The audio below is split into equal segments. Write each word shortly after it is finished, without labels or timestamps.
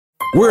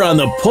We're on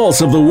the pulse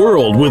of the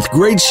world with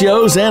great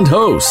shows and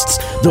hosts.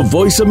 The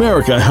Voice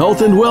America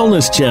Health and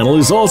Wellness channel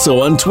is also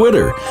on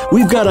Twitter.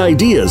 We've got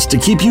ideas to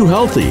keep you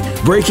healthy,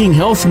 breaking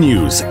health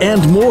news,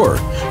 and more.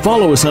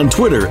 Follow us on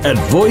Twitter at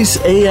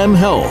VoiceAM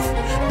Health.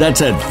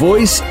 That's at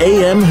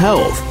VoiceAM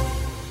Health.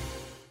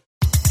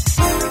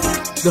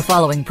 The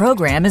following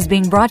program is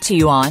being brought to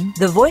you on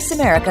the Voice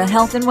America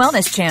Health and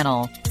Wellness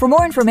channel. For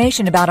more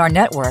information about our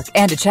network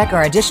and to check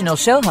our additional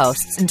show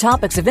hosts and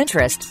topics of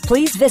interest,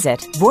 please visit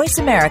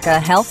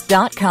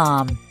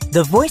voiceamericahealth.com.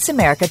 The Voice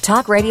America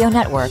Talk Radio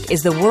Network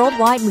is the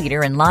worldwide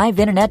leader in live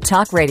Internet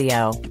talk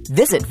radio.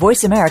 Visit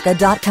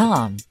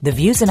voiceamerica.com. The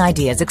views and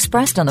ideas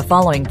expressed on the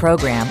following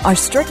program are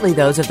strictly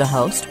those of the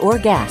host or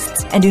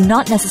guests and do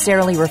not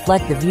necessarily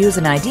reflect the views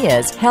and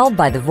ideas held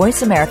by the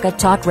Voice America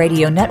Talk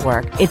Radio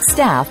Network, its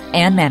staff,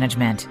 and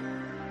management.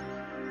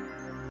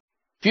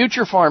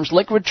 Future Farms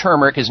liquid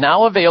turmeric is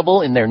now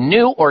available in their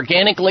new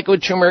organic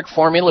liquid turmeric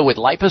formula with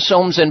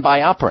liposomes and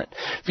BioPerine.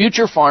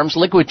 Future Farms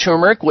liquid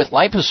turmeric with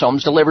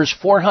liposomes delivers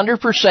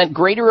 400%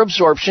 greater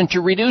absorption to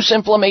reduce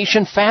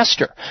inflammation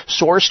faster.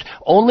 Sourced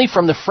only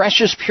from the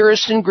freshest,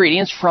 purest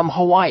ingredients from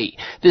Hawaii.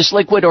 This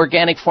liquid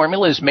organic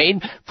formula is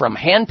made from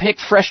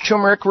hand-picked fresh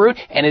turmeric root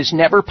and is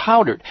never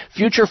powdered.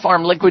 Future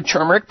Farm liquid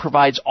turmeric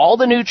provides all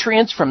the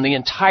nutrients from the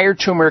entire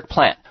turmeric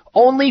plant.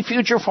 Only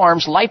Future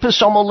Farms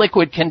liposomal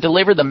liquid can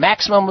deliver the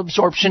maximum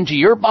absorption to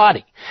your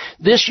body.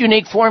 This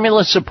unique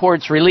formula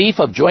supports relief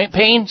of joint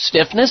pain,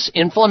 stiffness,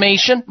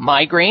 inflammation,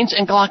 migraines,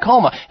 and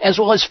glaucoma, as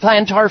well as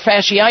plantar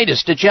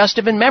fasciitis,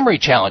 digestive and memory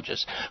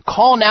challenges.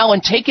 Call now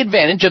and take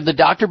advantage of the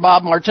Dr.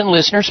 Bob Martin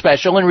listener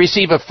special and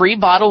receive a free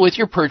bottle with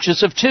your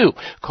purchase of 2.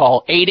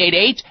 Call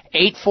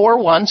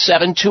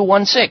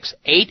 888-841-7216.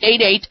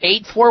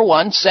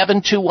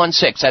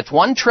 888-841-7216. That's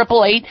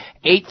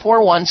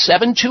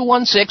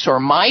 1-888-841-7216 or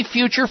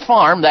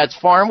MyFutureFarm, that's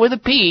farm with a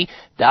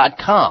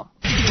P.com.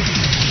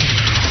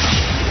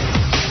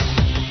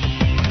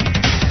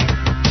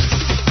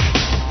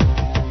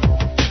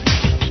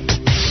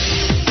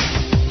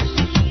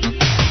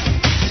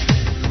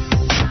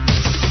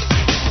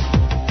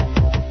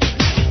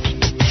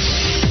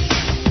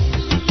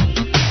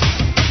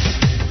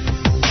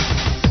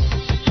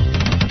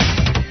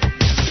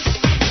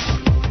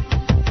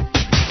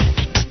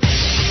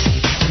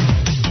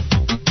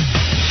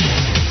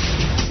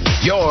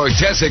 Your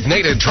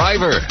designated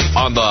driver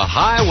on the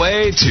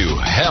highway to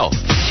health.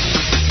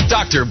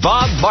 Dr.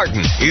 Bob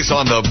Martin is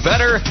on the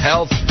Better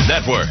Health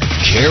Network.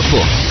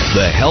 Careful.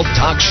 The health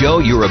talk show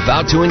you're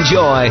about to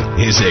enjoy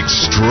is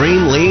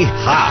extremely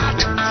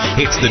hot.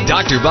 It's the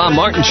Dr. Bob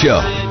Martin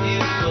Show.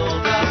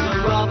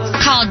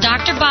 Call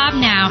Dr. Bob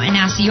now and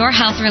ask your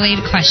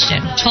health-related question.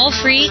 Toll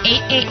free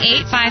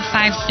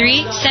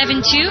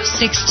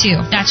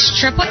 888-553-7262. That's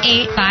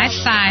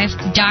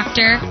 888-555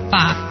 Dr.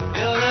 Bob.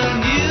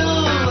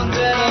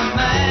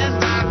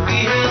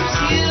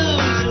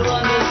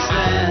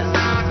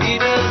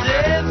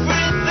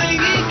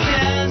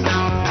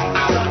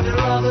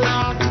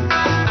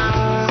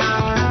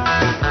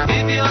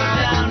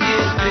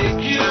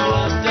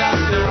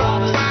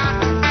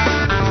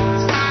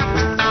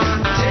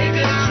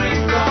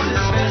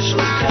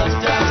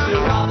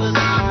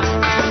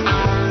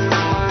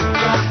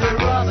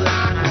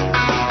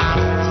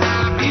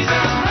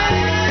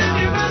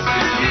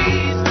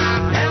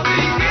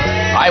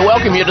 I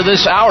welcome you to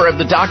this hour of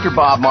the Dr.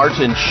 Bob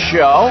Martin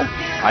Show.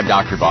 I'm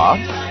Dr. Bob,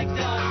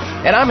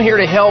 and I'm here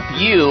to help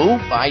you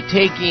by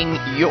taking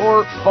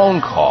your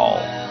phone call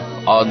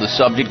on the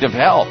subject of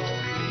health.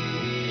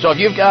 So if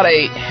you've got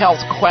a health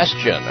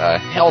question, a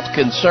health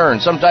concern,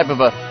 some type of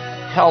a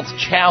health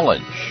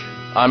challenge,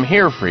 I'm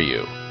here for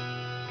you.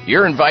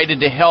 You're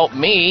invited to help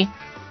me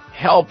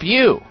help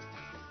you.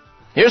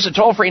 Here's a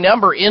toll-free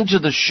number into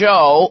the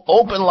show,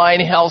 open line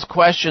health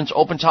questions,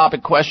 open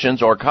topic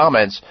questions or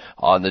comments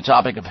on the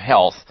topic of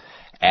health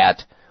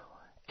at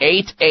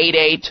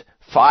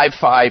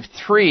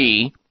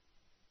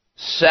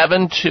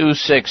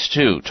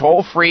 888-553-7262.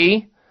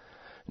 Toll-free,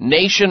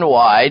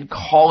 nationwide.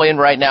 Call in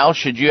right now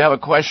should you have a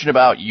question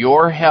about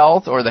your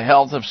health or the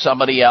health of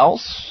somebody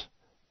else.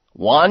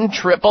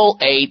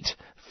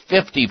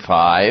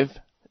 1-888-55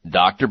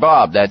 Dr.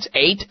 Bob. That's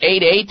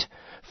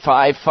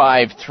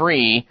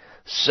 888-553-7262.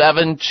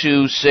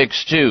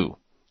 7262.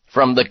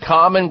 From the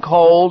common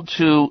cold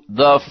to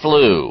the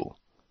flu,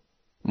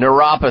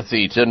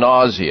 neuropathy to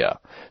nausea,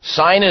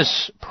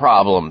 sinus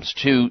problems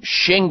to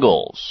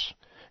shingles.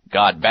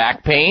 Got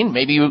back pain?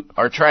 Maybe you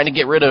are trying to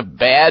get rid of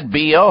bad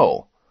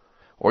BO.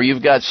 Or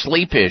you've got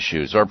sleep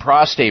issues or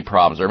prostate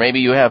problems. Or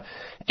maybe you have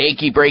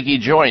achy, breaky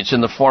joints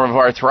in the form of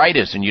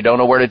arthritis and you don't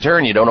know where to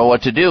turn, you don't know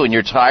what to do, and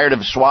you're tired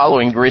of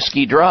swallowing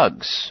risky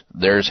drugs.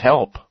 There's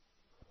help.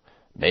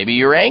 Maybe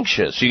you're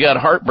anxious, you got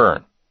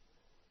heartburn,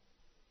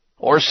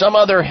 or some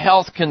other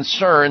health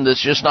concern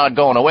that's just not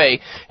going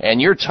away, and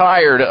you're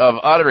tired of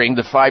uttering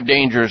the 5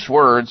 dangerous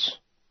words.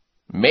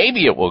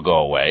 Maybe it will go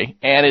away,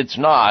 and it's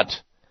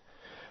not.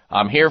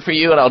 I'm here for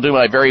you, and I'll do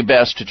my very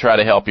best to try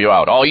to help you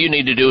out. All you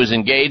need to do is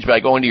engage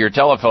by going to your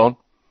telephone,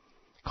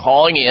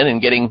 calling in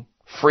and getting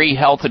free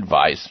health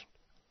advice.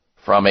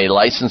 from a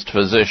licensed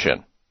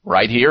physician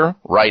right here,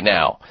 right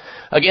now.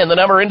 Again, the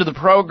number into the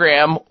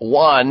program,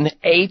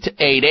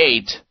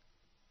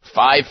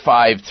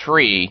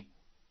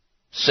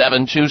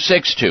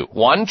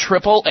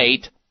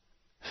 1-888-553-7262.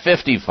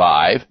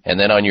 1-888-55, and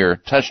then on your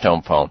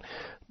touchtone phone,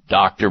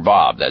 Dr.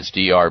 Bob, that's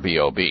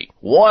D-R-B-O-B.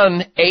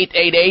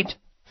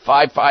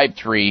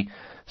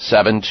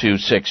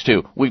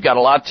 1-888-553-7262. We've got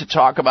a lot to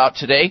talk about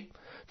today.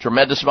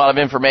 Tremendous amount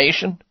of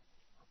information.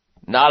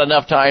 Not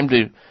enough time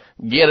to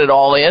get it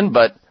all in,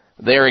 but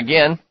there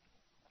again,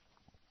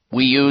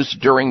 we use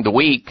during the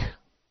week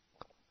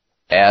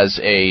as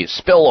a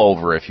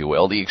spillover, if you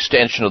will, the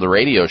extension of the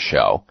radio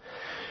show.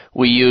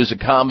 We use a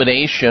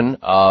combination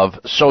of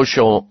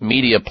social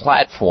media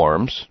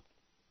platforms,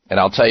 and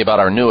I'll tell you about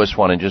our newest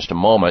one in just a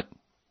moment.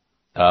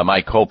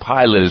 My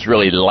co-pilot is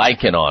really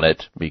liking on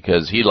it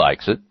because he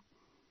likes it,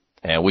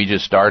 and we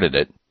just started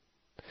it.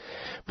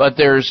 But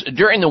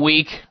during the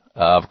week,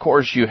 of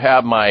course, you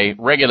have my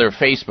regular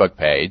Facebook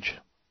page,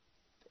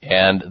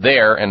 and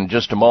there, in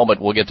just a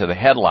moment, we'll get to the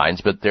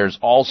headlines, but there's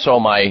also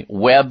my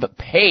web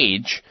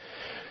page.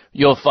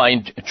 You'll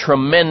find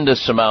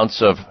tremendous amounts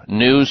of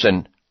news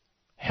and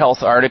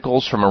health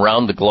articles from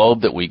around the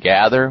globe that we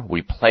gather,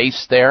 we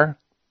place there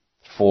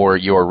for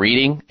your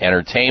reading,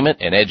 entertainment,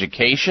 and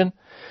education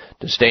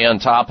to stay on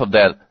top of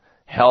that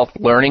health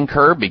learning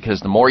curve,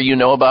 because the more you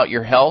know about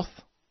your health,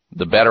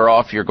 the better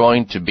off you're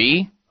going to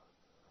be.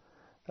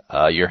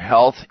 Your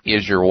health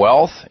is your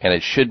wealth, and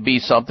it should be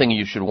something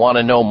you should want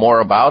to know more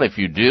about. If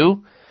you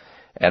do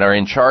and are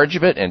in charge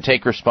of it and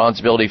take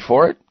responsibility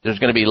for it, there's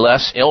going to be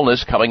less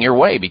illness coming your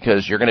way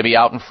because you're going to be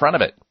out in front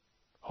of it,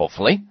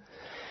 hopefully.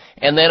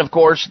 And then, of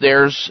course,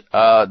 there's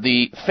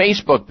the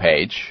Facebook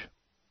page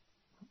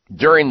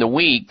during the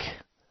week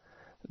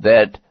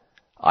that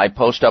I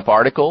post up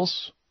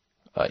articles,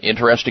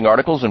 interesting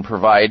articles, and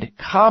provide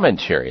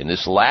commentary. And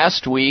this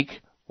last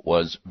week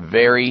was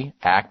very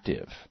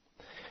active.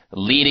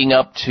 Leading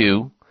up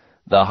to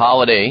the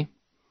holiday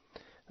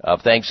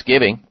of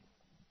Thanksgiving,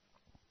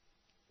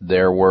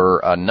 there were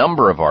a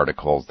number of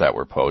articles that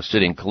were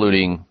posted,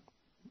 including,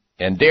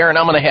 and Darren,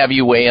 I'm going to have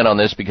you weigh in on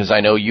this because I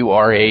know you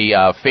are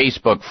a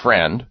Facebook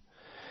friend.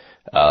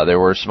 There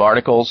were some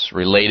articles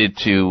related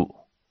to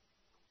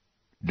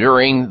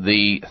during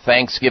the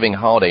Thanksgiving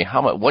holiday,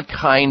 what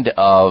kind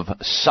of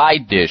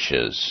side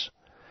dishes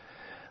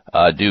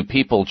do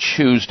people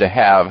choose to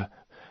have,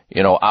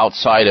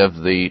 outside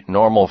of the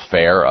normal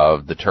fare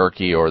of the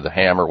turkey or the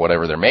ham or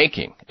whatever they're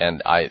making.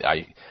 And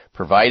I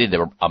provided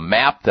a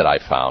map that I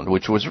found,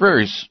 which was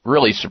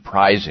really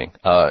surprising.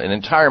 An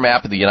entire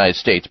map of the United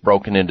States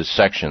broken into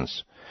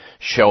sections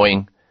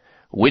showing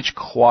which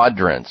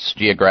quadrants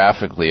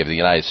geographically of the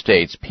United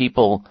States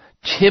people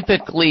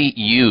typically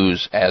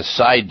use as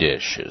side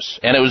dishes.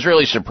 And it was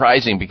really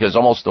surprising because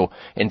almost the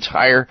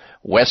entire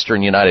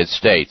western United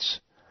States,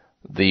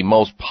 the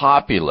most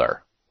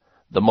popular,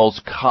 the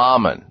most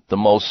common, the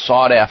most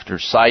sought-after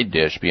side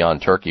dish beyond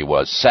turkey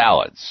was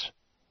salads.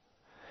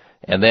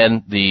 And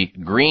then the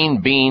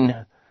green bean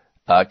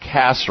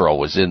casserole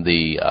was in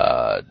the,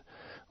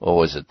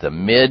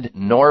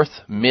 the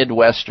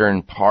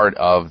midwestern part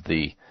of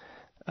the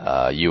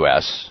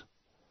U.S.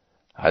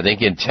 I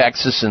think in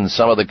Texas and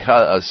some of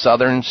the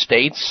southern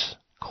states,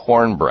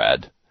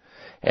 cornbread.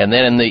 And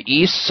then in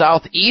the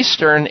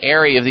southeastern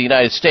area of the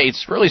United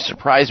States, really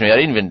surprised me. I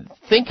didn't even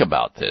think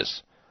about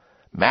this.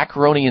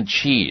 Macaroni and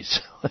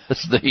cheese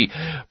was the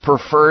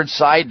preferred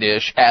side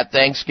dish at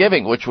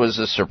Thanksgiving, which was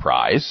a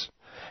surprise.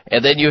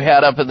 And then you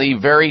had up in the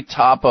very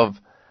top of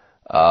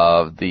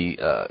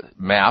the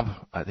map,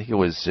 I think it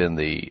was in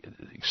the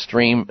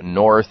extreme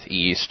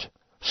northeast,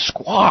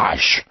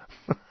 squash.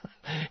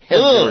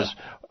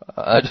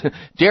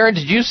 Darren,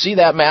 did you see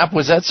that map?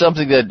 Was that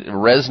something that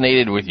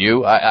resonated with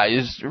you?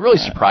 It really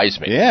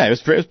surprised me. Yeah, it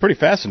was pretty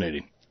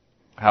fascinating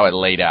how it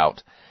laid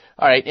out.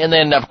 All right, and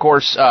then, of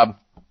course,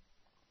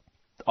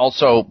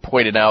 also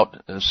pointed out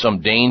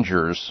some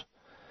dangers,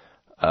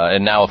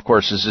 and now, of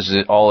course, this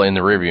is all in the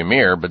rearview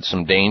mirror, but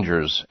some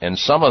dangers, and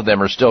some of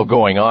them are still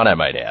going on, I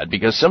might add,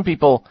 because some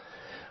people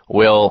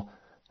will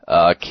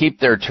keep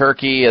their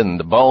turkey and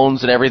the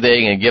bones and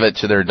everything and give it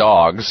to their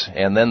dogs,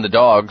 and then the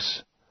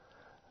dogs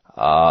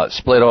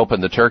split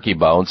open the turkey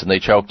bones and they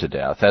choke to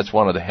death. That's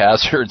one of the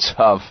hazards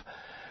of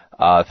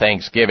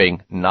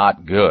Thanksgiving.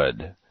 Not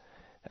good.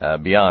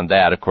 Beyond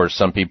that, of course,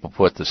 some people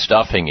put the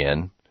stuffing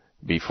in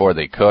before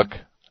they cook.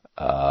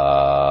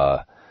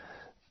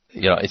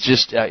 It's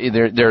just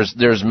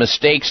there's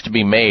mistakes to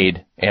be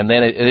made, and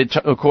then it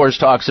of course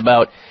talks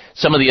about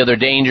some of the other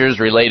dangers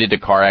related to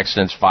car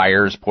accidents,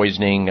 fires,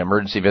 poisoning,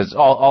 emergency visits,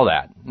 all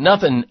that.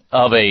 Nothing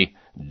of a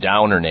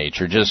downer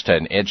nature, just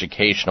an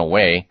educational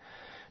way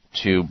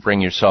to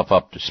bring yourself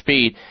up to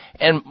speed.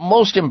 And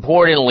most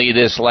importantly,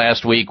 this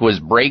last week was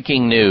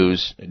breaking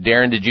news.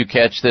 Darren, did you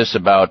catch this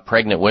about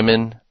pregnant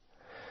women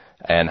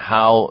and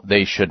how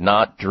they should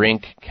not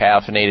drink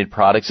caffeinated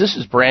products? This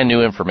is brand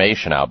new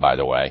information out, by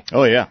the way.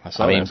 Oh, yeah. I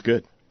saw that. It's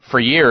good. For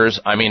years,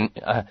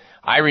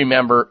 I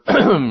remember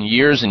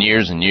years and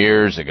years and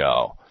years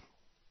ago,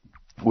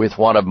 with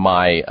one of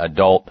my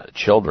adult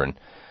children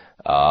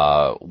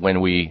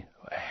when we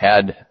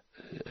had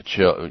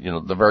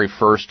the very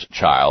first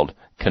child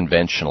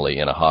conventionally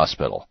in a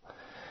hospital.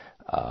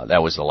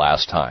 That was the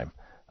last time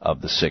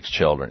of the 6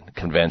 children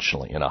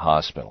conventionally in a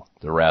hospital.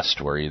 The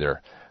rest were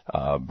either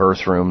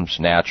birth rooms,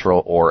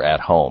 natural, or at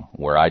home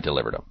where I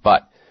delivered them.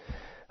 But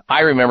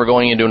I remember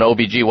going into an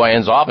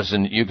OBGYN's office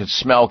and you could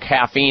smell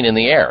caffeine in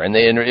the air, and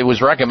it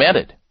was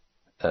recommended.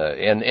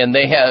 And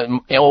they have,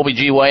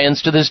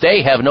 OBGYNs to this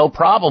day have no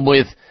problem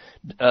with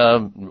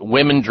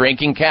women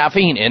drinking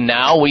caffeine. And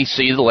now we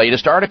see the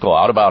latest article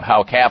out about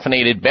how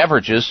caffeinated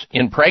beverages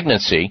in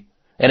pregnancy,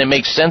 and it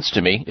makes sense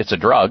to me, it's a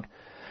drug.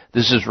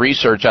 This is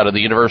research out of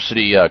the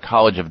University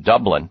College of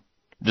Dublin,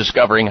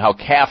 discovering how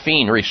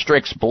caffeine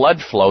restricts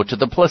blood flow to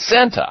the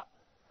placenta,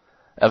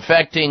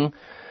 affecting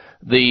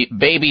the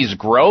baby's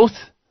growth,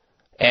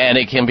 and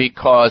it can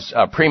cause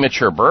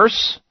premature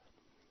births,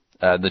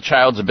 the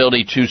child's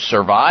ability to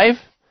survive.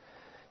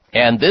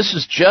 And this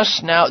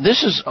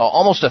is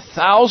almost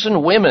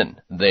 1,000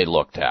 women they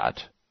looked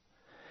at.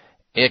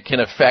 It can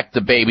affect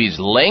the baby's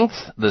length,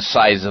 the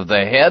size of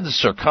the head, the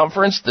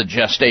circumference, the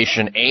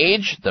gestation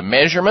age, the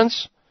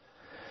measurements.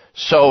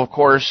 So, of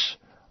course,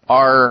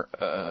 our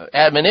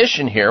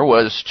admonition here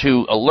was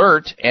to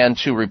alert and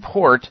to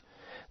report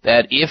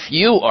that if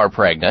you are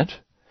pregnant,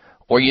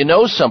 or you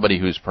know somebody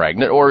who's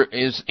pregnant, or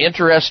is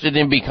interested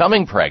in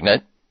becoming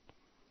pregnant,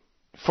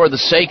 for the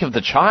sake of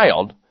the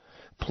child,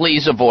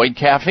 please avoid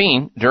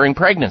caffeine during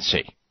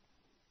pregnancy.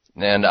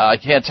 And I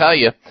can't tell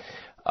you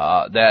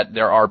that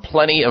there are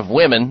plenty of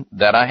women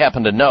that I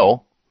happen to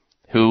know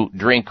who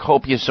drink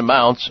copious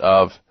amounts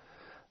of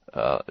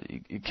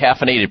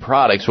caffeinated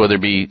products, whether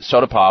it be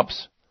soda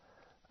pops,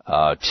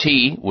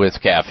 tea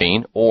with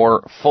caffeine,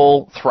 or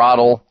full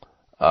throttle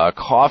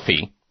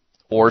coffee,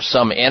 or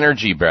some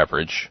energy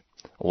beverage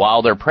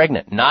while they're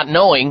pregnant, not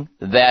knowing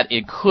that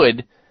it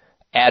could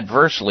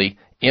adversely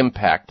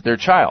impact their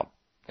child.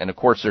 And, of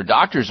course, their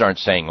doctors aren't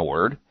saying a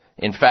word.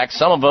 In fact,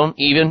 some of them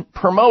even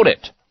promote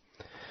it.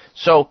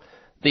 So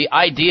the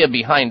idea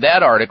behind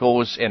that article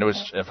was, and it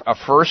was a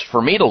first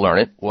for me to learn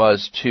it,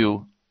 was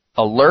to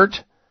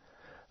alert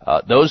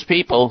those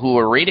people who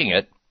are reading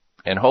it,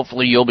 and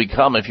hopefully you'll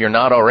become, if you're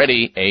not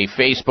already, a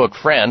Facebook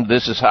friend.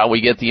 This is how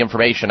we get the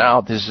information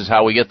out. This is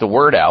how we get the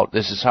word out.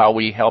 This is how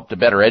we help to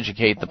better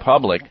educate the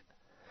public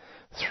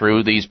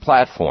through these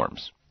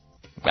platforms.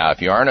 Now,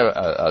 if you aren't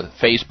a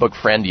Facebook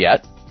friend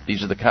yet,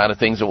 these are the kind of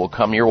things that will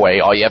come your way.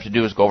 All you have to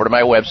do is go over to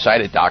my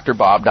website at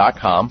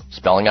drbob.com,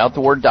 spelling out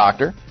the word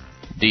doctor,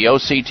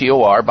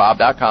 D-O-C-T-O-R,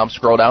 bob.com,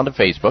 scroll down to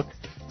Facebook.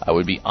 I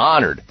would be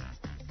honored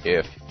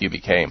if you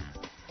became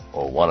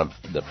one of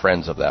the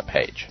friends of that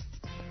page.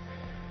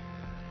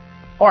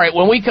 All right,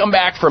 when we come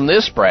back from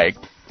this break,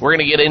 we're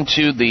going to get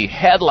into the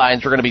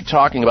headlines we're going to be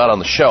talking about on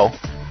the show.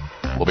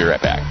 We'll be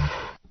right back.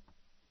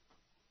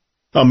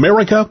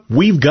 America,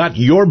 we've got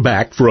your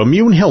back for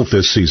immune health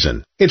this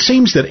season. It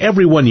seems that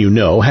everyone you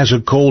know has a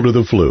cold or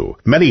the flu.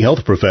 Many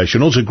health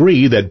professionals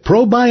agree that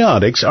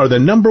probiotics are the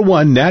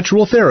 #1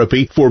 natural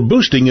therapy for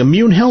boosting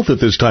immune health at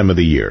this time of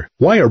the year.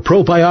 Why are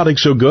probiotics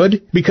so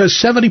good? Because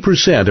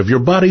 70% of your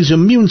body's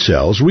immune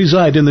cells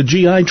reside in the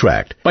GI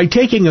tract. By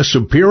taking a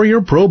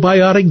superior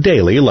probiotic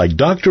daily like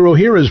Dr.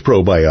 Ohhira's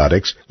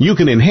probiotics, you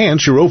can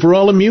enhance your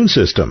overall immune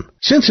system.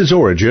 Since its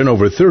origin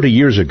over 30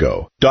 years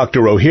ago,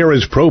 Dr.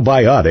 Ohhira's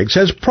probiotics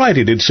has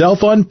prided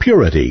itself on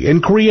purity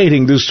in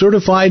creating the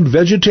certified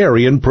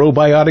vegetarian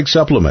probiotic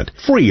supplement,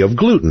 free of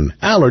gluten,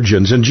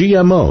 allergens, and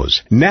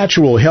GMOs.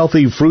 Natural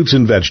healthy fruits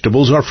and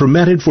vegetables are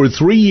fermented for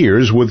 3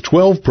 years with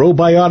 12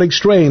 probiotic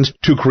strains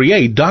to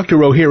create Dr.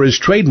 Ohhira's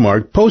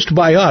trademark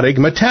postbiotic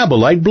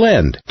metabolite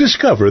blend.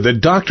 Discover the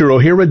Dr.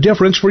 Ohhira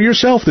difference for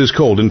yourself this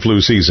cold and flu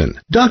season.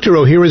 Dr.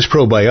 Ohhira's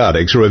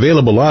probiotics are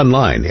available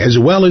online as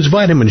well as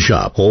Vitamin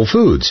Shop, Whole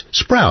Foods,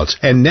 Sprouts,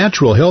 and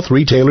natural health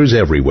retailers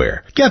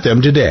everywhere. Get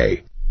them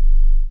today.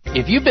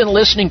 If you've been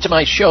listening to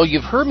my show,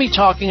 you've heard me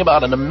talking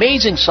about an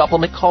amazing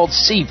supplement called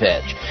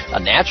C-Veg, a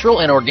natural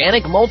and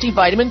organic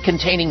multivitamin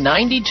containing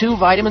 92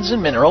 vitamins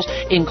and minerals,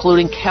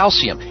 including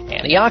calcium,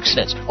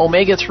 antioxidants,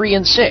 omega-3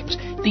 and 6.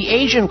 The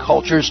Asian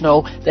cultures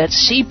know that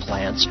sea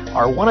plants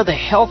are one of the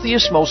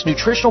healthiest, most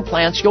nutritional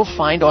plants you'll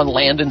find on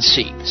land and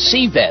sea.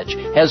 C-Veg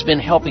has been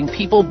helping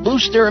people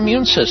boost their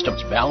immune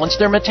systems, balance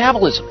their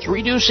metabolisms,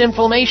 reduce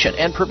inflammation,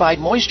 and provide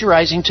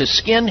moisturizing to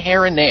skin,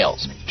 hair, and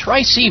nails.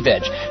 Try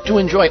C-Veg to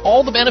enjoy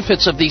all the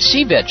benefits of these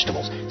sea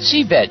vegetables.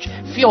 C-Veg,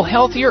 feel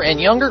healthier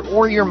and younger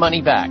or your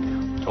money back.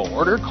 To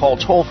order, call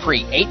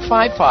toll-free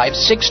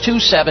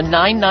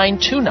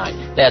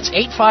 855-627-9929. That's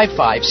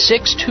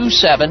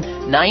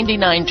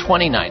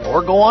 855-627-9929.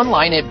 Or go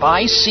online at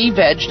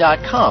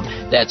buycveg.com.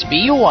 That's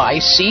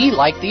B-U-I-C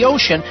like the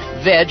ocean,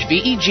 veg,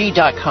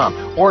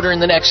 V-E-G.com. Order in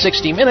the next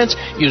 60 minutes.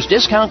 Use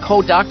discount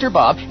code Dr.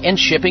 Bob, and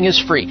shipping is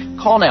free.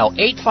 Call now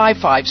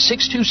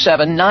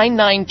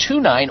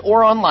 855-627-9929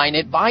 or online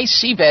at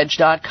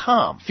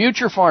buycveg.com.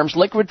 Future Farms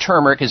liquid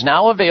turmeric is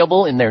now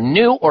available in their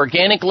new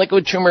organic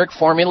liquid turmeric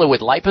formula with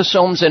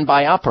liposomes and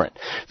bioperine.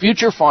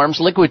 Future Farms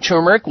liquid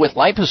turmeric with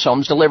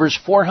liposomes delivers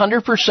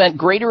 400%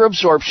 greater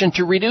absorption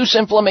to reduce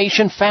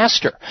inflammation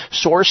faster.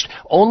 Sourced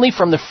only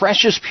from the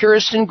freshest,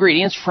 purest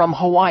ingredients from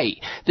Hawaii.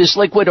 This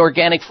liquid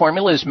organic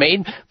formula is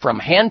made from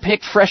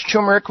hand-picked fresh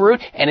turmeric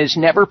root and is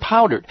never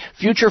powdered.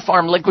 Future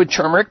Farm liquid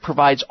turmeric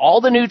provides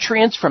all the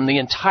nutrients from the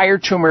entire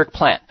turmeric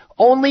plant.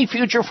 Only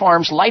Future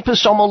Farms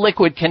liposomal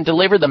liquid can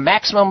deliver the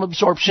maximum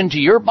absorption to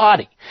your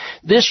body.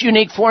 This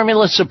unique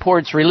formula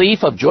supports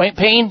relief of joint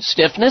pain,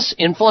 stiffness,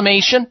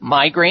 inflammation,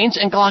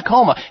 migraines, and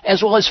glaucoma,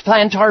 as well as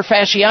plantar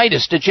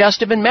fasciitis,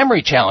 digestive and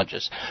memory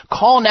challenges.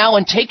 Call now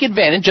and take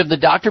advantage of the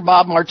Dr.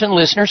 Bob Martin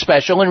listener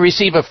special and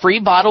receive a free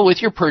bottle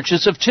with your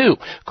purchase of 2.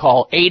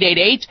 Call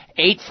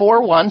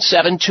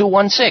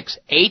 888-841-7216.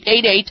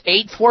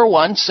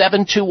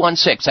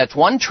 888-841-7216. That's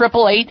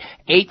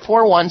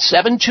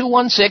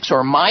 1-888-841-7216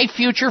 or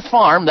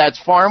MyFutureFarm, that's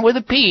farm with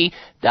a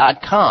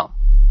P.com.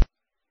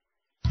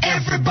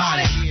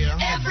 Everybody,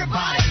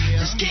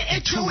 let's get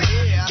into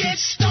it. Get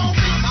stoned,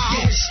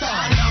 get it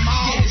started,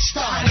 get it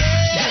started,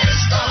 get it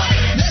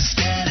started. Let's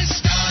get it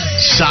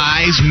started.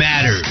 Size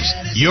matters.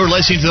 You're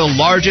listening to the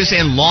largest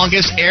and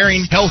longest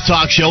airing health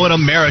talk show in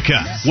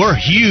America. We're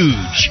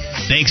huge.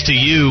 Thanks to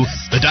you,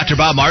 the Dr.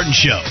 Bob Martin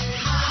Show.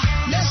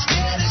 Let's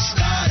get it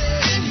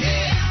started.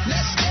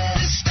 Let's get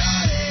it started.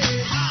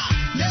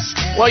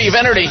 Well, you've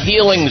entered a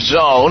healing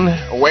zone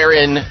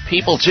wherein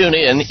people tune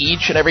in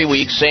each and every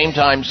week, same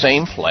time,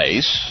 same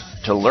place,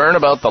 to learn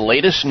about the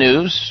latest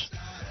news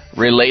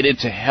related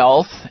to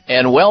health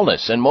and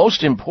wellness, and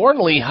most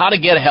importantly, how to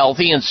get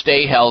healthy and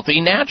stay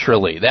healthy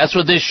naturally. That's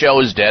what this show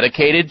is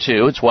dedicated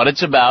to. It's what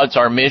it's about. It's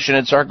our mission.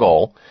 It's our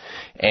goal.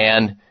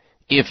 And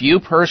if you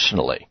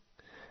personally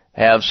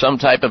have some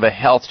type of a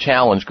health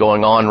challenge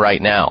going on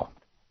right now,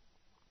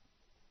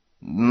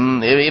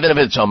 even if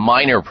it's a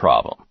minor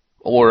problem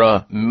or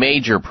a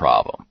major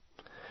problem,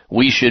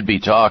 we should be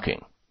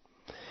talking,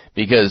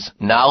 because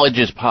knowledge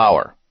is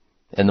power.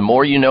 And the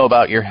more you know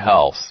about your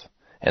health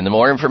and the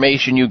more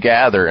information you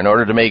gather in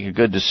order to make a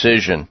good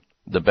decision,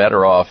 the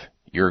better off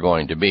you're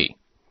going to be.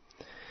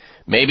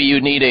 Maybe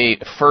you need a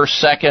first,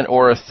 second,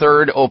 or a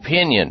third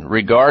opinion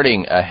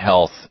regarding a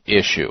health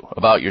issue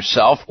about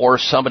yourself or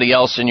somebody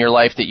else in your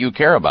life that you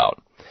care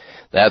about.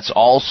 That's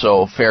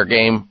also fair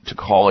game to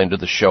call into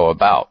the show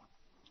about.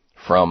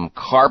 From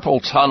carpal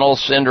tunnel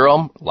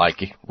syndrome,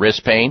 like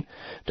wrist pain,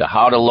 to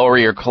how to lower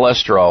your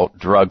cholesterol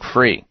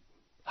drug-free.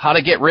 How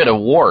to get rid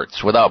of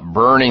warts without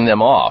burning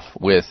them off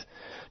with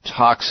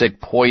toxic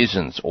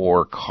poisons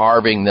or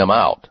carving them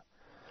out.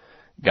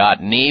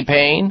 Got knee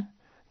pain,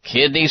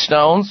 kidney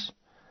stones,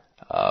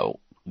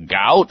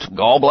 gout,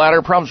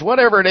 gallbladder problems,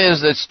 whatever it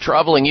is that's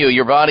troubling you,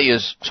 your body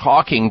is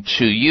talking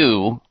to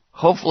you.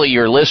 Hopefully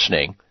you're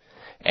listening,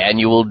 and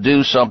you will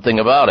do something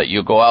about it.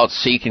 You'll go out,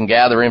 seek, and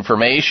gather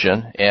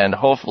information, and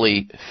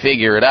hopefully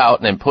figure it out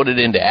and then put it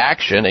into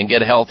action and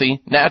get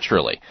healthy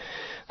naturally.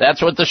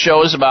 That's what the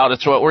show is about.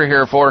 It's what we're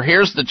here for.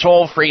 Here's the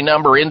toll-free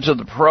number into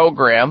the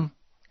program.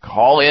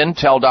 Call in,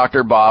 tell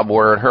Dr. Bob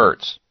where it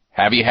hurts.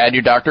 Have you had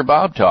your Dr.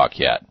 Bob talk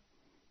yet?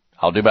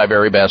 I'll do my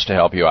very best to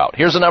help you out.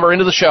 Here's the number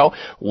into the show,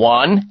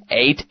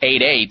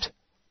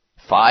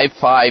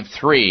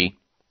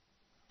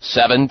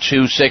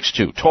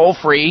 1-888-553-7262.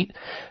 Toll-free,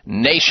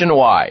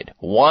 nationwide,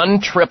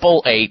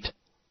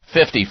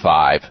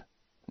 1-888-55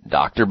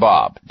 Dr.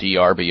 Bob,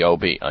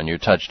 D-R-B-O-B, on your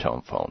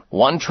touch-tone phone.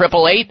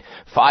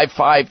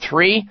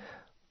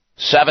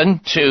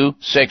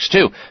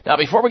 1-888-553-7262. Now,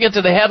 before we get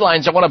to the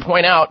headlines, I want to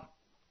point out,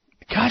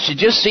 gosh, it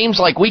just seems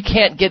like we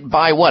can't get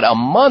by, a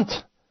month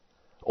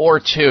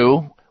or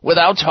two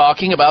without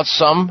talking about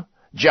some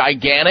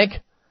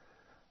gigantic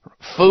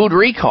food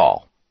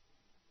recall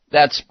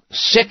that's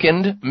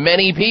sickened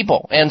many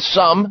people, and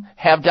some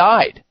have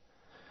died.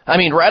 I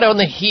mean, right on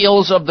the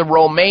heels of the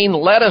romaine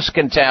lettuce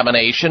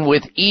contamination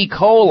with E.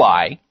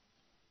 coli,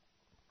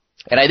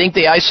 and I think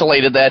they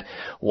isolated that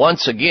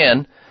once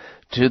again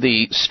to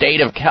the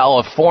state of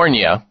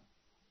California,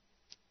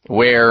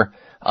 where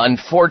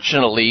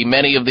unfortunately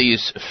many of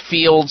these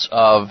fields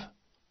of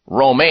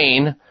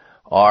romaine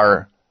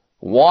are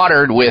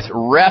watered with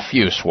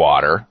refuse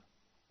water,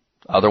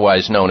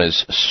 otherwise known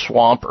as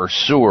swamp or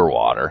sewer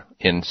water,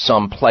 in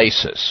some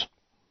places.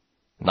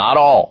 Not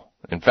all.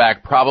 In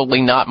fact,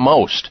 probably not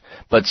most,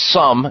 but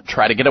some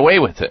try to get away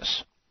with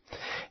this.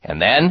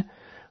 And then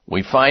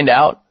we find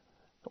out,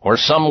 or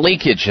some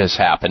leakage has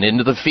happened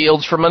into the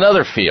fields from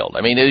another field.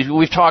 I mean,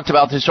 we've talked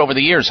about this over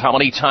the years, how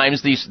many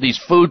times these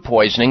food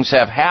poisonings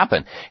have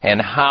happened, and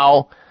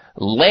how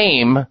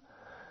lame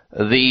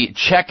the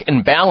check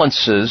and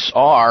balances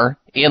are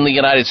in the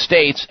United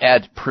States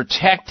at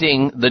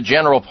protecting the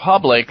general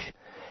public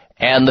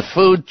and the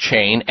food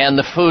chain and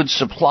the food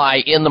supply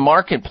in the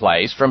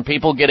marketplace from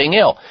people getting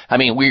ill. I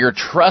mean, we are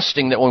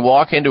trusting that when we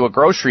walk into a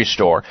grocery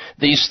store,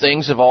 these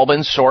things have all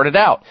been sorted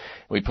out.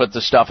 We put the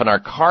stuff in our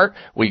cart,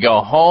 we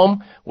go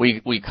home,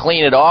 we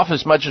clean it off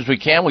as much as we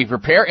can, we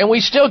prepare, and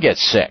we still get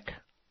sick.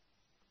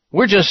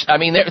 We're just, I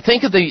mean,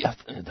 think of the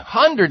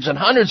hundreds and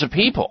hundreds of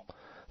people,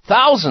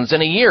 thousands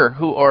in a year,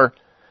 who are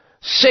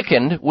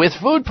sickened with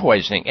food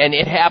poisoning, and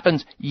it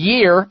happens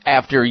year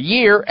after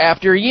year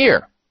after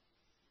year.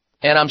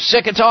 And I'm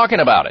sick of talking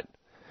about it.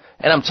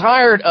 And I'm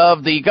tired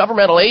of the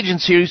governmental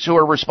agencies who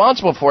are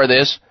responsible for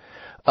this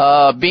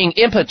being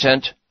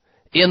impotent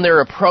in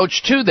their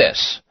approach to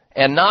this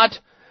and not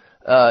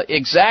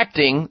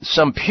exacting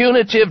some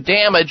punitive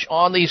damage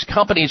on these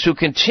companies who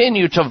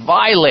continue to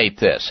violate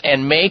this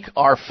and make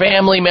our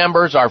family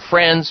members, our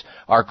friends,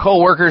 our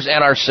coworkers,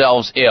 and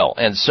ourselves ill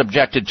and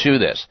subjected to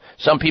this.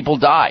 Some people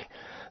die.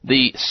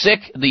 The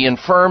sick, the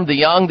infirm, the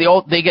young, the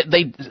old,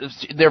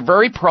 they're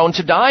very prone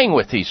to dying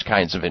with these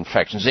kinds of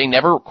infections. They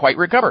never quite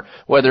recover,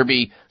 whether it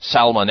be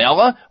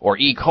salmonella or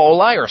E.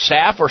 coli or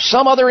staph or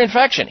some other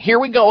infection. Here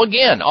we go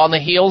again on the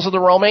heels of the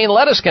romaine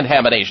lettuce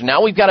contamination.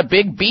 Now we've got a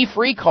big beef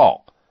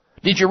recall.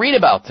 Did you read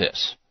about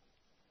this?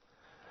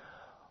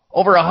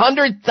 Over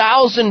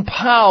 100,000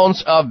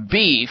 pounds of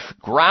beef,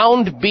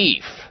 ground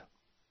beef,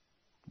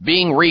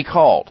 being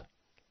recalled.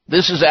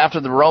 This is after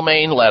the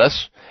romaine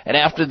lettuce and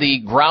after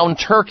the ground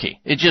turkey.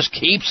 It just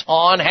keeps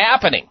on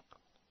happening.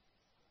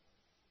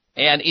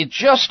 And it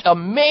just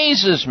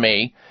amazes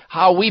me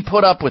how we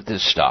put up with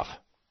this stuff.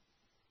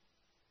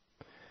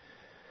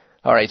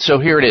 All right, so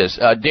here it is.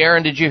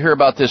 Darren, did you hear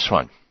about this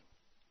one?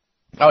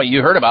 Oh,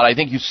 you heard about it. I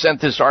think you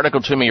sent this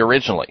article to me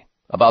originally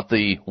about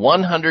the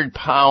 100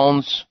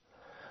 pounds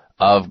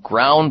of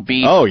ground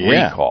beef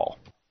recall.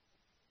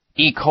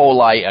 E.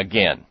 coli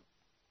again.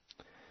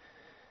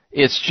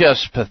 It's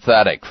just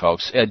pathetic,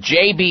 folks.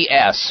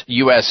 JBS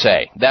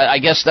USA. I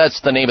guess that's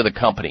the name of the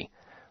company.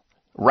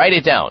 Write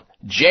it down.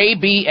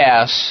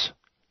 JBS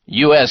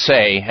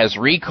USA has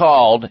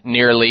recalled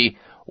nearly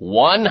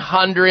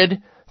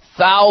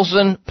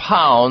 100,000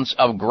 pounds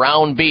of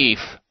ground beef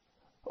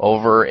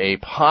over a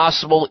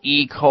possible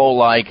E.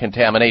 coli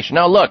contamination.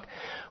 Now, look,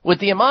 with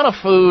the amount of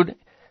food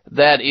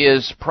that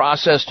is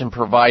processed and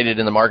provided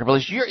in the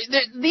marketplace,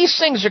 these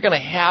things are going to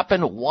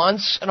happen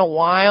once in a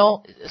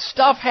while.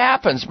 Stuff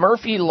happens.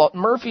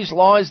 Murphy's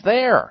Law is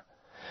there.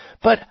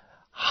 But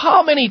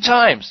how many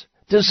times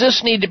does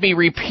this need to be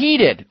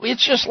repeated?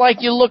 It's just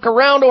like you look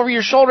around over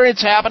your shoulder and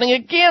it's happening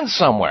again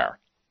somewhere.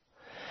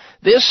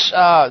 These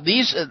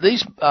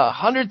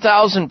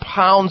 100,000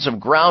 pounds of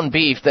ground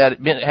beef that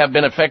have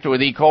been affected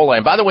with E. coli.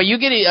 And by the way, you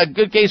get a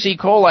good case of E.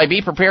 coli,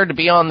 be prepared to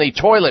be on the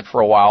toilet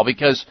for a while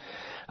because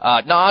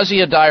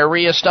nausea,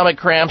 diarrhea, stomach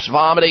cramps,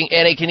 vomiting,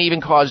 and it can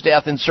even cause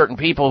death in certain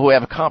people who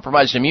have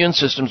compromised immune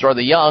systems or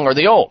the young or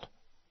the old.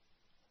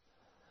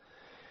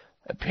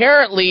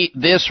 Apparently,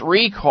 this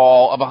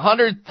recall of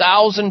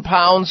 100,000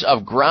 pounds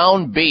of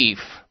ground beef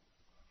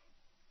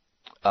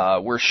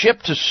were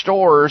shipped to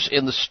stores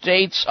in the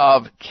states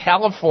of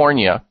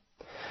California,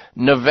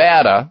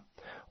 Nevada,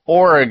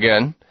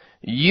 Oregon,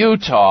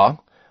 Utah,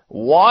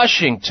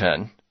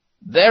 Washington.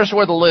 There's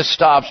where the list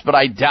stops, but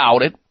I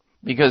doubt it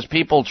because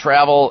people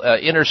travel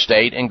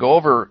interstate and go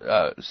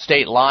over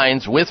state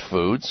lines with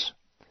foods.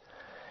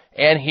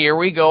 And here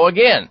we go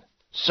again.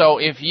 So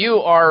if you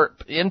are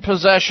in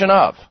possession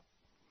of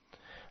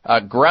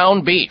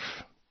ground beef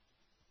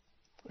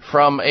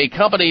from a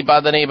company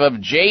by the name of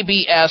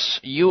JBS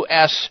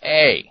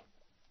USA,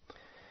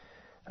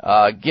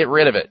 get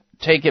rid of it.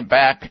 Take it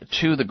back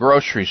to the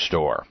grocery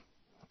store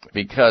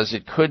because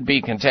it could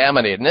be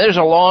contaminated. And there's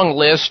a long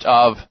list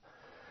of,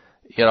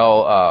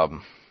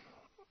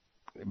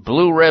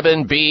 blue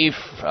ribbon beef,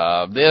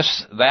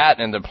 this, that,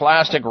 and the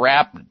plastic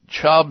wrap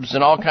chubs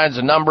and all kinds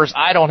of numbers.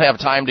 I don't have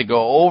time to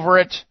go over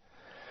it,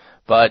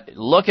 but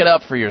look it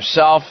up for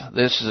yourself.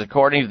 This is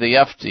according to the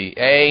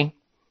FDA.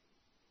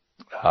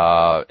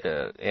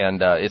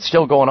 And it's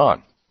still going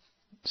on.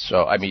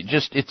 So, I mean,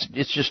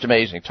 it's just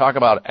amazing. Talk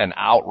about an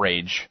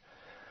outrage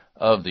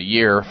of the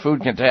year.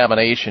 Food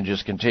contamination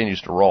just continues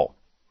to roll.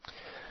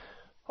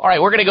 All right,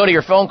 we're going to go to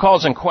your phone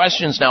calls and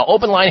questions now.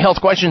 Open line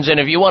health questions, and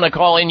if you want to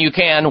call in, you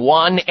can.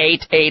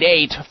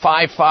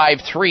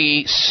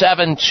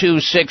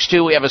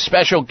 1-888-553-7262. We have a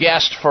special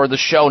guest for the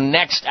show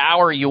next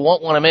hour you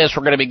won't want to miss.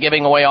 We're going to be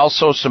giving away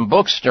also some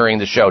books during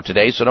the show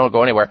today, so don't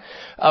go anywhere.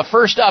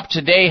 First up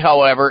today,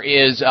 however,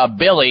 is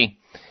Billy.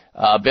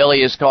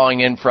 Billy is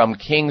calling in from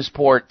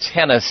Kingsport,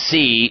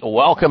 Tennessee.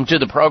 Welcome to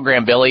the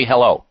program, Billy.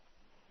 Hello.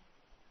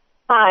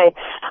 Hi.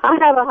 I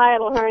have a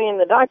hiatal hernia, and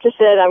the doctor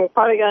said I'm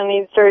probably going to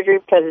need surgery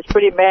because it's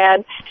pretty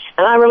bad,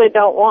 and I really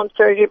don't want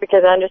surgery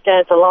because I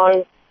understand it's a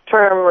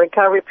long-term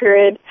recovery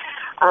period.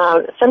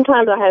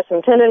 Sometimes I have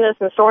some tenderness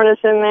and soreness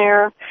in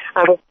there.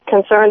 I'm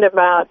concerned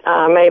about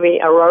maybe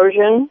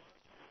erosion.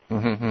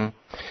 Mm-hmm.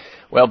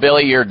 Well,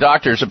 Billy, your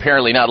doctor's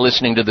apparently not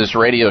listening to this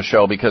radio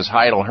show because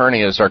hiatal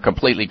hernias are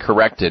completely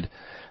corrected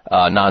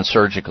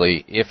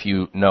non-surgically if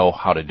you know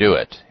how to do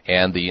it.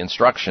 And the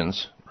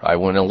instructions, I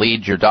want to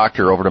lead your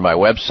doctor over to my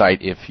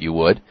website, if you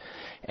would,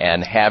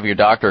 and have your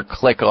doctor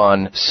click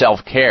on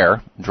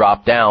self-care,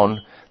 drop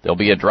down. There'll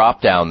be a drop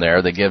down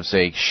there that gives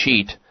a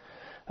sheet,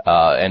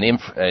 an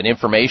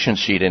information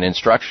sheet, an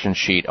instruction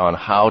sheet on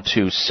how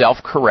to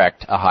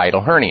self-correct a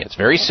hiatal hernia. It's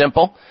very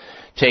simple.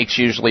 Takes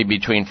usually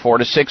between 4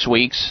 to 6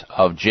 weeks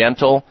of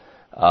gentle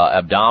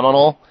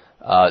abdominal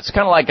It's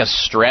kind of like a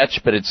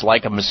stretch, but it's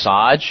like a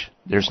massage.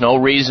 There's no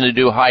reason to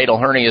do hiatal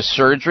hernia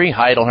surgery.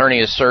 Hiatal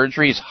hernia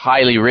surgery is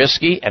highly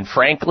risky, and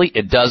frankly,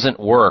 it doesn't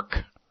work.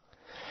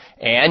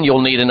 And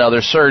you'll need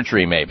another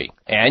surgery maybe.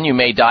 And you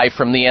may die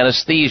from the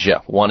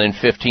anesthesia. 1 in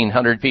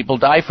 1,500 people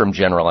die from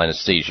general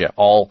anesthesia.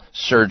 All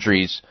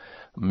surgeries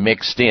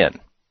mixed in.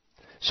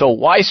 So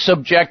why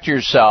subject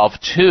yourself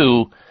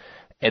to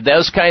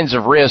those kinds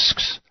of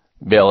risks,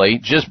 Billy?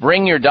 Just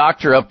bring your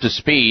doctor up to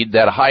speed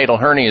that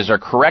hiatal hernias are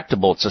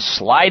correctable. It's a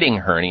sliding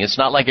hernia. It's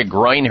not like a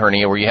groin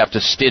hernia where you have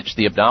to stitch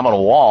the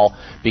abdominal wall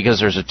because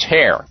there's a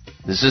tear.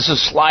 This is a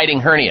sliding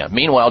hernia.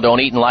 Meanwhile, don't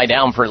eat and lie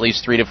down for at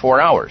least 3 to 4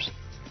 hours.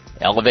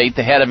 Elevate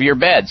the head of your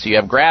bed so you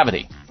have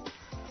gravity.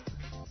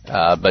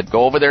 But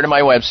go over there to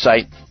my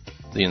website.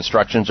 The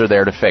instructions are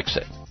there to fix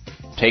it.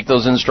 Take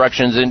those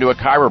instructions into a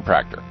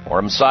chiropractor or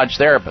a massage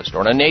therapist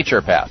or a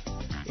naturopath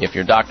if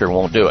your doctor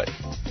won't do it.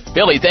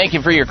 Billy, thank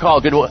you for your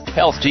call. Good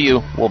health to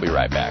you. We'll be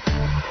right back.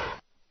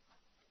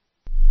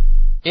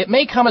 It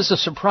may come as a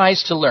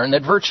surprise to learn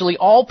that virtually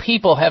all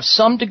people have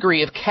some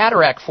degree of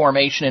cataract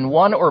formation in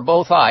one or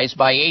both eyes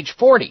by age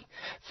 40.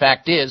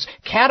 Fact is,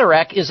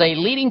 cataract is a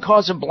leading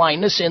cause of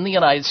blindness in the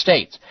United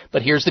States.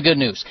 But here's the good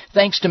news.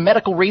 Thanks to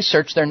medical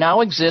research, there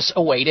now exists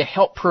a way to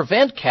help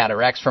prevent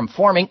cataracts from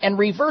forming and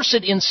reverse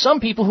it in some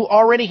people who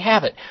already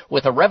have it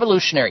with a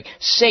revolutionary,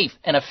 safe,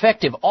 and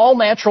effective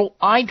all-natural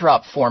eye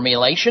drop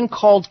formulation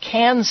called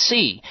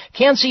Can-C.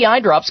 Can-C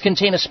eye drops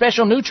contain a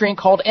special nutrient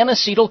called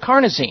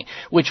N-acetylcarnosine,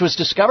 which was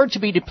discovered to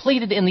be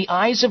depleted in the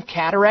eyes of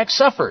cataract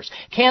sufferers.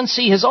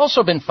 Can-C has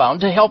also been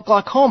found to help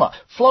glaucoma,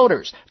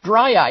 floaters,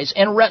 dry eyes,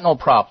 and retinal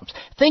problems.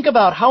 Think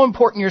about how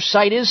important your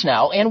sight is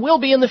now and will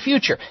be in the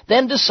future.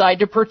 Then decide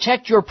to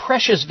protect your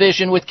precious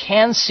vision with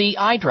Can-C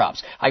eye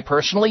drops. I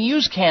personally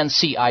use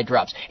Can-C eye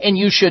drops, and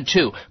you should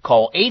too.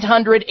 Call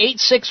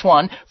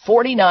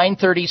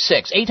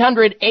 800-861-4936.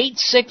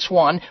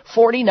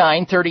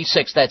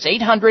 800-861-4936. That's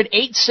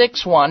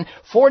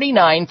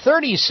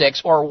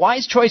 800-861-4936 or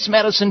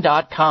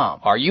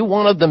wisechoicemedicine.com. Are you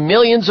one of the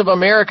millions of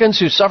Americans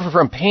who suffer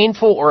from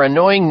painful or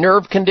annoying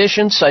nerve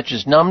conditions such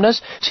as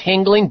numbness,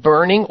 tingling,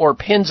 burning, or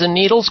pins and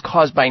needles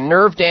caused by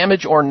nerve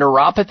damage or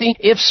neuropathy?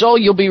 If so,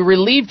 you'll be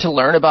relieved to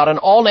learn about an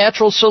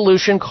all-natural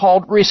solution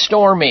called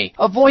Restore Me.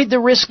 Avoid the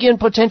risky and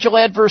potential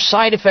adverse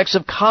side effects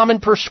of common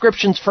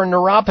prescriptions for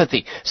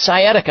neuropathy,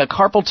 sciatica,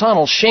 carpal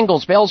tunnel,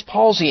 shingles, Bell's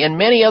palsy, and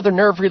many other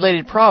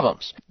nerve-related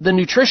problems. The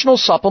nutritional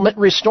supplement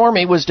Restore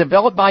Me was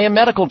developed by a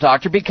medical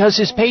doctor because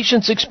his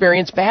patients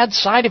experience bad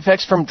side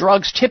effects from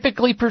drugs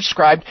typically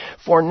prescribed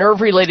for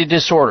nerve-related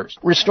disorders.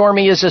 Restore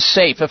Me is a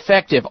safe,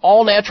 effective,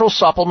 all-natural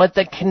supplement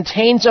that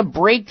contains a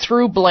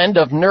breakthrough blend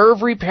of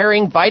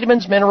nerve-repairing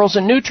vitamins, minerals,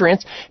 and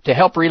nutrients to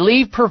help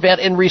relieve,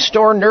 prevent, and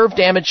restore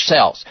nerve-damaged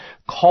cells.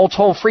 Call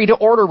toll-free to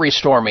order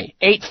Restore Me,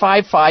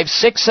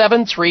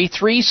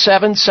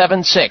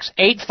 855-673-3776,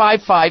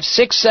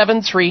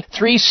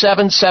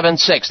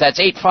 855-673-3776. That's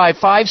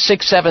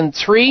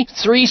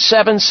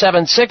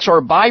 855-673-3776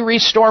 or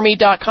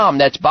buyrestoreme.com.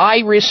 That's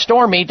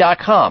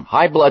buyrestoreme.com.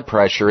 High blood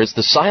pressure is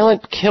the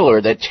silent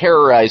killer that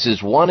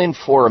terrorizes 1 in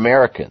 4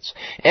 Americans.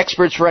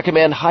 Experts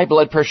recommend high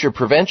blood pressure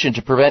prevention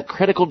to prevent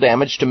critical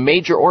damage to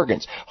major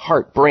organs,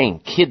 heart, brain,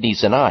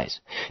 kidneys, and eyes.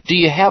 Do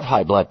you have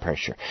high blood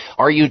pressure?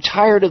 Are you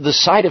tired of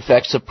the side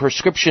effects of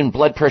prescription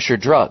blood pressure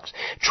drugs?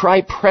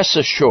 Try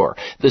PressAssure,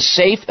 the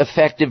safe,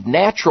 effective,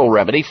 natural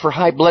remedy for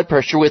high blood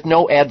pressure with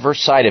no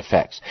adverse side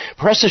effects.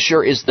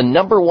 PressAssure is the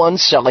 #1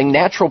 selling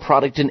natural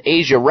product in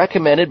Asia,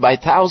 recommended by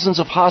thousands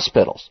of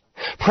hospitals.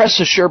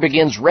 PressAssure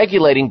begins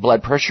regulating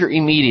blood pressure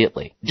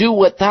immediately. Do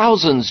what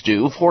thousands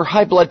do for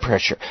high blood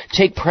pressure.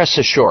 Take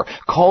PressAssure.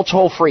 Call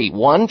toll-free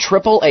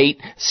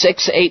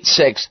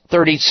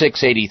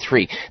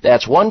 1-888-686-3683.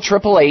 That's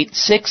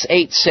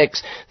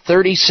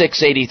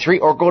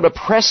 1-888-686-3683 or go to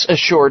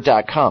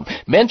PressAssure.com.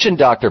 Mention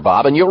Dr.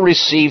 Bob and you'll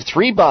receive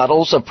 3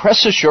 bottles of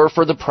PressAssure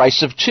for the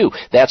price of 2.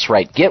 That's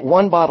right. Get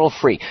 1 bottle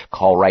free.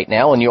 Call right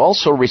now and you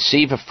also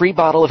receive a free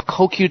bottle of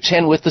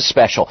CoQ10 with the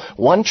special.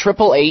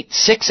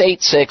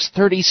 1-888-686-3683.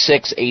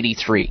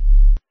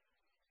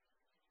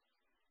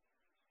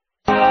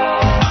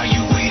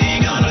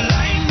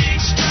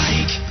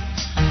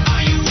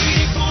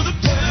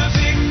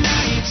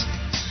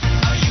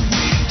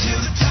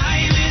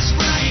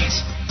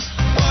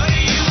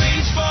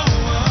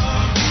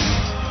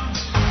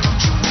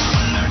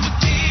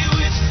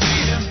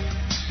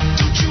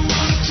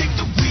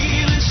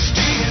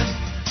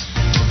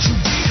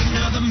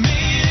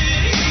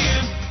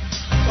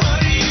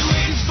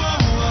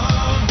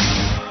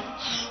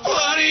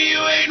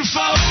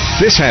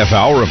 This half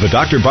hour of the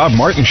Dr. Bob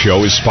Martin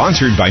Show is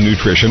sponsored by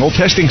Nutritional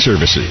Testing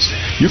Services.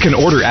 You can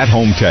order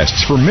at-home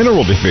tests for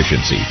mineral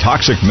deficiency,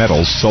 toxic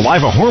metals,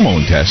 saliva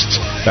hormone tests,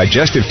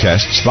 digestive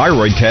tests,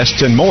 thyroid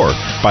tests, and more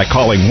by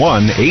calling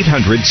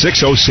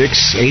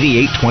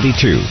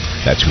 1-800-606-8822.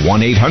 That's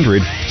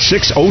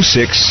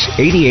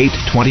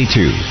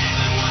 1-800-606-8822.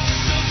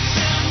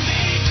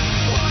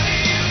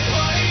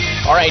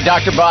 All right,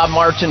 Dr. Bob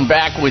Martin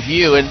back with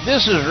you, and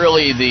this is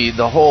really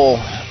the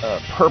whole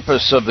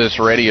purpose of this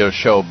radio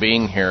show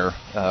being here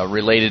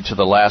related to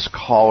the last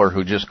caller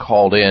who just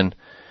called in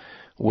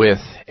with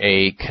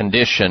a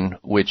condition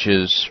which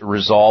is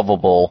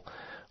resolvable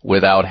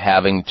without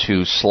having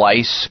to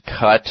slice,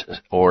 cut,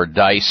 or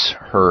dice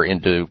her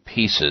into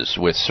pieces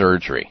with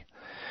surgery.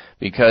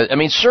 Because,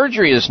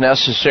 surgery is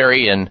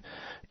necessary in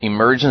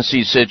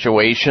emergency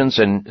situations,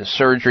 and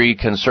surgery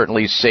can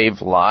certainly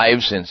save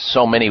lives in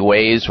so many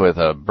ways with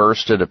a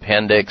bursted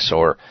appendix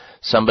or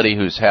somebody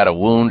who's had a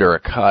wound or a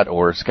cut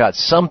or has got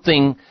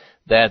something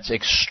that's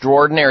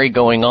extraordinary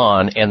going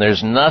on, and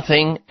there's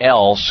nothing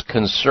else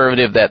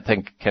conservative that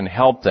can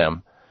help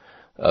them.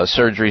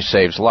 Surgery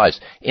saves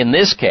lives. In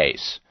this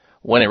case,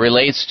 when it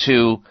relates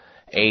to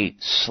a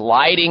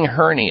sliding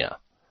hernia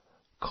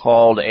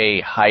called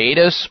a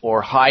hiatus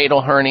or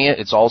hiatal hernia,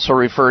 it's also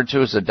referred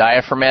to as a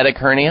diaphragmatic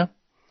hernia.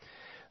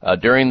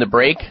 During the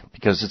break,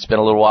 because it's been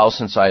a little while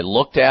since I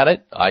looked at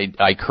it,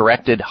 I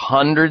corrected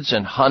hundreds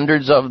and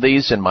hundreds of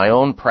these in my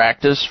own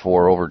practice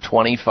for over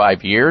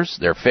 25 years.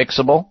 They're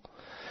fixable.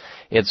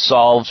 It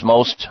solves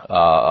most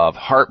of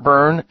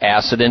heartburn,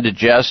 acid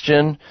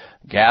indigestion,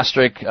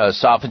 gastric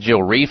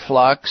esophageal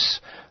reflux.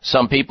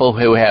 Some people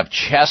who have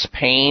chest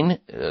pain,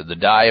 the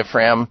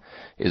diaphragm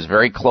is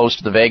very close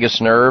to the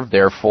vagus nerve,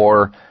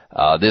 therefore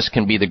this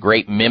can be the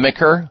great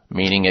mimicker,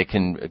 meaning it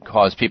can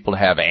cause people to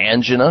have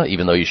angina,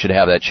 even though you should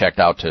have that checked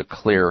out to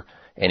clear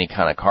any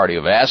kind of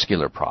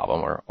cardiovascular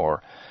problem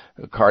or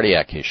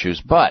cardiac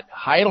issues. But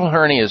hiatal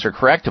hernias are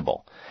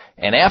correctable.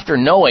 And after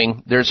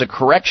knowing there's a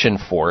correction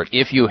for it,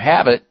 if you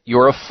have it,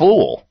 you're a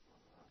fool.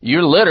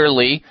 You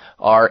literally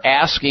are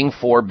asking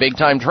for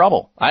big-time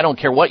trouble. I don't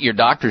care what your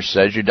doctor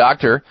says.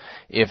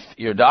 If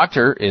your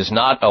doctor is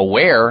not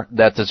aware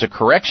that there's a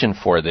correction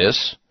for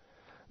this,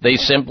 they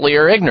simply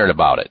are ignorant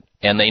about it,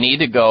 and they need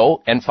to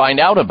go and find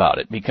out about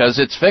it because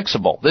it's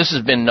fixable. This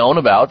has been known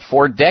about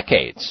for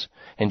decades,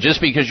 and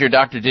just because your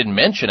doctor didn't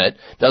mention it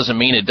doesn't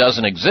mean it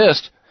doesn't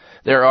exist.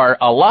 There are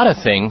a lot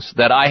of things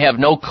that I have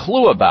no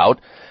clue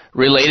about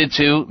related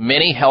to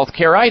many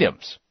healthcare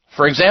items.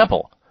 For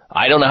example,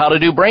 I don't know how to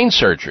do brain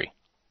surgery,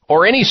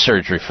 or any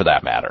surgery for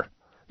that matter,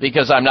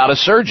 because I'm not a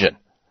surgeon,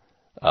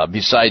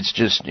 besides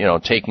just,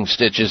 taking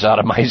stitches out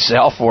of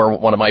myself or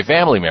one of my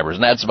family members,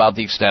 and that's about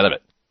the extent of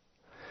it.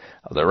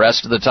 The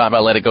rest of the time, I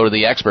let it go to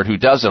the expert who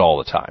does it all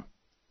the time.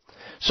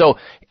 So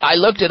I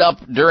looked it up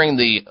during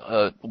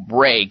the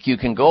break. You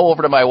can go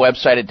over to my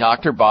website at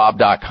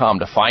drbob.com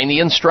to find the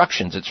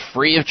instructions. It's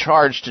free of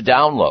charge to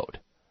download.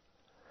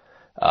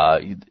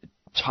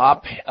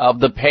 Top of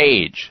the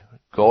page,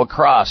 go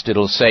across.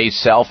 It'll say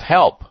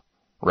self-help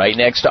right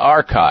next to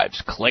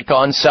archives. Click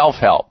on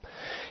self-help.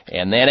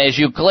 And then as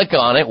you click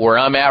on it, where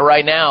I'm at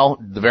right now,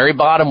 the very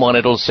bottom one,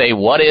 it'll say,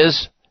 what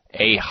is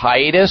a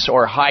hiatus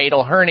or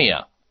hiatal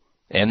hernia?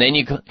 And then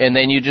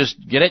you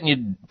just get it and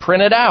you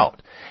print it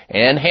out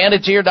and hand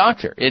it to your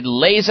doctor. It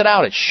lays it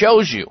out. It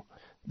shows you,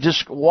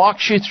 just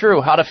walks you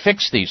through how to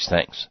fix these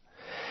things.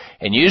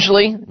 And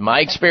usually, my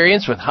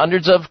experience with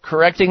hundreds of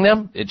correcting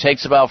them, it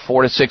takes about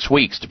 4 to 6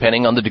 weeks,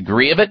 depending on the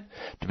degree of it,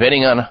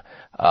 depending on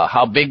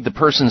how big the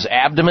person's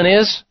abdomen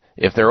is.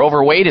 If they're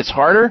overweight, it's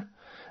harder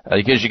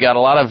because you got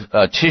a lot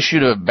of tissue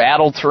to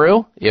battle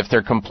through. If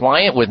they're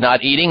compliant with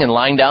not eating and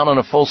lying down on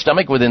a full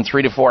stomach within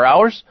 3 to 4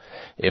 hours,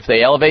 if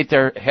they elevate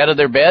their head of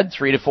their bed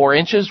 3 to 4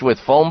 inches with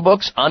phone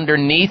books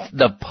underneath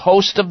the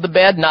post of the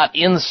bed, not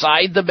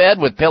inside the bed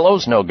with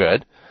pillows, no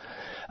good.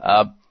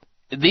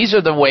 These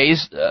are the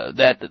ways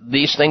that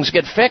these things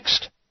get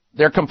fixed.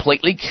 They're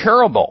completely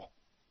curable.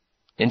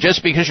 And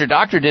just because your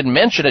doctor didn't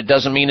mention it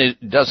doesn't mean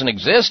it doesn't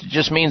exist. It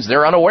just means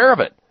they're unaware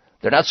of it.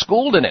 They're not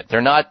schooled in it. They're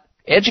not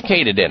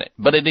educated in it.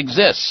 But it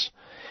exists.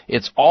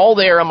 It's all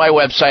there on my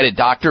website at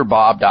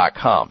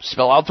drbob.com.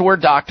 Spell out the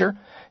word doctor,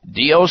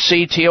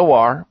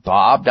 D-O-C-T-O-R,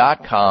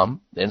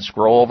 bob.com. Then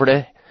scroll over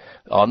to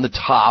on the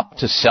top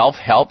to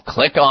self-help.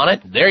 Click on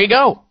it. There you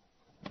go.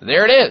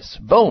 There it is.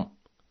 Boom.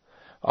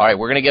 All right,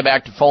 we're going to get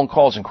back to phone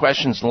calls and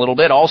questions in a little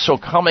bit. Also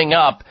coming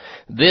up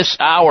this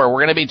hour, we're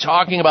going to be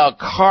talking about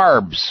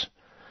carbs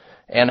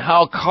and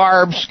how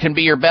carbs can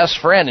be your best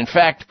friend. In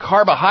fact,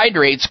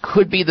 carbohydrates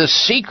could be the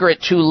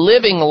secret to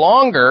living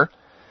longer,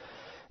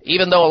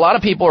 even though a lot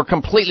of people are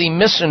completely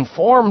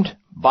misinformed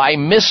by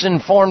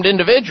misinformed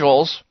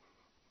individuals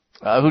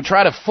who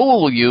try to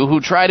fool you,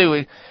 who try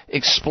to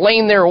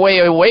explain their way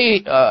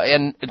away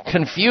and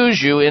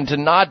confuse you into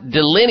not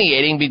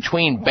delineating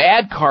between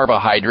bad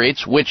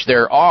carbohydrates, which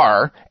there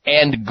are,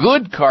 and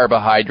good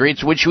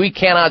carbohydrates, which we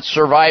cannot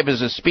survive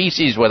as a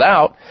species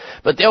without.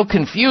 But they'll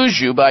confuse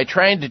you by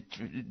trying to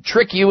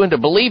trick you into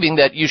believing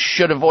that you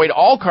should avoid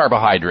all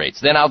carbohydrates.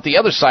 Then out the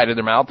other side of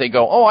their mouth, they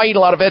go, oh, I eat a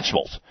lot of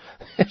vegetables.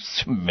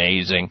 It's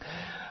amazing.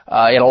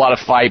 And a lot of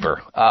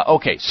fiber.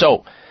 Okay,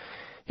 so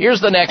here's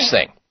the next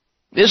thing.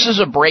 This is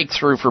a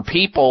breakthrough for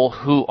people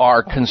who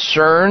are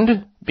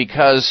concerned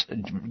because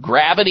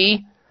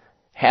gravity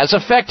has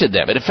affected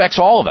them. It affects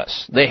all of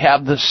us. They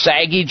have the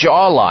saggy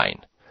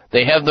jawline.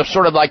 They have the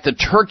sort of like the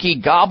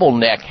turkey gobble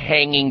neck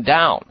hanging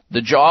down,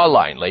 the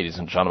jawline, ladies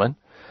and gentlemen,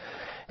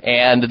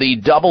 and the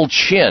double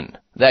chin.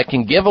 that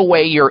can give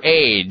away your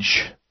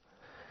age.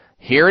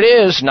 Here it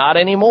is, not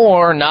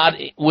anymore, not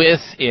with,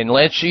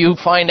 unless you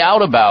find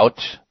out about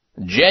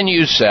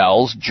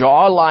Genucel's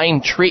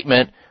jawline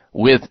treatment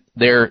with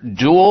their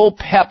dual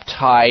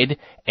peptide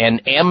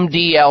and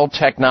MDL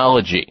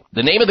technology.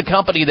 The name of the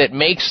company that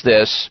makes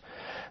this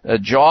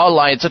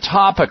jawline, it's a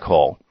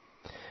topical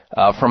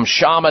from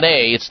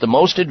Chamonix. It's the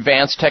most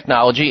advanced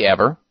technology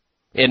ever.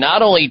 It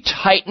not only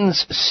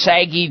tightens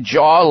saggy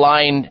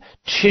jawline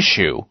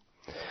tissue,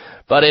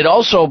 but it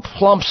also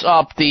plumps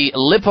up the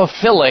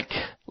lipophilic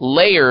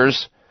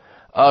layers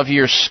of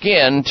your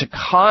skin to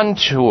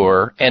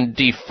contour and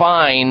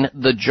define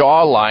the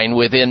jawline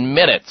within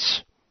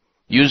minutes.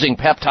 Using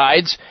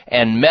peptides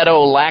and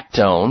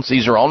metolactones,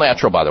 these are all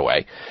natural, by the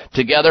way,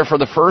 together for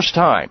the first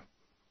time.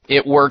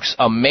 It works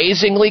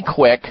amazingly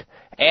quick,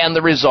 and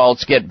the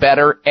results get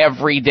better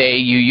every day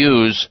you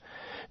use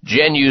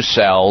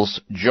Genucel's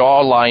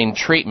jawline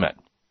treatment.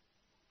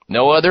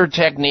 No other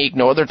technique,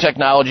 no other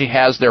technology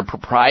has their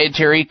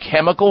proprietary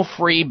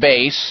chemical-free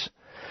base,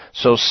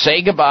 so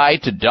say goodbye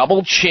to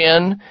double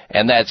chin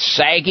and that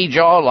saggy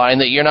jawline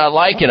that you're not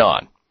liking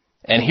on.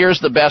 And here's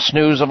the best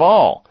news of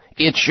all.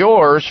 It's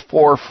yours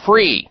for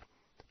free.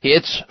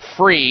 It's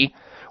free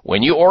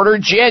when you order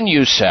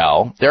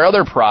Genucel, their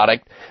other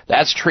product,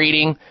 that's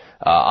treating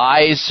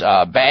eyes,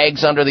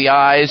 bags under the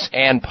eyes,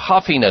 and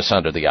puffiness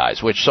under the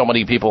eyes, which so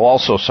many people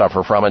also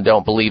suffer from and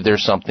don't believe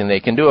there's something they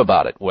can do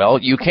about it. Well,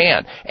 you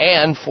can.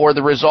 And for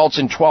the results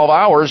in 12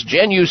 hours,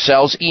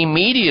 Genucel's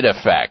immediate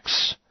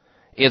effects,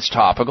 it's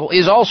topical,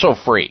 is also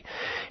free.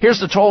 Here's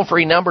the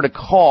toll-free number to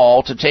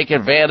call to take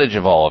advantage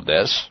of all of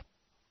this.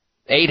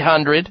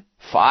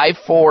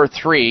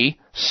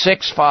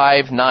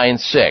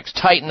 800-543-6596.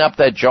 Tighten up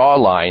that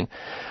jawline.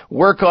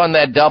 Work on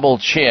that double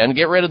chin.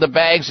 Get rid of the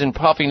bags and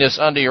puffiness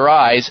under your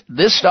eyes.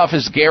 This stuff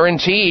is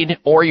guaranteed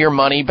or your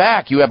money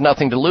back. You have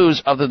nothing to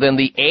lose other than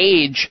the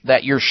age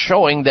that you're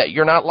showing that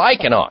you're not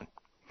liking on.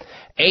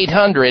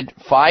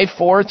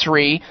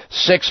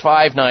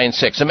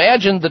 800-543-6596.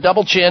 Imagine the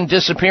double chin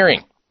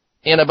disappearing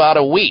in about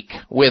a week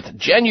with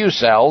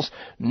Genucel's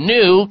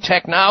new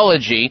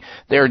technology,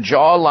 their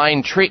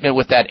jawline treatment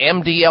with that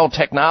MDL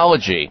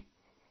technology,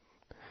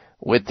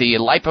 with the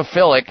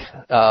lipophilic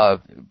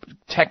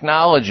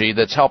technology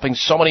that's helping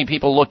so many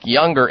people look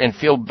younger and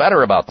feel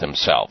better about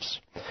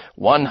themselves.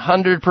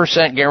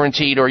 100%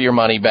 guaranteed or your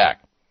money back.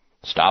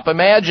 Stop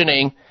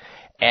imagining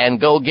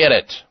and go get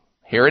it.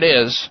 Here it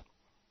is.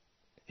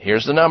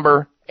 Here's the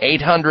number,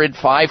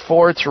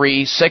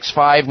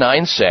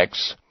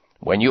 800-543-6596.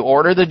 When you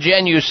order the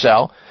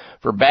Genucel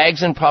for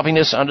bags and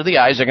puffiness under the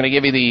eyes, they're going to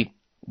give you the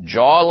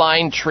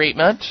jawline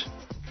treatment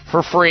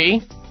for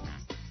free.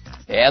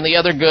 And the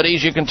other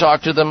goodies, you can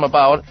talk to them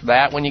about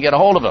that when you get a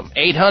hold of them.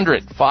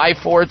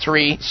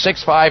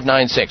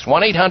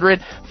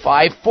 800-543-6596.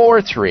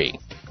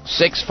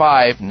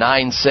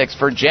 1-800-543-6596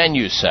 for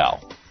Genucel.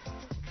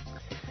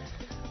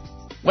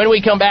 When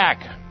we come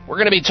back, we're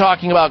going to be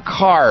talking about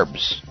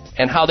carbs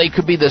and how they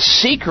could be the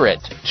secret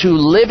to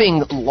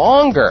living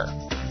longer.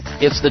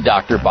 It's the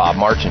Dr. Bob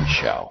Martin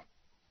Show.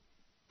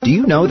 Do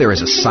you know there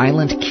is a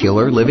silent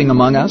killer living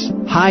among us?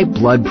 High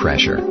blood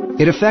pressure.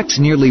 It affects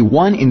nearly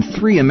 1 in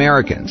 3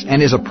 Americans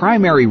and is a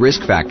primary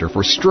risk factor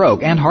for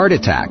stroke and heart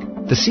attack.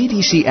 The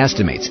CDC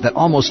estimates that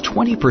almost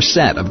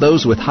 20% of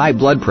those with high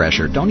blood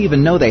pressure don't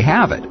even know they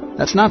have it.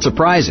 That's not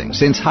surprising,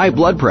 since high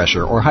blood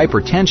pressure or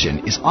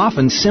hypertension is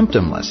often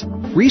symptomless.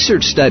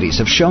 Research studies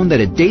have shown that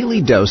a daily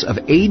dose of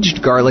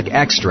aged garlic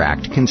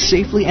extract can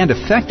safely and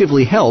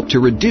effectively help to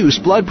reduce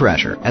blood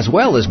pressure, as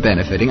well as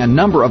benefiting a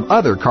number of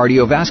other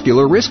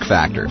cardiovascular risk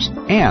factors.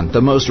 And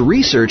the most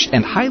researched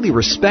and highly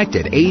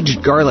respected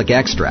aged garlic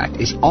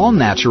extract is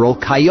all-natural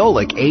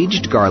Kyolic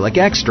aged garlic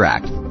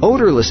extract.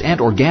 Odorless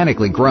and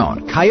organically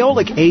grown,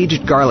 Kyolic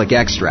aged garlic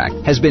extract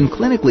has been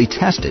clinically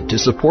tested to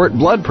support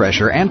blood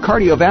pressure and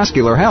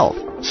cardiovascular health.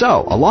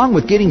 So, along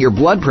with getting your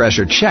blood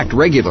pressure checked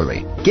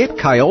regularly, get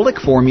Kyolic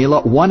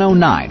Formula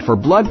 109 for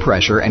blood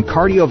pressure and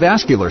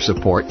cardiovascular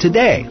support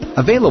today.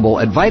 Available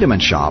at Vitamin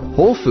Shop,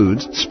 Whole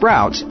Foods,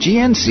 Sprouts,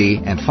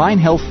 GNC, and fine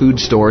health food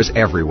stores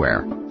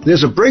everywhere.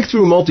 There's a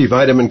breakthrough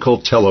multivitamin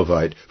called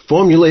Telovite,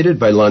 formulated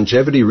by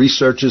longevity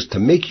researchers to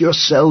make your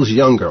cells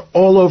younger,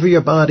 all over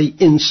your body,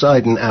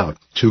 inside and out.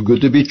 Too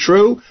good to be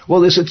true? Well,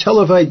 there's a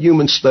Telovite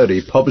human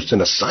study published in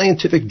a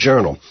scientific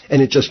journal,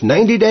 and in just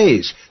 90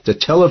 days, the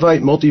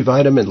Telovite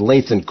multivitamin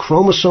lengthened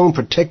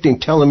chromosome-protecting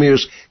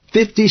telomeres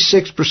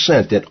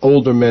 56% in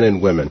older men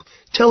and women.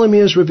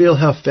 Telomeres reveal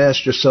how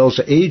fast your cells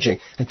are aging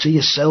until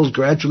your cells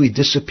gradually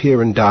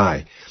disappear and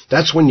die.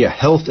 That's when your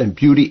health and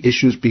beauty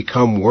issues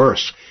become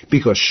worse,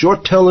 because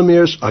short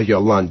telomeres are your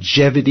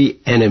longevity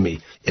enemy.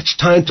 It's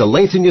time to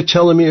lengthen your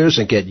telomeres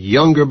and get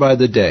younger by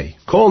the day.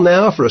 Call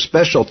now for a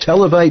special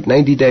Telovite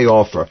 90-day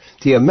offer.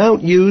 The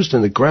amount used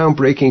in the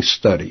groundbreaking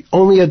study,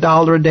 only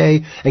 $1 a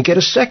day, and get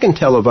a second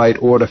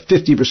Telovite order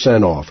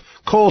 50% off.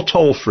 Call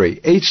toll-free,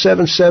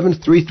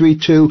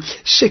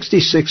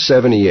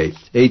 877-332-6678.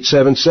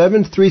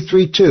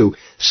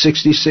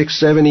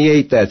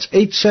 877-332-6678. That's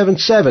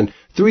 877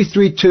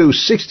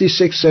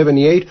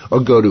 332-6678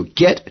 or go to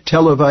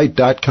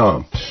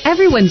gettellevite.com.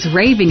 Everyone's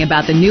raving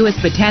about the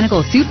newest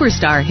botanical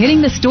superstar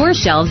hitting the store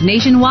shelves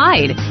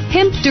nationwide.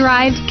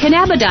 Hemp-derived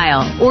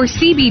cannabidiol, or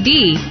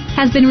CBD,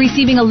 has been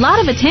receiving a lot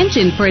of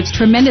attention for its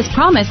tremendous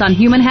promise on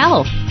human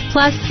health.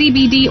 Plus,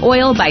 CBD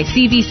Oil by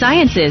CV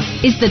Sciences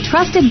is the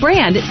trusted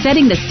brand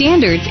setting the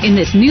standards in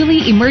this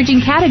newly emerging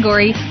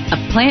category of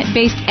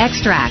plant-based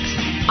extracts,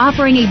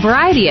 offering a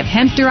variety of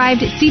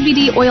hemp-derived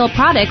CBD oil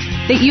products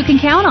that you can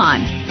count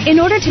on.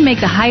 In order to make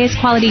the highest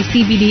quality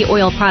CBD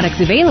oil products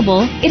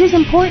available, it is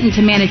important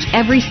to manage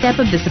every step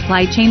of the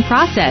supply chain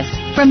process,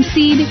 from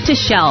seed to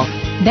shelf.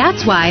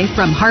 That's why,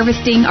 from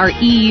harvesting our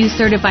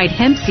EU-certified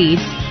hemp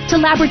seeds, to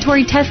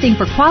laboratory testing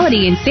for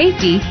quality and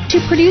safety, to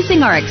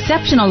producing our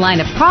exceptional line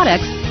of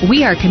products,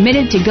 we are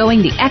committed to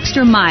going the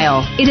extra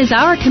mile. It is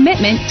our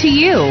commitment to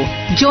you.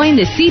 Join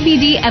the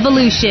CBD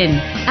evolution.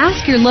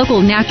 Ask your local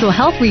natural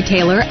health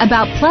retailer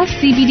about Plus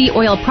CBD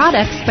oil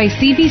products by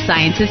CV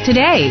Sciences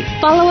today.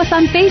 Follow us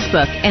on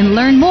Facebook and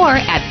learn more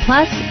at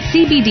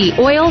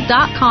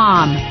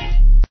pluscbdoil.com.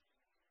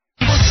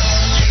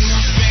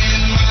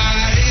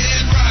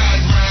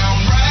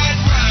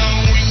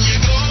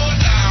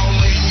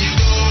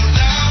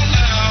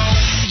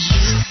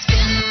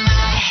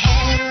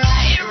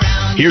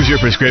 Here's your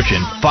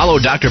prescription. Follow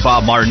Dr.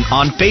 Bob Martin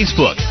on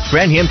Facebook.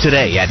 Friend him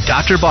today at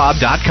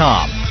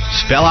drbob.com.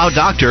 Spell out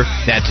doctor,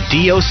 that's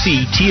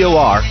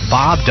DOCTOR,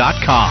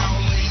 Bob.com.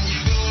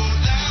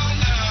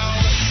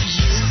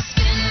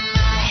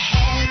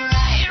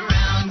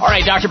 All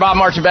right, Dr. Bob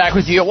Martin back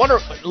with you. I want to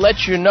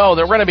let you know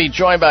that we're going to be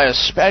joined by a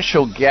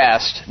special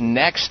guest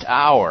next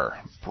hour.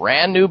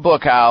 Brand new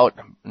book out,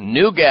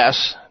 new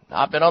guest,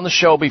 not been on the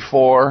show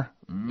before.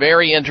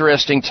 Very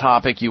interesting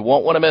topic. You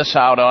won't want to miss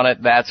out on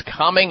it. That's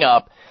coming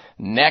up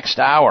next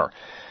hour.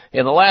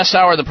 In the last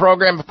hour of the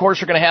program, of course,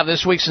 we're going to have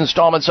this week's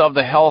installments of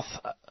the Health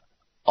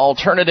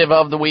Alternative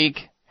of the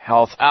Week,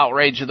 Health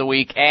Outrage of the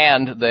Week,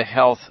 and the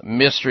Health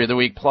Mystery of the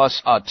Week, plus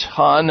a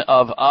ton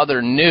of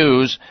other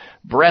news.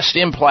 Breast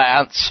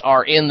implants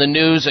are in the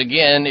news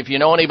again. If you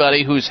know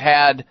anybody who's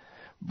had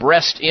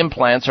breast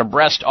implants or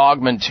breast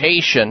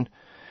augmentation,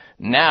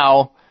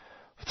 now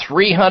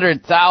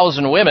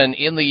 300,000 women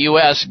in the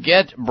U.S.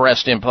 get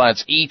breast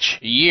implants each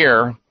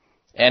year,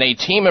 and a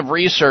team of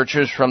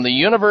researchers from the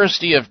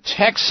University of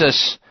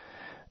Texas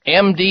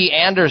MD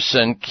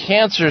Anderson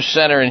Cancer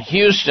Center in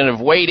Houston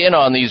have weighed in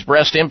on these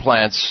breast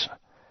implants,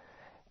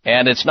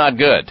 and it's not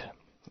good.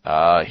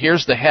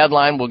 Here's the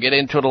headline. We'll get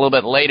into it a little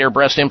bit later.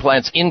 Breast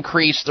implants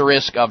increase the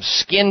risk of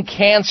skin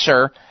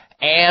cancer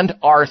and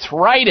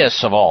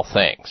arthritis, of all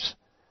things.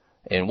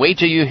 And wait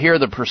till you hear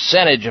the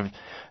percentage of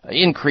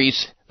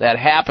increase that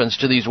happens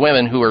to these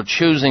women who are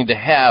choosing to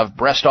have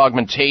breast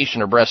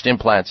augmentation or breast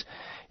implants.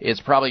 It's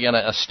probably going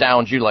to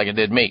astound you like it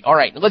did me. All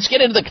right, let's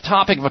get into the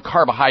topic of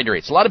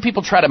carbohydrates. A lot of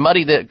people try to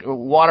muddy the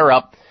water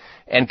up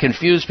and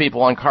confuse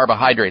people on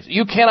carbohydrates.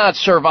 You cannot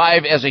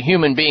survive as a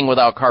human being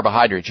without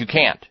carbohydrates. You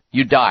can't.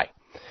 You die.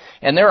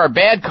 And there are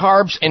bad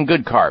carbs and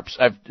good carbs.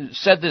 I've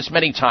said this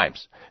many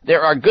times.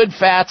 There are good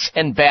fats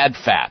and bad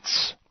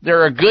fats.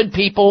 There are good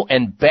people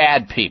and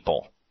bad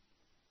people.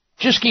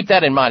 Just keep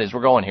that in mind as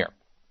we're going here.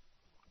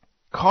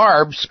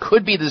 Carbs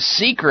could be the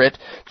secret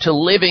to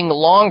living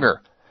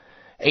longer.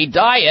 A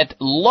diet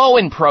low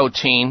in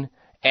protein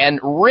and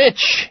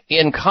rich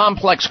in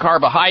complex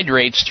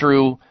carbohydrates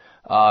through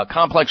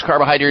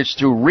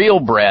real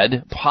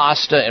bread,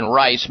 pasta, and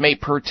rice may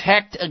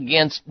protect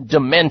against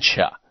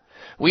dementia.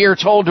 We are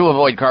told to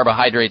avoid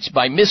carbohydrates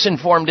by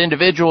misinformed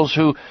individuals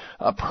who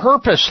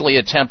purposely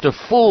attempt to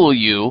fool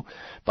you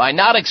by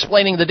not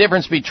explaining the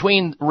difference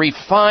between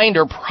refined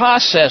or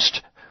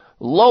processed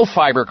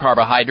low-fiber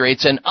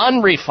carbohydrates and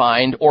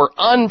unrefined or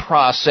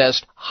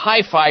unprocessed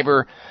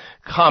high-fiber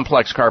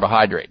complex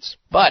carbohydrates.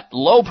 But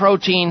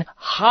low-protein,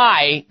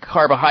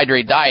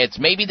 high-carbohydrate diets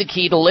may be the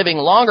key to living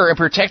longer and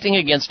protecting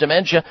against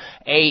dementia.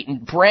 A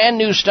brand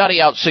new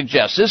study out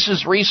suggests, this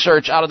is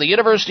research out of the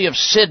University of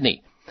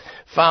Sydney,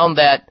 found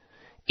that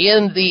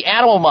in the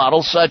animal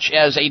models, such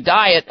as a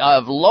diet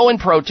of low in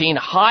protein,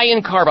 high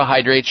in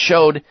carbohydrates,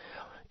 showed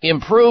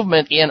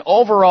improvement in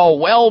overall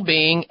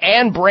well-being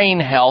and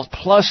brain health,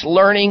 plus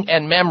learning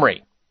and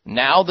memory.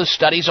 Now the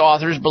study's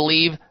authors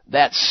believe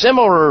that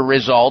similar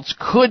results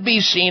could be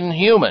seen in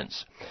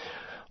humans.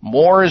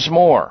 More is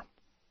more.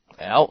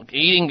 Well,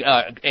 eating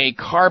a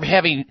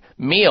carb-heavy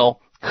meal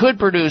could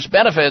produce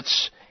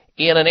benefits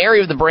in an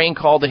area of the brain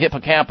called the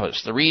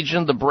hippocampus. The region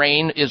of the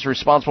brain is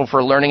responsible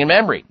for learning and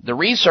memory. The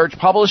research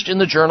published in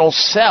the journal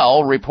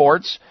Cell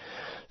Reports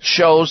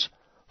shows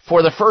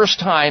for the first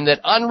time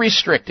that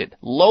unrestricted,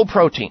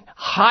 low-protein,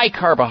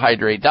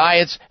 high-carbohydrate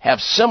diets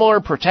have similar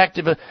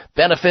protective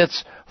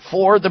benefits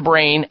for the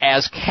brain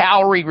as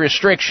calorie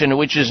restriction,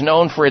 which is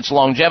known for its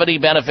longevity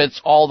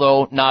benefits,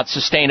 although not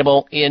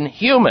sustainable in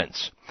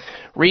humans.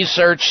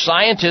 Research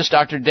scientist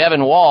Dr.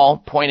 Devin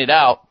Wall pointed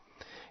out,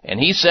 and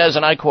he says,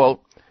 and I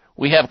quote,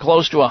 "We have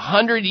close to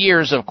 100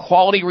 years of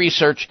quality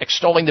research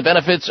extolling the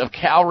benefits of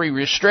calorie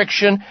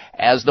restriction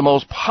as the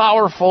most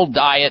powerful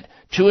diet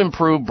to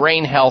improve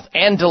brain health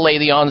and delay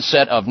the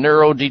onset of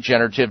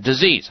neurodegenerative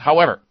disease.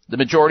 However, the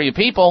majority of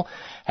people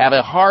have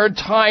a hard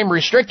time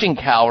restricting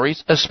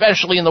calories,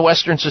 especially in the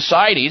Western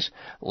societies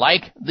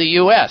like the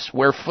U.S.,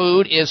 where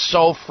food is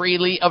so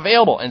freely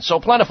available and so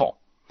plentiful.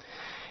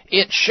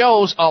 It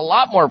shows a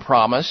lot more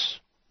promise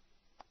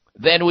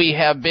than we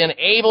have been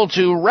able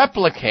to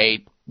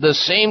replicate the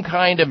same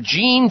kind of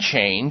gene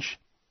change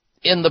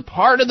in the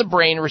part of the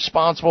brain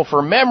responsible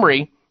for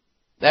memory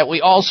that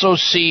we also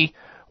see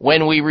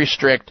when we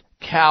restrict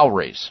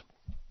calories.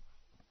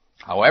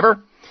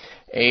 However,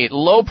 a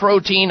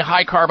low-protein,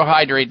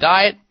 high-carbohydrate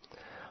diet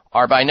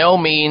are by no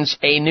means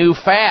a new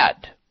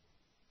fad.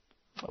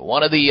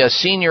 One of the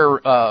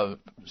senior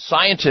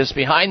scientists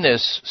behind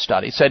this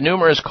study said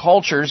numerous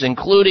cultures,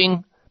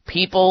 including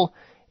people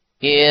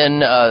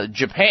in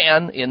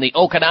Japan, in the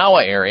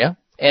Okinawa area,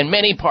 and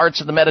many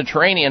parts of the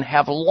Mediterranean,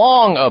 have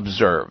long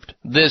observed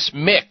this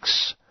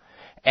mix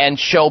and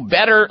show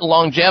better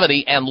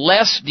longevity and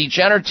less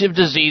degenerative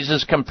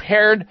diseases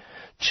compared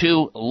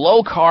to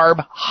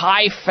low-carb,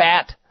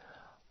 high-fat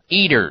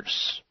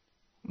eaters.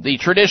 The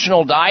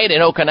traditional diet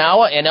in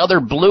Okinawa and other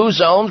blue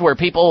zones where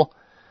people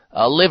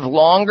live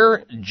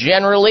longer,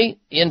 generally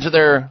into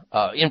their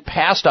in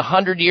past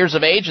 100 years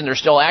of age, and they're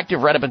still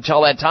active right up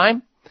until that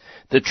time.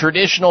 The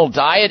traditional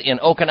diet in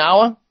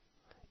Okinawa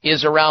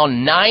is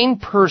around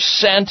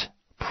 9%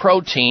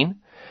 protein,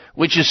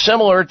 which is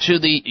similar to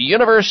the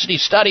university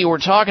study we're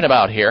talking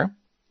about here,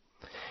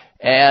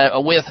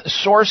 with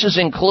sources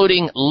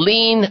including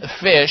lean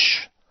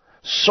fish,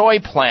 soy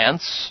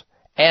plants,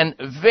 and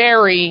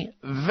very,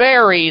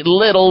 very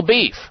little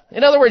beef.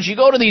 In other words, you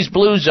go to these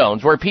blue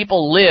zones where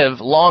people live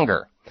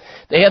longer.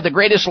 They have the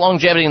greatest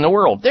longevity in the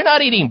world. They're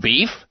not eating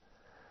beef.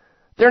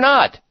 They're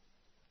not.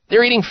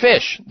 They're eating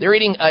fish. They're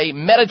eating a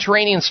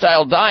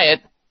Mediterranean-style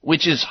diet,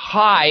 which is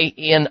high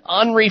in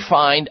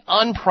unrefined,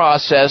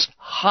 unprocessed,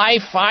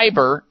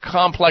 high-fiber,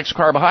 complex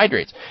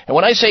carbohydrates. And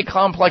when I say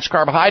complex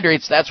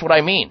carbohydrates, that's what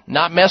I mean,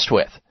 not messed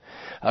with.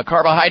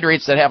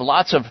 Carbohydrates that have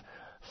lots of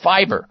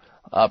fiber,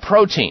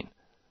 protein,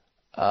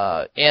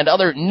 and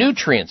other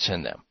nutrients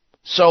in them.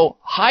 So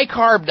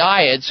high-carb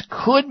diets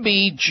could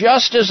be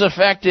just as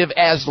effective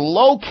as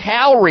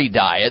low-calorie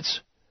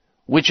diets,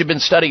 which have been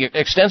studied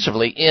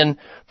extensively in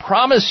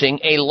promising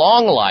a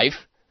long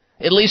life,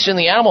 at least in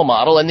the animal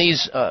model, and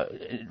these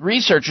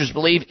researchers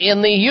believe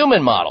in the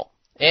human model,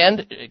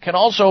 and can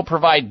also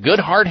provide good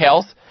heart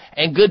health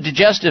and good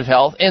digestive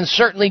health and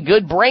certainly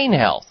good brain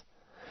health.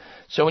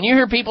 So when you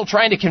hear people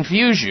trying to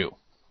confuse you,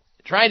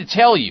 trying to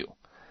tell you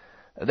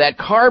that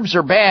carbs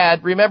are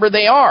bad, remember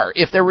they are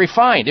if they're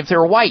refined, if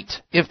they're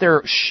white, if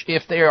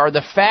they are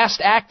the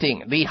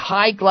fast-acting, the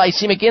high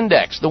glycemic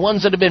index, the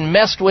ones that have been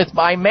messed with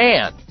by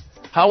man.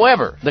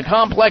 However, the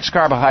complex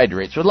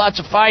carbohydrates with lots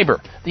of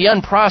fiber, the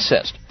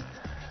unprocessed,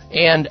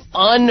 and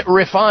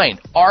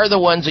unrefined are the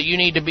ones that you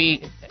need to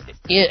be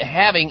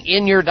having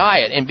in your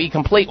diet and be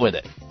complete with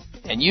it.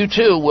 And you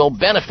too will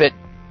benefit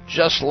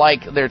just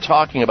like they're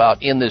talking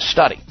about in this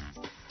study.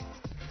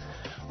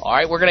 All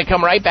right, we're going to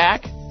come right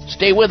back.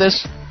 Stay with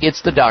us.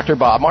 It's the Dr.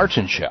 Bob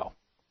Martin Show.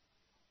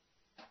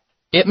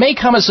 It may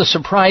come as a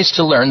surprise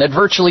to learn that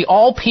virtually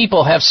all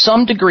people have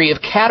some degree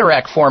of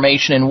cataract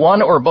formation in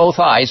one or both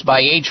eyes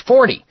by age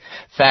 40.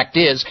 Fact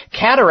is,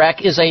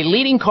 cataract is a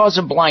leading cause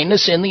of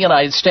blindness in the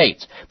United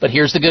States. But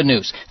here's the good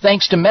news.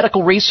 Thanks to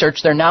medical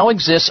research, there now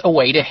exists a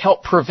way to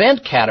help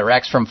prevent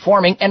cataracts from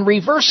forming and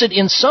reverse it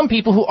in some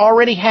people who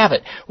already have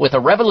it with a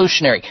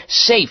revolutionary,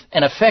 safe,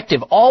 and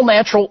effective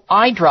all-natural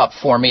eye drop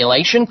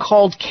formulation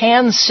called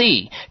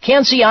Can-C.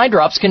 Can-C eye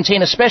drops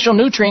contain a special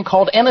nutrient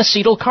called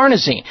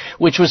N-acetylcarnosine,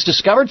 which was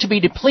discovered to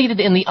be depleted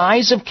in the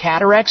eyes of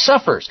cataract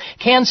sufferers.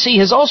 Can-C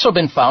has also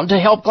been found to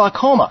help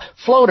glaucoma,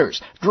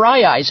 floaters,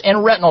 dry eyes,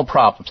 and retinal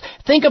problems.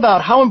 Think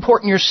about how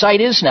important your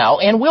sight is now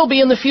and will be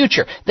in the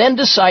future. Then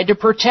decide to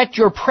protect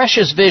your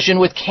precious vision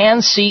with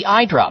Can-C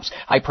eye drops.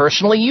 I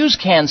personally use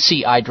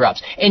Can-C eye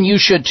drops, and you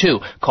should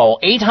too. Call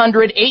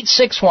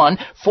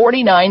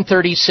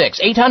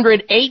 800-861-4936.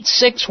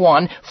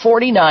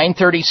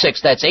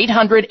 800-861-4936. That's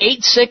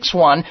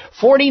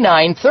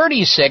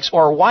 800-861-4936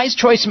 or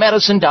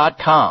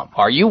wisechoicemedicine.com.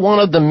 Are you one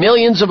of the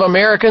millions of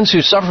Americans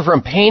who suffer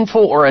from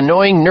painful or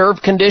annoying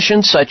nerve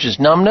conditions such as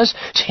numbness,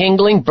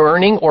 tingling,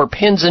 burning, or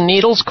pins and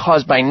needles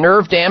caused by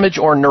nerve damage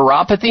or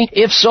neuropathy?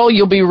 If so,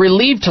 you'll be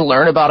relieved to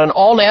learn about an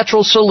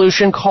all-natural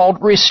solution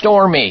called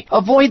Restore Me.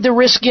 Avoid the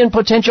risky and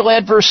potential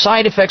adverse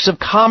side effects of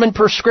common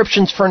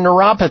prescriptions for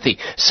neuropathy,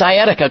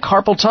 sciatica,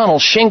 carpal tunnel,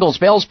 shingles,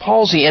 Bell's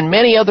palsy, and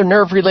many other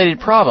nerve-related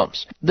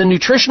problems. The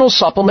nutritional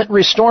supplement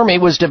Restore Me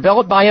was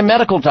developed by a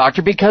medical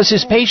doctor because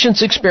his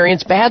patients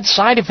experience bad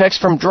side effects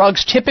from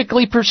drugs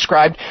typically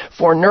prescribed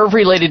for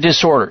nerve-related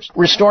disorders.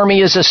 Restore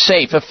Me is a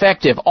safe,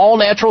 effective,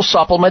 all-natural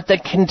supplement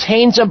that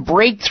contains a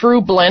breakthrough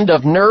breakthrough blend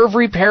of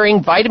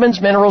nerve-repairing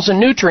vitamins, minerals, and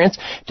nutrients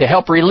to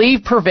help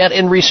relieve, prevent,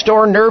 and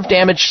restore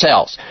nerve-damaged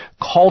cells.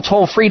 Call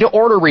toll-free to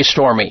order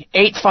Restore Me,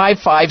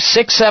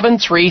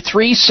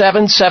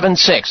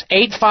 855-673-3776,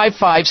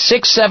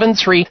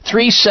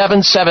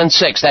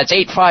 855-673-3776. That's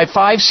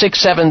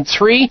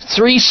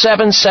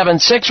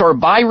 855-673-3776, or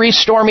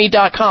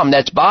buyrestoreme.com.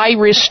 That's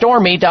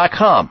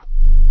buyrestoreme.com.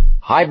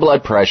 High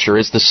blood pressure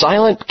is the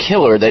silent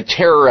killer that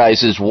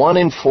terrorizes 1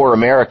 in 4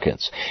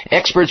 Americans.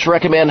 Experts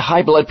recommend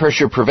high blood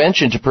pressure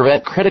prevention to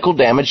prevent critical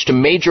damage to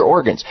major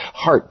organs,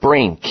 heart,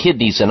 brain,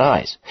 kidneys, and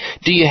eyes.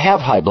 Do you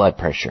have high blood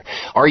pressure?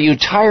 Are you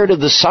tired of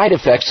the side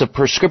effects of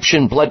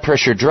prescription blood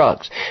pressure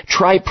drugs?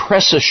 Try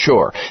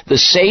PressAssure, the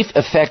safe,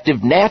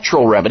 effective,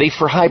 natural remedy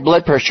for high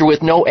blood pressure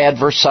with no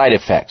adverse side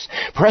effects.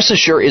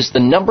 PressAssure is the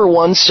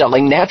 #1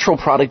 selling natural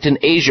product in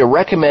Asia,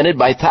 recommended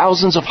by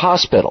thousands of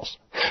hospitals.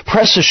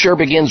 PressAssure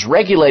begins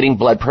regulating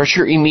blood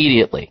pressure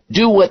immediately.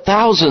 Do what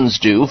thousands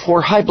do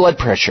for high blood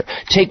pressure.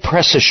 Take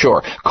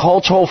PressAssure. Call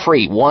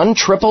toll-free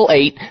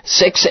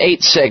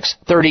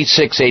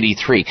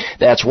 1-888-686-3683.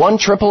 That's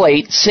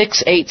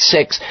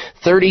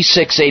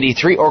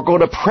 1-888-686-3683, or go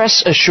to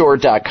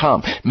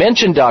PressAssure.com.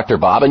 Mention Dr.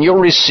 Bob and you'll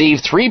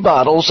receive 3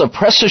 bottles of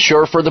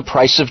PressAssure for the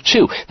price of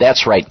 2.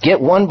 That's right. Get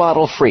 1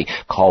 bottle free.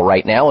 Call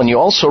right now and you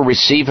also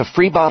receive a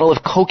free bottle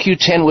of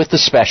CoQ10 with the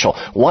special.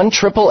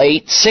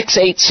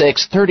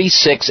 1-888-686-3683.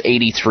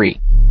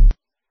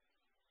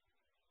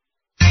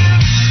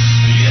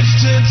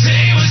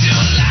 Yesterday was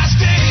your last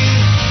day.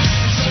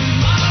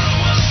 Tomorrow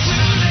was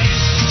too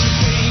late to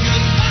say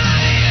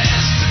goodbye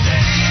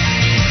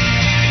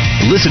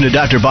yesterday. Listen to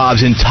Dr.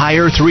 Bob's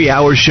entire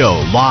 3-hour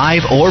show,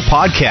 live or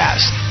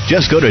podcast.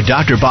 Just go to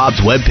Dr.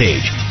 Bob's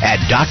webpage at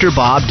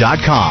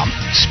drbob.com.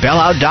 Spell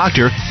out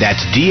doctor,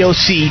 that's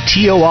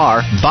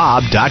DOCTOR,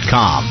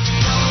 Bob.com.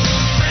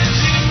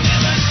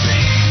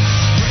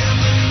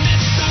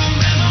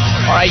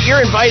 All right,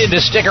 you're invited to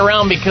stick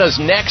around because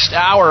next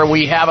hour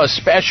we have a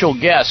special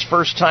guest,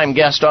 first-time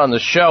guest on the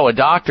show, a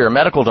doctor, a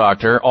medical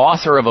doctor,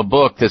 author of a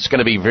book that's going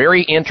to be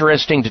very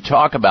interesting to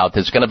talk about,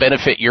 that's going to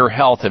benefit your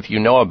health if you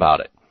know about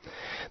it.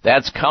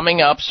 That's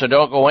coming up, so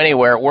don't go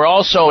anywhere. We're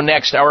also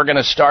next hour going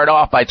to start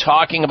off by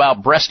talking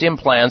about breast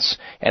implants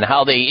and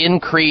how they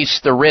increase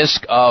the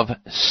risk of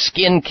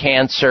skin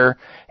cancer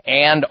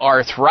and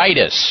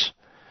arthritis.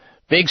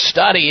 Big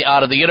study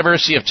out of the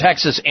University of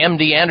Texas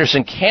MD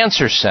Anderson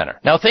Cancer Center.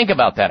 Now think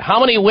about that. How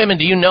many women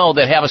do you know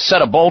that have a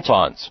set of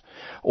bolt-ons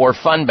or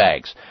fun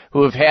bags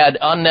who have had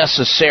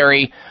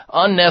unnecessary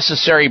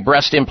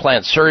breast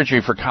implant surgery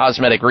for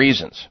cosmetic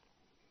reasons?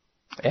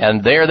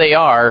 And there they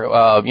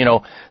are,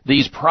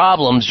 these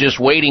problems just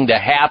waiting to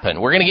happen.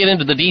 We're going to get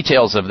into the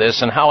details of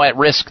this and how at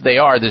risk they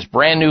are, this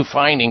brand new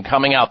finding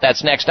coming out.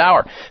 That's next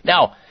hour.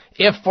 Now,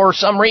 if for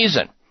some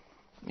reason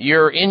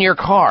you're in your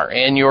car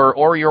and you're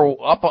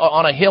up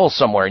on a hill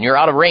somewhere and you're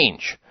out of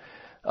range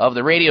of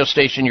the radio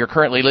station you're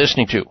currently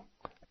listening to,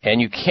 and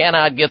you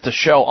cannot get the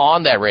show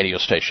on that radio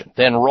station,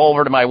 then roll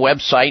over to my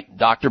website,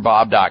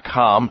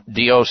 drbob.com,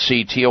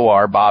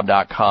 DOCTOR,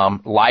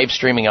 Bob.com, live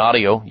streaming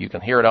audio. You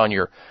can hear it on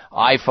your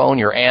iPhone,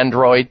 your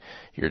Android,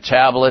 your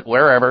tablet,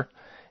 wherever.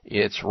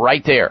 It's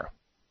right there.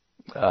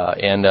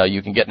 And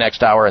you can get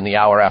next hour and the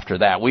hour after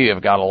that. We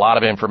have got a lot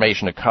of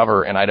information to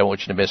cover, and I don't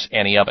want you to miss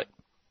any of it.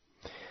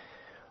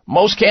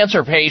 Most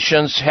cancer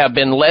patients have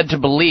been led to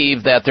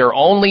believe that their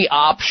only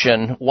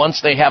option,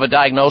 once they have a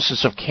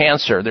diagnosis of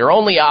cancer, their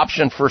only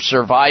option for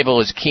survival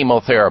is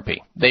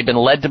chemotherapy. They've been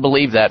led to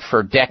believe that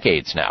for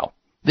decades now.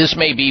 This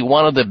may be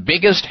one of the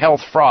biggest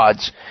health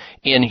frauds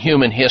in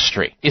human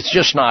history. It's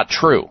just not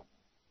true.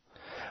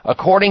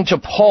 According to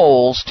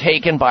polls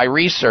taken by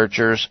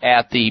researchers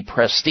at the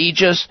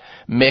prestigious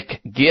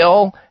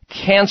McGill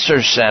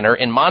Cancer Center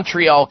in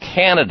Montreal,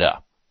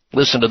 Canada,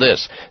 listen to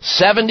this,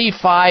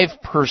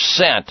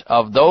 75%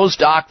 of those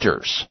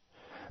doctors,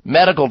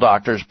 medical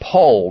doctors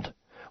polled,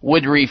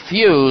 would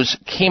refuse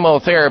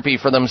chemotherapy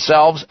for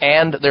themselves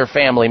and their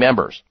family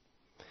members.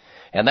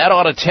 And that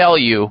ought to tell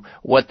you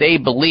what they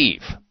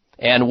believe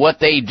and what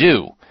they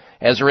do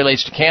as it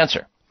relates to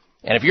cancer.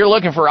 And if you're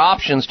looking for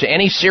options to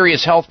any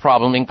serious health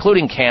problem,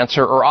 including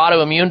cancer or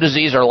autoimmune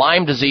disease or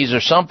Lyme disease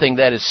or something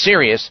that is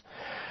serious,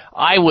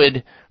 I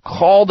would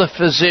call the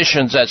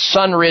physicians at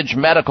Sunridge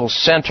Medical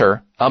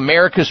Center,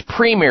 America's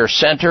premier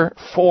center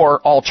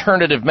for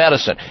alternative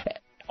medicine,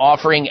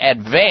 offering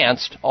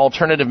advanced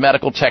alternative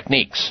medical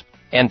techniques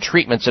and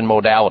treatments and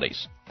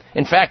modalities.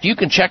 In fact, you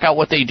can check out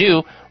what they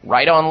do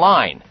right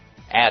online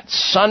at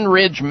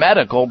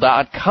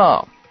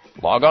sunridgemedical.com.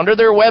 Log on to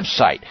their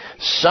website,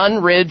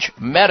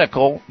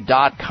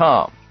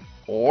 sunridgemedical.com.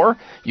 Or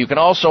you can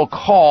also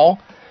call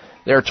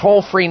their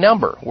toll-free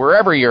number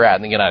wherever you're at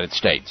in the United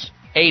States,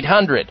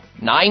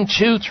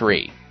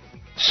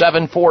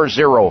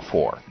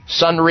 800-923-7404.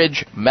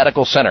 Sunridge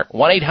Medical Center,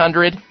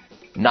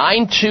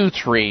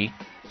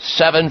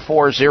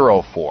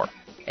 1-800-923-7404.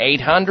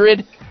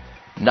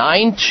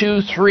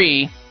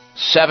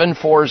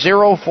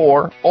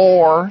 800-923-7404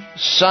 or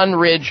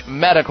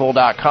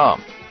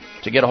sunridgemedical.com.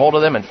 to get a hold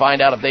of them and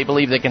find out if they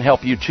believe they can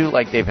help you too,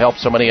 like they've helped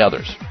so many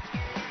others.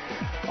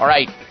 All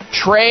right,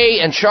 Trey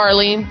and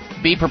Charlene,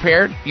 be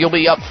prepared. You'll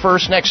be up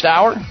first next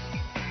hour.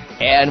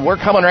 And we're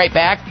coming right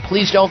back.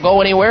 Please don't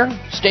go anywhere.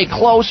 Stay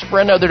close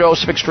for another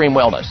dose of extreme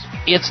wellness.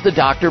 It's the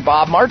Dr.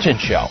 Bob Martin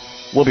Show.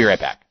 We'll be right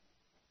back.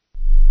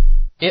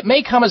 It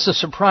may come as a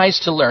surprise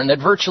to learn that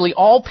virtually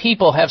all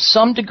people have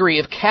some degree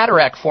of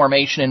cataract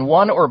formation in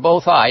one or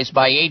both eyes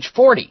by age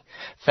 40.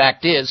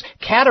 Fact is,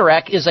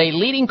 cataract is a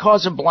leading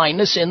cause of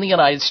blindness in the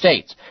United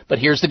States. But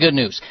here's the good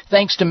news.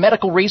 Thanks to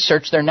medical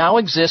research, there now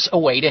exists a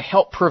way to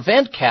help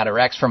prevent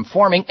cataracts from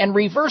forming and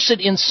reverse it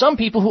in some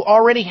people who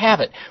already have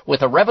it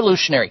with a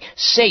revolutionary,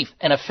 safe,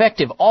 and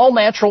effective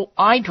all-natural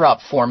eye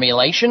drop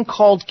formulation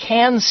called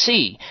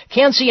Can-C.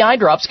 Can-C eye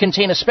drops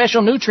contain a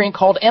special nutrient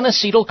called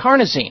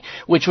N-acetylcarnosine,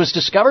 which was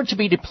discovered to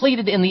be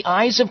depleted in the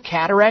eyes of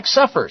cataract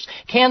sufferers.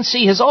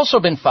 Can-C has also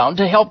been found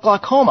to help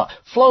glaucoma,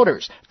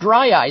 floaters,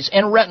 dry eyes,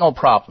 and retinal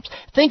problems.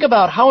 Think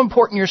about how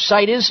important your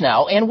sight is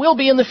now and will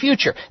be in the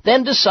future.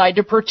 Then decide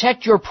to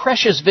protect your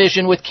precious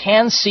vision with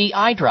Can-C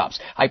eye drops.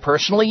 I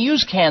personally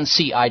use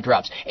Can-C eye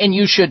drops, and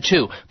you should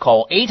too.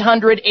 Call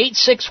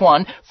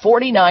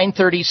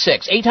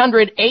 800-861-4936.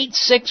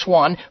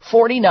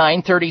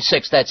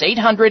 800-861-4936. That's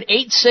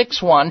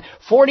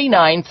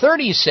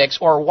 800-861-4936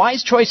 or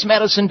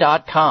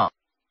wisechoicemedicine.com.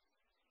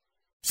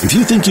 If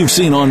you think you've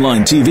seen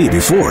online TV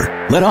before,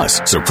 let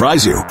us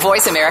surprise you.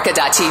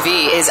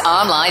 VoiceAmerica.tv is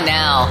online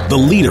now. The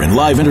leader in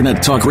live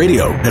internet talk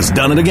radio has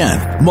done it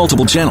again.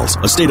 Multiple channels,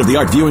 a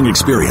state-of-the-art viewing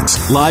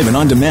experience, live and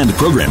on-demand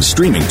programs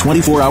streaming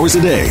 24 hours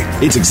a day.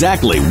 It's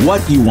exactly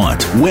what you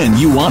want, when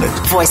you want it.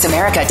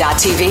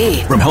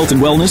 VoiceAmerica.tv. From health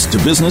and wellness to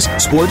business,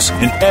 sports,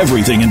 and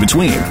everything in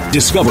between.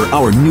 Discover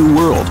our new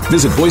world.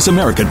 Visit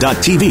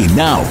VoiceAmerica.tv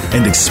now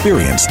and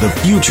experience the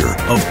future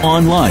of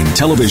online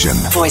television.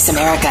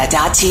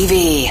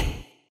 VoiceAmerica.tv.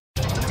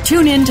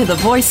 Tune in to the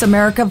Voice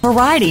America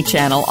Variety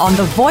channel on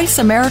the Voice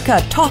America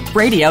Talk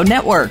Radio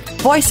Network.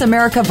 Voice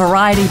America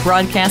Variety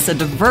broadcasts a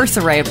diverse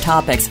array of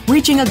topics,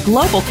 reaching a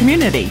global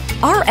community.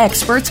 Our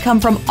experts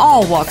come from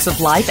all walks of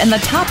life, and the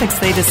topics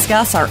they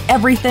discuss are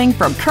everything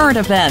from current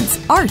events,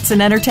 arts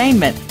and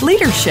entertainment,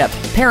 leadership,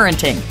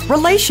 parenting,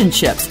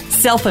 relationships,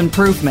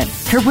 self-improvement,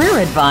 career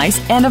advice,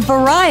 and a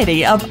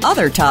variety of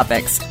other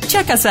topics.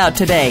 Check us out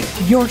today.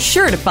 You're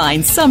sure to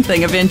find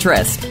something of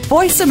interest.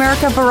 Voice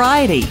America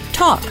Variety.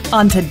 Talk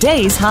on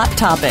today's hot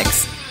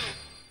topics.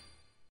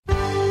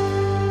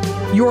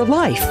 Your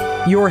life,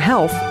 your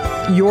health,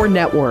 your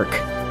network.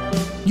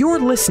 You're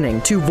listening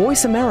to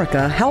Voice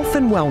America Health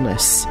and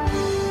Wellness.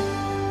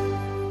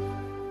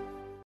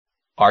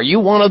 Are you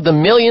one of the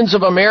millions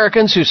of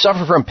Americans who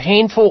suffer from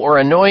painful or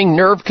annoying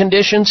nerve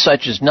conditions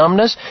such as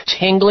numbness,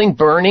 tingling,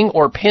 burning,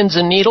 or pins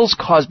and needles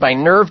caused by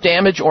nerve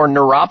damage or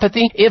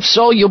neuropathy? If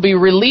so, you'll be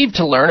relieved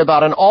to learn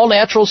about an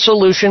all-natural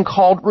solution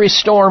called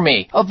Restore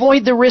Me.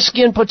 Avoid the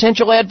risky and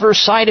potential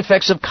adverse side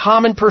effects of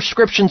common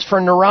prescriptions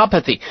for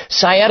neuropathy,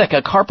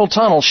 sciatica, carpal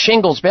tunnel,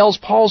 shingles, Bell's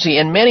palsy,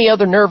 and many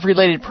other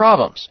nerve-related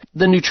problems.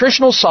 The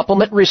nutritional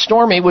supplement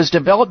Restore Me was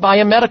developed by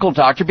a medical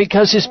doctor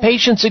because his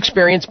patients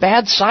experience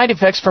bad side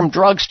effects from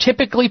drugs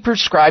typically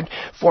prescribed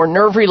for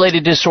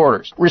nerve-related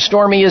disorders.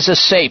 Restore Me is a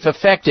safe,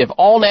 effective,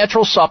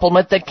 all-natural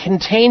supplement that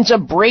contains a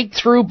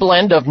breakthrough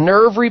blend of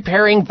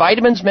nerve-repairing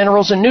vitamins,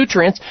 minerals, and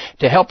nutrients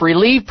to help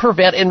relieve,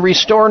 prevent, and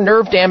restore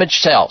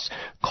nerve-damaged cells.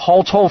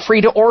 Call toll-free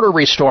to order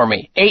Restore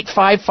Me,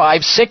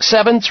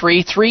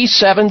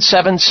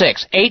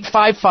 855-673-3776,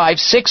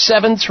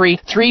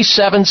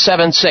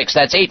 855-673-3776.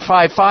 That's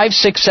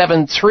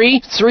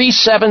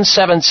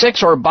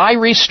 855-673-3776 or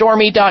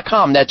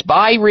buyrestoreme.com. That's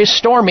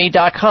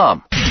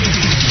buyrestoreme.com.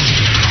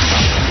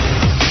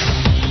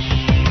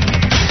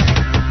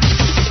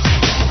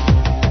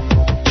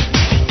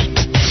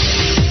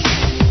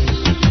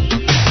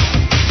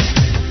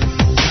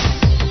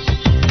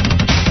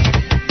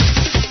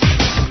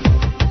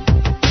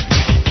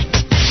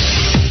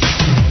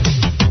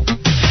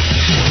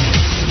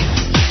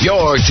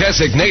 Your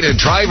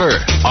designated driver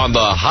on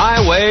the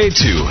highway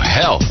to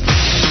health.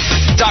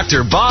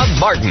 Dr. Bob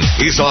Martin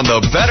is on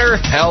the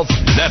Better Health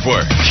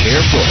Network.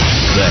 Careful.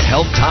 The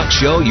health talk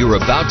show you're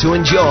about to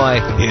enjoy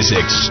is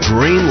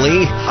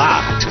extremely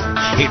hot.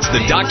 It's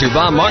the Dr.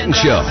 Bob Martin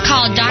Show.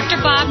 Call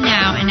Dr. Bob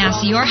now and ask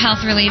your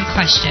health-related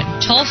question.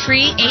 Toll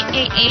free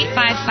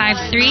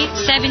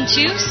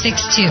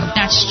 888-553-7262.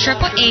 That's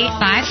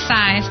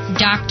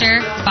 888-55-Dr.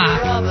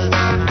 Bob.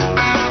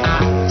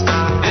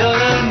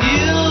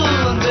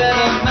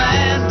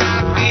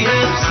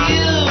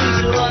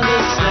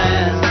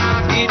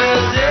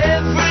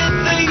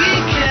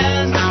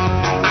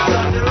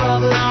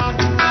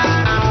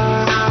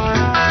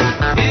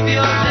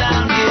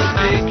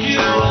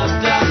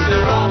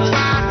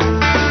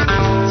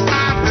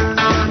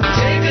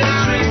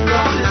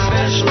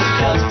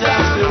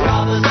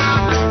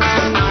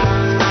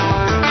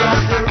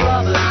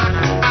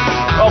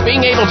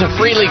 Being able to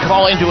freely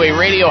call into a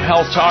radio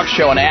health talk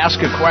show and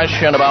ask a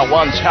question about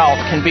one's health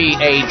can be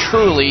a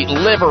truly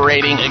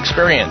liberating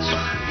experience.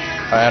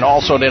 And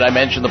also, did I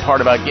mention the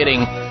part about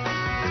getting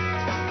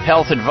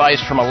health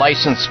advice from a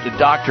licensed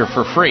doctor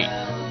for free.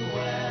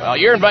 Well,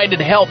 you're invited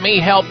to help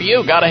me help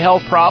you. Got a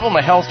health problem,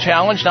 a health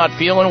challenge, not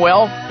feeling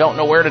well, don't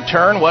know where to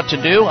turn, what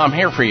to do? I'm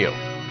here for you.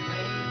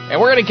 And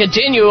we're going to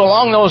continue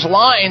along those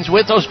lines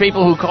with those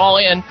people who call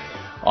in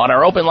on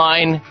our open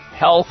line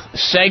health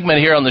segment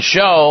here on the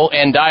show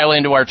and dial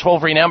into our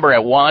toll-free number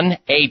at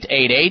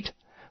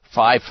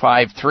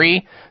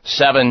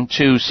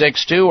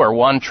 1-888-553-7262 or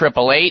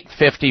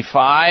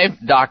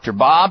 1-888-55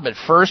 Bob. But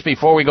first,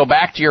 before we go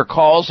back to your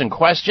calls and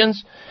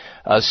questions,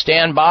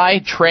 stand by.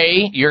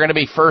 Trey, you're going to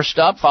be first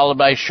up, followed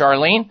by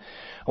Charlene.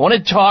 I want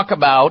to talk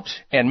about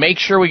and make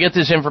sure we get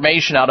this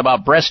information out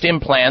about breast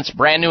implants,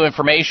 brand new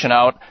information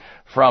out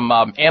from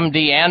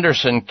MD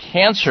Anderson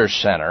Cancer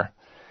Center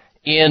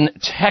in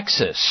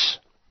Texas.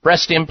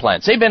 Breast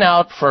implants. They've been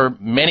out for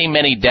many,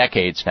 many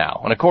decades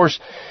now. And, of course,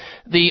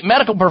 the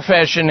medical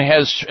profession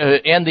has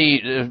and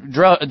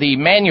the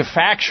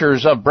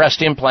manufacturers of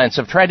breast implants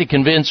have tried to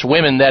convince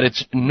women that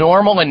it's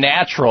normal and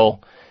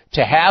natural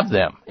to have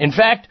them. In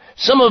fact,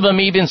 some of them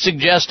even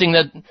suggesting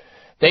that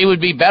they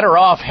would be better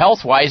off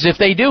health-wise if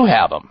they do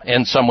have them.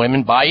 And some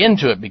women buy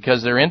into it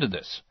because they're into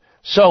this.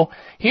 So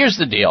here's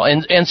the deal.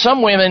 And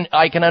some women,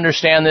 I can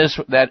understand this,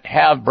 that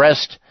have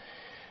breast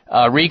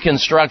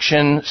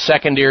reconstruction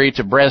secondary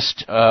to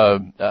breast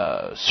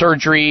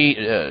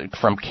surgery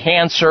from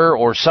cancer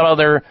or some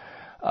other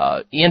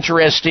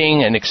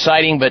interesting and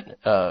exciting but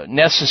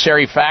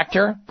necessary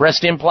factor.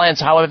 Breast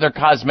implants, however, they're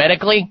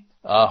cosmetically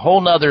a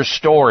whole nother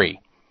story.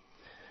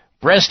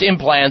 Breast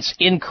implants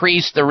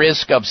increase the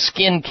risk of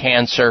skin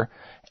cancer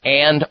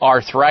and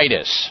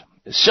arthritis.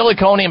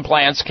 Silicone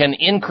implants can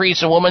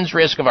increase a woman's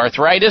risk of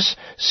arthritis,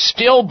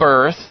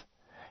 stillbirth,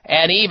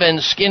 and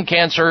even skin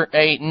cancer,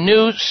 a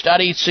new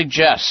study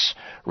suggests.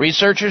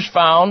 Researchers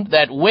found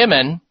that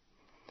women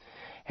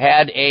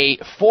had a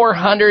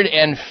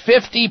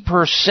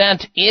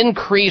 450%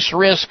 increased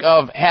risk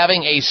of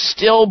having a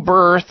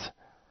stillbirth,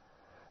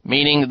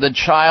 meaning the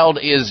child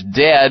is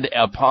dead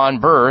upon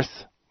birth,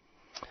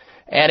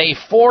 and a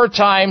 4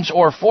 times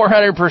or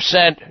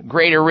 400%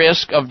 greater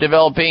risk of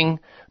developing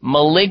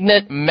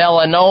malignant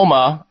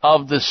melanoma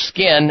of the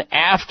skin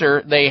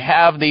after they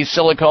have these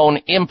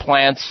silicone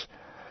implants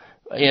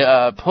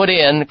put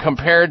in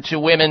compared to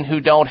women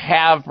who don't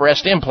have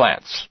breast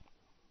implants.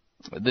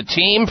 The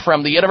team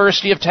from the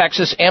University of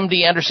Texas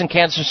MD Anderson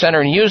Cancer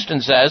Center in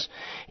Houston says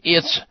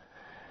its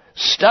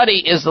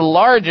study is the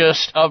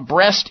largest of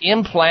breast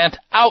implant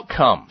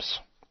outcomes.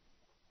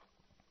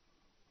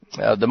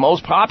 The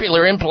most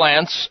popular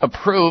implants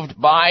approved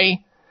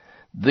by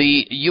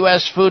the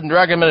U.S. Food and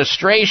Drug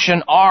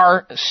Administration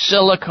are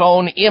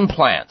silicone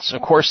implants.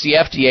 Of course, the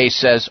FDA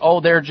says, oh,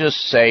 they're just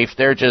safe,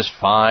 they're just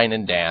fine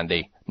and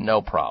dandy.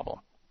 No problem.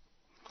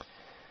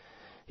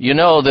 You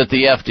know that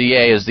the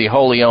FDA is the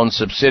wholly owned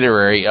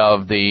subsidiary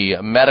of the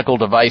medical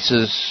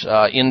devices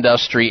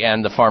industry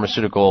and the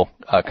pharmaceutical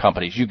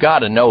companies. You got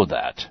to know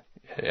that.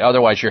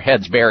 Otherwise, your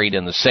head's buried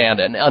in the sand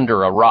and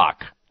under a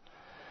rock.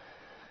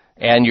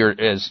 And you're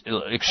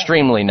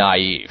extremely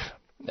naive.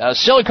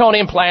 Silicone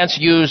implants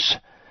use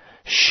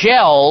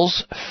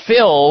shells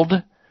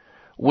filled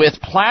with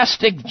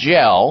plastic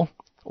gel,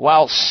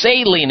 while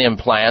saline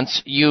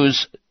implants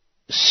use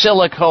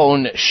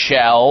silicone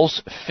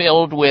shells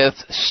filled with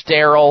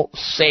sterile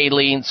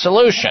saline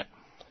solution.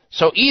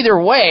 So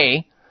either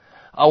way,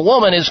 a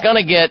woman is going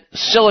to get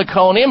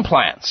silicone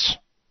implants.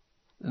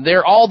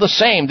 They're all the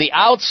same. The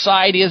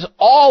outside is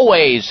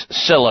always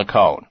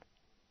silicone.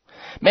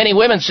 Many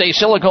women say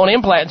silicone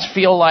implants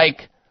feel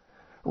like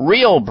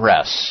real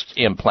breast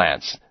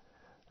implants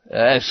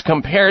as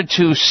compared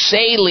to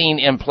saline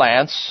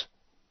implants.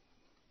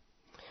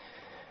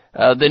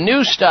 The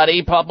new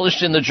study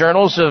published in the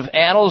Journals of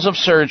Annals of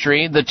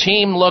Surgery, the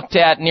team looked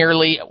at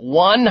nearly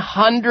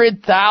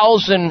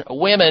 100,000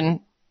 women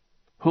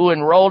who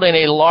enrolled in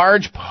a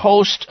large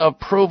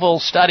post-approval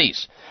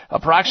studies.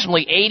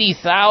 Approximately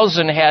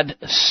 80,000 had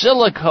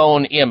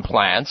silicone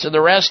implants, and the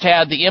rest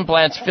had the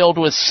implants filled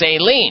with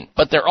saline,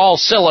 but they're all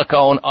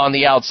silicone on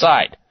the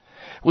outside,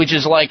 which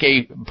is like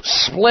a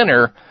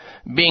splinter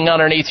being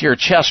underneath your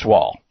chest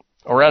wall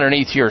or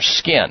underneath your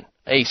skin.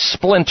 A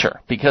splinter,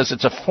 because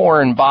it's a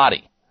foreign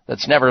body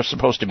that's never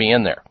supposed to be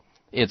in there.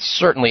 It's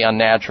certainly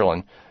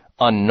unnatural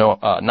and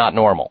not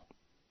normal.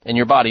 And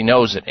your body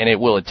knows it, and it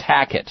will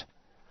attack it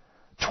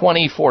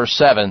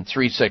 24/7,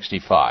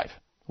 365,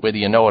 whether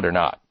you know it or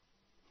not.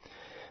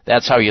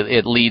 That's how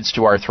it leads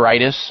to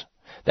arthritis.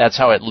 That's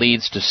how it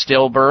leads to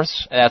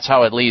stillbirths. That's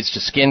how it leads to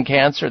skin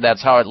cancer.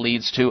 That's how it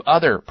leads to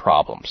other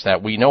problems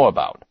that we know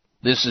about.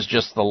 This is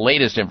just the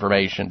latest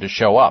information to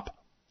show up.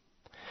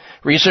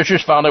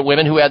 Researchers found that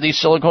women who had these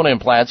silicone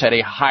implants had a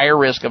higher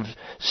risk of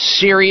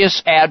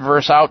serious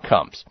adverse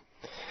outcomes.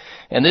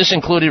 And this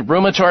included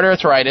rheumatoid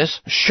arthritis,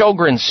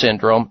 Sjogren's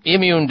syndrome,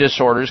 immune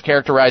disorders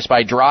characterized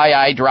by dry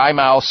eye, dry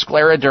mouth,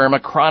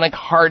 scleroderma, chronic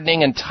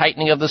hardening and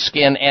tightening of the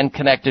skin, and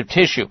connective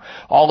tissue.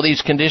 All of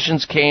these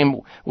conditions came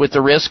with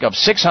the risk of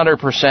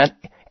 600%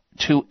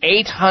 to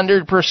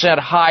 800%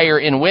 higher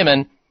in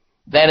women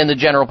than in the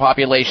general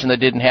population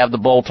that didn't have the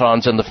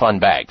bolt-ons and the fun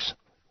bags.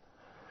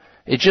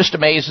 It just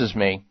amazes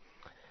me.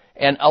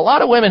 And a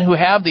lot of women who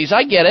have these,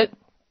 I get it,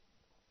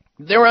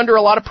 they're under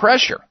a lot of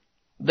pressure.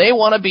 They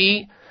want to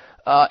be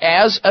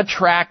as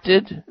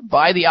attracted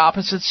by the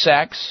opposite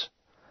sex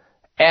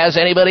as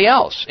anybody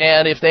else.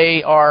 And if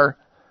they are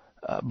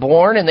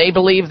born and they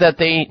believe that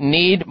they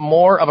need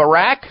more of a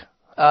rack,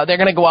 they're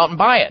going to go out and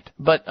buy it.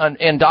 But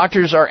and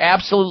doctors are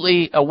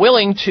absolutely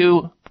willing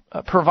to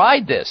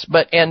provide this,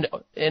 and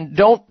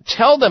don't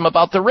tell them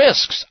about the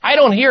risks. I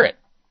don't hear it.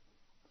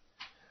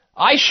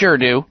 I sure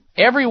do.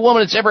 Every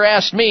woman that's ever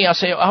asked me, I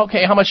say,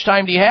 okay, how much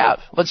time do you have?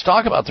 Let's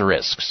talk about the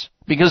risks.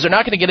 Because they're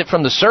not going to get it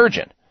from the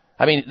surgeon.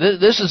 I mean,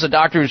 this is a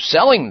doctor who's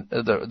selling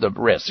the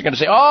risks. They're going to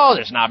say, oh,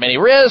 there's not many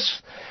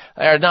risks.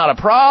 There's not a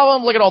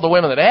problem. Look at all the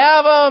women that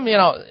have them. You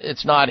know,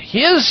 it's not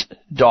his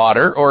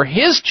daughter or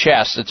his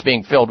chest that's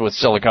being filled with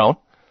silicone.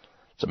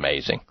 It's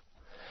amazing.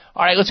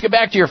 All right, let's get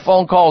back to your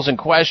phone calls and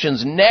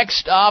questions.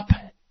 Next up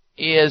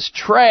is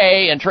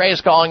Trey, and Trey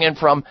is calling in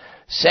from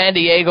San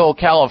Diego,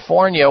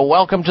 California.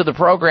 Welcome to the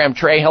program,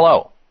 Trey.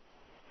 Hello.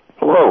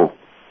 Hello.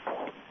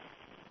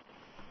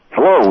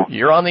 Hello.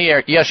 You're on the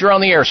air. Yes, you're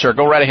on the air, sir.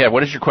 Go right ahead.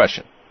 What is your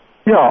question?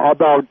 Yeah,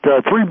 about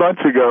 3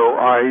 months ago,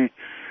 I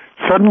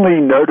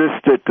suddenly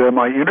noticed that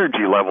my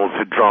energy levels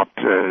had dropped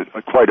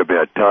quite a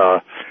bit.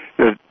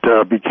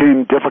 It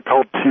became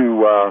difficult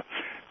to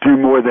do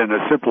more than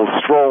a simple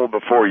stroll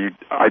before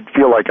I'd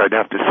feel like I'd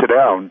have to sit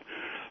down.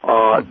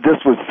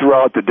 This was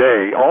throughout the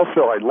day.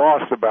 Also, I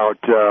lost about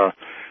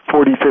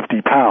 40,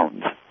 50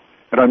 pounds.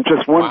 And I'm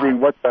just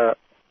wondering what do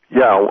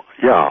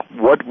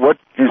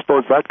you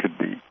suppose that could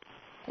be?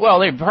 Well,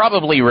 they're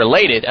probably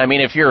related. I mean,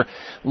 if you're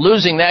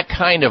losing that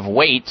kind of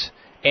weight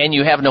and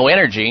you have no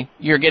energy,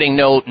 you're getting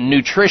no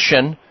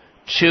nutrition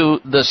to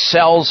the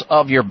cells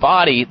of your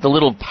body, the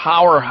little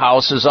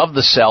powerhouses of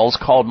the cells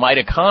called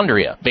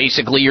mitochondria.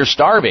 Basically, you're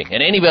starving.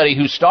 And anybody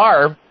who's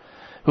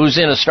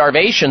in a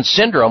starvation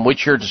syndrome,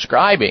 which you're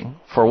describing,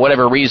 for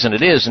whatever reason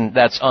it is, and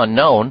that's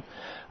unknown,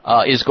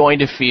 is going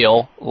to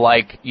feel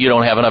like you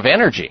don't have enough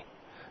energy.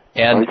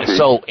 And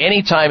so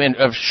anytime, and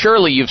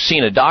surely you've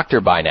seen a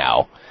doctor by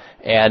now,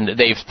 and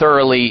they've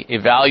thoroughly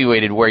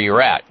evaluated where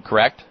you're at,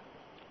 correct?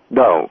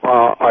 No,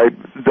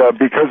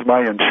 because my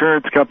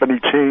insurance company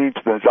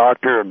changed the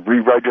doctor and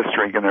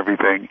re-registering and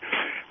everything,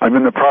 I'm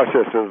in the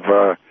process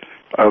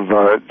of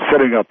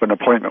setting up an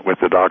appointment with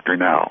the doctor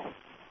now.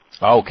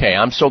 Okay,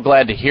 I'm so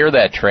glad to hear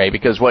that, Trey,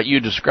 because what you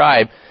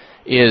describe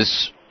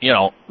is,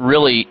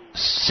 really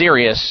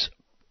serious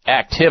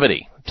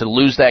activity to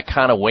lose that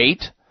kind of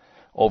weight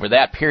over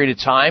that period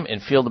of time and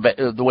feel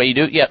the way you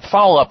do, yet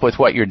follow up with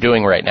what you're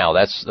doing right now.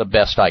 That's the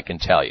best I can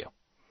tell you.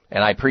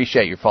 And I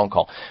appreciate your phone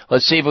call.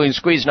 Let's see if we can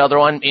squeeze another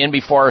one in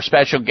before our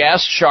special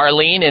guest,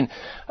 Charlene in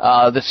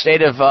the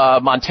state of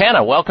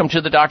Montana. Welcome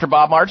to the Dr.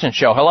 Bob Martin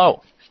Show.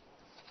 Hello.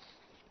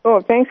 Oh,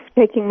 thanks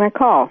for taking my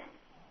call.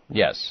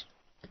 Yes.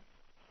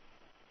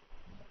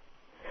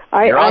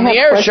 You're on the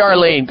air,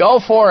 Charlene. Go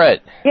for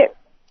it. Yeah,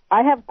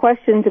 I have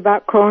questions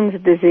about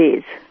Crohn's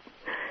disease.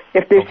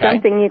 If there's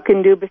something you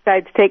can do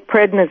besides take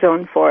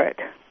prednisone for it.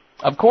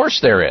 Of course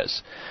there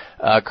is.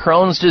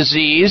 Crohn's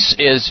disease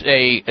is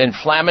a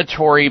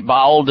inflammatory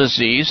bowel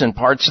disease, and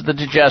parts of the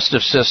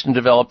digestive system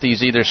develop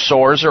these either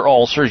sores or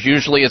ulcers.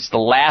 Usually it's the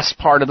last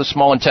part of the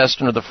small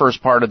intestine or the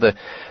first part of the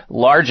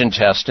large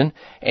intestine.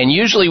 And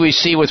usually we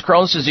see with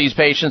Crohn's disease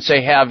patients,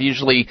 they have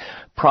usually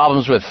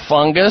problems with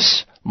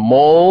fungus,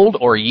 mold,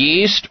 or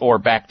yeast, or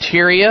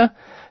bacteria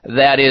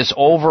that is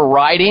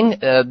overriding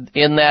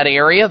in that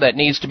area that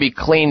needs to be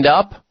cleaned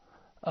up,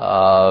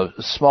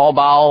 small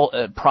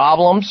bowel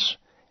problems,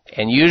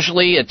 and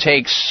usually it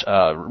takes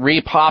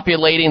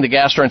repopulating the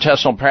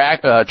gastrointestinal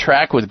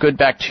tract with good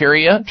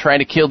bacteria, trying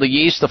to kill the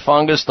yeast, the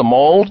fungus, the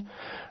mold,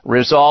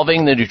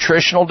 resolving the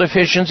nutritional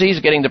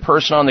deficiencies, getting the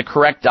person on the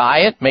correct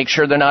diet, make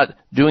sure they're not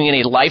doing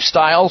any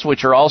lifestyles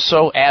which are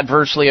also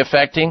adversely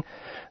affecting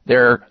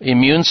their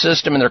immune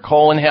system and their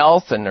colon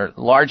health and their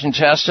large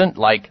intestine,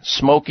 like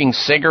smoking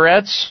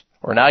cigarettes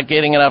or not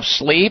getting enough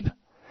sleep.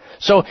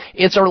 So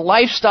it's a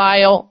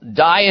lifestyle,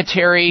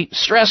 dietary,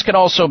 stress can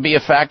also be a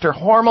factor,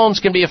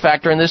 hormones can be a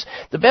factor in this.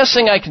 The best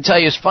thing I can tell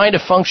you is find a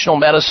functional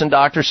medicine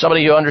doctor,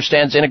 somebody who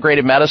understands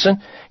integrative medicine,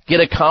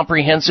 get a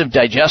comprehensive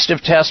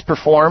digestive test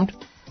performed,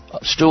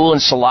 stool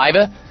and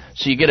saliva,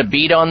 so you get a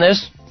beat on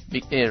this,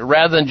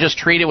 rather than just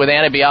treat it with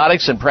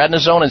antibiotics and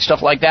prednisone and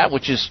stuff like that,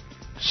 which is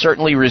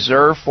certainly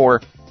reserved for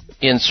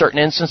in certain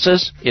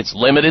instances. It's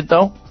limited,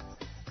 though.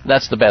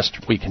 That's the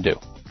best we can do.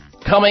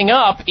 Coming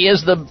up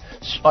is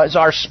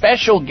our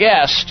special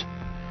guest.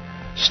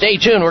 Stay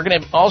tuned. We're going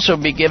to also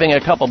be giving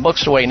a couple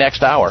books away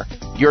next hour.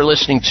 You're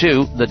listening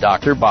to the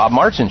Dr. Bob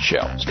Martin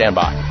Show. Stand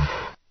by.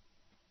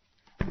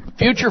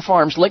 Future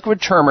Farms liquid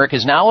turmeric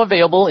is now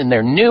available in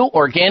their new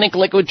organic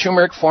liquid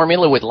turmeric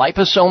formula with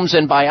liposomes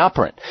and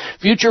bioperine.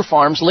 Future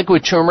Farms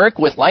liquid turmeric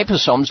with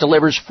liposomes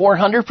delivers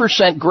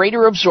 400%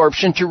 greater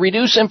absorption to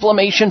reduce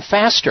inflammation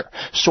faster.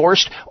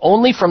 Sourced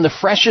only from the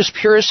freshest,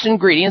 purest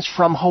ingredients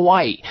from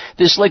Hawaii.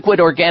 This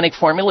liquid organic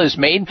formula is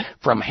made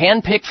from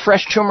hand-picked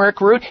fresh turmeric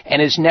root and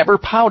is never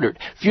powdered.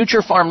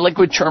 Future Farm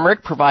liquid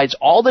turmeric provides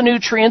all the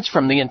nutrients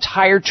from the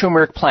entire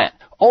turmeric plant.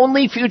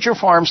 Only Future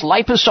Farms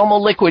liposomal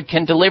liquid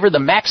can deliver the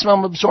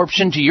maximum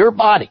absorption to your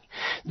body.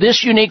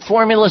 This unique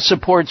formula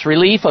supports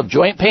relief of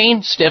joint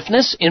pain,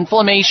 stiffness,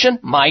 inflammation,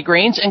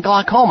 migraines, and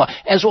glaucoma,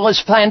 as well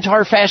as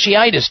plantar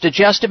fasciitis,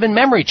 digestive and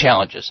memory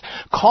challenges.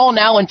 Call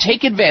now and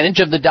take advantage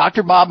of the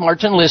Dr. Bob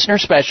Martin listener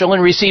special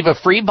and receive a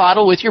free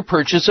bottle with your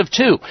purchase of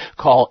 2.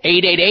 Call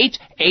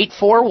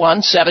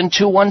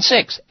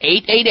 888-841-7216.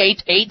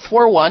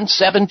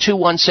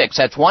 888-841-7216.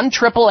 That's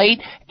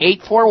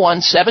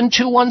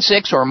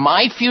 1-888-841-7216 or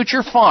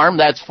MyFutureFarm,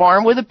 that's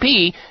farm with a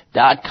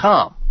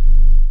P.com.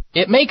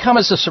 It may come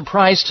as a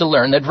surprise to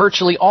learn that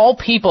virtually all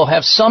people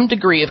have some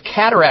degree of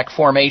cataract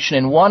formation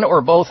in one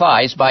or both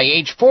eyes by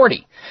age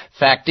 40.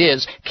 Fact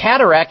is,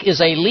 cataract is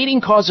a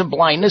leading cause of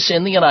blindness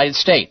in the United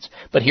States.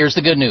 But here's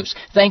the good news.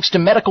 Thanks to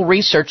medical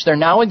research, there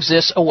now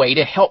exists a way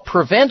to help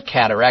prevent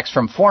cataracts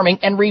from forming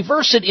and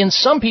reverse it in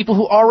some people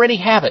who already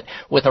have it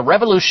with a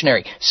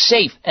revolutionary,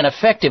 safe, and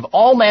effective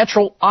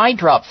all-natural eye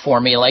drop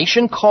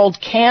formulation called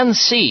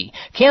Can-C.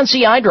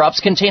 Can-C eye drops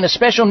contain a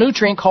special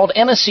nutrient called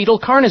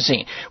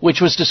N-acetylcarnosine,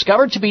 which was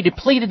discovered to be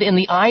depleted in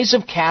the eyes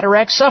of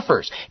cataract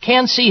sufferers.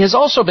 Can-C has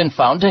also been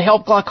found to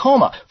help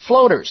glaucoma,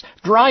 floaters,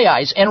 dry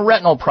eyes, and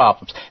retinal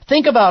problems.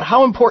 Think about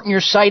how important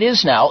your sight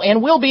is now and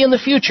will be in the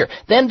future.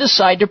 Then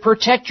decide to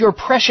protect your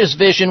precious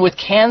vision with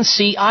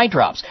Can-C eye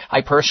drops.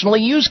 I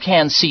personally use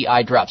Can-C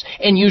eye drops,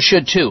 and you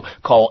should too.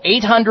 Call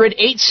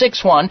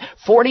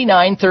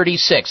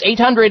 800-861-4936.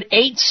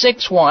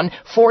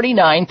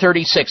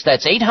 800-861-4936.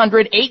 That's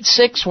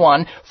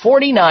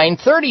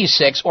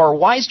 800-861-4936 or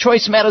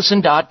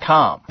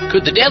wisechoicemedicine.com.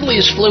 Could the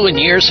deadliest flu in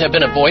years have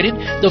been avoided?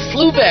 The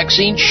flu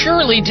vaccine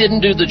surely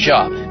didn't do the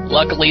job.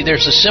 Luckily,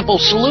 there's a simple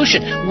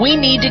solution. We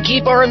need to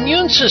keep our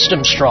immune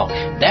system strong.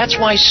 That's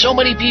why so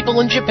many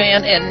people in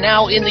Japan and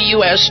now in the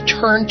U.S.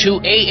 turn to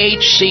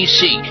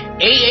AHCC.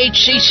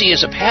 AHCC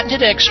is a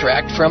patented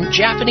extract from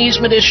Japanese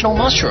medicinal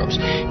mushrooms.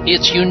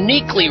 It's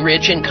uniquely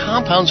rich in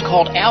compounds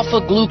called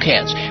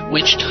alpha-glucans,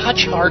 which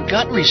touch our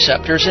gut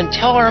receptors and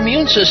tell our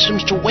immune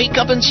systems to wake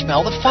up and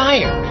smell the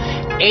fire.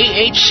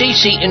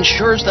 AHCC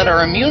ensures that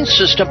our immune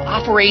system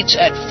operates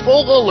at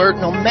full alert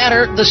no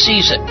matter the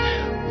season.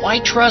 Why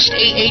trust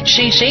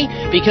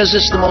AHCC? Because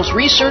it's the most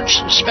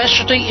researched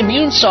specialty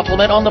immune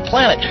supplement on the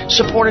planet,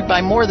 supported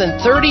by more than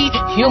 30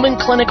 human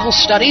clinical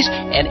studies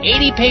and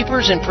 80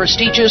 papers in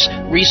prestigious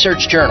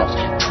research journals.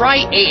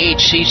 Try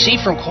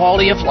AHCC from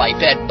Quality of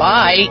Life at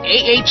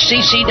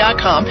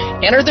buyahcc.com.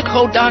 Enter the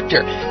code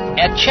DOCTOR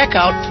at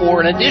checkout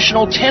for an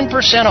additional 10%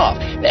 off.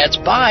 That's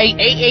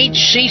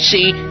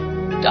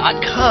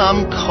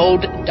buyahcc.com,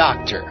 code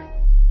DOCTOR.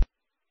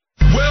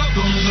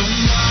 Welcome to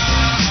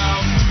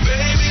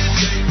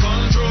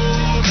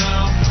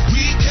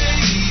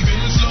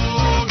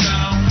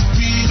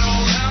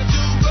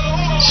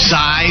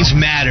Size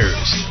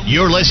matters.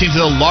 You're listening to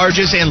the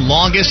largest and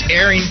longest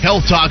airing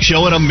health talk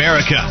show in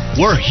America.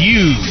 We're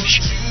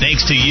huge.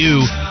 Thanks to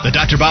you, the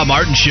Dr. Bob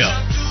Martin Show.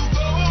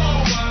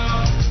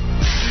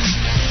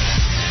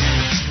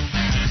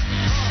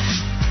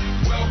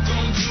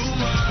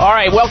 All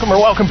right,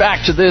 welcome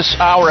back to this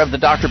hour of the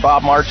Dr.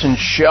 Bob Martin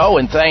Show,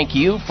 and thank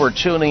you for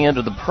tuning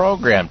into the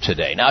program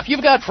today. Now, if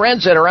you've got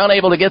friends that are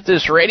unable to get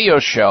this radio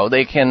show,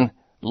 they can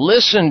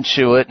listen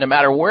to it no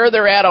matter where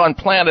they're at on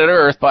planet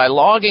Earth by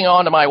logging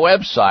on to my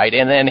website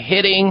and then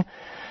hitting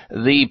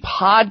the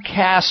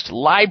podcast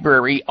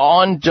library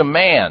on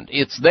demand.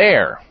 It's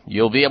there.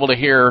 You'll be able to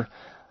hear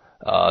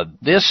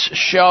this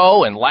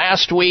show and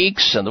last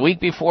week's and the week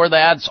before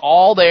that. It's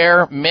all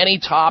there. Many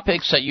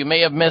topics that you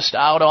may have missed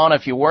out on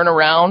if you weren't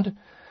around.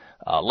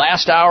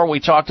 Last hour we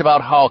talked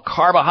about how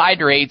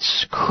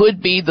carbohydrates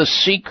could be the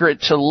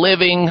secret to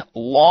living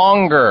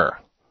longer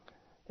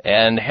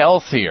and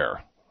healthier.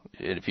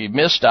 If you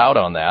missed out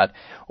on that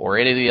or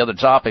any of the other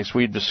topics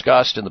we've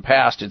discussed in the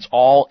past, it's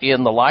all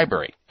in the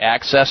library.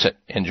 Access it.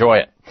 Enjoy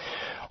it.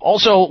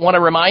 Also, want to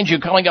remind you,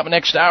 coming up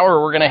next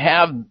hour, we're going to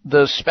have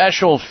the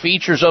special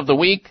features of the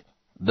week,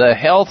 the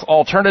health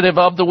alternative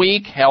of the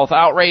week, health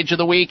outrage of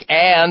the week,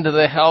 and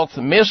the health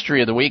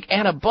mystery of the week,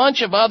 and a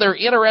bunch of other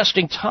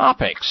interesting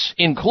topics,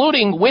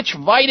 including which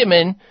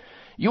vitamin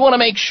you want to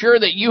make sure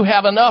that you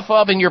have enough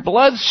of in your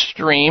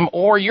bloodstream,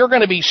 or you're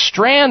going to be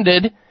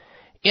stranded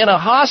in a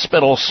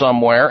hospital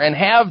somewhere and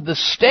have the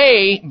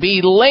stay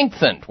be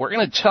lengthened. We're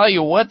going to tell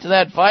you what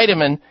that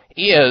vitamin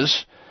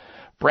is.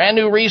 Brand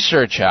new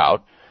research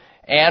out.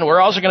 And we're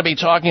also going to be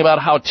talking about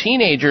how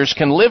teenagers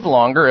can live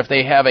longer if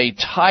they have a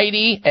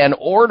tidy and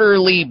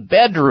orderly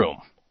bedroom.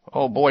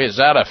 Oh boy, is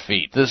that a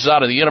feat. This is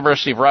out of the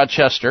University of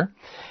Rochester.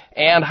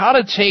 And how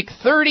to take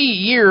 30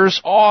 years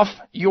off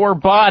your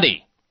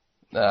body.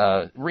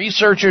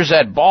 researchers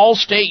at Ball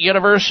State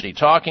University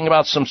talking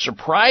about some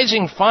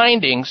surprising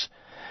findings,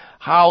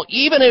 how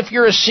even if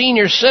you're a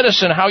senior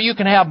citizen, how you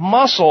can have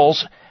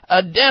muscles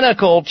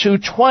identical to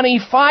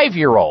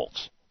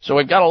 25-year-olds. So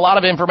we've got a lot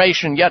of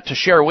information yet to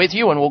share with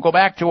you, and we'll go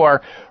back to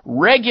our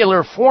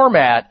regular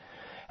format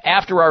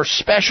after our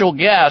special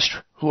guest,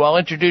 who I'll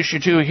introduce you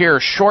to here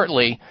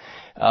shortly.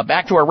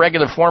 Back to our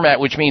regular format,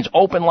 which means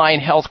open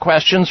line health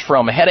questions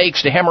from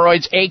headaches to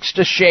hemorrhoids, aches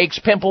to shakes,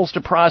 pimples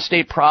to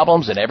prostate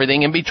problems, and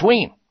everything in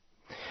between.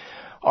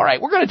 All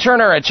right, we're going to turn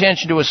our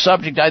attention to a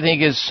subject I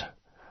think is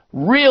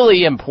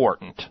really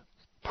important.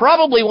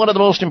 Probably one of the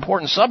most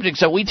important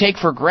subjects that we take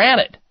for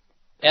granted,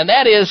 and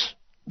that is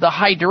the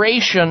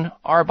hydration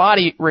our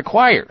body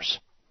requires.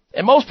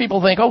 And most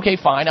people think, okay,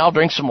 fine, I'll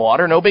drink some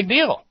water, no big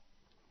deal.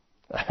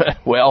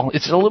 Well,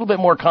 it's a little bit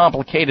more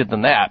complicated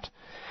than that.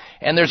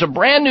 And there's a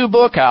brand new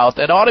book out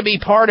that ought to be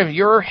part of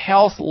your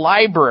health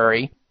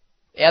library,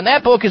 and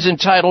that book is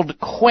entitled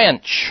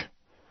Quench: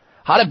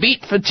 How to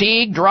Beat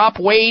Fatigue, Drop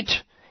Weight,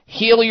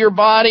 Heal Your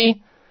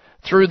Body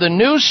Through the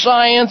New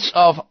Science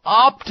of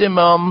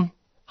Optimum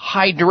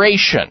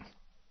Hydration.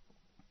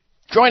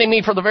 Joining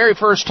me for the very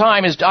first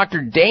time is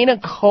Dr.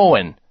 Dana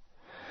Cohen.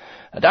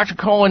 Dr.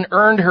 Cohen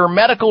earned her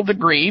medical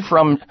degree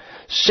from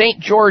St.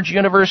 George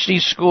University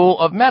School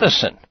of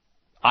Medicine.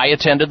 I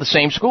attended the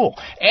same school,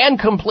 and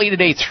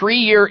completed a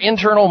 3-year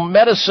internal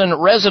medicine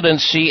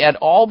residency at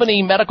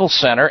Albany Medical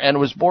Center and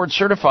was board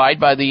certified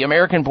by the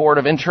American Board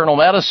of Internal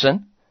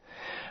Medicine.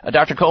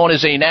 Dr. Cohen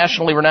is a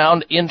nationally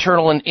renowned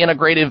internal and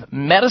integrative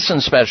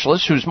medicine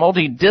specialist whose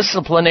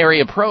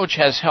multidisciplinary approach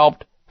has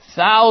helped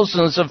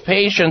thousands of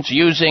patients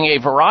using a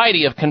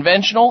variety of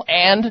conventional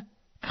and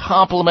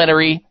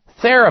complementary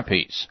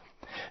therapies.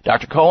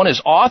 Dr. Cohen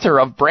is author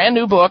of a brand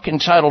new book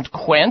entitled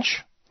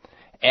Quench,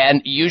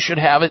 and you should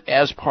have it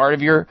as part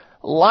of your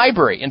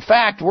library. In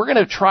fact, we're going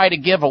to try to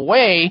give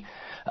away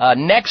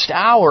next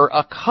hour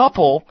a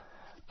couple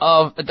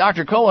of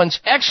Dr. Cohen's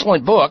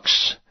excellent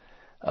books,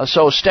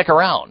 so stick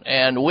around.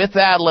 And with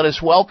that, let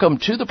us welcome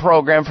to the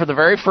program for the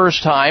very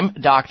first time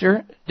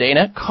Dr.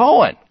 Dana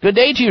Cohen. Good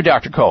day to you,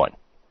 Dr. Cohen.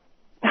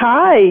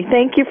 Hi,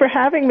 thank you for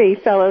having me,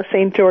 fellow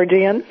St.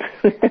 Georgian.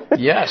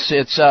 Yes,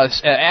 it's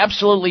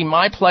absolutely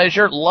my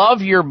pleasure.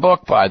 Love your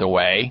book, by the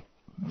way.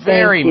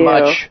 Very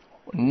much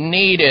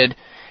needed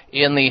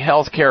in the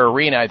healthcare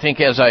arena. I think,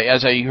 as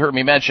you heard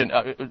me mention,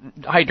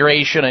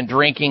 hydration and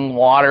drinking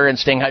water and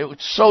staying hydrated,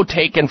 it's so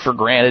taken for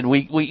granted.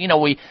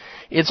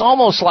 It's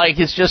almost like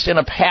it's just in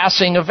a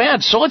passing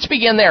event. So let's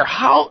begin there.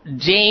 How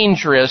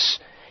dangerous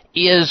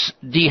is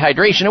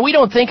dehydration? And we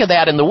don't think of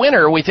that in the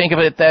winter. We think of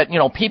it that,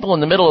 people in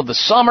the middle of the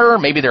summer,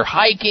 maybe they're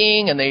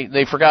hiking and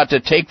they forgot to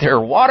take their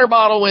water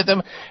bottle with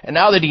them, and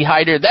now they're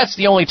dehydrated. That's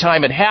the only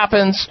time it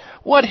happens.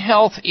 What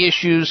health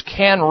issues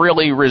can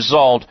really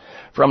result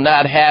from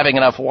not having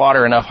enough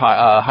water, enough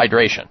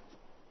hydration?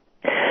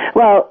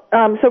 Well,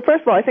 so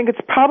first of all, I think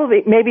it's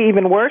probably maybe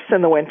even worse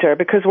in the winter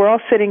because we're all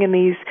sitting in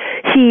these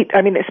heat,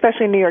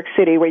 especially in New York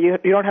City where you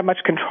don't have much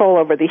control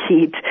over the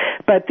heat,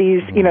 but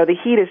the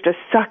heat is just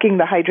sucking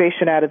the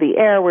hydration out of the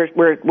air.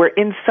 We're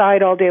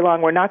inside all day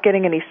long. We're not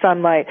getting any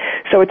sunlight.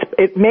 So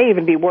it may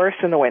even be worse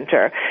in the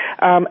winter.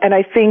 And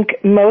I think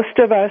most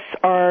of us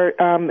are,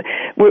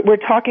 we're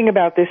talking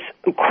about this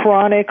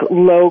chronic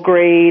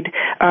low-grade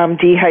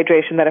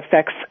dehydration that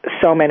affects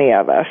so many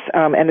of us.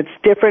 And it's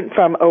different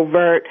from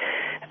overt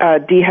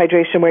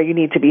dehydration where you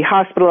need to be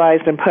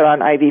hospitalized and put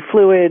on IV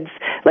fluids.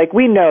 Like,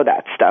 we know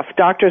that stuff.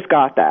 Doctors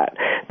got that.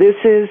 This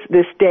is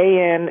this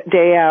day in,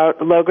 day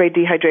out, low-grade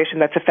dehydration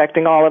that's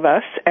affecting all of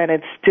us, and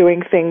it's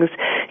doing things,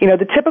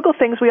 the typical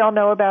things we all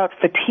know about: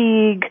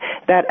 fatigue,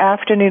 that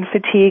afternoon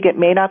fatigue. It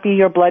may not be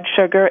your blood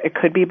sugar. It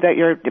could be that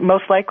you're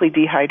most likely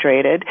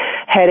dehydrated.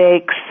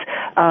 Headaches,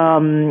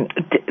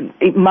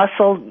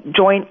 muscle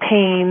joint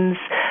pains,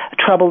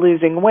 trouble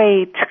losing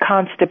weight,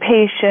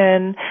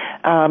 constipation,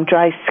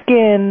 dry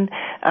skin,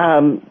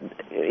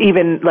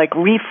 even like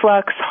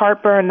reflux,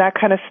 heartburn, that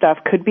kind of stuff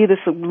could be this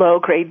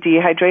low-grade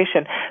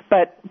dehydration.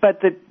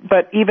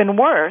 But even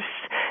worse,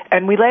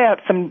 and we lay out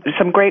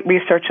some great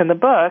research in the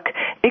book,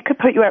 it could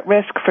put you at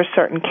risk for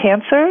certain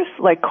cancers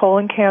like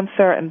colon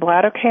cancer and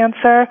bladder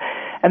cancer,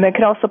 and then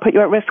could also put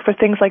you at risk for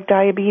things like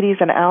diabetes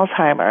and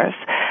Alzheimer's.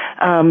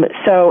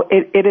 So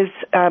it is,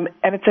 and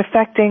it's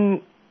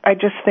affecting, I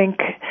just think,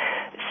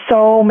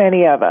 so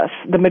many of us,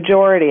 the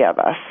majority of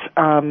us,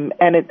 and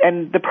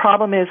the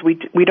problem is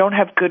we don't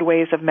have good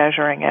ways of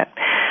measuring it.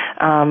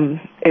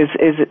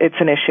 It's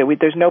an issue.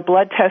 There's no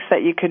blood test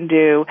that you can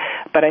do,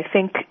 but I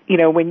think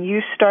when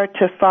you start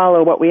to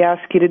follow what we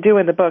ask you to do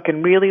in the book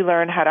and really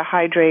learn how to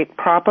hydrate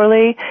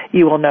properly,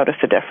 you will notice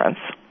a difference.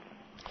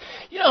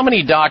 You know how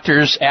many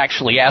doctors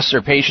actually ask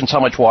their patients how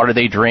much water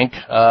they drink,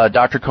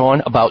 Dr.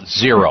 Cohen? About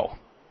zero.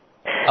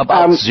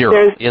 About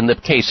zero in the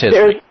case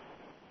history.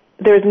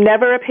 There's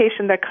never a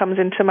patient that comes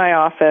into my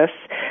office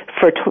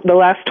for the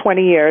last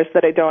 20 years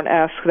that I don't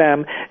ask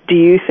them, do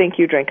you think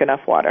you drink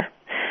enough water?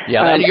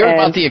 Yeah, you're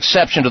about the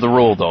exception to the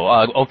rule,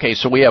 though. Okay,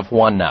 so we have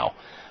one now.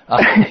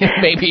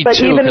 Maybe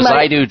two, because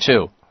I do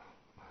too.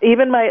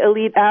 even my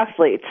elite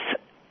athletes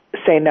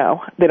say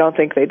no. They don't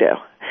think they do.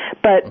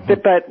 But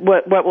but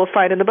what we'll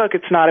find in the book,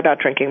 it's not about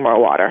drinking more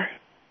water.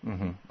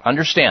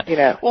 Understand.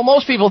 Well,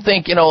 most people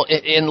think,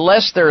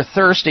 unless they're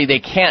thirsty, they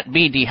can't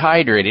be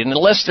dehydrated. And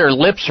unless their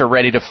lips are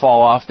ready to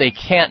fall off, they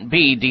can't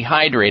be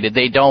dehydrated.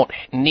 They don't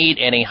need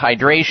any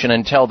hydration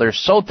until they're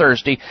so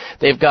thirsty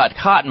they've got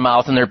cotton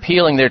mouth and they're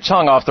peeling their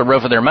tongue off the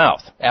roof of their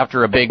mouth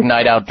after a big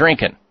night out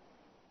drinking.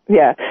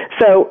 Yeah.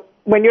 So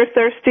when you're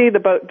thirsty,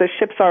 the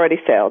ship's already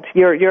sailed.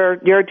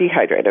 You're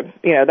dehydrated.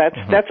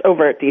 That's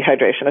overt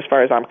dehydration as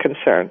far as I'm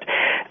concerned.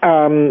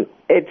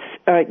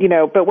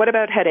 But what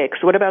about headaches?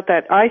 What about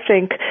that? I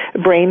think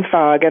brain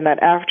fog and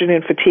that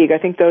afternoon fatigue, I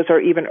think those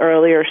are even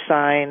earlier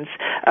signs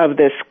of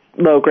this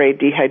low-grade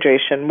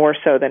dehydration, more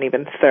so than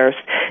even thirst.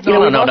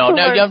 No.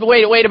 Now,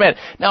 wait a minute.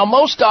 Now,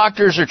 most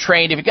doctors are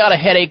trained, if you've got a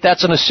headache,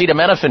 that's an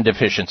acetaminophen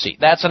deficiency.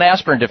 That's an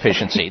aspirin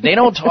deficiency. They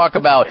don't talk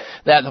about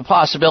the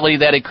possibility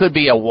that it could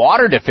be a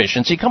water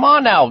deficiency. Come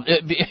on now.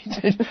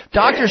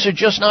 Doctors are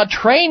just not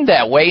trained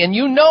that way, and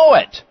you know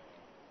it.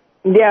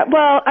 Yeah,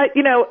 well,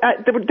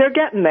 they're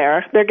getting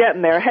there. They're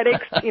getting there.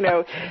 Headaches,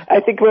 I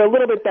think we're a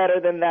little bit better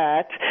than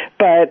that.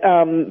 But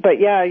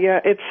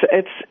yeah,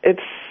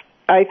 it's.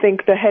 I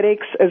think the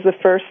headaches is the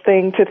first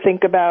thing to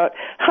think about.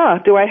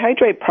 Do I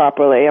hydrate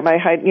properly? Am I,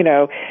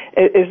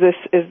 is this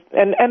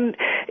and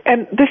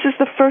this is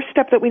the first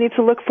step that we need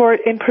to look for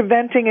in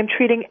preventing and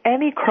treating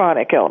any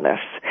chronic illness.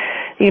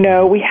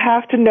 We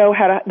have to know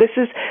how to. This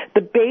is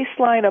the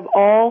baseline of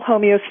all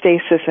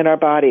homeostasis in our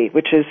body,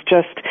 which is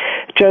just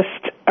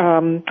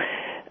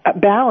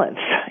balance.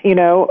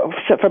 So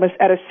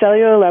at a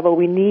cellular level,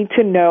 we need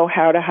to know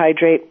how to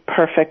hydrate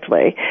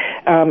perfectly,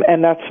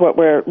 and that's what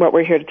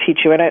we're here to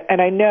teach you.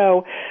 And I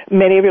know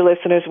many of your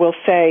listeners will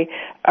say,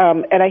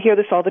 and I hear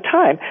this all the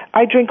time.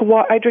 I drink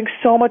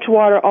so much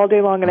water all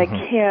day long, and I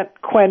can't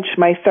quench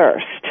my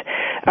thirst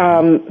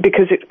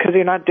because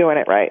you're not doing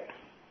it right.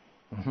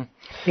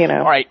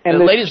 All right,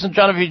 ladies and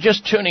gentlemen, if you're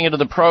just tuning into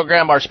the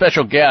program, our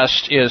special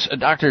guest is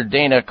Dr.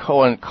 Dana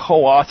Cohen,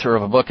 co-author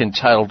of a book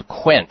entitled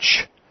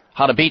Quench: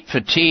 How to Beat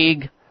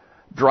Fatigue,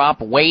 Drop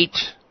Weight,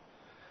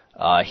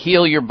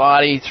 Heal Your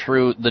Body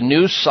Through the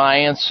New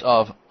Science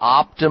of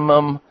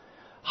Optimum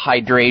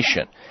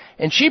Hydration.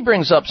 And she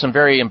brings up some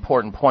very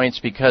important points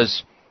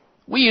because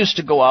we used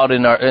to go out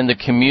in the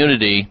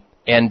community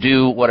and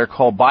do what are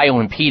called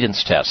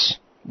bioimpedance tests,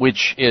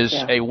 which is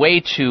a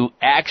way to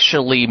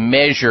actually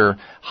measure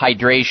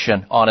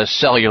hydration on a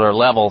cellular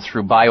level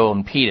through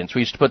bioimpedance.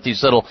 We used to put these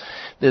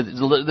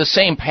the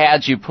same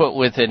pads you put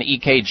with an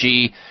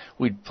EKG.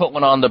 We'd put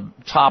one on the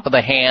top of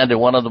the hand and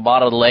one on the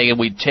bottom of the leg, and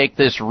we'd take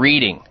this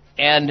reading.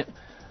 And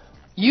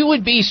you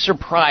would be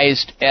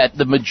surprised at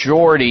the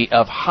majority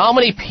of how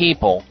many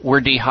people were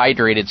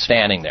dehydrated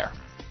standing there.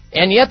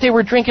 And yet they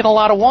were drinking a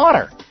lot of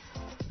water.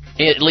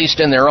 At least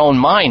in their own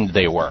mind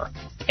they were.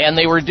 And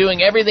they were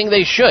doing everything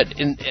they should,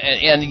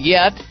 and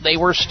yet they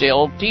were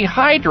still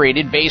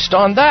dehydrated based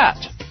on that.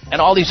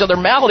 And all these other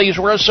maladies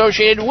were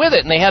associated with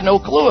it, and they had no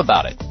clue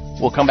about it.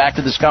 We'll come back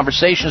to this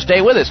conversation.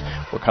 Stay with us.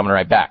 We're coming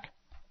right back.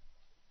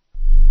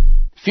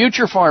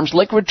 Future Farms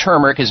liquid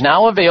turmeric is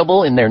now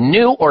available in their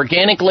new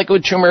organic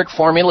liquid turmeric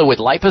formula with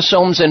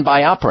liposomes and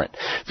BioPerine.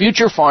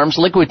 Future Farms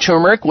liquid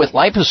turmeric with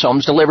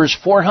liposomes delivers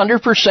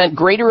 400%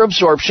 greater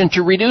absorption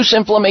to reduce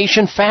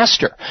inflammation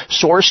faster.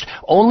 Sourced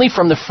only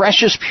from the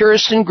freshest,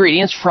 purest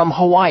ingredients from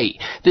Hawaii.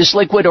 This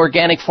liquid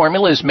organic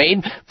formula is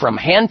made from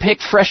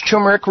hand-picked fresh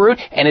turmeric root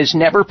and is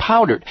never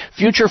powdered.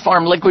 Future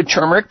Farm liquid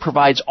turmeric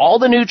provides all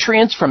the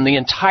nutrients from the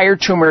entire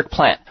turmeric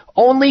plant.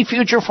 Only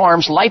Future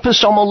Farms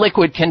liposomal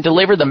liquid can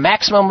deliver the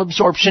maximum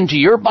absorption to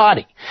your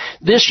body.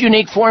 This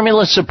unique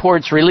formula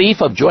supports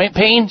relief of joint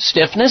pain,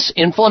 stiffness,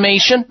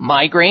 inflammation,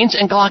 migraines,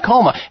 and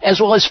glaucoma,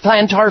 as well as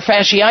plantar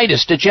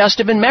fasciitis,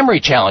 digestive and memory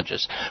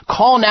challenges.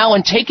 Call now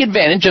and take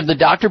advantage of the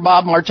Dr.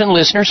 Bob Martin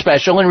listener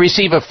special and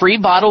receive a free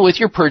bottle with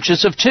your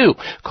purchase of 2.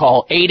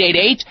 Call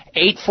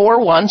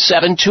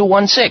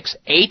 888-841-7216.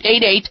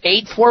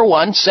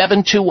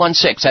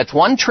 888-841-7216. That's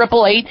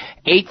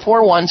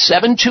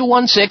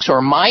 1-888-841-7216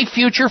 or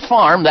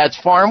MyFutureFarm, that's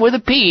farm with a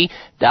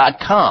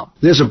P.com.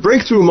 There's a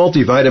breakthrough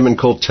multivitamin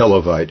called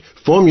Televite,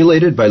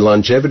 formulated by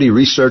longevity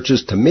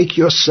researchers to make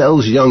your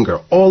cells younger,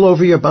 all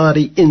over your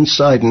body,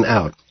 inside and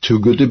out. Too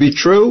good to be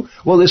true?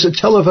 Well, there's a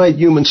Televite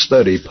human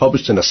study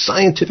published in a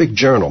scientific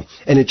journal,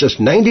 and in just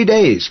 90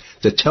 days,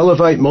 the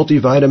Televite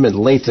multivitamin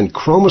lengthened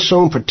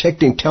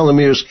chromosome-protecting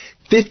telomeres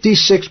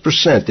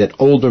 56% in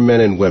older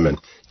men and women.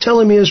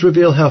 Telomeres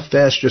reveal how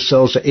fast your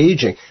cells are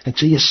aging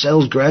until your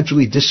cells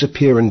gradually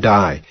disappear and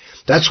die.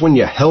 That's when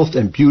your health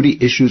and beauty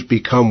issues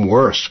become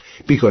worse,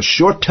 because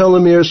short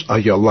telomeres are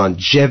your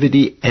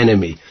longevity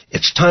enemy.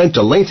 It's time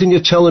to lengthen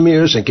your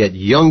telomeres and get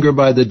younger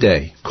by the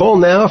day. Call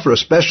now for a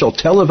special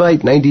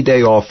Televite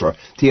 90-day offer.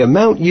 The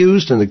amount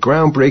used in the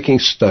groundbreaking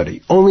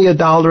study, only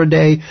 $1 a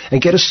day,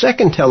 and get a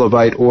second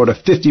Televite order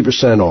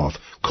 50% off.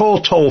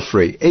 Call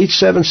toll-free,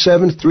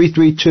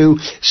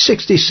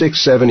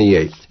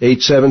 877-332-6678.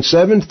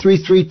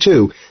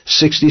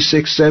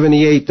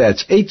 877-332-6678.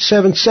 That's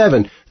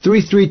 877-332-6678.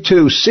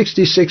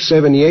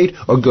 332-6678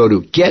 or go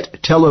to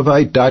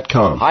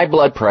GetTelevite.com. High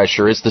blood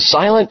pressure is the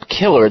silent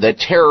killer that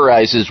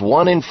terrorizes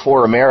 1 in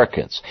 4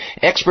 Americans.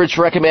 Experts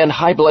recommend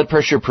high blood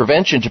pressure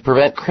prevention to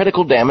prevent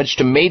critical damage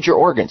to major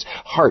organs,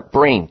 heart,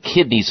 brain,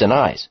 kidneys, and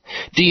eyes.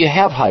 Do you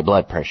have high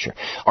blood pressure?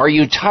 Are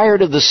you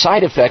tired of the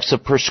side effects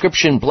of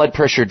prescription blood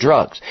pressure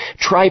drugs?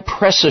 Try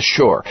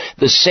PressAssure,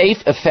 the safe,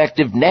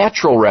 effective,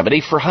 natural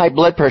remedy for high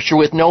blood pressure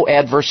with no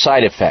adverse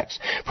side effects.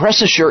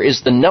 PressAssure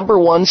is the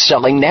 #1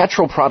 selling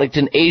natural product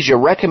in Asia,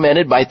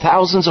 recommended by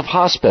thousands of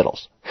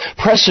hospitals.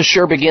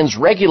 PressAssure begins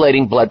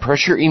regulating blood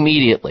pressure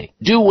immediately.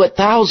 Do what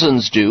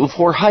thousands do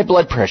for high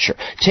blood pressure.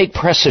 Take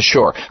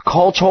PressAssure.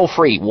 Call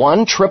toll-free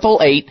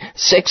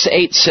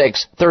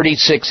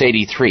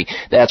 1-888-686-3683.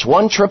 That's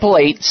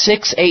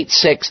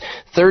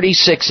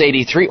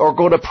 1-888-686-3683, or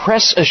go to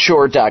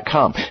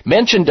PressAssure.com.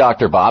 Mention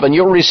Dr. Bob and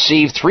you'll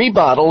receive 3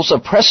 bottles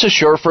of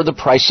PressAssure for the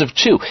price of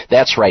 2.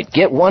 That's right.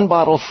 Get 1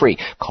 bottle free.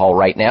 Call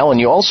right now and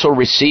you also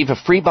receive a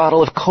free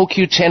bottle of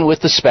CoQ10 with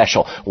the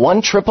special.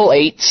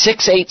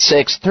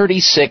 1-888-686-3683.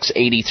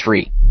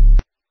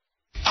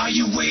 Are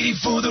you waiting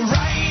for the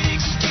right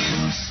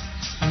excuse?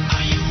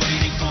 Are you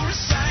waiting for a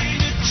sign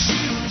to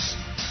choose?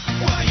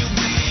 While you're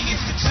waiting,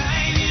 it's the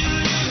time you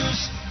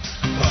lose.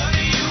 What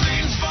are you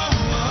waiting for?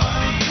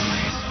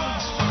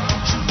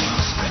 Don't you want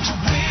to spread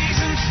your wings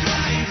and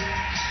fly?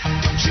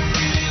 Don't you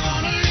really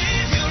want to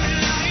live your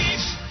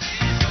life?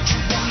 Don't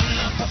you want to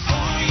love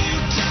before you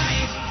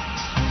die?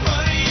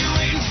 What are you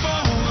waiting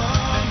for?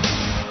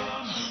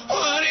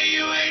 What are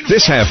you waiting for?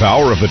 This half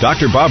hour of the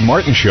Dr. Bob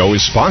Martin Show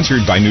is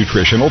sponsored by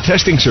Nutritional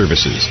Testing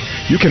Services.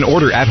 You can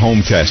order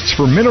at-home tests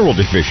for mineral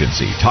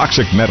deficiency,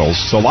 toxic metals,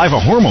 saliva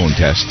hormone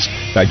tests,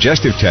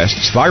 digestive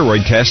tests,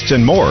 thyroid tests,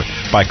 and more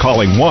by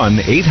calling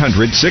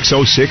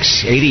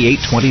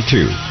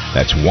 1-800-606-8822.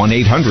 That's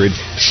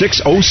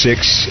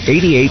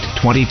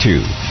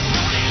 1-800-606-8822.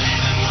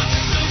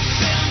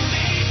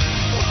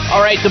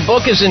 All right, the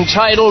book is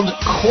entitled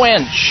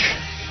Quench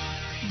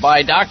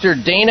by Dr.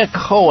 Dana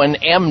Cohen,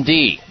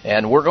 MD.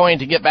 And we're going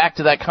to get back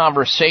to that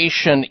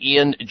conversation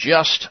in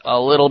just a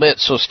little bit,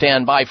 so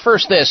stand by.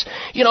 First this,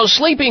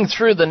 sleeping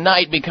through the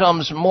night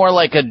becomes more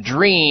like a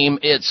dream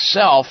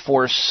itself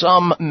for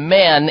some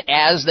men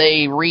as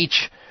they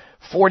reach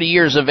 40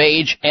 years of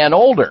age and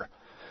older.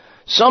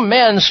 Some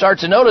men start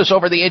to notice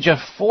over the age of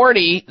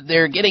 40,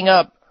 they're getting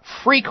up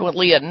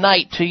frequently at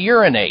night to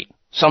urinate.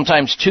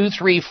 Sometimes 2,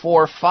 3,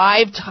 4,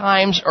 5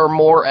 times or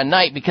more a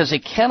night because they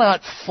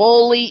cannot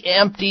fully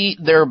empty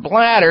their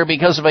bladder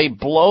because of a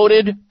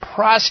bloated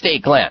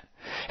prostate gland.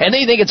 And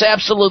they think it's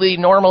absolutely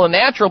normal and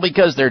natural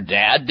because their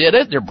dad did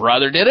it, their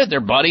brother did it,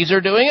 their buddies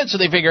are doing it, so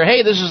they figure,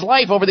 hey, this is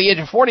life. Over the age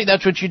of 40,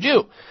 that's what you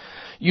do.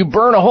 You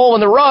burn a hole in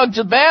the rug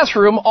to the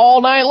bathroom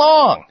all night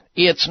long.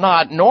 It's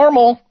not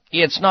normal,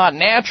 it's not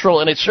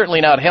natural, and it's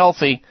certainly not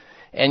healthy,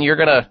 and you're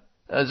going to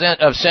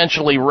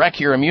essentially wreck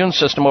your immune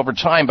system over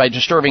time by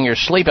disturbing your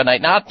sleep at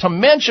night, not to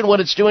mention what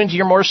it's doing to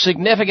your more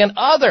significant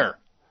other,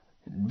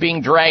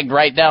 being dragged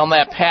right down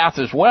that path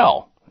as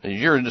well, as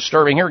you're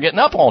disturbing her getting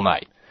up all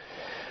night.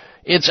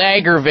 It's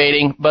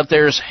aggravating, but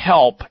there's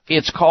help.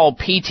 It's called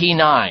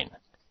PT9.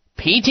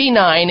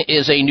 PT9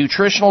 is a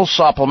nutritional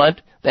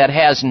supplement that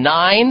has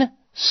 9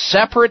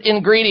 separate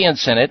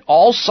ingredients in it,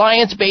 all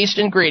science-based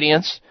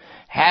ingredients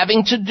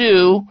having to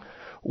do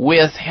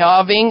with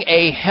having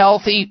a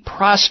healthy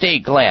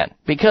prostate gland.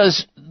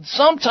 Because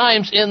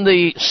sometimes in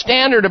the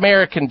standard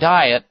American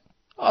diet,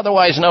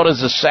 otherwise known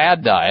as the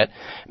SAD diet,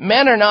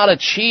 men are not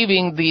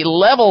achieving the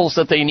levels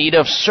that they need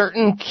of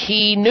certain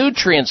key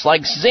nutrients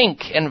like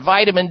zinc and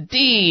vitamin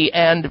D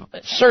and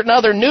certain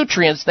other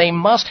nutrients they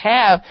must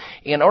have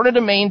in order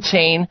to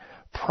maintain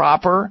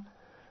proper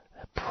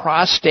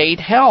prostate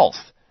health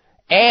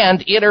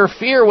and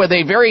interfere with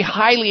a very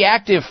highly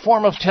active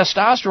form of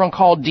testosterone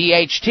called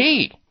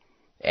DHT.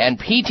 And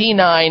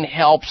PT9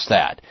 helps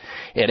that.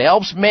 It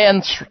helps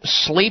men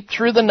sleep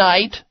through the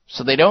night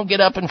so they don't get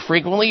up and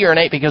frequently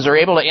urinate because they're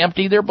able to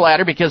empty their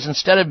bladder, because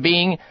instead of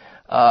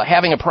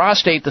having a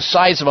prostate the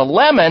size of a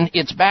lemon,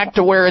 it's back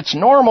to where it's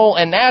normal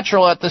and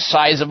natural at the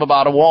size of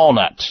about a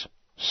walnut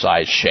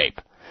size shape.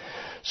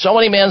 So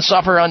many men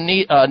suffer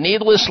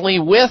needlessly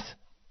with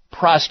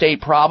prostate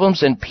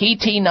problems, and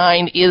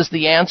PT9 is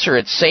the answer.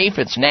 It's safe,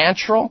 it's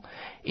natural,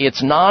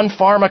 it's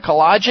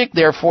non-pharmacologic,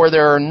 therefore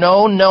there are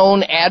no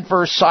known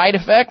adverse side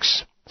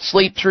effects.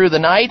 Sleep through the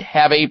night,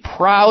 have a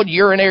proud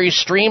urinary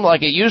stream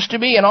like it used to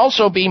be, and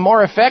also be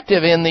more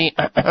effective in the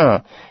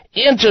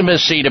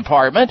intimacy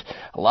department.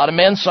 A lot of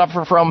men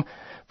suffer from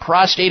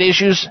prostate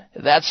issues.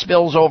 That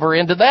spills over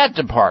into that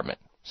department.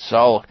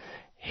 So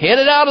hit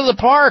it out of the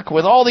park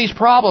with all these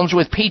problems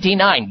with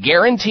PT9.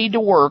 Guaranteed to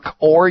work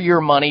or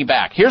your money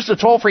back. Here's the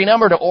toll-free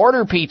number to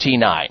order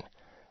PT9.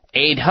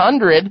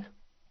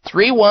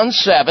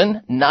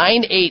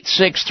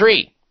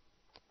 800-317-9863.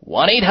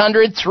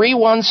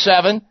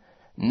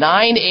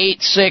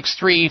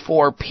 1-800-317-9863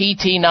 for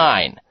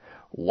PT9.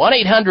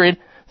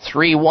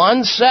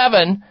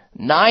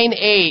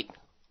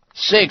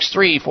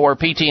 1-800-317-9863 for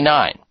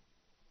PT9.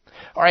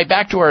 All right,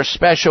 back to our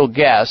special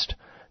guest,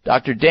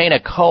 Dr. Dana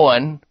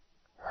Cohen,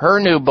 her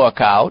new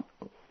book out,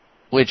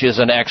 which is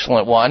an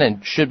excellent one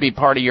and should be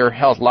part of your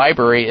health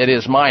library. It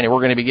is mine, and we're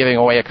going to be giving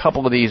away a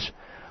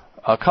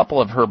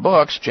couple of her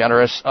books,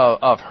 generous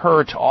of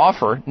her to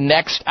offer,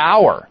 next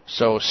hour.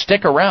 So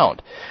stick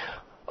around.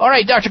 All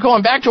right, Dr.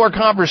 Cohen, back to our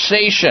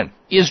conversation.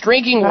 Is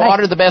drinking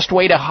water the best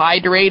way to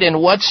hydrate,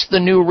 and what's the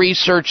new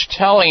research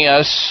telling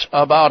us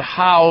about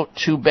how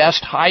to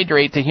best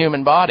hydrate the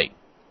human body?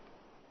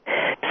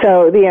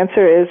 So the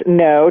answer is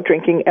no.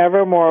 Drinking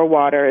ever more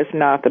water is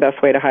not the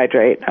best way to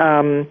hydrate.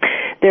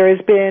 There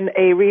has been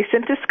a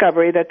recent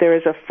discovery that there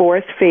is a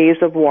fourth phase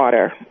of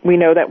water. We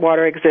know that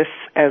water exists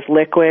as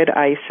liquid,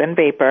 ice, and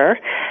vapor,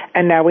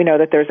 and now we know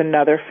that there's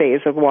another phase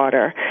of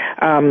water.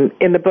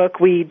 In the book,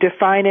 we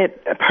define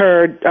it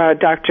per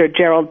Dr.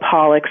 Gerald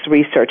Pollack's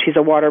research. He's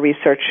a water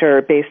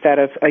researcher based out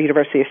of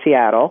University of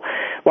Seattle,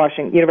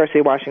 University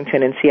of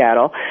Washington in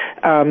Seattle,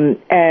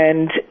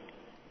 and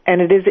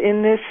it is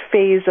in this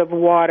phase of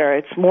water.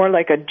 It's more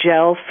like a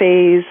gel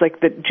phase, like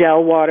the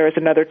gel water is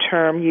another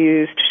term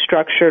used.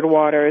 Structured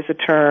water is a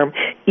term.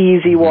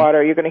 Easy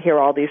water, you're going to hear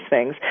all these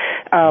things.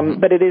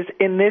 But it is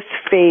in this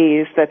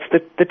phase that's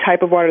the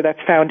type of water that's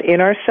found in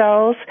our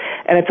cells,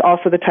 and it's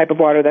also the type of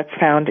water that's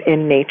found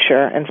in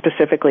nature, and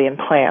specifically in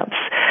plants.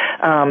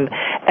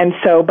 And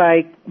so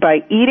by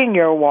eating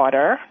your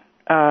water,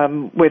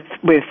 with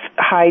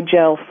high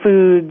gel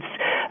foods,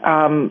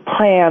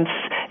 plants,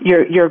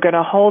 you're going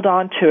to hold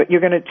on to it. You're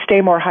going to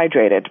stay more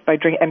hydrated by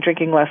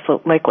drinking less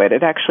liquid.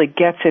 It actually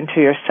gets into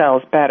your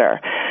cells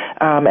better,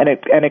 and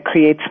it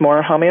creates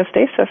more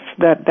homeostasis.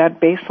 That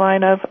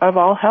baseline of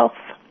all health.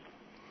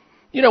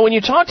 You know, when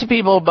you talk to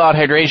people about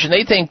hydration,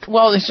 they say,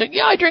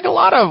 yeah, I drink a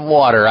lot of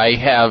water. I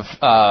have,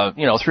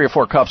 3 or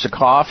 4 cups of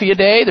coffee a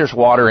day. There's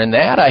water in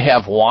that. I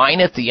have wine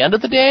at the end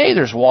of the day.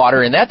 There's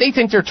water in that. They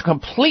think they're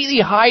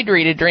completely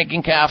hydrated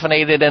drinking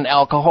caffeinated and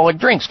alcoholic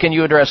drinks. Can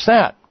you address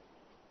that?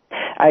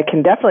 I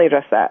can definitely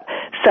address that.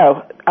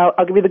 So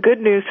I'll give you the good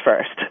news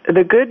first.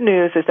 The good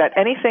news is that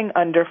anything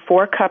under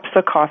 4 cups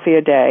of coffee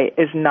a day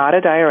is not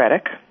a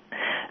diuretic.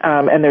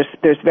 And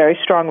there's very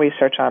strong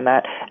research on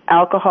that.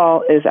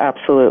 Alcohol is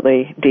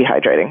absolutely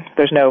dehydrating.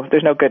 There's no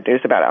good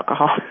news about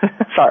alcohol.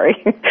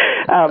 Sorry.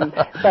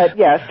 But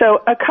yeah,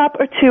 so a cup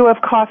or 2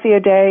 of coffee a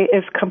day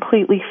is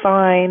completely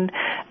fine.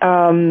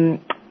 But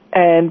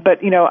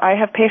I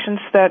have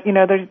patients that,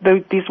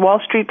 there's these Wall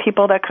Street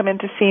people that come in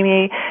to see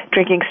me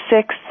drinking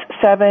 6,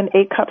 7,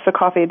 8 cups of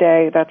coffee a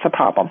day. That's a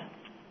problem.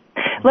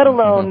 Let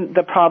alone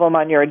the problem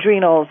on your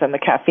adrenals and the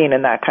caffeine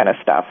and that kind of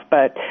stuff.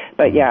 But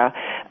yeah.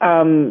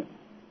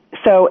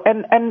 So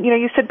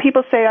you said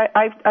people say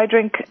I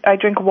drink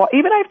water.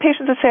 Even I have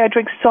patients that say I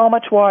drink so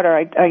much water.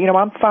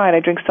 I'm fine. I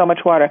drink so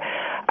much water.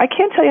 I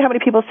can't tell you how many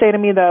people say to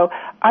me though,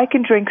 I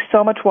can drink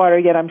so much water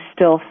yet I'm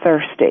still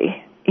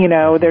thirsty.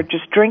 They're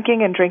just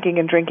drinking and drinking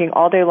and drinking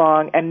all day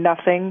long, and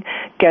nothing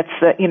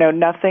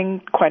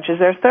nothing quenches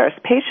their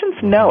thirst.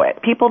 Patients know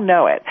it. People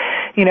know it.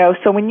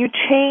 So when you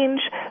change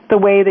the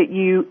way that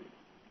you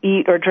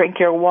eat or drink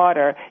your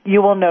water,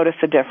 you will notice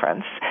a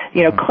difference.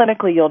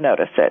 Clinically you'll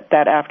notice it.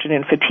 That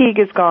afternoon fatigue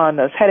is gone,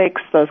 those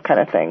headaches, those kind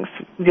of things.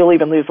 You'll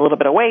even lose a little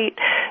bit of weight.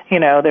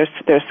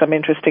 There's some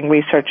interesting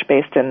research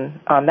based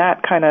on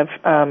that kind of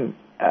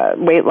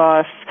weight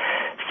loss.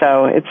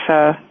 So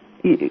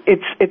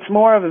it's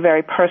more of a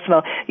very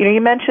personal.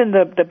 You mentioned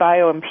the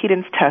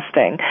bioimpedance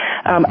testing.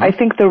 I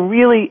think the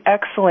really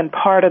excellent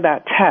part of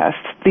that test,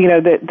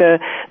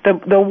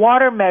 the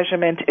water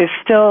measurement is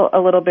still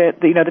a little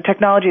bit, the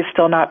technology is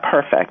still not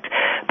perfect,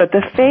 but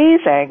the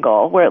phase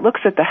angle, where it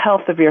looks at the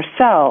health of your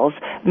cells,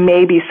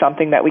 may be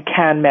something that we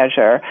can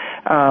measure.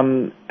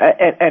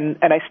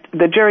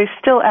 The jury's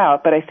still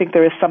out, but I think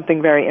there is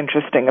something very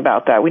interesting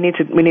about that. We need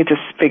to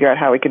figure out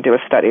how we can do a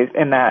study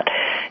in that.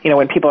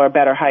 When people are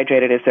better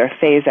hydrated, is their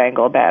phase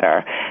angle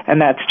better?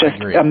 And that's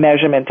just a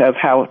measurement of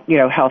how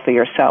healthy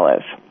your cell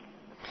is.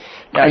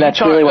 Now, and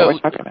that's really what we're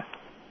talking about.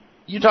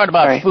 You talked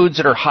about foods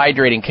that are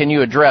hydrating. Can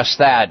you address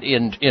that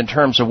in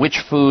terms of which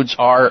foods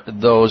are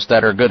those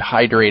that are good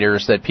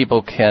hydrators that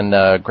people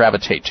can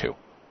gravitate to?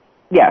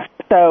 Yes.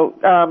 So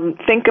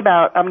think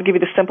about, I'm going to give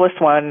you the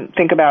simplest one,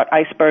 think about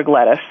iceberg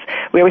lettuce.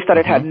 We always thought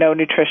it had no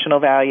nutritional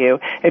value.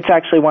 It's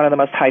actually one of the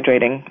most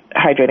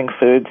hydrating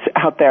foods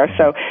out there.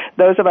 So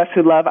those of us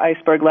who love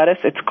iceberg lettuce,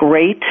 it's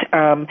great.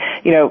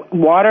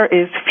 Water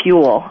is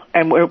fuel,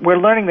 and we're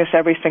learning this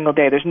every single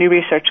day. There's new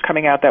research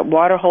coming out that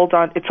water holds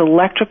on, it's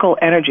electrical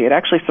energy. It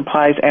actually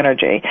supplies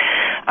energy.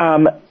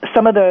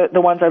 Some of the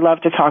ones I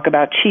love to talk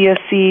about, chia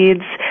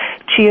seeds.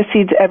 Chia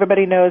seeds,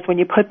 everybody knows when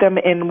you put them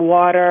in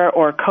water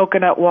or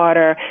coconut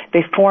water,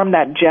 they form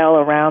that gel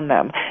around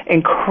them.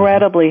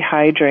 Incredibly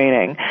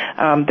hydrating.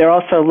 They're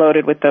also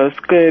loaded with those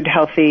good,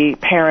 healthy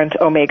parent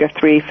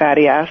omega-3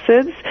 fatty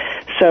acids,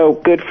 so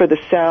good for the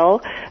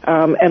cell,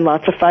 and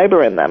lots of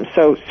fiber in them.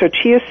 So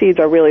chia seeds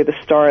are really the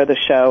star of the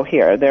show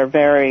here. They're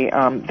very,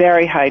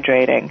 very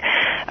hydrating.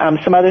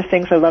 Some other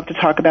things I love to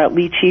talk about,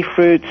 lychee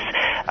fruits.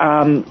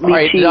 All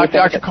right,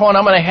 Dr. Cohen,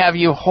 I'm going to have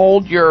you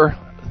hold your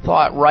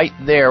thought right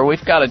there.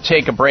 We've got to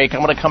take a break.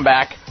 I'm going to come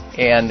back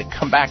and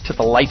come back to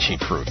the lychee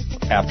fruit.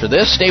 After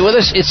this, stay with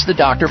us. It's the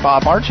Dr.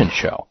 Bob Martin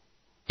Show.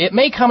 It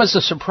may come as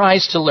a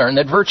surprise to learn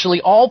that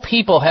virtually all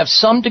people have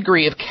some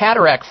degree of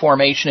cataract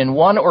formation in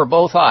one or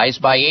both eyes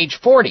by age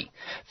 40.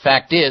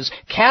 Fact is,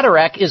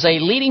 cataract is a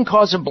leading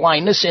cause of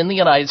blindness in the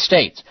United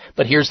States.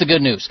 But here's the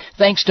good news.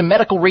 Thanks to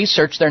medical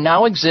research, there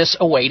now exists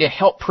a way to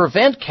help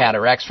prevent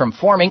cataracts from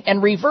forming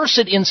and reverse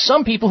it in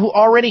some people who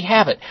already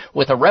have it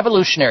with a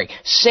revolutionary,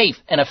 safe,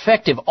 and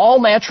effective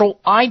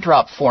all-natural eye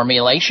drop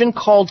formulation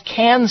called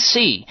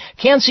Can-C.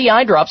 Can-C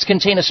eye drops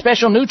contain a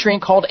special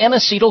nutrient called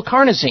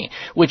N-acetylcarnosine,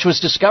 which was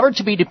discovered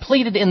to be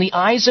depleted in the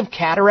eyes of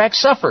cataract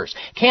sufferers.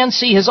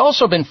 Can-C has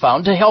also been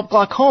found to help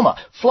glaucoma,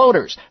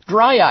 floaters,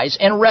 dry eyes,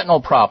 and retinal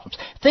problems.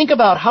 Think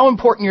about how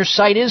important your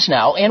sight is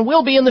now and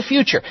will be in the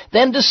future.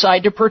 Then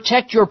decide to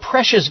protect your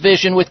precious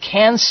vision with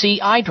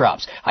Can-C eye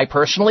drops. I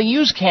personally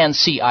use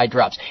Can-C eye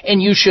drops,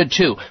 and you should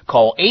too.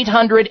 Call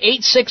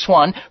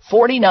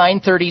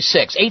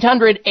 800-861-4936.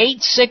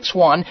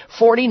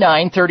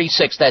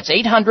 800-861-4936. That's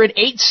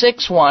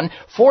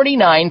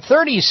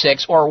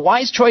 800-861-4936 or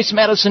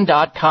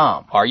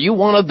wisechoicemedicine.com. Are you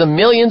one of the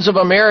millions of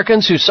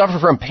Americans who suffer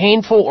from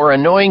painful or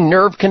annoying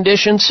nerve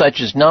conditions such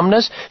as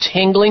numbness,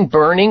 tingling,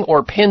 burning,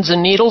 or pins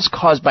and needles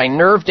caused by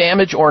nerve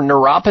damage or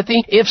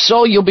neuropathy? If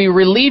so, you'll be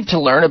relieved to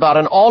learn about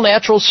an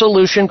all-natural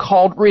solution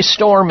called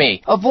Restore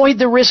Me. Avoid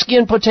the risky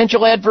and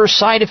potential adverse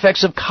side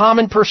effects of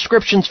common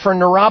prescriptions for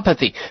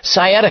neuropathy,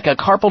 sciatica,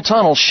 carpal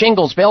tunnel,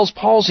 shingles, Bell's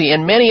palsy,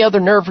 and many other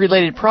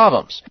nerve-related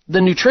problems.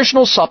 The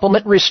nutritional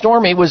supplement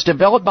Restore Me was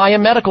developed by a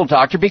medical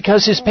doctor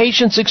because his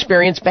patients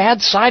experience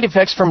bad side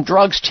effects from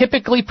drugs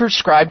typically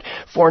prescribed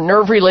for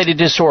nerve-related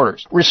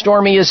disorders.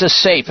 Restore Me is a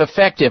safe,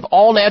 effective,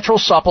 all-natural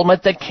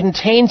supplement that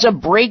contains a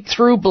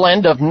breakthrough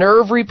blend of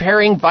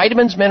nerve-repairing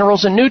vitamins,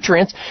 minerals, and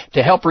nutrients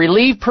to help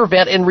relieve,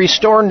 prevent, and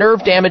restore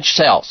nerve-damaged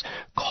cells.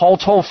 Call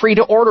toll-free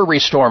to order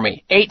Restore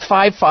Me,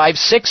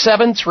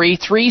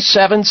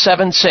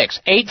 855-673-3776,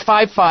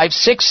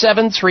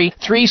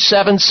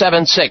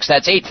 855-673-3776.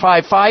 That's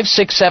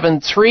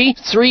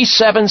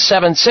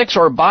 855-673-3776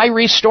 or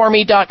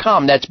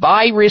buyrestoreme.com. That's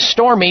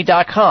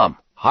buyrestoreme.com.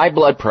 High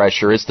blood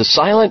pressure is the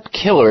silent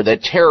killer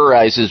that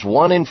terrorizes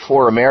 1 in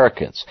 4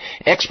 Americans.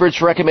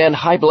 Experts recommend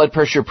high blood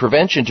pressure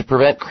prevention to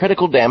prevent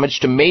critical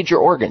damage to major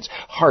organs,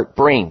 heart,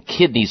 brain,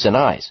 kidneys, and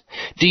eyes.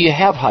 Do you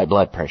have high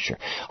blood pressure?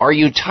 Are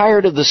you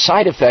tired of the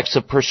side effects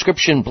of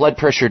prescription blood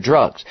pressure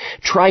drugs?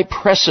 Try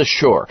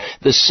PressAssure,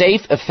 the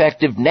safe,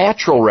 effective,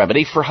 natural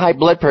remedy for high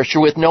blood pressure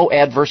with no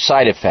adverse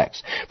side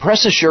effects.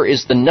 PressAssure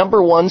is the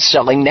 #1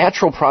 selling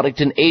natural product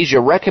in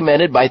Asia,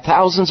 recommended by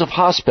thousands of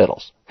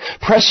hospitals.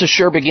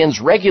 PressAssure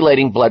begins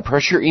regulating blood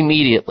pressure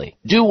immediately.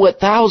 Do what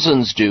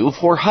thousands do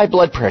for high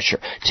blood pressure.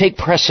 Take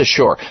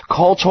PressAssure.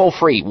 Call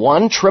toll-free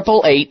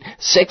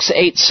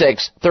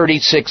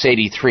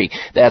 1-888-686-3683.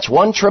 That's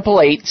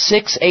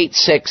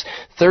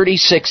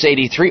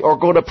 1-888-686-3683 or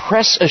go to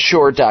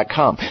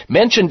PressAssure.com.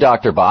 Mention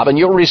Dr. Bob and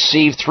you'll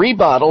receive 3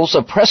 bottles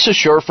of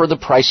PressAssure for the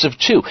price of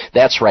 2.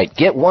 That's right.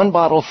 Get 1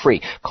 bottle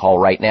free. Call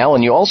right now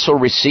and you also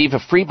receive a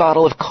free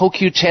bottle of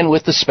CoQ10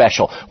 with the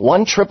special.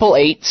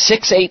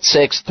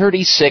 1-888-686-3683.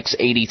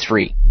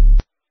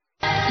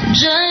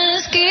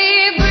 Just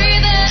keep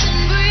breathing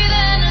and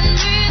breathing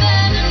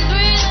and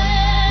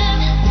breathing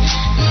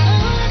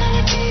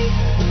and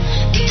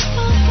breathing. Keep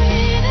on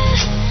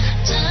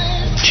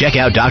breathing. Check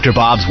out Dr.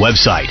 Bob's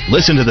website.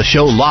 Listen to the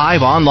show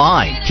live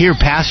online. Hear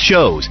past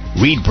shows.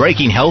 Read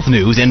breaking health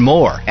news and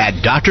more at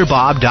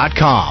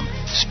drbob.com.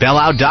 Spell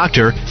out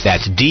doctor,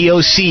 that's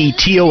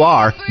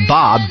DOCTOR,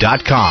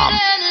 Bob.com.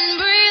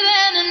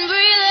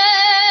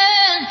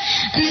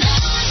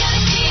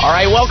 All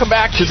right, welcome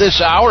back to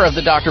this hour of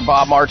the Dr.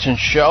 Bob Martin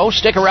Show.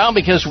 Stick around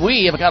because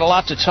we have got a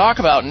lot to talk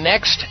about.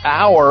 Next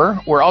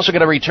hour, we're also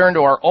going to return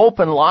to our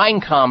open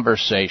line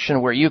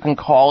conversation where you can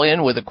call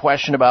in with a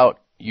question about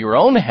your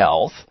own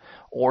health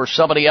or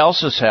somebody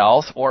else's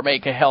health or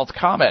make a health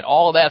comment.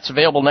 All of that's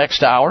available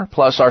next hour,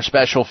 plus our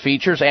special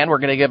features, and we're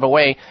going to give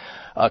away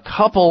a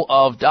couple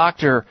of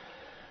Dr.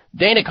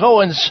 Dana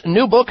Cohen's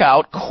new book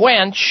out,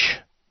 Quench,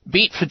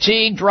 Beat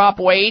Fatigue, Drop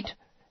Weight,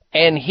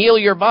 and heal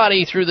your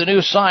body through the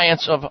new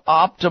science of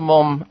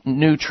optimum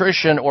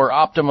nutrition or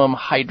optimum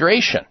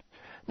hydration.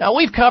 Now,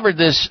 we've covered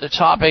this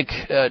topic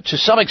to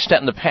some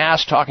extent in the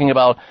past, talking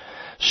about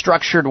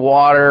structured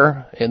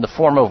water in the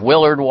form of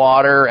Willard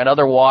water and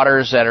other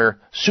waters that are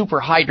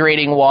super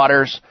hydrating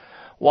waters,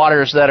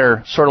 waters that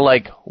are sort of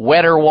like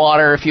wetter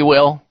water, if you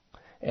will,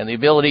 and the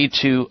ability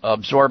to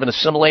absorb and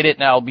assimilate it.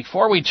 Now,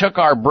 before we took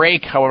our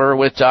break, however,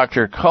 with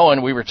Dr.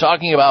 Cohen, we were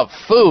talking about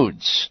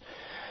foods.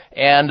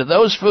 And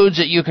those foods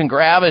that you can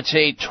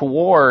gravitate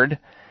toward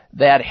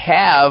that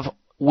have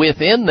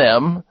within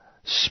them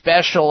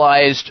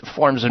specialized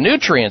forms of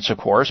nutrients, of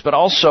course, but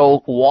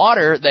also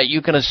water that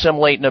you can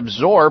assimilate and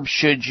absorb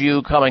should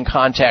you come in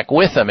contact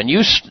with them. And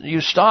you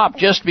stopped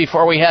just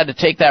before we had to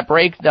take that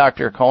break,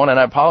 Dr. Cohen, and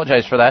I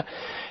apologize for that,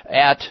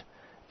 at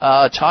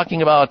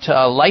talking about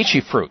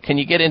lychee fruit. Can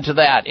you get into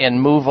that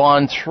and move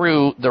on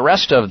through the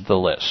rest of the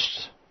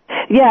list?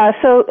 Yeah,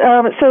 so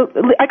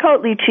I call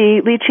it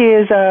lychee.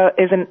 Lychee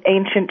is an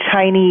ancient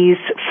Chinese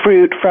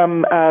fruit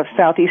from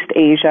Southeast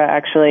Asia.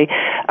 Actually,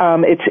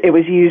 it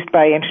was used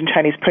by ancient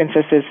Chinese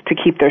princesses to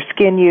keep their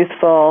skin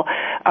youthful.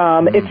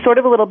 It's sort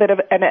of a little bit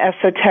of an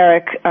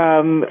esoteric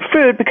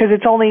fruit because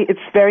it's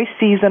very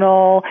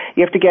seasonal.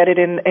 You have to get it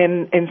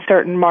in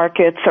certain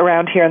markets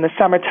around here in the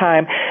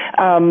summertime.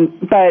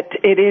 But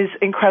it is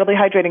incredibly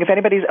hydrating. If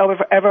anybody's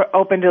ever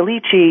opened a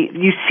lychee,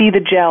 you see the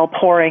gel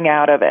pouring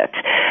out of it.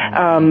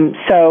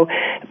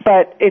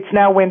 But it's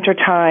now winter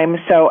time,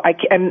 so I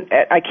can't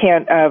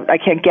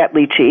get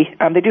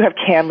lychee. They do have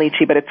canned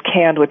lychee, but it's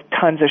canned with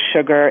tons of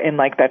sugar in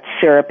like that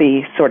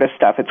syrupy sort of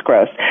stuff. It's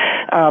gross.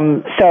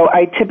 So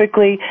I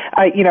typically,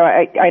 I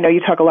know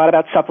you talk a lot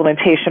about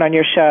supplementation on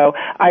your show.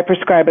 I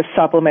prescribe a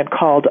supplement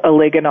called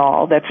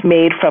Oligonol that's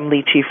made from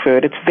lychee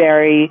fruit. It's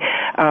very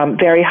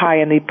high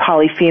in the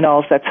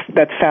polyphenols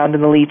that's found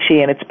in the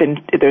lychee, and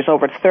there's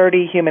over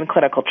 30 human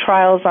clinical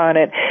trials on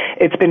it.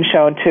 It's been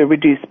shown to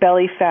reduce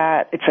belly fat.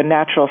 It's a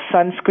natural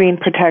sunscreen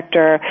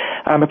protector.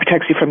 It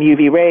protects you from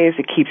UV rays.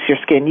 It keeps your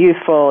skin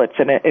youthful. It's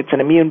an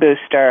immune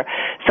booster.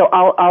 So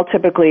I'll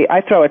typically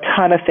throw a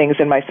ton of things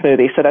in my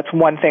smoothie. So that's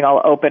one thing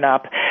I'll open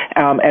up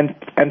and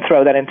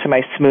throw that into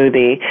my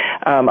smoothie,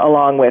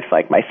 along with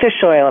like my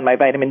fish oil and my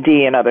vitamin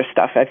D and other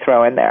stuff I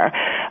throw in there.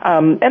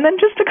 And then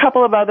just a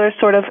couple of other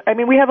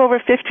we have over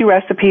 50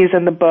 recipes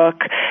in the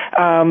book.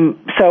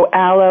 So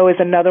aloe is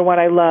another one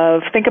I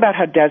love. Think about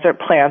how desert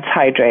plants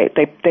hydrate.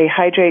 They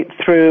hydrate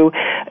through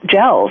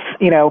gels,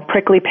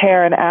 prickly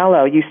pear and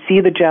aloe. You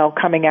see the gel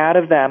coming out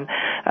of them.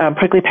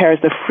 Prickly pear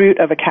is the fruit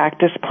of a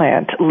cactus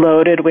plant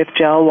loaded with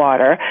gel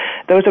water.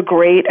 Those are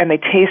great, and they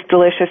taste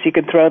delicious. You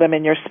can throw them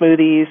in your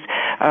smoothies.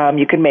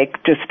 You can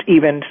make just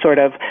even sort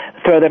of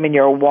throw them in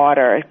your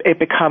water. It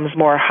becomes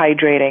more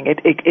hydrating.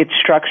 It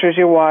structures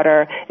your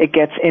water. It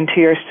gets into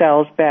your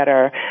cells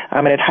better,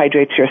 and it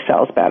hydrates your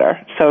cells better.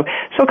 So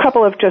a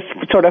couple of just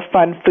sort of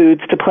fun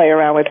foods to play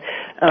around with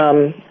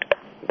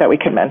that we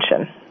can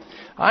mention.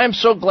 I'm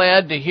so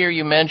glad to hear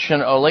you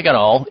mention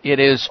Oligonol. It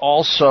is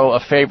also a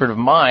favorite of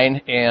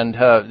mine, and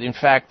in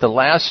fact, the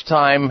last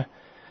time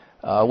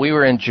we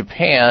were in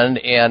Japan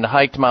and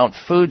hiked Mount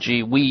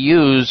Fuji, we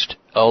used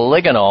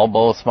Oligonol.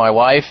 Both my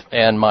wife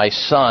and my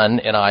son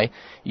and I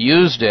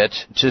used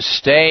it to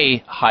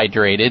stay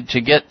hydrated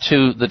to get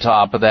to the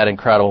top of that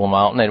incredible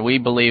mountain, and we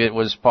believe it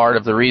was part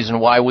of the reason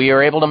why we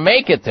were able to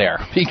make it there,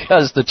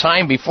 because the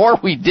time before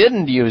we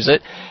didn't use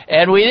it,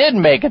 and we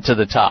didn't make it to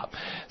the top.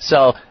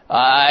 So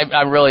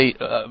I'm really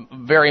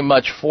very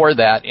much for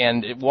that.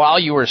 And while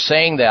you were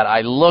saying that,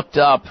 I looked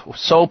up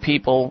so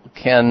people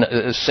can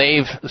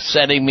save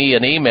sending me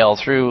an email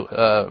through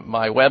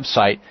my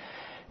website.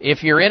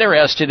 If you're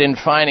interested in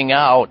finding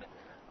out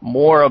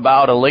more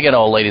about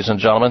Oligonol, ladies and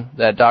gentlemen,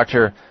 that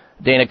Dr.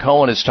 Dana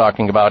Cohen is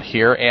talking about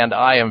here, and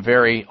I am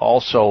very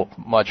also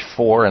much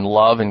for and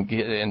love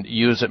and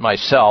use it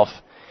myself,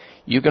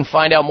 you can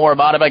find out more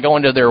about it by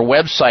going to their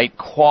website,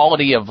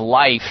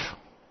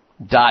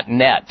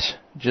 qualityoflife.net.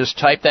 Just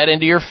type that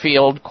into your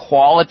field,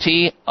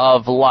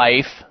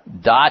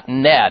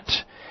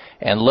 qualityoflife.net,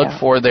 and look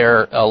for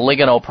their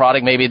Oligonol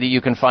product. Maybe that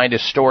you can find a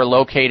store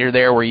locator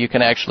there where you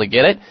can actually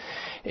get it.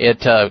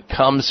 It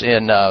comes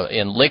in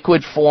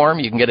liquid form.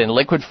 You can get it in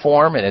liquid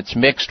form, and it's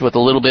mixed with a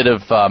little bit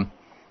of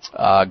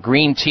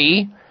green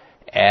tea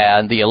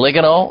and the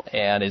Oligonol,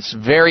 and it's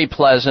very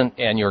pleasant,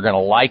 and you're going to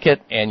like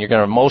it, and you're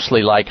going to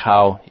mostly like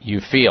how you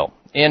feel.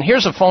 And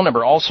here's a phone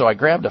number also. I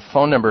grabbed a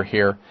phone number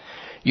here.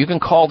 You can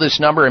call this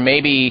number, and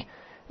maybe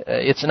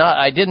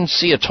I didn't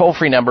see a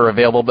toll-free number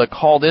available, but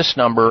call this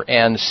number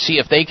and see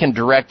if they can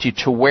direct you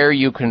to where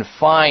you can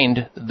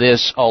find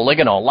this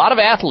Oligonol. A lot of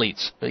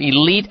athletes,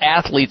 elite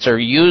athletes, are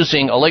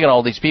using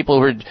Oligonol. These people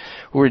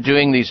who are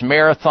doing these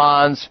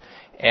marathons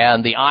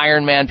and the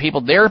Ironman people,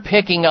 they're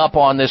picking up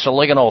on this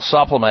Oligonol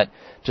supplement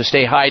to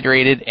stay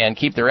hydrated and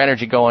keep their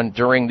energy going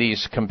during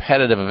these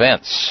competitive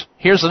events.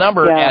 Here's the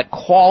number at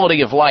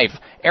Quality of Life.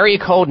 Area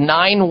code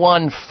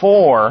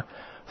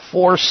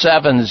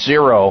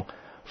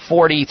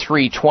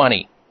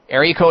 914-470-4320.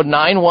 Area code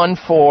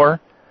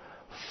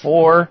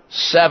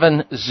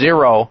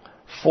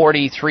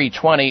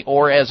 914-470-4320.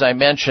 Or, as I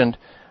mentioned,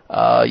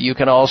 you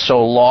can also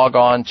log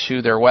on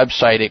to their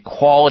website at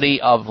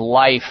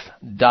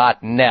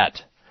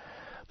qualityoflife.net.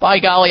 By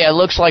golly, it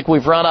looks like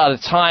we've run out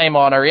of time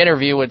on our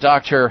interview with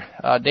Dr.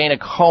 Dana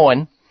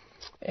Cohen,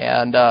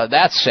 and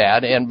that's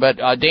sad. But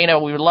Dana,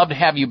 we would love to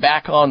have you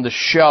back on the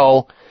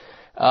show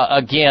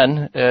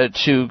again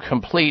to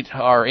complete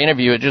our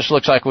interview. It just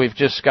looks like we've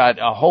just got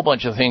a whole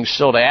bunch of things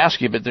still to ask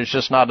you, but there's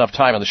just not enough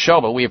time on the show.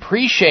 But we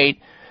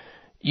appreciate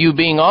you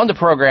being on the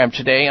program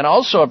today, and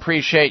also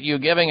appreciate you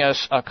giving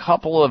us a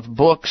couple of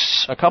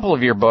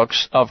your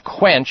books of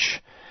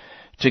Quench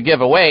to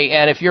give away.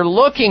 And if you're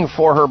looking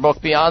for her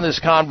book Beyond This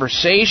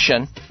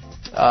Conversation,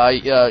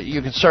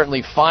 you can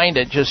certainly find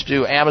it. Just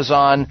do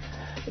Amazon.com.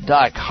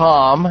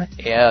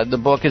 The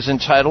book is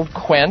entitled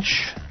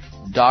Quench,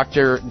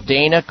 Dr.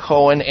 Dana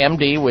Cohen,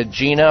 MD, with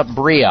Gina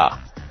Bria.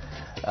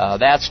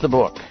 That's the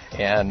book.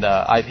 And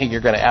I think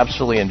you're going to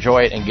absolutely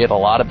enjoy it and get a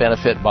lot of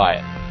benefit by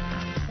it.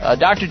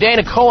 Dr.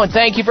 Dana Cohen,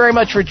 thank you very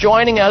much for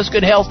joining us.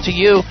 Good health to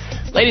you.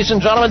 Ladies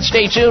and gentlemen,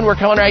 stay tuned. We're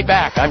coming right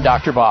back. I'm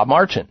Dr. Bob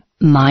Martin.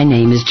 My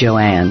name is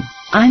Joanne.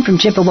 I'm from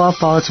Chippewa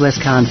Falls,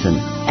 Wisconsin,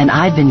 and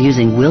I've been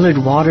using Willard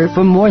Water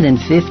for more than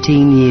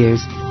 15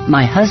 years.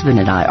 My husband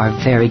and I are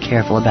very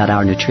careful about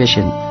our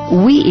nutrition.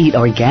 We eat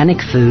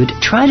organic food,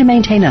 try to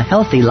maintain a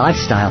healthy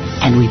lifestyle,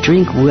 and we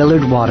drink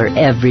Willard Water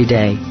every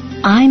day.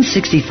 I'm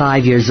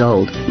 65 years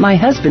old. My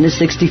husband is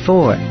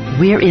 64.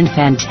 We're in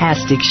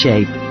fantastic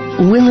shape.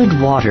 Willard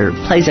Water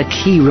plays a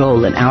key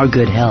role in our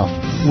good health.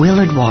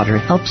 Willard Water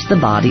helps the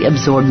body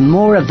absorb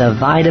more of the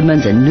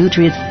vitamins and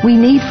nutrients we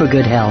need for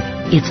good health.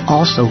 It's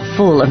also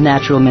full of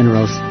natural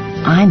minerals.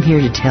 I'm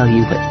here to tell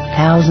you what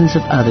thousands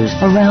of others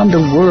around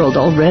the world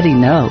already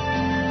know.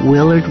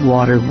 Willard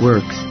Water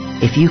works.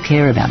 If you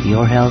care about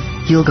your health,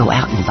 you'll go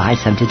out and buy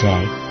some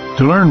today.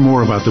 To learn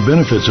more about the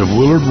benefits of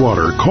Willard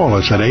Water, call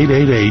us at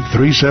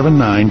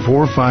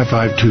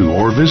 888-379-4552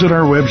 or visit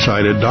our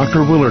website at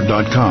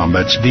drwillard.com.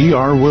 That's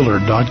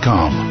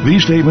drwillard.com.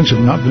 These statements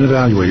have not been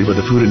evaluated by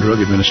the Food and Drug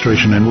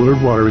Administration, and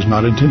Willard Water is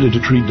not intended to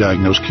treat,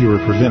 diagnose, cure,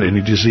 or prevent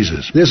any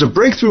diseases. There's a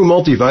breakthrough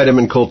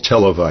multivitamin called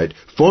Telovite,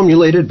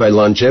 formulated by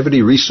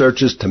longevity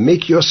researchers to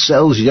make your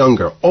cells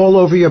younger all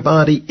over your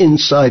body,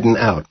 inside and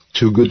out.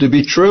 Too good to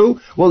be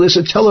true? Well, there's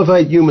a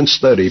Telovite human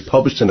study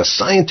published in a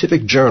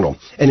scientific journal,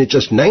 and in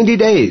just 90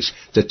 days,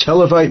 the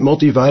Telovite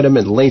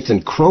multivitamin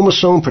lengthened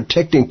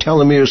chromosome-protecting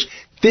telomeres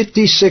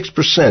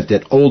 56%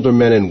 in older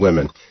men and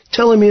women.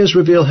 Telomeres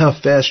reveal how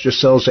fast your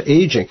cells are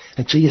aging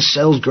until your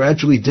cells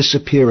gradually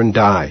disappear and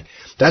die.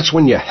 That's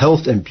when your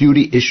health and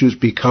beauty issues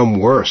become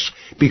worse,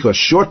 because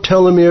short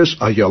telomeres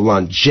are your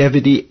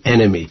longevity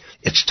enemy.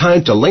 It's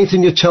time to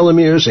lengthen your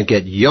telomeres and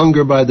get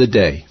younger by the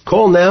day.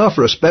 Call now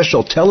for a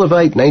special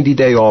Telovite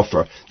 90-day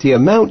offer. The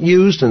amount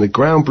used in the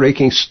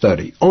groundbreaking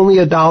study, only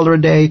 $1 a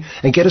day,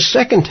 and get a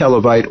second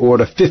Telovite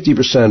order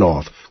 50%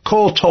 off.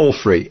 Call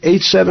toll-free,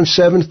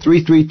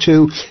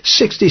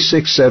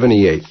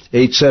 877-332-6678.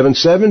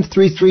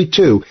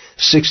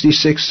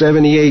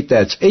 877-332-6678.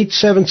 That's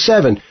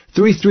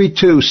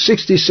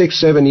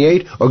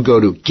 877-332-6678, or go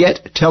to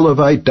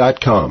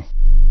gettelovite.com.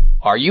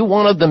 Are you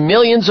one of the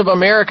millions of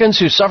Americans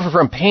who suffer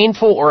from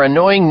painful or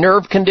annoying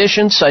nerve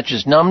conditions such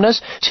as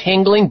numbness,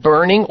 tingling,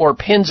 burning, or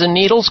pins and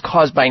needles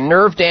caused by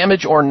nerve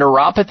damage or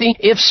neuropathy?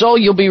 If so,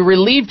 you'll be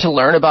relieved to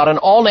learn about an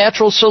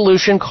all-natural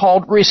solution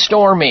called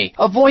Restore Me.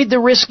 Avoid the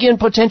risky and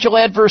potential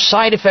adverse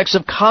side effects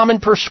of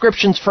common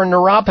prescriptions for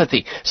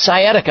neuropathy,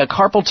 sciatica,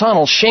 carpal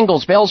tunnel,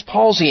 shingles, Bell's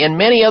palsy, and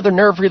many other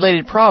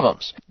nerve-related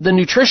problems. The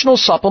nutritional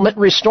supplement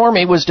Restore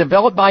Me was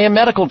developed by a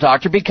medical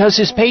doctor because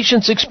his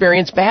patients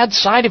experience bad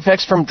side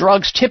effects from drugs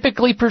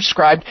typically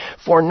prescribed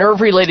for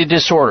nerve-related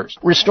disorders.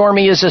 Restore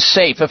Me is a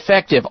safe,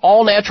 effective,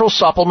 all-natural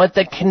supplement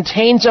that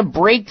contains a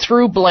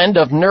breakthrough blend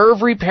of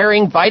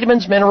nerve-repairing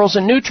vitamins, minerals,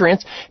 and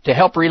nutrients to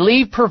help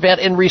relieve, prevent,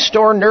 and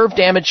restore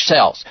nerve-damaged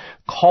cells.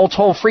 Call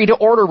toll-free to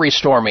order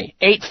Restore Me,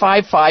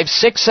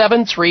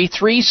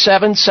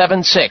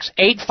 855-673-3776,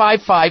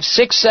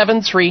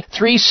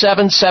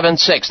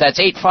 855-673-3776. That's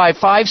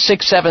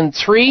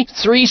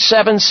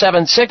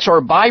 855-673-3776,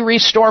 or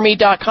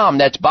buyrestoreme.com.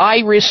 That's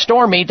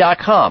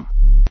buyrestoreme.com.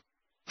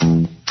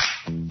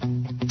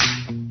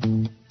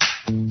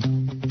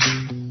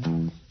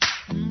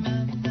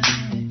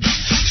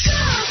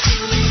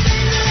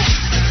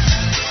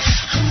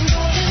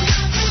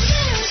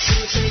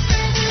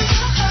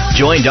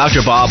 Join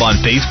Dr. Bob on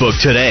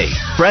Facebook today.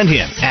 Friend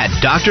him at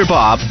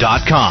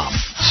drbob.com.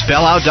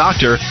 Spell out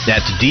doctor,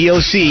 that's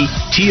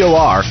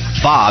D-O-C-T-O-R,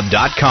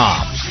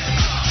 bob.com.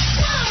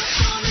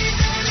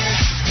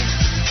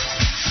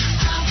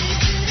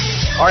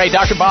 All right,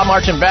 Dr. Bob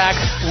Martin back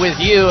with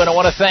you, and I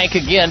want to thank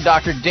again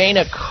Dr.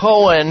 Dana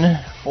Cohen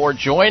for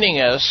joining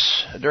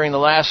us during the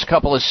last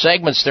couple of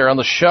segments there on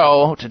the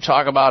show to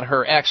talk about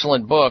her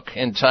excellent book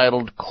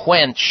entitled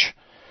Quench.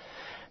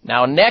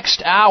 Now,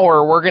 next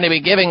hour, we're going to be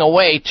giving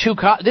away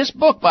this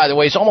book, by the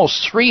way, is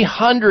almost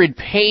 300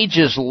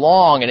 pages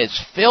long, and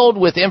it's filled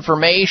with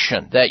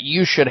information that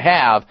you should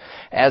have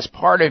as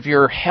part of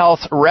your health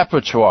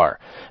repertoire,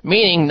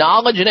 meaning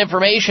knowledge and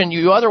information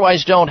you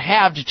otherwise don't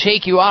have to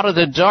take you out of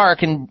the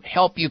dark and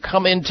help you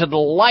come into the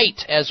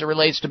light as it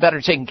relates to better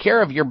taking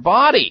care of your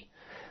body,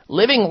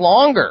 living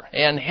longer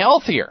and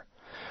healthier.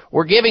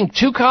 We're giving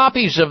 2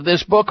 copies of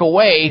this book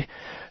away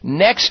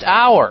next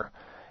hour.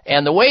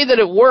 And the way that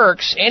it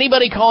works,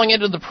 anybody calling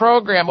into the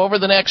program over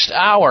the next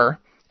hour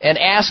and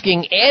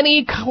asking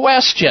any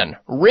question,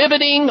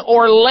 riveting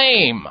or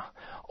lame,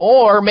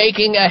 or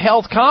making a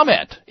health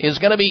comment, is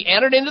going to be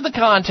entered into the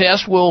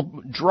contest. We'll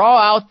draw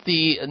out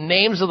the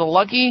names of the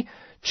lucky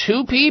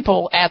 2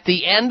 people at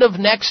the end of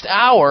next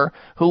hour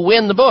who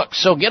win the book.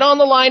 So get on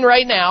the line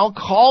right now,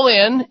 call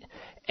in,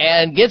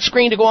 and get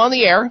screened to go on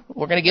the air.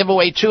 We're going to give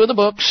away 2 of the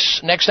books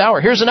next hour.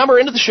 Here's the number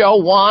into the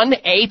show,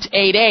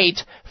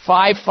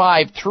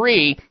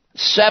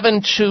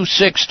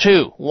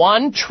 1-888-553-7262.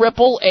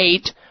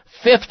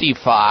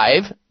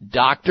 1-888-55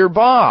 Dr.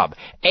 Bob.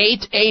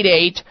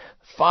 888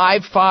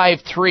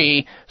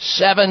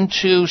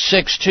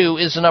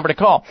 553-7262 is the number to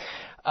call.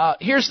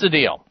 Here's the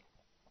deal.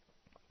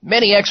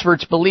 Many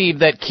experts believe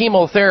that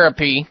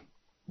chemotherapy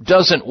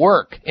doesn't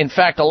work. In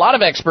fact, a lot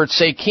of experts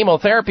say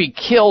chemotherapy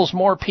kills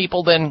more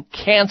people than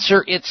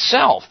cancer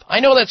itself. I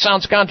know that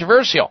sounds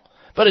controversial,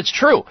 but it's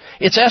true.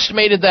 It's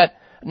estimated that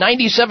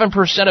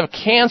 97% of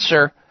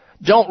cancer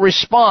don't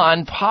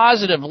respond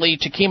positively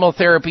to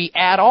chemotherapy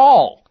at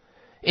all.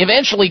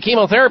 Eventually,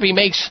 chemotherapy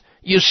makes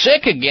you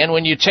sick again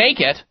when you take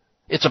it.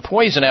 It's a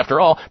poison after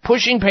all,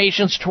 pushing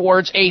patients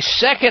towards a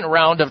second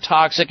round of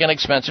toxic and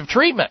expensive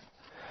treatment.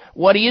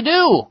 What do you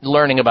do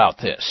learning about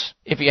this?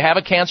 If you have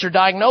a cancer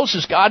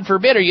diagnosis, God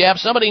forbid, or you have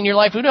somebody in your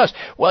life who does,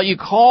 well, you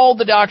call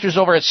the doctors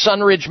over at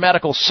Sunridge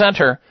Medical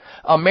Center,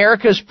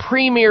 America's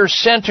premier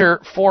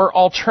center for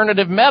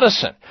alternative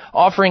medicine,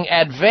 offering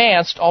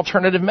advanced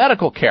alternative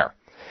medical care.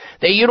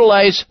 They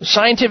utilize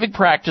scientific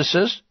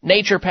practices,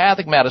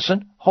 naturopathic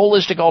medicine,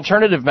 holistic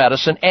alternative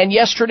medicine, and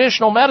yes,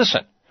 traditional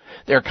medicine.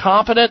 They're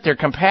competent, they're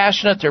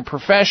compassionate, they're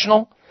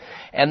professional,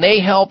 and they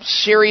help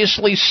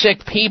seriously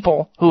sick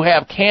people who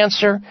have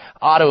cancer,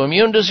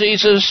 autoimmune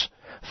diseases,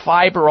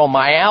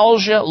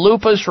 fibromyalgia,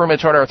 lupus,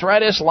 rheumatoid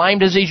arthritis, Lyme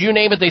disease, you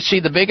name it. They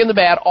see the big and the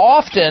bad,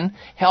 often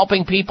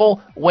helping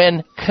people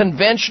when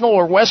conventional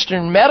or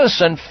Western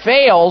medicine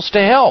fails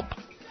to help.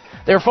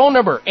 Their phone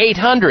number,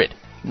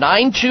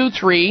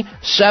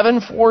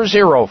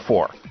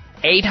 800-923-7404.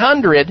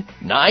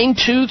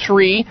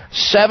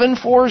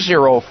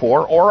 800-923-7404,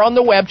 or on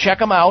the web, check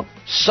them out,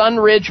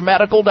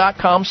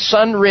 sunridgemedical.com,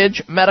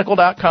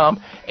 sunridgemedical.com,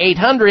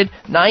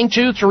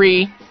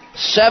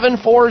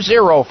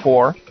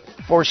 800-923-7404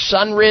 for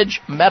Sunridge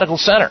Medical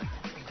Center.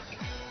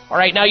 All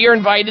right, now you're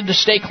invited to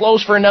stay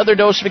close for another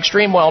dose of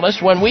Extreme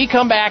Wellness. When we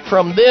come back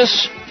from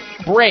this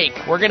break,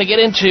 we're going to get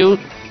into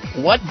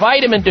what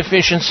vitamin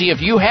deficiency,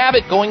 if you have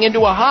it going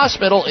into a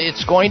hospital,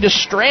 it's going to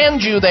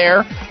strand you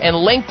there and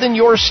lengthen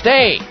your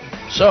stay.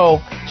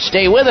 So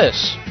stay with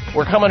us.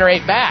 We're coming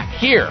right back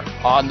here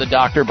on the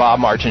Dr. Bob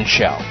Martin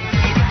Show.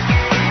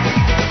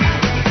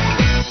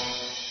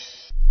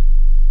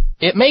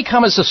 It may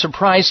come as a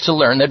surprise to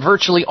learn that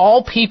virtually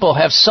all people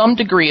have some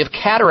degree of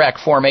cataract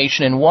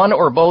formation in one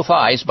or both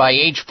eyes by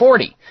age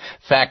 40.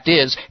 Fact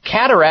is,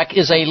 cataract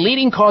is a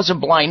leading cause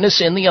of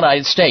blindness in the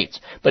United States.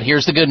 But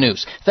here's the good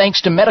news. Thanks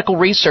to medical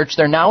research,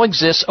 there now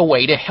exists a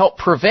way to help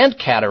prevent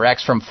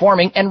cataracts from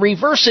forming and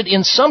reverse it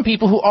in some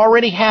people who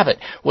already have it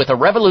with a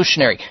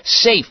revolutionary,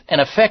 safe, and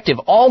effective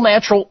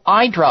all-natural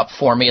eye drop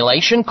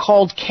formulation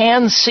called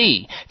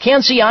Can-C.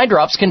 Can-C eye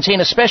drops contain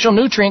a special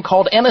nutrient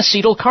called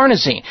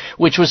N-acetylcarnosine,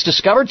 which was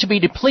discovered to be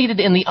depleted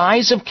in the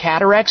eyes of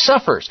cataract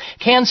sufferers.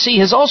 Can-C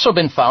has also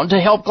been found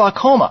to help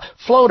glaucoma,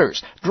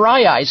 floaters,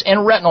 dry eyes,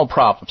 and retinal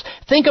problems.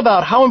 Think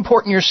about how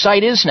important your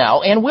sight is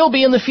now and will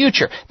be in the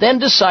future. Then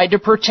decide to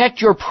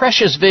protect your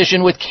precious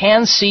vision with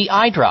Can-C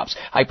eye drops.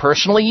 I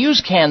personally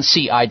use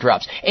Can-C eye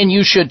drops, and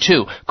you should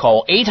too.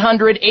 Call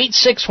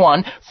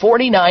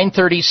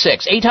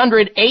 800-861-4936.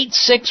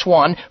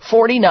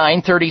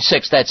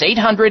 800-861-4936. That's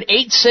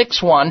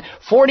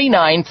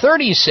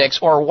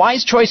 800-861-4936 or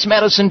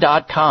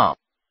wisechoicemedicine.com.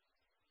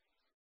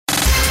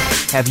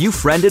 Have you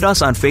friended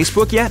us on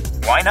Facebook yet?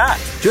 Why not?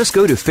 Just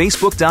go to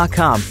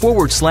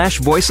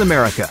facebook.com/Voice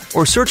America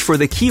or search for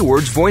the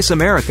keywords Voice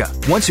America.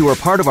 Once you are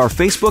part of our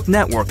Facebook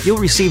network, you'll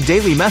receive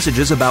daily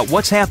messages about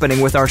what's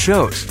happening with our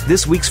shows,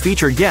 this week's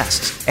featured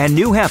guests, and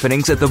new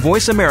happenings at the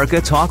Voice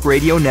America Talk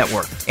Radio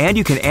Network. And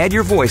you can add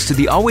your voice to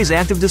the always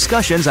active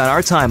discussions on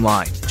our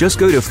timeline. Just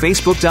go to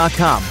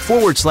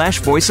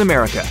facebook.com/Voice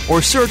America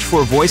or search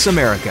for Voice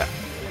America.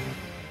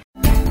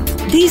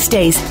 These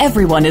days,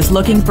 everyone is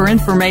looking for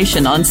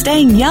information on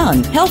staying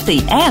young,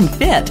 healthy, and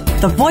fit.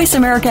 The Voice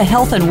America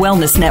Health and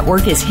Wellness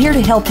Network is here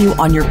to help you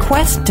on your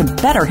quest to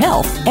better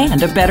health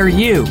and a better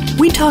you.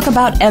 We talk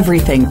about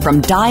everything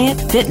from diet,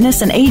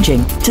 fitness, and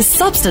aging to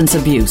substance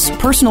abuse,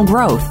 personal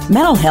growth,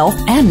 mental health,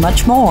 and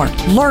much more.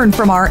 Learn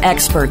from our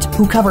experts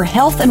who cover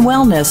health and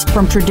wellness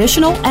from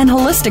traditional and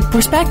holistic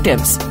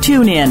perspectives.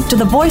 Tune in to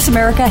the Voice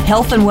America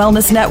Health and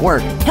Wellness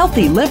Network.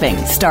 Healthy living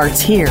starts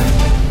here.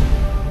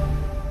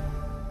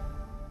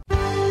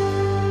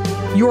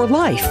 Your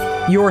life,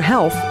 your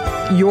health,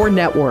 your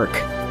network.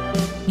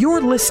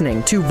 You're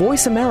listening to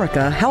Voice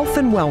America Health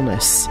and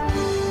Wellness.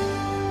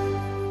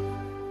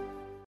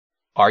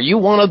 Are you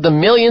one of the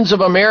millions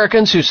of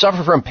Americans who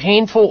suffer from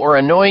painful or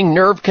annoying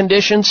nerve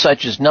conditions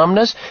such as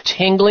numbness,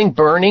 tingling,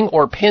 burning,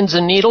 or pins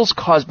and needles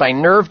caused by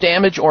nerve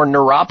damage or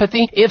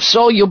neuropathy? If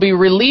so, you'll be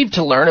relieved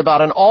to learn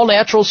about an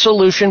all-natural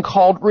solution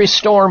called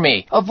Restore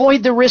Me.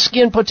 Avoid the risky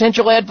and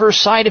potential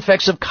adverse side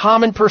effects of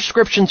common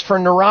prescriptions for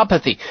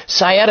neuropathy,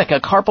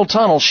 sciatica, carpal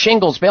tunnel,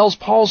 shingles, Bell's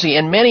palsy,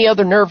 and many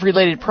other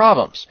nerve-related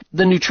problems.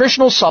 The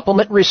nutritional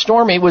supplement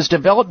Restore Me was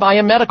developed by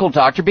a medical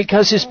doctor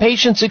because his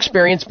patients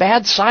experience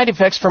bad side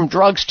effects from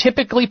drugs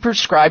typically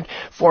prescribed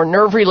for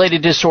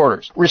nerve-related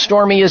disorders.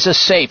 Restore Me is a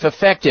safe,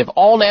 effective,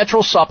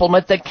 all-natural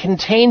supplement that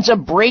contains a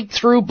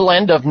breakthrough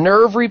blend of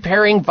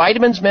nerve-repairing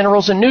vitamins,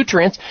 minerals, and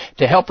nutrients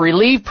to help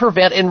relieve,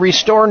 prevent, and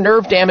restore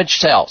nerve-damaged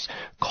cells.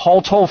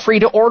 Call toll-free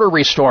to order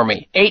Restore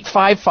Me,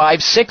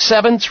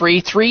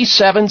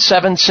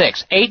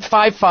 855-673-3776,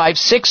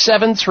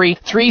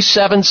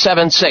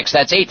 855-673-3776.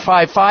 That's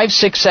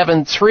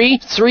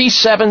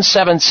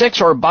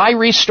 855-673-3776, or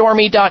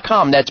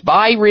buyrestoreme.com. That's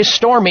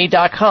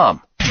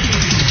buyrestoreme.com.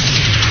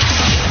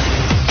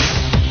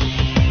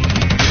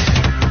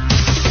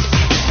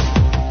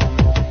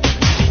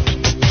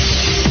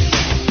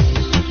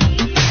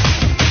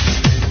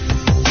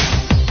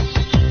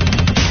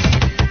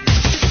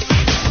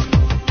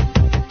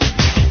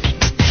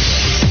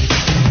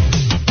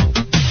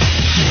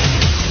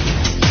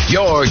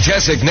 Your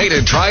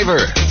designated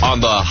driver on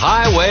the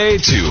highway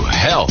to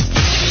health.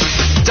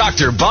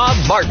 Dr. Bob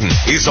Martin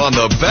is on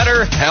the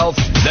Better Health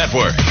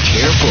Network.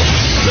 Careful.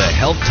 The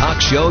health talk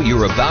show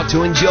you're about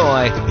to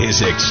enjoy is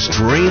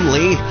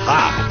extremely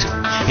hot.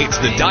 It's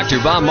the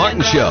Dr. Bob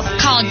Martin Show.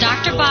 Call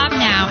Dr. Bob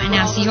now and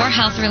ask your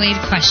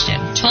health-related question.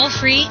 Toll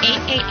free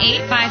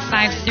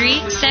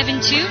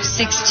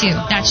 888-553-7262.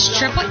 That's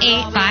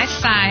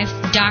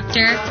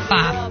 888-55-Dr.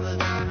 Bob.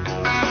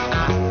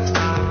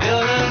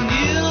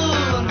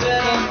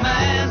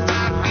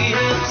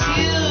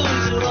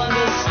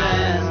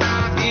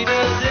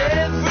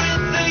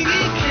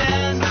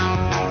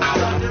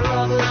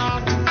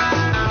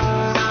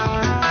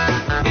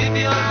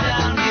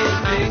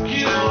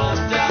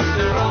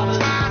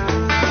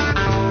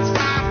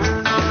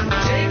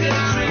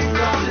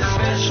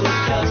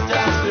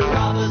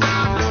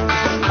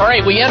 All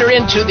right, we enter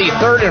into the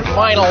third and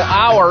final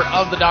hour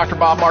of the Dr.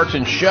 Bob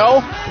Martin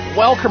Show.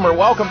 Welcome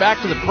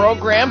back to the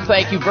program.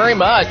 Thank you very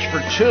much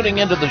for tuning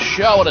into the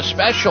show, and a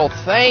special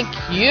thank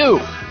you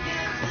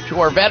to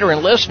our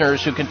veteran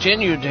listeners who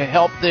continue to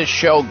help this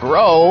show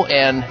grow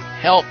and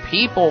help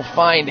people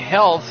find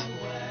health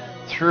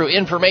through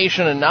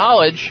information and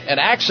knowledge and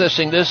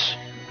accessing this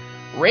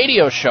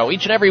radio show.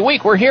 Each and every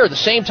week we're here at the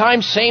same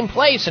time, same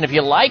place, and if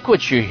you like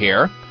what you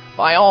hear,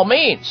 by all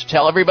means,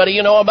 tell everybody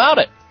you know about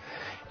it.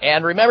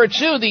 And remember,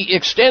 too, the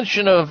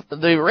extension of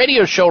the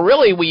radio show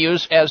really we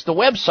use as the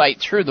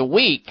website through the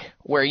week,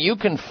 where you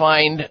can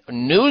find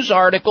news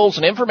articles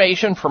and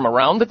information from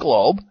around the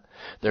globe.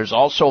 There's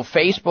also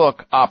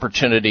Facebook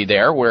opportunity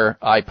there, where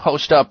I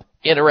post up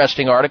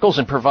interesting articles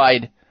and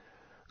provide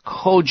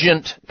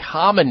cogent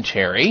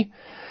commentary.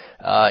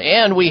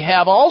 And we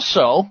have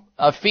also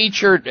a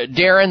feature,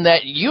 Darren,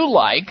 that you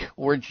like.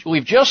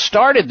 We've just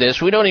started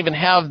this. We don't even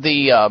have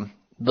the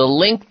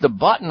link, the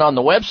button on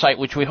the website,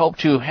 which we hope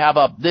to have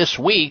up this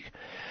week.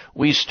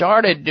 We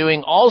started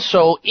doing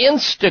also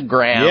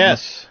Instagram.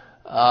 Yes.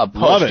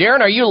 Posts. Darren,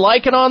 are you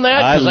liking on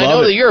that? Because I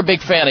know that you're a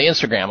big fan of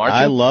Instagram, aren't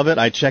you? I love it.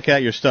 I check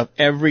out your stuff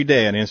every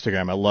day on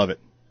Instagram. I love it.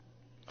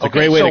 It's a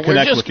great way to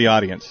connect with the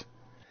audience.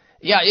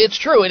 Yeah, it's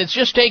true, and it's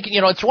just taking,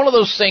 it's one of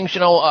those things,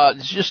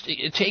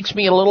 it takes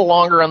me a little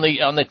longer on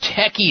the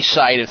techie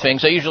side of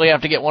things. I usually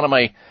have to get one of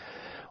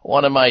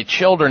my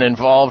children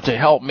involved to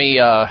help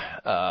me,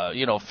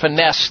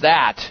 finesse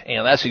that,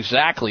 and that's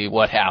exactly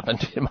what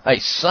happened. My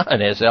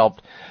son has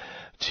helped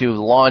to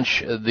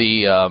launch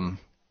the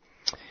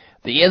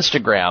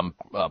Instagram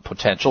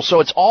potential.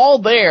 So it's all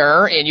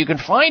there, and you can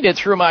find it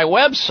through my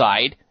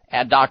website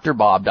at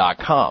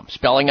drbob.com.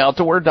 Spelling out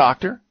the word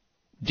doctor,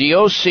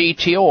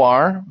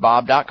 DOCTOR,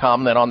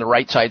 bob.com. Then on the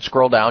right side,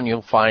 scroll down,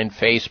 you'll find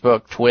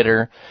Facebook,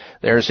 Twitter.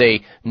 There's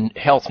a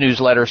health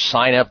newsletter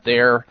sign up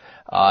there.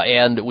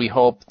 And we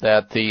hope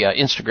that the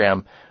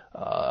Instagram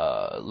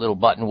little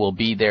button will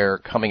be there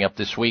coming up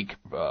this week,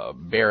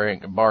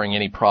 barring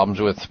any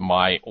problems with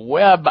my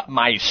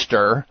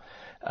webmeister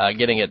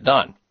getting it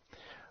done.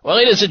 Well,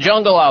 it is a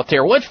jungle out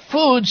there. What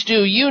foods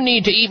do you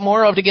need to eat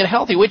more of to get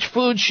healthy? Which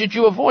foods should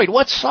you avoid?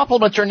 What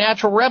supplements or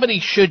natural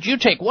remedies should you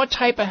take? What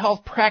type of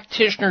health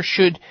practitioner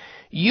should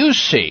you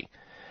see?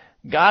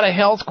 Got a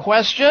health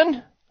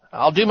question?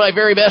 I'll do my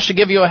very best to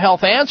give you a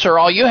health answer.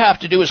 All you have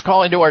to do is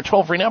call into our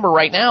toll-free number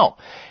right now.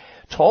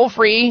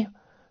 Toll-free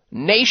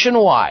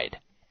nationwide,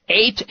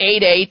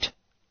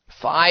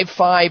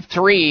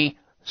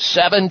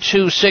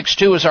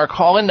 888-553-7262 is our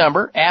call-in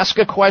number. Ask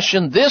a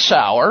question this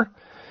hour,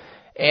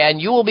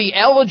 and you will be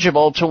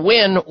eligible to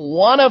win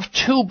one of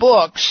two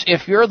books.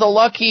 If you're the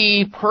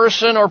lucky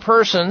person or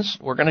persons,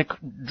 we're going to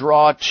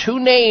draw two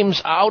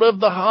names out of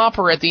the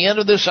hopper at the end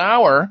of this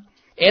hour.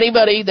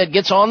 Anybody that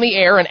gets on the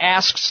air and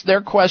asks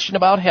their question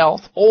about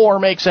health or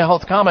makes a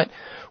health comment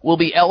will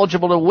be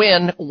eligible to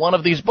win one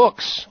of these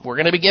books. We're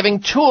going to be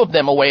giving two of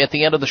them away at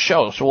the end of the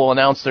show, so we'll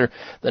announce the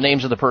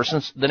names of the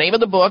persons. The name of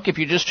the book, if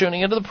you're just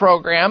tuning into the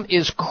program,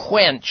 is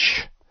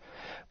Quench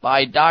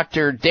by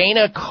Dr.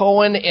 Dana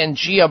Cohen and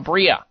Gia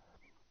Bria.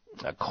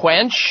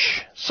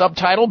 Quench,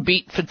 subtitle,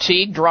 Beat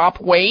Fatigue,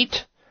 Drop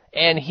Weight,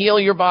 and Heal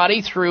Your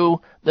Body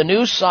Through the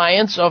New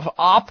Science of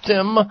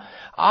Optimum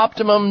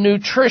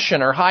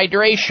Nutrition or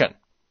Hydration.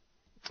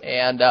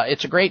 And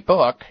it's a great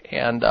book,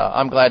 and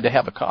I'm glad to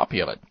have a copy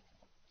of it.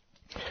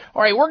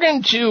 All right, we're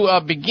going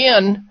to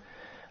begin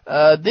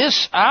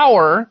this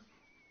hour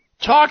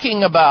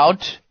talking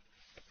about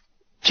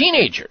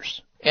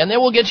teenagers, and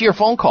then we'll get to your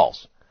phone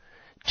calls.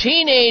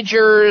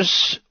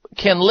 Teenagers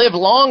can live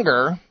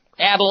longer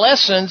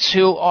adolescents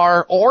who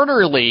are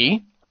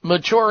orderly,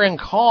 mature, and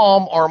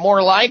calm are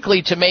more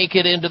likely to make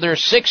it into their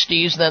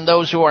 60s than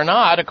those who are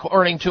not,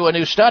 according to a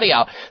new study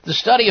out. The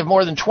study of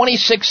more than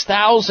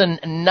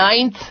 26,000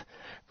 ninth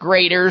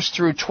graders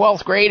through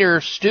 12th grader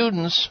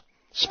students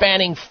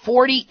spanning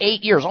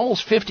 48 years,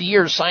 almost 50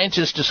 years,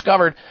 scientists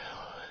discovered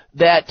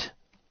that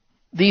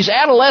these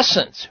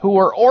adolescents who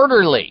are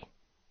orderly,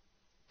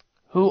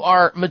 who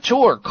are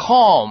mature,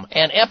 calm,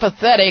 and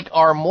empathetic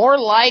are more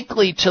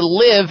likely to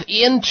live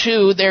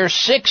into their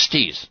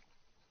 60s.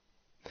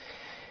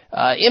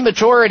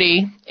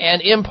 Immaturity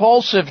and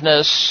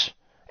impulsiveness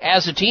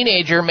as a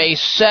teenager may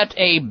set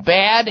a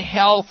bad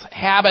health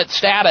habit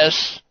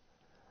status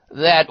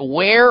that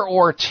wear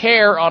or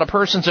tear on a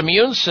person's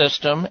immune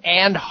system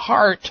and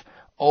heart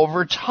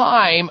over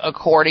time,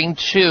 according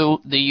to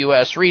the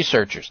U.S.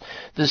 researchers.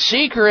 The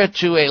secret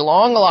to a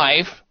long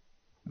life: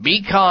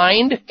 be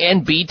kind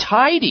and be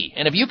tidy.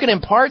 And if you can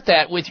impart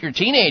that with your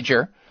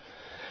teenager,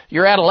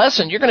 your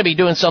adolescent, you're going to be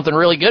doing something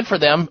really good for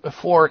them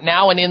for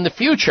now and in the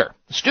future.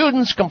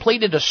 Students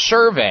completed a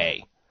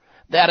survey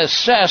that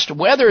assessed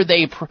whether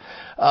they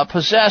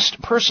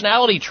possessed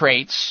personality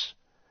traits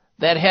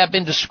that have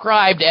been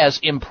described as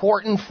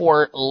important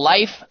for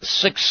life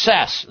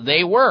success.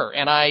 They were,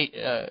 and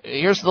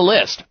here's the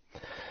list: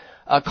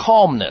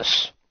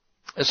 calmness,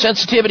 a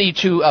sensitivity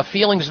to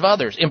feelings of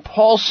others,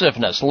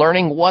 impulsiveness,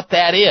 learning what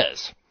that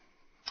is,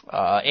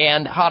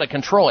 and how to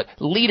control it,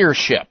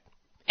 leadership,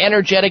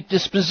 energetic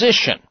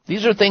disposition.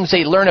 These are things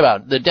they learn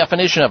about, the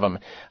definition of them,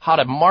 how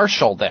to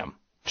marshal them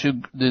to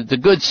the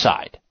good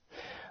side,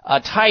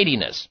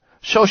 tidiness,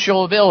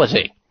 social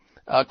ability,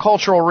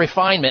 cultural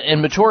refinement,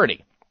 and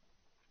maturity.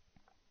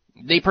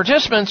 The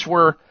participants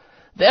were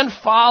then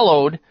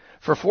followed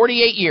for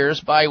 48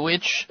 years, by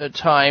which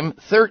time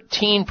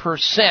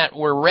 13%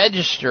 were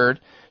registered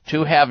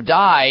to have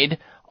died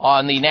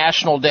on the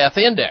National Death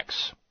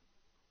Index.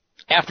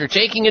 After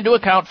taking into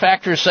account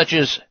factors such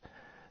as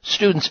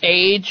students'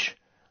 age,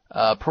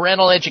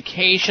 parental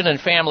education, and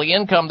family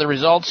income, the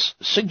results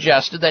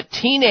suggested that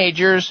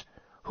teenagers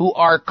who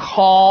are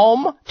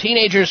calm,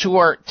 teenagers who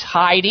are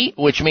tidy,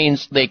 which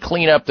means they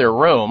clean up their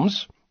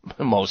rooms,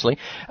 mostly,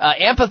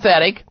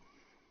 empathetic,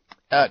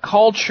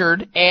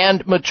 cultured,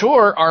 and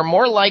mature are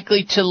more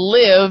likely to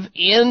live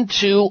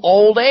into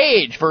old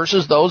age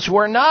versus those who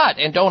are not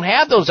and don't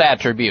have those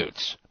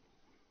attributes.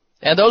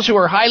 And those who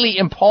are highly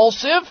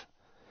impulsive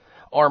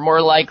are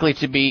more likely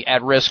to be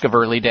at risk of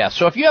early death.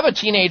 So if you have a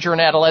teenager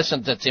and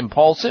adolescent that's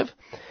impulsive,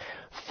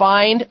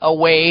 find a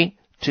way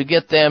to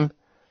get them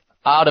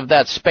out of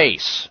that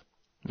space.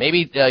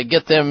 Maybe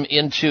get them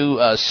into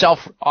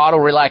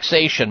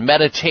auto-relaxation,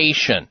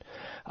 meditation.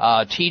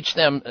 Teach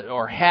them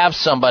or have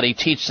somebody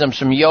teach them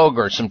some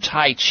yoga or some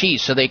Tai Chi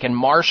so they can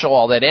marshal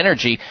all that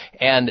energy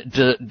and,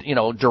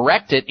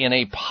 direct it in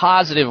a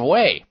positive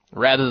way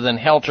rather than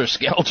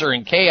helter-skelter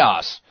and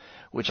chaos,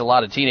 which a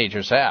lot of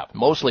teenagers have,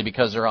 mostly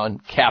because they're on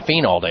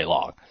caffeine all day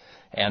long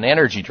and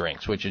energy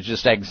drinks, which is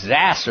just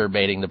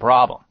exacerbating the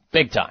problem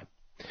big time.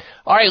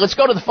 All right, let's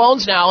go to the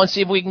phones now and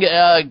see if we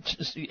can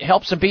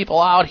help some people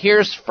out.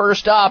 Here's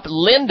first up,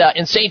 Linda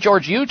in St.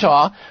 George,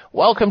 Utah.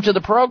 Welcome to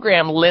the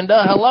program,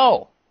 Linda.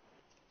 Hello.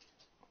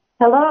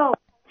 Hello.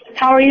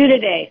 How are you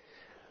today?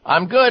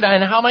 I'm good.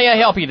 And how may I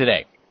help you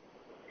today?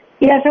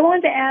 Yes, I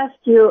wanted to ask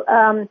you,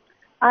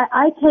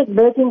 I take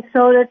baking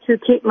soda to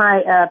keep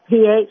my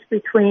pH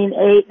between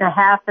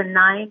 8.5 and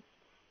 9.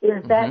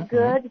 Is that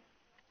good?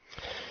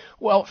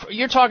 Well,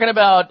 you're talking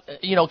about,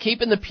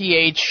 keeping the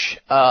pH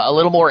a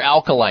little more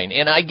alkaline.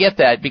 And I get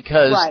that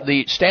because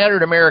the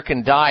standard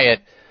American diet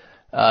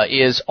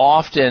is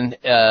often,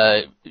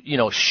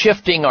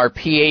 shifting our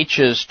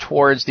pHs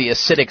towards the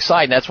acidic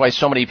side. And that's why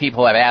so many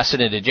people have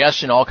acid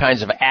indigestion, all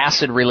kinds of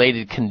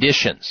acid-related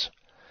conditions.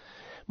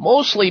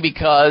 Mostly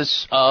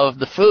because of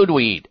the food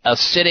we eat,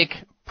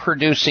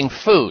 acidic-producing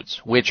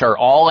foods, which are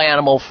all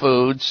animal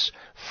foods,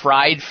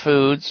 fried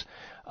foods,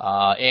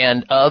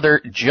 and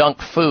other junk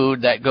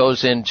food that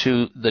goes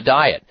into the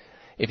diet.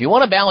 If you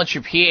want to balance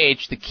your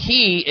pH, the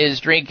key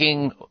is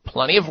drinking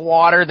plenty of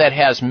water that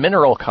has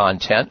mineral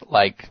content,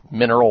 like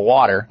mineral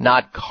water,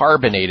 not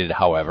carbonated,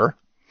 however.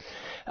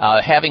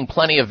 Having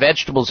plenty of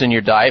vegetables in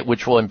your diet,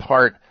 which will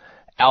impart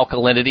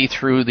alkalinity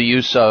through the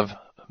use of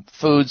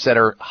foods that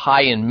are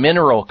high in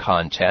mineral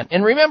content.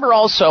 And remember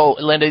also,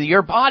 Linda,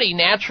 your body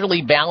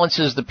naturally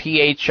balances the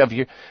pH of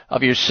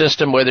your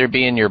system, whether it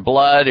be in your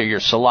blood or your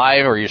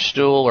saliva or your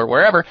stool or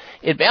wherever.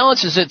 It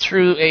balances it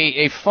through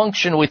a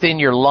function within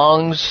your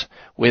lungs,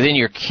 within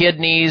your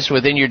kidneys,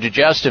 within your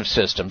digestive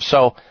system.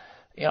 So,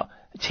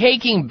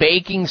 taking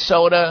baking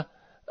soda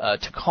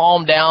to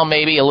calm down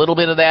maybe a little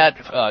bit of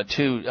that,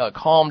 to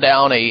calm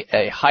down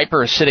a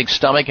hyperacidic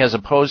stomach as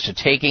opposed to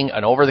taking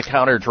an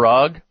over-the-counter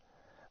drug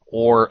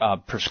or a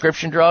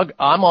prescription drug,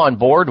 I'm on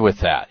board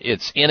with that.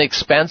 It's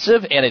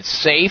inexpensive and it's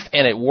safe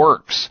and it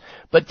works.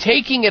 But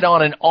taking it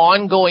on an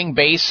ongoing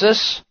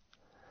basis,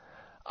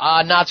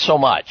 not so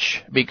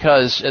much,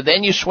 because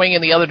then you swing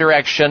in the other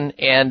direction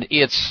and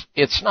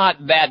it's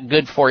not that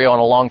good for you on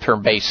a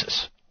long-term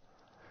basis.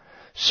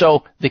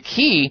 So the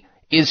key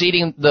is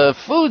eating the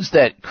foods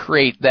that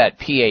create that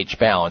pH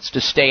balance to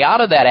stay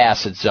out of that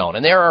acid zone.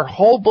 And there are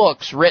whole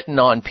books written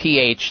on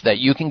pH that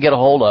you can get a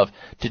hold of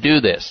to do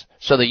this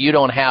so that you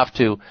don't have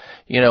to,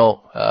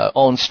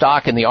 own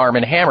stock in the Arm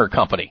 & Hammer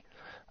company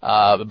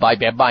by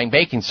buying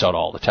baking soda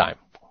all the time.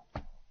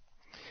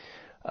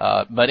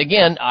 But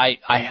again,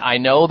 I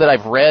know that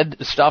I've read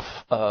stuff,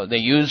 they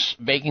use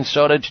baking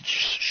soda to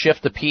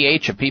shift the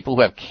pH of people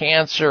who have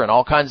cancer and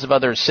all kinds of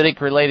other acidic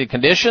related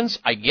conditions.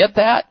 I get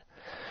that.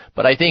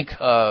 But I think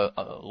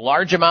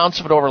large amounts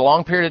of it over a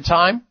long period of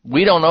time,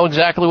 we don't know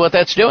exactly what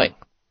that's doing.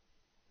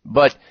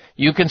 But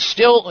you can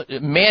still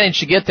manage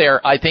to get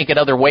there, I think, in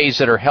other ways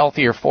that are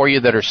healthier for you,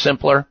 that are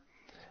simpler.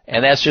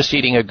 And that's just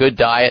eating a good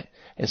diet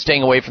and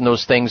staying away from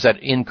those things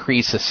that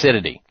increase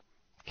acidity.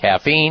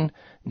 Caffeine,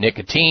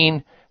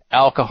 nicotine,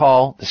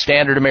 alcohol, the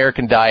standard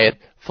American diet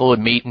full of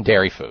meat and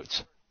dairy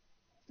foods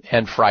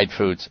and fried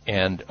foods.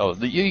 And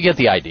you get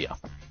the idea.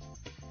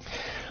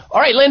 All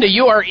right, Linda,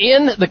 you are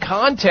in the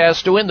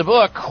contest to win the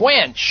book,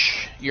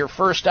 Quench. You're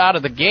first out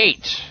of the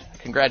gate.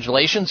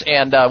 Congratulations.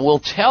 And we'll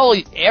tell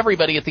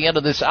everybody at the end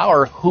of this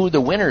hour who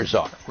the winners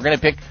are. We're going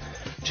to pick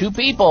 2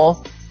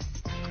 people,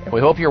 and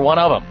we hope you're one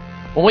of them.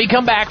 When we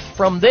come back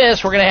from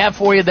this, we're going to have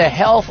for you the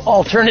health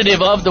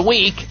alternative of the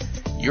week.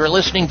 You're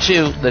listening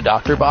to The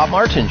Dr. Bob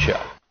Martin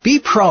Show. Be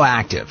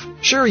proactive.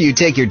 Sure, you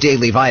take your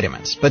daily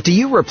vitamins, but do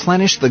you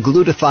replenish the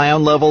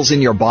glutathione levels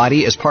in your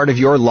body as part of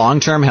your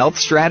long-term health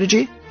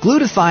strategy?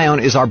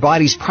 Glutathione is our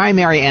body's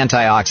primary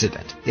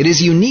antioxidant. It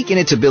is unique in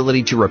its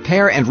ability to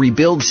repair and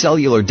rebuild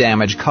cellular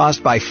damage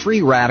caused by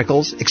free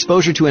radicals,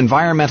 exposure to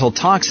environmental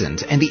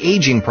toxins, and the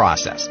aging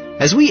process.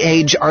 As we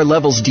age, our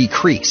levels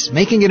decrease,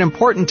 making it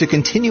important to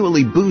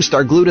continually boost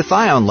our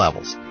glutathione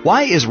levels.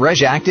 Why is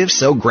RegActive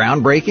so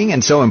groundbreaking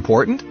and so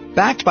important?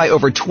 Backed by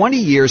over 20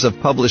 years of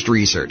published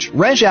research,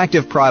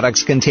 RegActive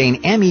products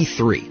contain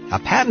ME3, a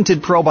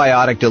patented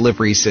probiotic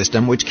delivery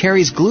system which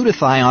carries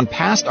glutathione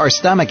past our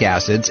stomach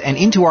acids and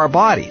into our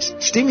bodies,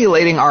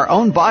 stimulating our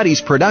own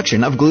body's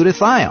production of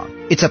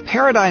glutathione. It's a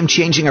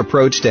paradigm-changing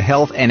approach to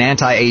health and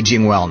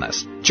anti-aging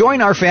wellness.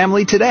 Join our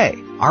family today.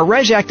 Our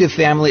RegActive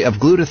family of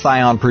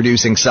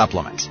glutathione-producing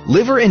supplements,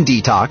 liver and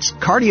detox,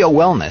 cardio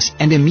wellness,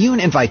 and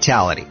immune and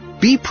vitality.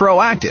 Be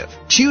proactive.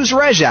 Choose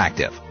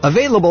RegActive.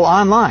 Available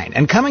online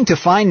and coming to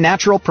fine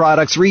natural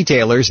products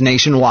retailers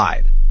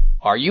nationwide.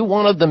 Are you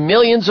one of the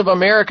millions of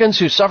Americans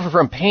who suffer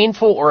from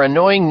painful or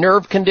annoying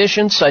nerve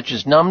conditions such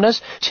as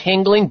numbness,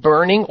 tingling,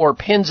 burning, or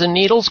pins and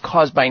needles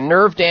caused by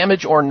nerve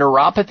damage or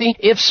neuropathy?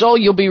 If so,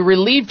 you'll be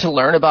relieved to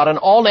learn about an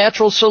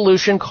all-natural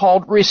solution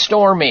called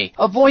Restore Me.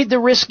 Avoid the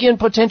risky and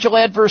potential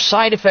adverse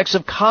side effects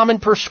of common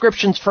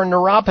prescriptions for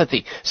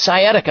neuropathy,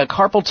 sciatica,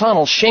 carpal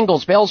tunnel,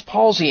 shingles, Bell's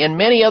palsy, and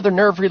many other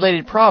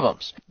nerve-related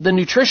problems. The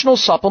nutritional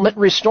supplement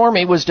Restore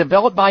Me was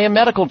developed by a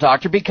medical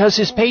doctor because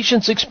his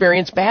patients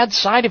experience bad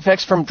side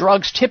effects from drugs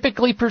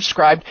typically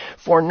prescribed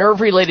for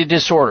nerve-related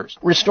disorders.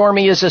 Restore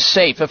Me is a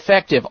safe,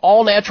 effective,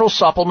 all-natural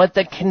supplement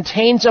that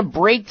contains a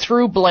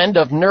breakthrough blend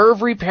of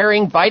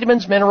nerve-repairing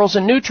vitamins, minerals,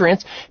 and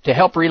nutrients to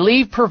help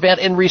relieve, prevent,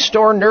 and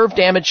restore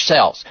nerve-damaged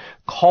cells.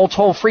 Call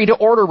toll-free to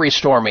order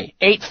Restore Me,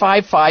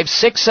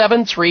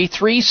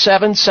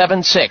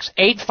 855-673-3776,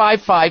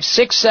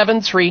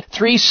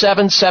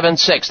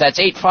 855-673-3776. That's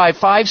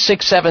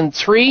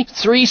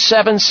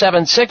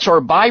 855-673-3776,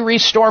 or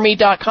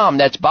buyrestoreme.com.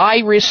 That's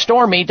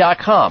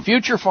buyrestoreme.com.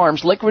 Future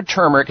Farms liquid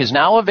turmeric is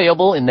now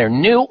available in their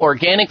new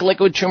organic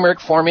liquid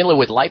turmeric formula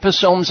with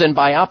liposomes and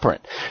BioPerine.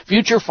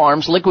 Future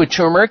Farms liquid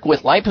turmeric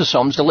with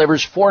liposomes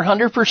delivers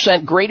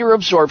 400% greater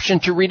absorption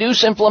to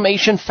reduce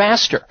inflammation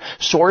faster.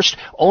 Sourced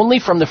only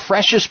from the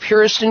freshest,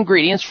 purest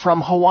ingredients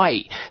from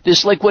Hawaii.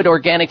 This liquid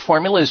organic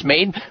formula is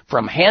made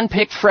from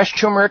hand-picked fresh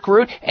turmeric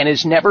root and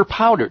is never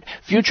powdered.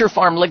 Future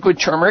Farm liquid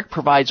turmeric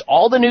provides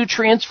all the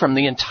nutrients from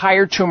the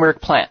entire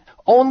turmeric plant.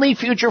 Only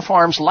Future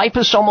Farms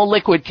liposomal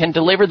liquid can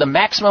deliver the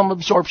maximum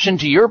absorption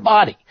to your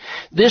body.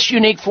 This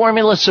unique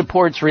formula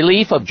supports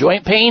relief of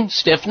joint pain,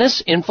 stiffness,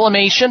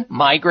 inflammation,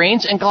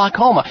 migraines, and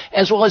glaucoma,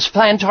 as well as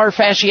plantar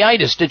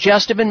fasciitis,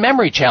 digestive and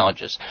memory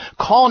challenges.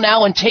 Call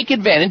now and take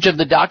advantage of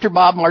the Dr.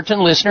 Bob Martin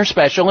listener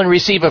special and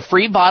receive a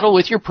free bottle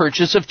with your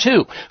purchase of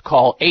 2.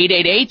 Call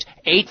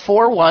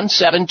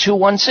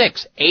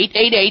 888-841-7216.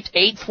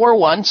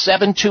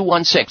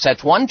 888-841-7216.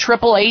 That's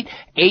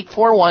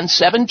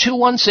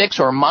 1-888-841-7216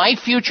 or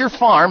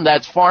MyFutureFarm,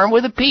 that's farm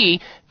with a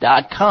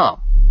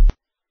P.com.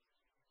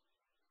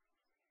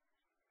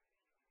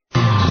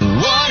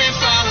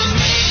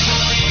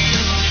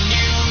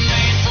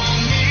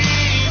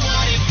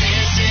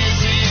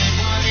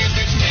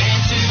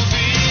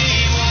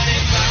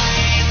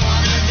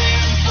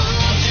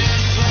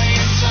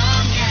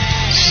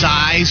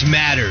 Size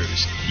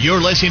matters. You're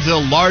listening to the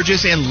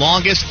largest and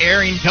longest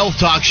airing health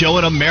talk show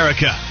in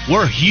America.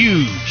 We're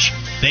huge.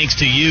 Thanks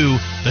to you,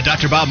 the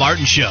Dr. Bob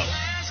Martin Show.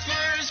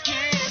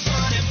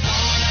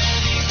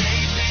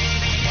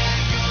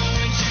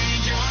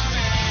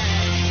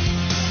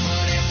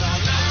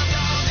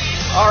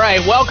 All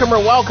right,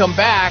 welcome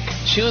back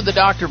to the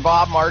Dr.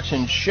 Bob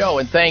Martin Show,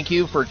 and thank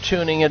you for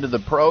tuning into the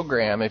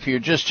program. If you're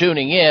just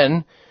tuning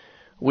in,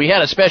 we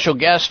had a special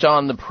guest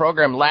on the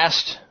program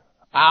last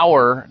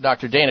hour,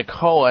 Dr. Dana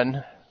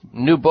Cohen,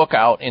 new book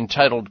out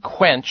entitled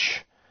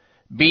Quench,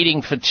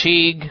 Beating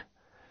Fatigue,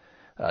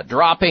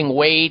 Dropping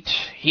Weight,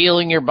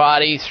 Healing Your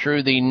Body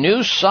Through the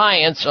New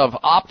Science of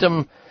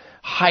Optimum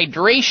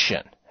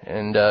Hydration.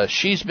 And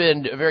she's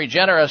been very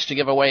generous to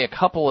give away a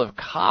couple of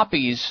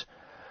copies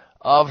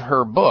of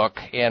her book,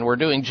 and we're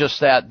doing just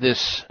that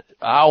this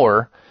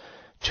hour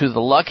to the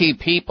lucky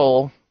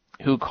people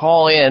who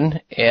call in,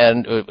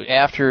 and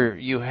after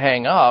you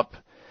hang up,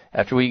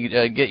 after we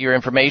get your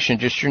information,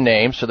 just your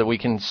name, so that we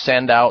can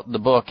send out the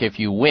book if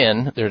you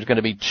win. There's going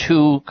to be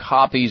 2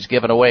 copies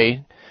given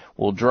away.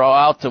 We'll draw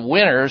out the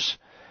winners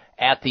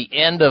at the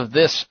end of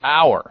this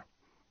hour.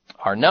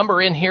 Our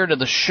number in here to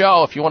the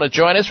show, if you want to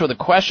join us with a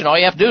question, all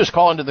you have to do is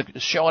call into the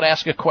show and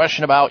ask a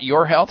question about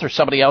your health or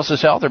somebody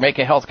else's health, or make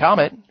a health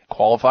comment.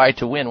 Qualify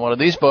to win one of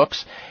these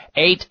books.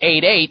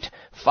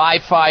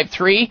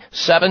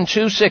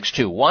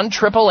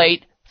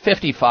 888-553-7262.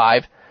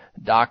 1-888-55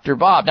 Dr.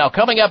 Bob. Now,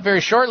 coming up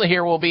very shortly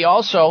here will be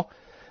also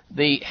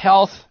the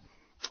health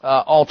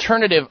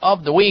alternative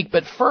of the week.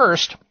 But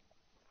first,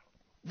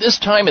 this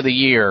time of the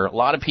year, a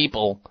lot of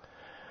people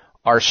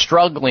are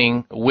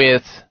struggling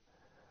with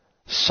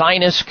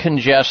sinus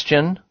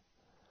congestion,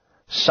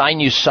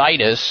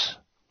 sinusitis.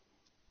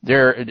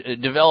 They're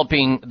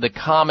developing the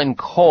common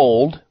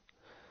cold.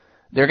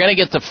 They're going to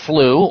get the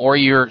flu, or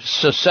you're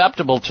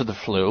susceptible to the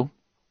flu.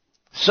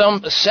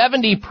 Some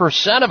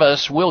 70% of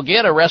us will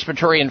get a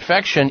respiratory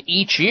infection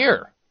each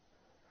year.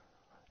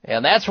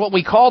 And that's what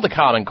we call the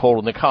common cold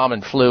and the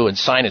common flu and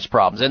sinus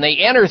problems. And they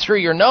enter through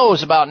your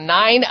nose about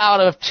 9 out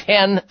of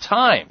 10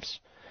 times.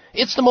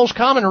 It's the most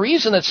common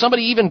reason that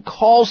somebody even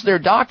calls their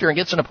doctor and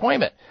gets an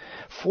appointment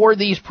for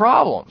these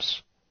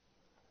problems.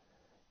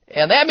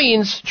 And that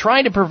means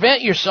trying to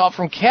prevent yourself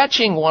from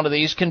catching one of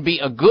these can be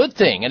a good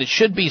thing, and it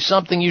should be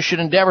something you should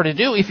endeavor to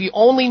do if you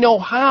only know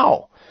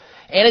how.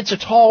 And it's a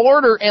tall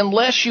order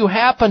unless you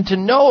happen to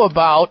know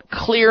about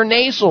Xlear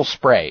nasal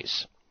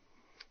sprays.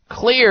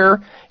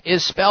 Xlear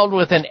is spelled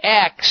with an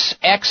X,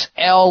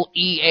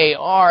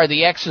 X-L-E-A-R.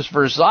 The X is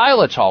for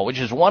xylitol, which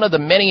is one of the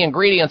many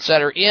ingredients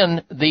that are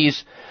in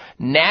these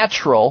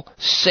natural,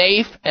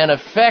 safe, and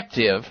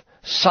effective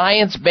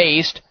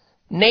science-based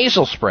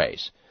nasal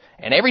sprays.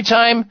 And every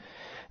time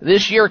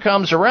this year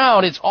comes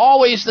around, it's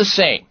always the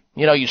same.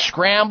 You know, you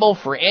scramble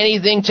for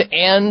anything to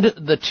end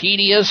the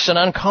tedious and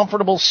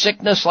uncomfortable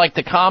sickness like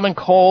the common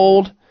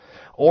cold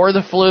or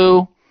the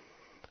flu.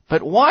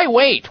 But why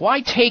wait?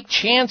 Why take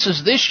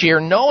chances this year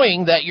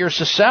knowing that you're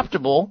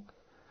susceptible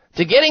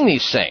to getting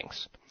these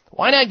things?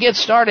 Why not get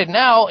started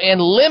now and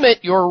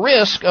limit your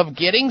risk of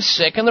getting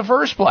sick in the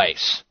first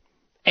place?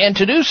 And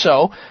to do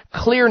so,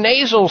 Xlear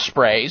nasal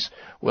sprays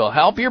will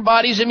help your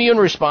body's immune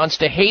response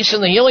to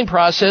hasten the healing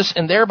process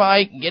and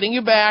thereby getting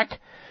you back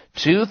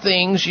to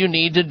things you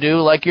need to do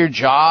like your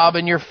job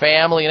and your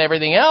family and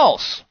everything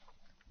else.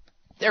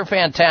 They're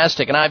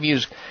fantastic, and I've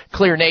used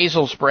Xlear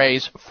nasal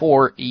sprays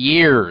for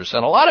years.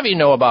 And a lot of you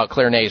know about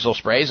Xlear nasal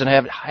sprays and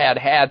have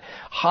had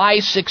high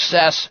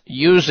success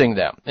using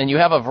them. And you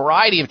have a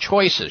variety of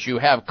choices. You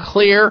have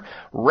Xlear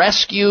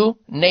Rescue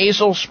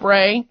nasal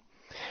spray.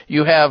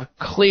 You have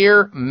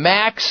Xlear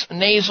Max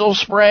nasal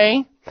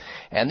spray.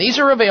 And these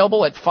are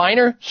available at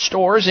finer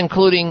stores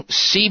including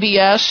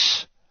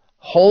CVS,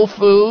 Whole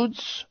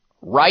Foods,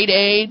 Rite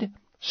Aid,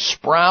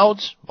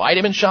 Sprouts,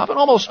 Vitamin Shop, and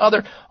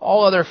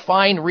all other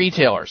fine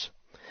retailers.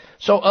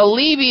 So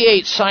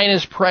alleviate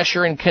sinus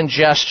pressure and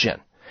congestion.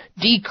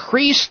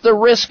 Decrease the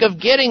risk of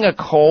getting a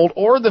cold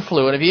or the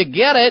flu. And if you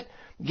get it,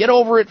 get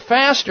over it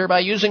faster by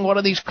using one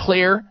of these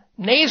Xlear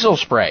nasal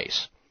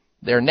sprays.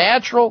 They're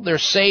natural, they're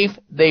safe,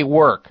 they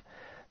work.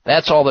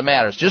 That's all that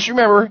matters. Just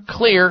remember,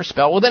 Xlear,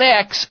 spelled with an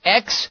X,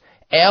 X-L-E-A-R,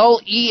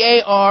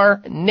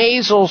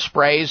 nasal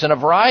sprays, and a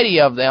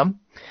variety of them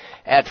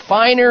at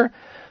finer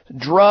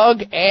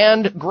drug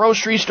and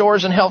grocery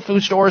stores and health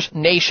food stores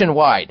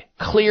nationwide.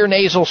 Xlear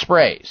nasal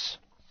sprays.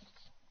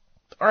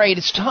 All right,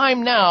 it's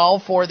time now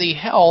for the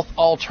health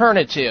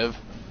alternative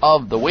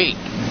of the week.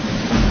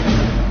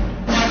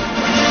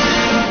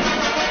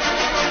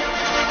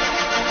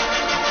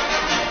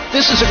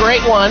 This is a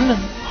great one.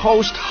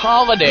 Post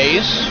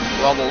holidays,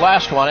 well, the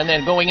last one, and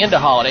then going into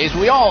holidays,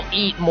 we all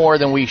eat more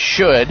than we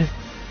should.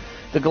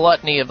 The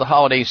gluttony of the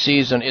holiday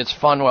season, it's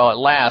fun while it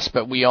lasts,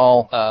 but we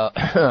all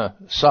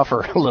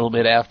suffer a little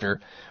bit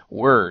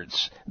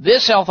afterwards.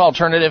 This health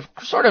alternative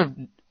sort of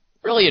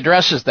really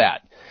addresses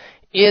that.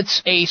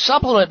 It's a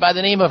supplement by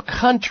the name of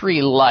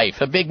Country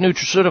Life, a big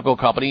nutraceutical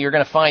company. You're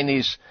going to find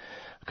these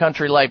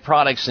Country Life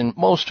products in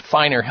most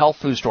finer health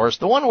food stores.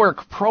 The one we're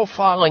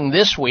profiling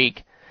this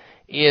week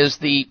is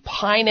the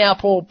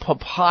Pineapple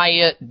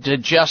Papaya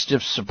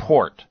Digestive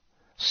Support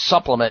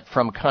supplement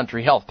from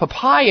Country Health.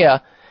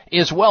 Papaya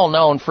is well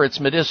known for its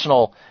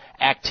medicinal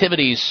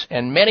activities,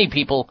 and many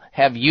people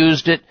have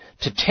used it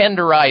to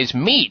tenderize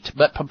meat.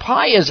 But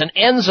papaya is an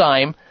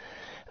enzyme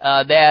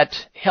that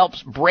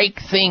helps break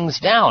things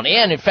down.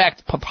 And, in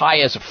fact,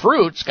 papaya as a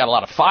fruit, it's got a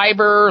lot of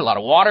fiber, a lot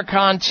of water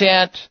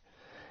content,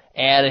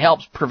 and it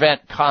helps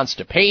prevent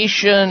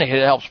constipation, it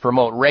helps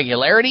promote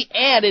regularity,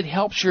 and it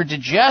helps your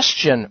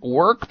digestion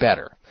work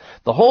better.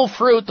 The whole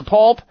fruit, the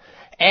pulp,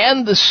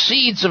 and the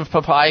seeds of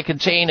papaya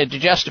contain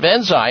digestive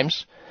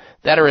enzymes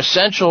that are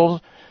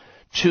essential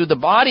to the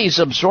body's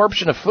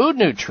absorption of food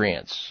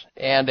nutrients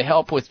and to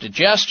help with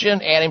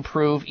digestion and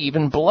improve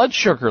even blood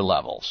sugar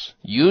levels.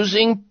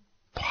 Using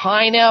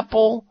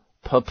pineapple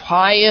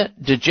papaya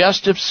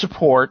digestive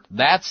support,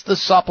 that's the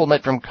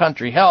supplement from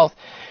Country Health.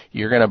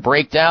 You're going to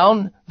break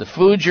down the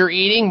foods you're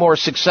eating more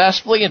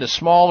successfully into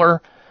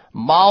smaller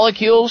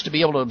molecules to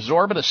be able to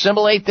absorb and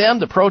assimilate them,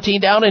 the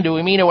protein down into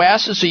amino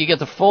acids so you get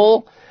the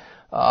full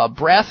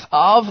breadth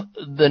of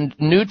the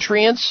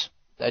nutrients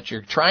that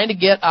you're trying to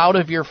get out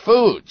of your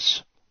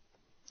foods.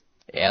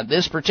 And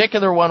this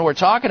particular one we're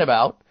talking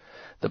about,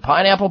 the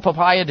pineapple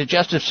papaya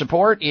digestive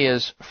support,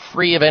 is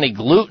free of any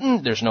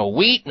gluten. There's no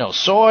wheat, no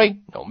soy,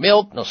 no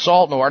milk, no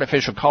salt, no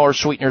artificial colors,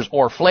 sweeteners,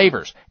 or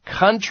flavors.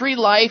 Country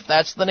Life,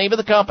 that's the name of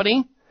the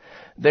company.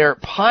 They're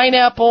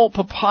pineapple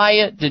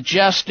papaya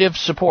digestive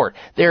support.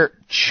 They're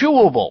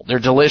chewable. They're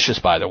delicious,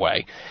 by the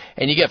way.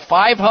 And you get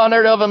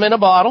 500 of them in a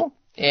bottle.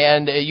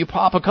 And you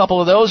pop a couple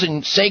of those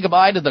and say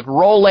goodbye to the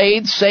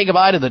Rolaids, say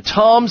goodbye to the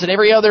Tums, and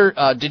every other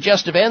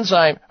digestive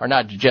enzyme, or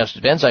not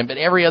digestive enzyme, but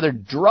every other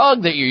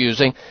drug that you're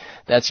using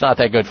that's not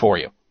that good for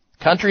you.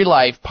 Country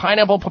Life,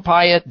 pineapple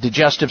papaya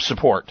digestive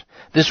support.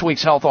 This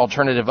week's health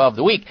alternative of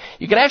the week.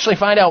 You can actually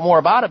find out more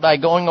about it by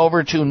going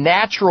over to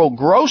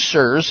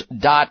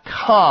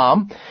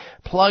naturalgrocers.com,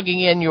 plugging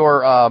in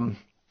your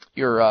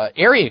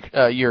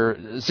area,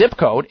 your zip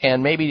code,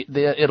 and maybe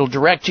it'll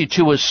direct you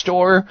to a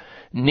store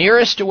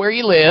nearest to where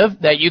you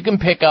live that you can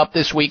pick up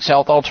this week's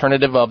health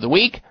alternative of the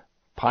week,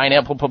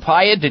 pineapple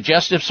papaya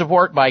digestive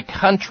support by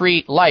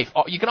Country Life.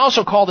 You can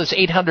also call this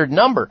 800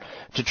 number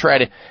to try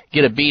to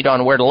get a beat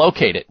on where to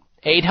locate it.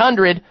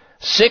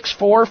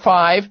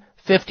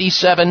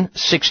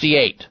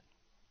 800-645-5768.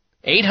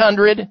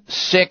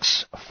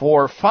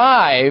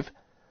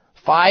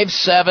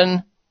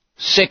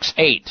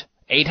 800-645-5768.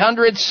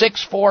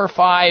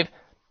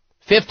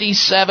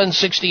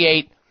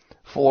 800-645-5768.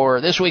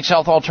 For this week's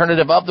health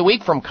alternative of the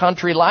week from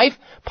Country Life,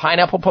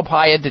 pineapple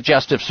papaya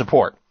digestive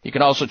support. You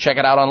can also check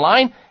it out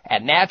online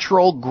at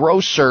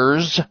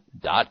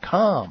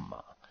naturalgrocers.com.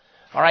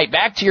 All right,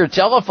 back to your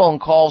telephone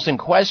calls and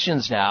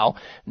questions now.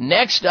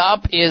 Next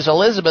up is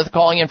Elizabeth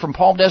calling in from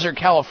Palm Desert,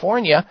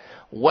 California.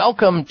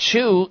 Welcome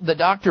to the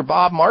Dr.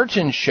 Bob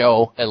Martin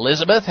Show.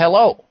 Elizabeth,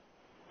 hello.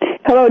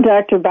 Hello,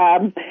 Dr.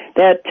 Bob.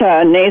 That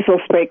nasal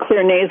spray,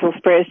 clear nasal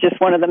spray, is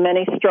just one of the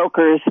many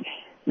strokers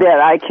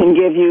that I can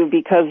give you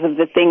because of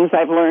the things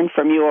I've learned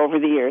from you over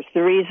the years.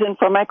 The reason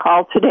for my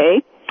call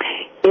today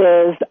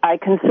is I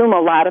consume a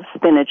lot of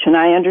spinach, and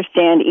I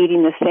understand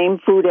eating the same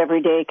food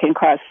every day can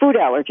cause food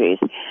allergies.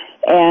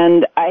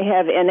 And I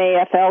have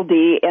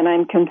NAFLD, and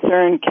I'm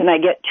concerned, can I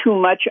get too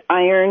much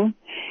iron,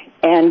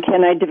 and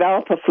can I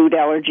develop a food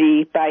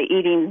allergy by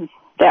eating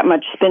that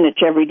much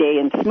spinach every day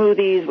in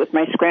smoothies with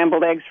my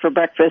scrambled eggs for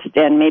breakfast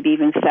and maybe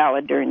even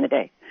salad during the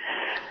day?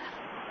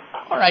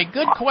 All right,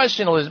 good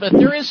question, Elizabeth.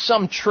 There is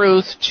some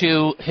truth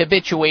to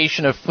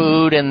habituation of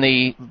food and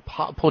the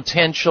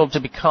potential to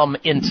become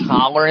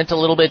intolerant a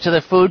little bit to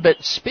the food,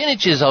 but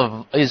spinach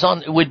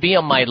would be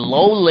on my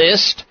low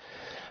list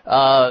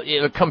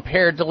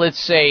compared to, let's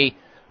say,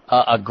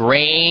 a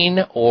grain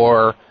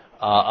or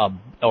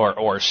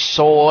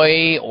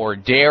soy or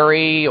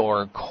dairy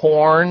or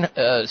corn.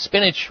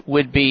 Spinach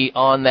would be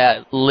on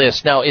that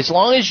list. Now, as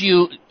long as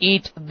you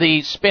eat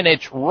the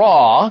spinach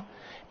raw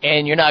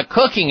and you're not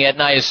cooking it,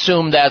 and I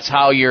assume that's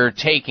how you're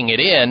taking it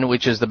in,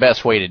 which is the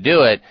best way to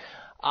do it,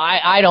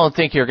 I don't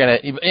think you're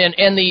going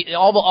to,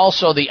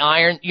 also the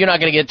iron, you're not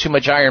going to get too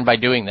much iron by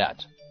doing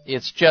that.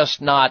 It's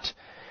just not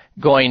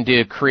going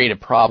to create a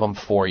problem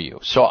for you.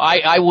 So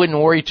I wouldn't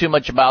worry too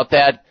much about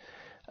that.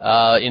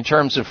 In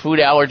terms of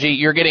food allergy,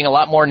 you're getting a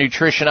lot more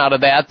nutrition out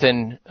of that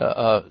than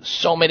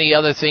so many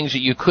other things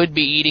that you could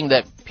be eating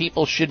that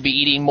people should be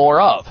eating more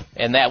of,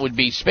 and that would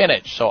be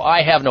spinach. So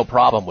I have no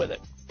problem with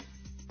it.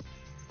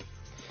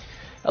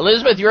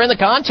 Elizabeth, you're in the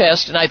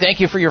contest, and I thank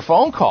you for your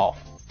phone call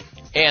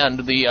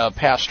and the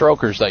past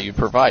strokers that you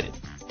provided.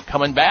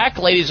 Coming back,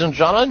 ladies and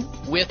gentlemen,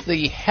 with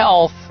the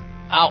health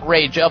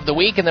outrage of the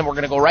week, and then we're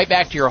going to go right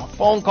back to your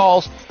phone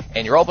calls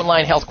and your open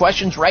line health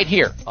questions right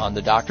here on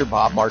the Dr.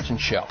 Bob Martin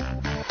Show.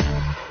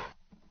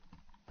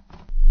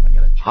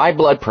 High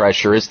blood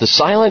pressure is the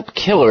silent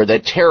killer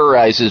that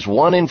terrorizes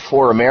 1 in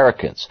 4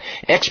 Americans.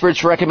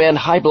 Experts recommend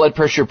high blood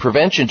pressure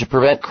prevention to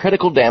prevent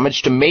critical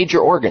damage to major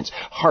organs,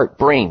 heart,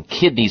 brain,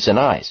 kidneys, and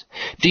eyes.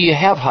 Do you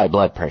have high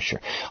blood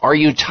pressure? Are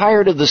you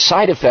tired of the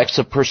side effects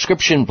of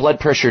prescription blood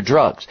pressure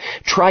drugs?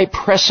 Try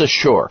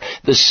PressAssure,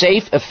 the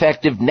safe,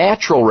 effective,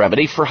 natural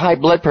remedy for high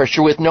blood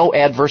pressure with no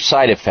adverse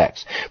side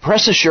effects.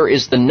 PressAssure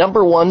is the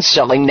 #1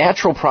 selling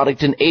natural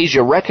product in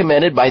Asia,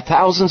 recommended by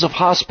thousands of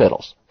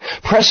hospitals.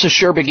 Press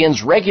Assure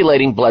begins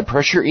regulating blood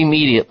pressure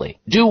immediately.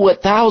 Do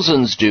what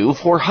thousands do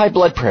for high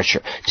blood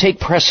pressure. Take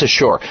Press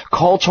Assure.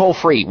 Call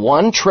toll-free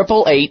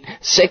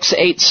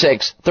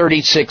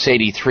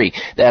 1-888-686-3683.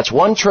 That's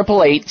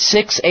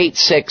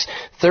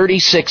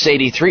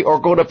 1-888-686-3683, or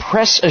go to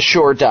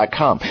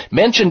PressAssure.com.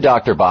 Mention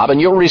Dr. Bob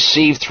and you'll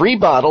receive 3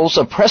 bottles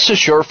of Press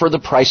Assure for the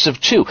price of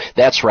 2.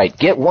 That's right.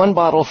 Get 1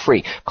 bottle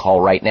free.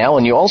 Call right now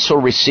and you also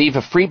receive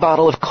a free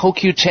bottle of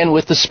CoQ10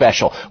 with the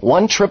special.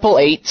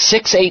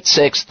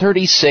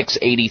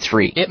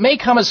 1-888-686-3683. It may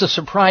come as a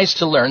surprise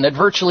to learn that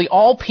virtually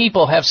all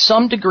people have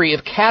some degree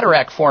of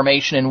cataract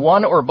formation in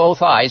one or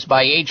both eyes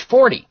by age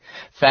 40.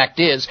 Fact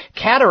is,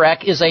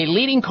 cataract is a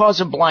leading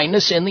cause of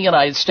blindness in the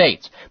United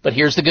States. But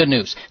here's the good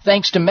news.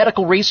 Thanks to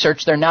medical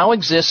research, there now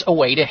exists a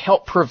way to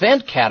help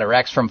prevent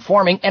cataracts from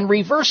forming and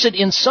reverse it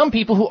in some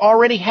people who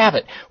already have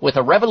it with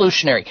a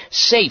revolutionary,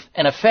 safe,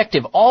 and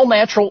effective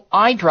all-natural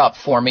eye drop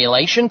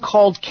formulation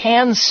called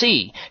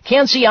Can-C.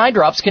 Can-C eye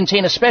drops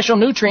contain a special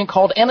nutrient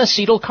called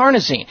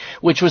N-acetylcarnosine,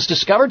 which was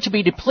discovered to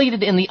be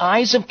depleted in the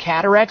eyes of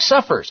cataract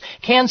sufferers.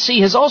 Can-C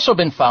has also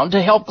been found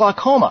to help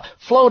glaucoma,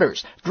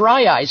 floaters,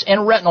 dry eyes,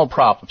 and retinal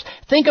problems.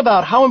 Think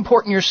about how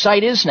important your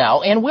sight is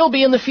now and will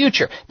be in the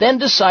future. Then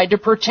decide to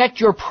protect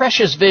your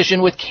precious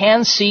vision with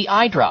Can-C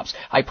eye drops.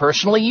 I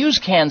personally use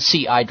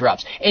Can-C eye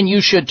drops, and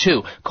you should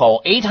too.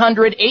 Call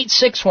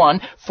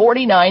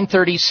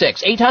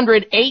 800-861-4936.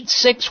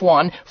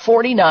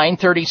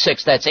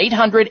 800-861-4936. That's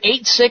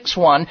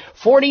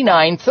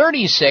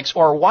 800-861-4936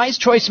 or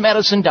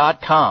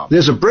wisechoicemedicine.com.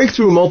 There's a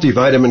breakthrough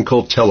multivitamin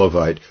called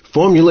Telovite,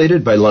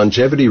 formulated by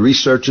longevity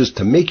researchers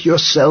to make your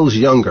cells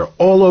younger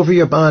all over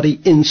your body,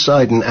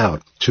 inside and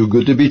out. Too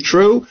good to be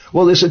true?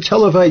 Well, there's a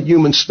Telovite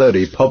human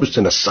study published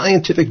in a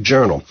scientific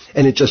journal,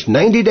 and in just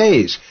 90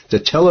 days, the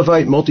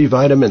Telovite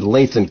multivitamin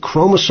lengthened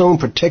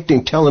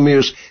chromosome-protecting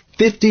telomeres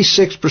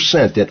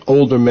 56% in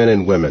older men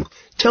and women.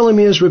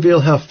 Telomeres reveal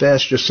how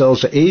fast your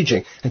cells are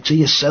aging until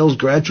your cells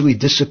gradually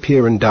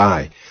disappear and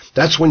die.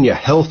 That's when your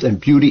health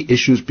and beauty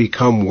issues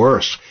become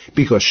worse,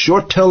 because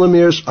short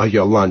telomeres are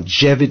your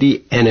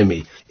longevity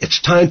enemy. It's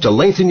time to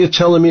lengthen your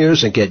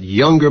telomeres and get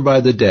younger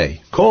by the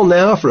day. Call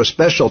now for a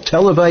special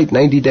Telovite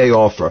 90-day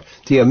offer.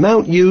 The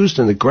amount used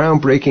in the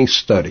groundbreaking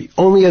study,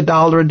 only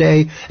 $1 a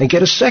day, and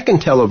get a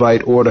second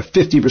Telovite order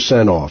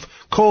 50% off.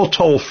 Call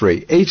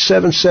toll-free,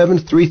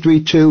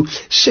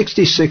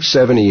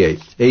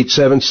 877-332-6678.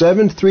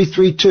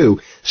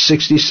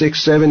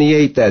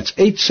 877-332-6678. That's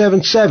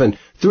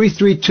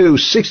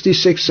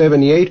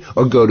 877-332-6678,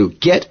 or go to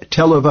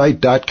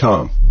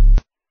gettelovite.com.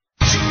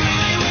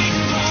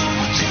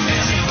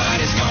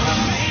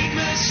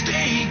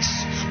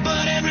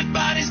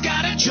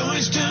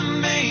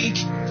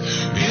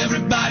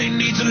 Everybody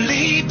needs a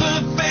leap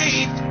of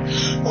faith.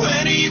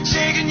 When are you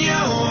taking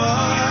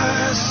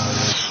yours?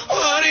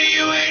 What are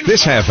you waiting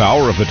This half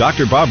hour of the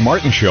Dr. Bob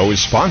Martin Show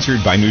is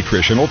sponsored by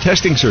Nutritional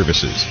Testing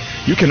Services.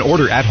 You can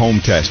order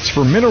at-home tests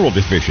for mineral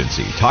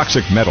deficiency,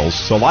 toxic metals,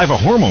 saliva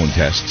hormone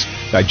tests,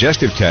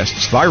 digestive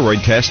tests,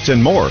 thyroid tests,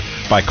 and more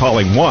by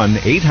calling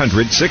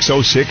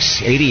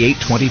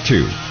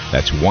 1-800-606-8822.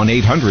 That's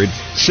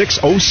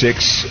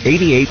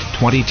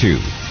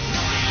 1-800-606-8822.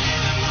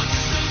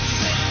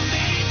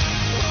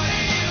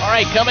 All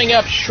right, coming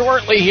up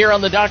shortly here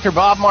on the Dr.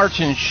 Bob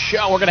Martin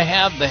Show, we're going to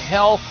have the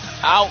health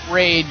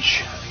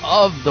outrage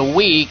of the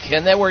week,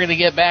 and then we're going to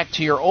get back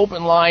to your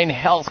open line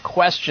health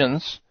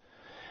questions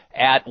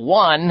at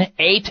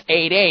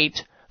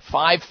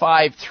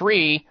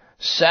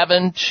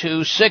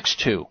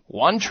 1-888-553-7262.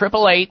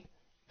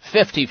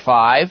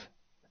 1-888-55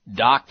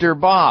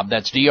 Bob.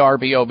 That's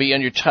DRBOB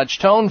on your touch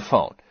tone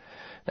phone.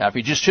 Now, if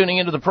you're just tuning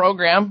into the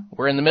program,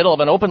 we're in the middle of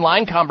an open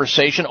line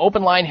conversation,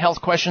 open line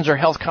health questions or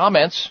health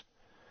comments.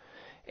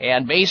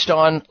 And based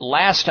on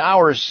last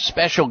hour's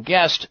special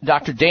guest,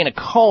 Dr. Dana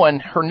Cohen,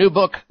 her new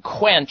book,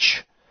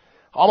 Quench,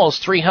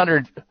 almost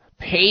 300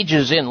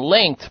 pages in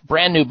length,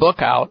 brand new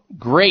book out,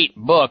 great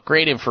book,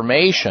 great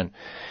information.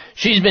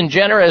 She's been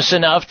generous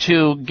enough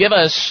to give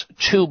us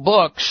 2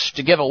 books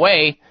to give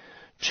away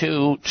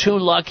to 2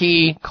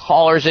 lucky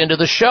callers into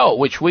the show,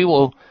 which we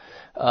will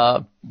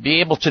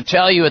be able to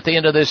tell you at the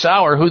end of this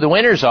hour who the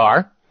winners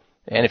are.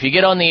 And if you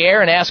get on the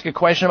air and ask a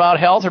question about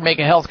health or make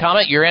a health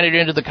comment, you're entered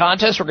into the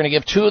contest. We're going to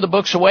give 2 of the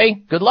books away.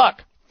 Good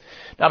luck.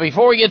 Now,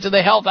 before we get to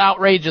the health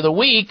outrage of the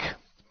week,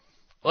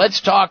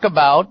 let's talk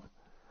about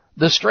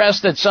the stress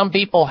that some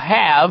people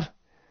have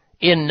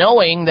in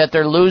knowing that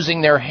they're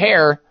losing their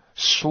hair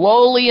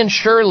slowly and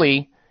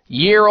surely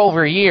year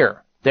over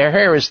year. Their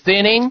hair is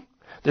thinning.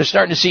 They're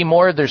starting to see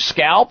more of their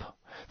scalp.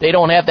 They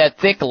don't have that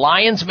thick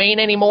lion's mane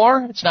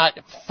anymore. It's not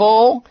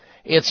full.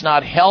 It's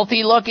not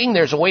healthy looking.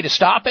 There's a way to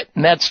stop it,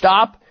 and that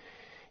stop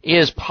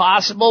is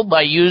possible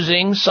by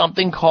using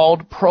something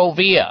called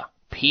Provia,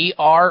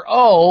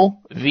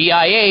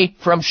 Provia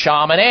from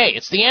Shaman A.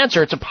 It's the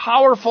answer. It's a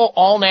powerful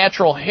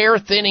all-natural hair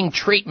thinning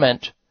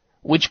treatment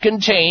which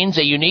contains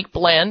a unique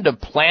blend of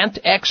plant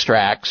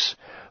extracts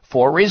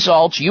for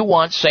results you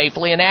want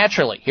safely and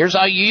naturally. Here's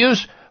how you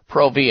use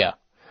Provia.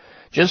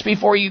 Just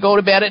before you go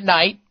to bed at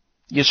night,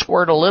 You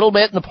squirt a little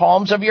bit in the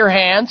palms of your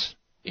hands.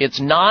 It's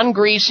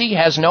non-greasy,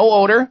 has no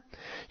odor.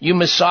 You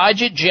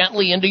massage it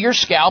gently into your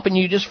scalp, and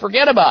you just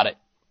forget about it.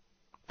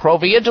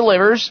 Provia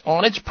delivers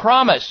on its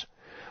promise.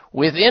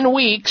 Within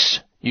weeks,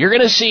 you're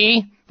going to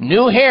see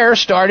new hair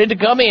started to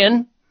come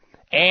in,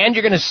 and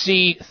you're going to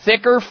see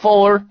thicker,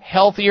 fuller,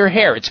 healthier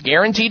hair. It's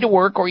guaranteed to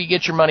work, or you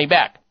get your money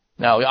back.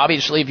 Now,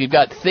 obviously, if you've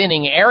got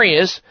thinning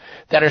areas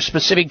that are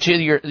specific to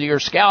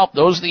your scalp,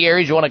 those are the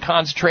areas you want to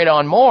concentrate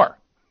on more.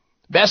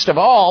 Best of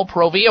all,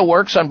 Provia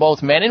works on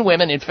both men and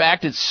women. In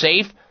fact, it's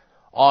safe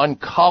on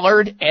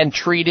colored and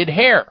treated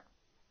hair.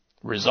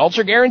 Results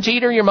are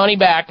guaranteed or your money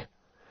back.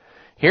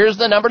 Here's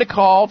the number to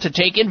call to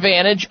take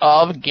advantage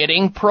of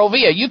getting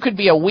Provia. You could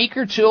be a week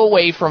or two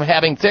away from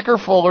having thicker,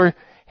 fuller,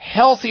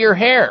 healthier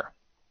hair.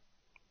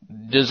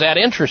 Does that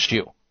interest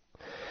you?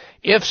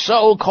 If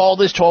so, call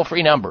this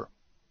toll-free number.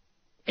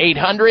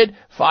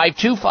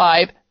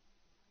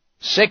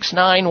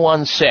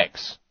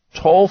 800-525-6916.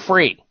 Toll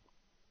free.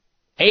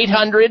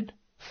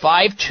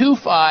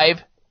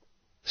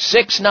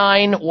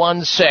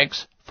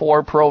 800-525-6916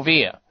 for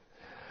Provia.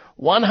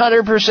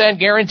 100%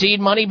 guaranteed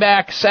money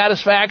back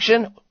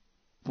satisfaction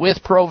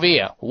with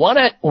Provia.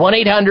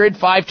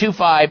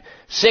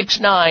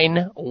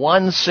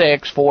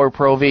 1-800-525-6916 for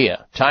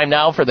Provia. Time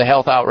now for the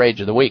health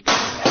outrage of the week. Jeez,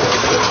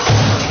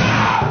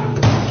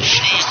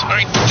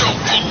 I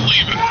don't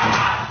believe it.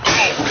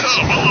 Oh,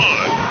 come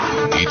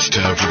on. It's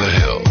time for the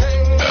health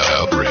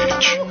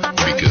outrage,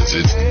 because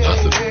it's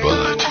nothing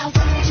but.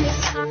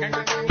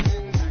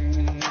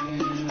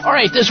 All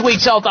right, this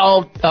week's health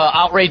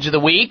outrage of the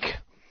week.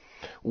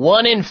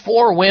 1 in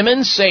 4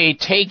 women say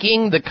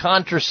taking the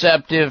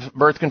contraceptive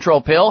birth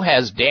control pill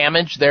has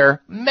damaged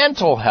their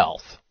mental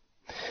health.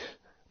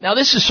 Now,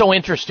 this is so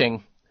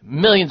interesting.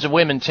 Millions of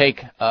women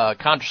take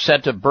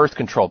contraceptive birth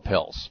control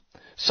pills.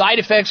 Side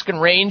effects can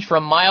range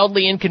from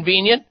mildly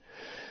inconvenient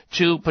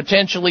to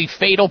potentially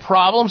fatal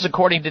problems,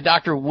 according to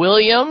Dr.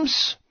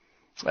 Williams,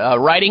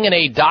 writing in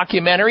a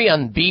documentary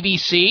on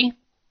BBC.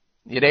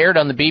 It aired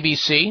on the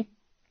BBC.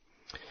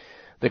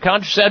 The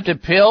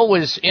contraceptive pill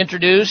was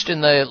introduced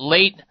in the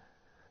late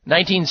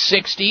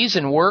 1960s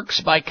and works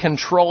by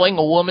controlling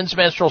a woman's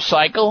menstrual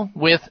cycle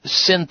with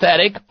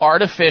synthetic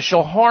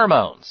artificial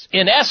hormones.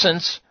 In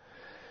essence,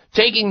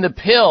 taking the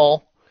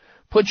pill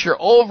puts your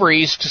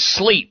ovaries to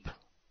sleep,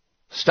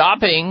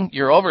 stopping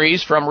your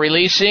ovaries from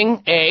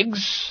releasing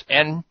eggs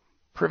and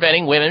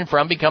preventing women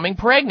from becoming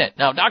pregnant.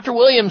 Now, Dr.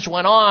 Williams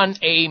went on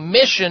a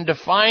mission to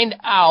find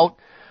out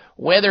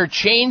whether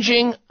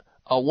changing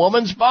a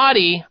woman's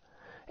body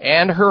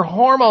and her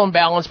hormone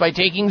balance by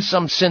taking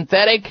some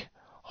synthetic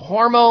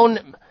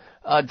hormone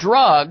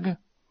drug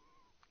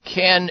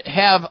can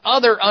have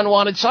other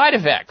unwanted side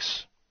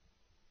effects.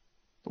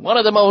 One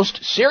of the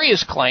most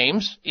serious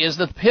claims is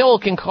that the pill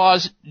can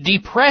cause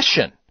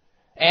depression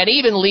and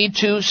even lead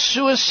to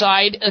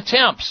suicide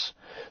attempts,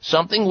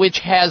 something which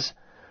has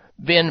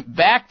been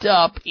backed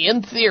up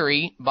in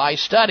theory by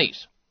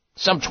studies.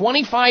 Some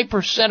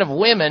 25% of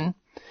women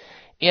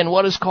in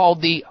what is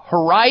called the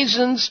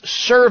Horizons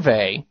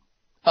survey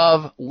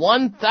of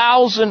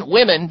 1,000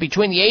 women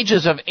between the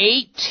ages of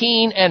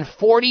 18 and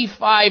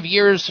 45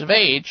 years of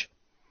age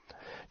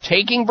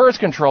taking birth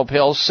control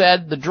pills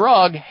said the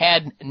drug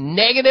had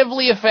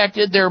negatively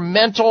affected their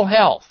mental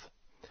health.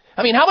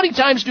 I mean, how many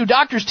times do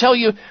doctors tell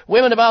you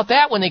women about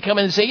that when they come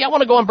in and say, yeah, I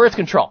want to go on birth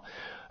control?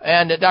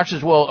 And the doctor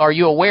says, well, are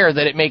you aware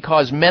that it may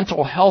cause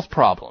mental health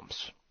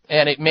problems?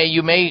 And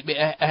you may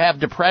have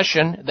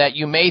depression that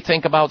you may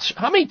think about.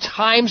 How many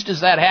times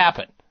does that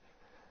happen?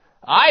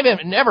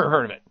 I've never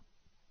heard of it.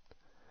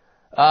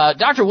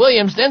 Dr.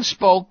 Williams then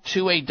spoke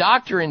to a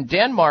doctor in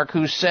Denmark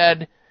who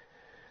said,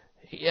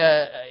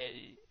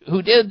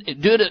 who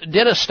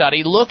did a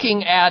study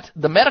looking at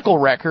the medical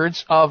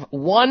records of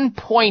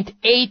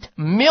 1.8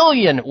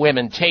 million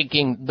women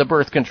taking the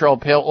birth control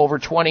pill over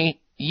 20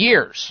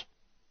 years.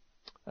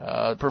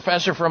 A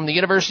professor from the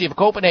University of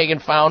Copenhagen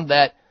found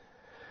that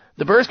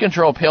the birth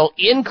control pill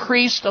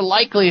increased the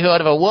likelihood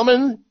of a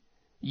woman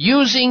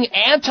using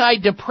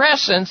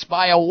antidepressants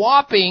by a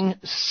whopping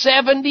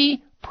 70%.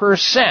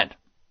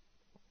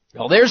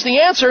 Well, there's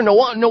the answer. No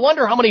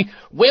wonder how many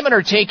women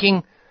are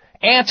taking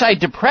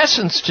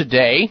antidepressants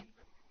today,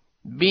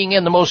 being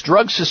in the most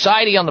drug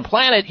society on the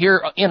planet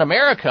here in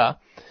America.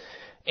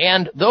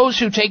 And those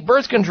who take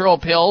birth control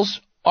pills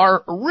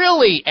are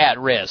really at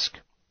risk.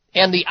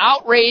 And the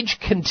outrage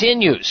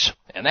continues.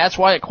 And that's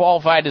why it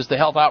qualified as the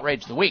health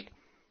outrage of the week.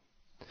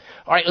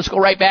 All right, let's go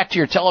right back to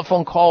your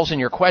telephone calls and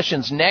your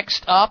questions.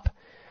 Next up,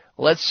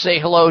 let's say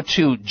hello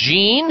to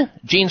Gene.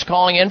 Gene's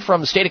calling in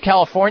from the state of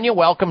California.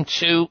 Welcome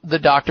to the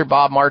Dr.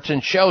 Bob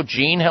Martin Show.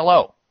 Gene,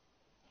 hello.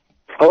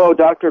 Hello,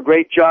 Doctor.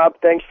 Great job.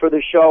 Thanks for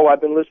the show. I've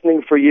been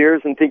listening for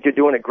years and think you're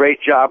doing a great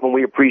job, and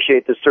we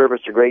appreciate the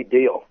service a great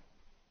deal.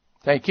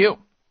 Thank you.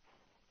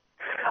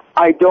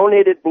 I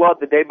donated blood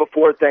the day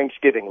before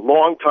Thanksgiving.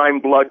 Long-time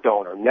blood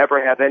donor.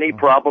 Never have any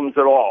problems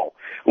at all.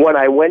 When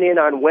I went in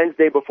on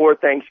Wednesday before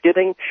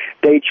Thanksgiving,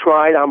 they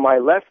tried on my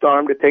left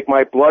arm to take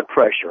my blood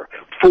pressure.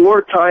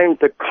 4 times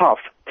the cuff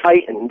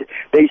tightened.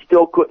 They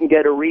still couldn't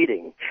get a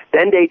reading.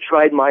 Then they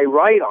tried my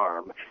right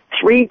arm.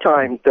 3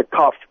 times the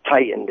cuff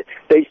tightened.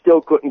 They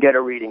still couldn't get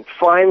a reading.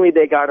 Finally,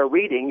 they got a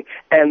reading,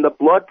 and the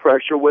blood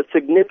pressure was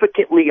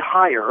significantly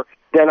higher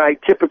than I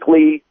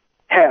typically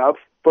have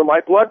for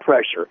my blood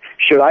pressure.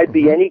 Should I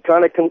be any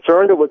kind of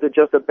concerned, or was it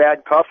just a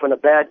bad cuff and a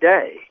bad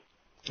day?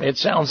 It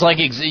sounds like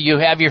you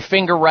have your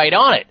finger right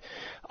on it.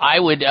 I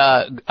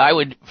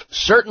would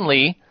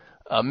certainly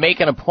make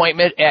an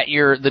appointment at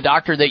the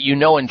doctor that you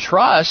know and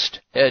trust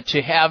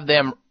to have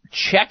them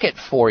check it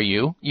for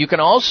you. You can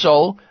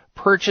also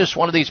purchase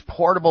one of these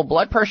portable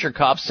blood pressure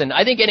cuffs, and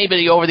I think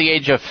anybody over the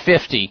age of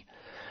 50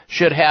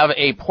 should have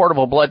a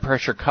portable blood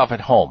pressure cuff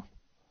at home.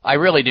 I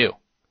really do.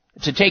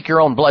 To take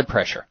your own blood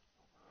pressure.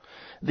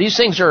 These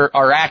things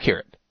are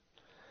accurate.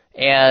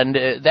 And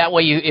that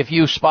way, if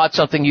you spot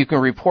something, you can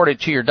report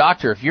it to your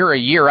doctor. If you're a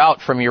year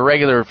out from your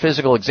regular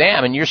physical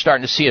exam and you're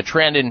starting to see a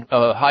trend in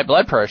high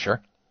blood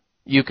pressure,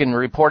 you can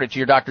report it to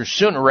your doctor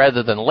sooner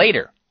rather than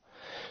later.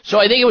 So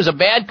I think it was a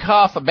bad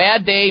cuff, a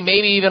bad day,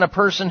 maybe even a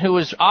person who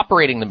was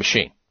operating the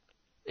machine.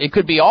 It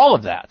could be all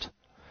of that.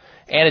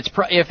 And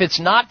if it's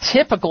not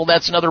typical,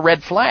 that's another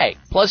red flag.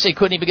 Plus, they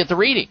couldn't even get the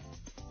reading.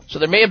 So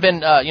there may have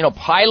been,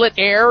 pilot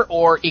error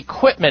or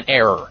equipment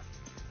error.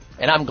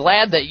 And I'm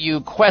glad that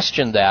you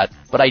questioned that,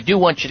 but I do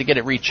want you to get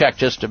it rechecked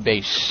just to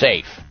be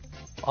safe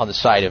on the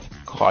side of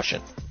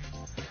caution.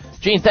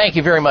 Gene, thank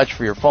you very much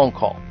for your phone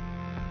call.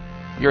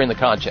 You're in the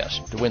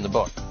contest to win the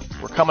book.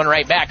 We're coming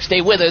right back.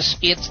 Stay with us.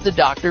 It's the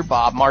Dr.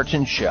 Bob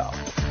Martin Show.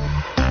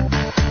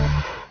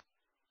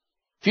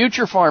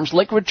 Future Farms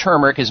liquid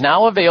turmeric is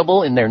now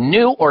available in their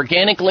new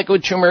organic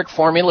liquid turmeric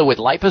formula with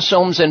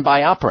liposomes and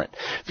BioPerine.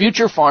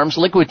 Future Farms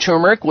liquid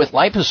turmeric with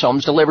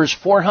liposomes delivers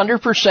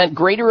 400%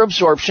 greater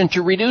absorption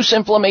to reduce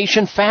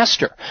inflammation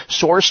faster.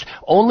 Sourced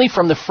only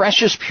from the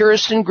freshest,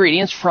 purest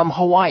ingredients from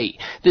Hawaii.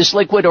 This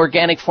liquid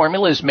organic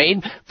formula is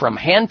made from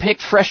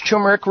hand-picked fresh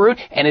turmeric root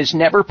and is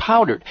never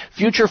powdered.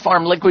 Future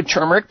Farm liquid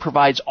turmeric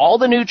provides all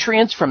the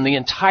nutrients from the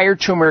entire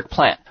turmeric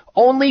plant.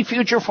 Only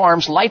Future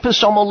Farms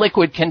liposomal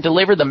liquid can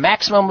deliver the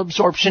maximum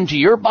absorption to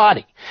your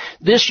body.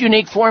 This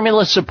unique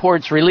formula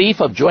supports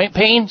relief of joint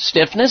pain,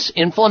 stiffness,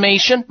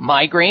 inflammation,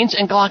 migraines,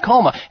 and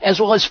glaucoma,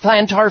 as well as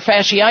plantar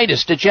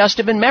fasciitis,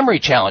 digestive and memory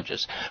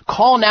challenges.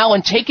 Call now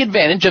and take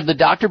advantage of the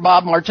Dr.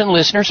 Bob Martin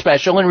listener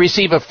special and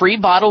receive a free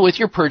bottle with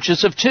your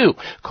purchase of 2.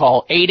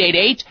 Call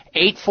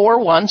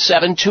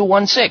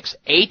 888-841-7216.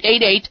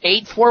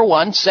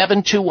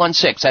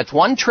 888-841-7216. That's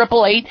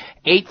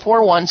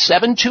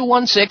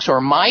 1-888-841-7216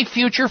 or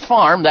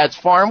MyFutureFarm, that's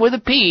farm with a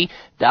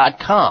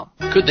P.com.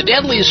 Could the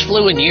deadliest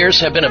flu in years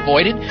have been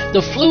avoided?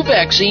 The flu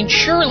vaccine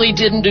surely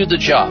didn't do the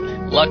job.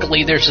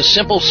 Luckily, there's a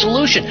simple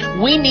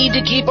solution. We need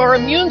to keep our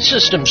immune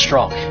system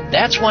strong.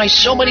 That's why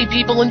so many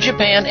people in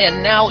Japan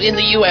and now in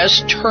the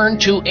U.S. turn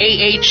to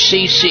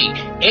AHCC.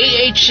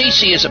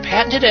 AHCC is a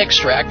patented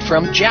extract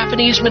from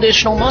Japanese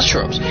medicinal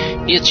mushrooms.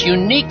 It's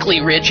uniquely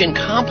rich in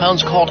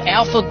compounds called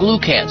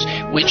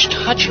alpha-glucans, which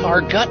touch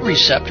our gut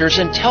receptors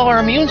and tell our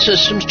immune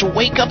systems to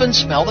wake up and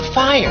smell the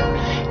fire.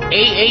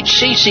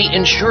 AHCC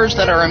ensures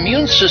that our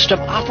immune system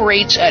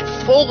operates at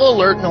full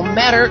alert no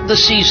matter the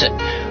season.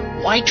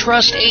 Why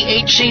trust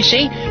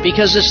AHCC?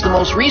 Because it's the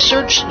most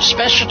researched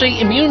specialty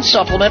immune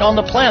supplement on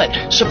the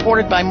planet,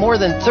 supported by more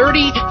than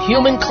 30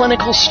 human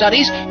clinical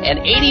studies and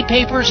 80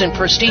 papers in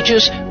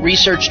prestigious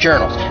research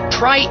journals.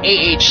 Try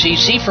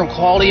AHCC from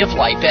Quality of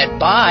Life at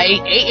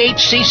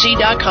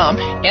buyahcc.com.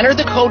 Enter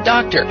the code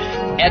DOCTOR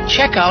at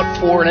checkout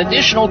for an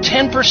additional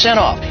 10%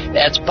 off.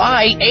 That's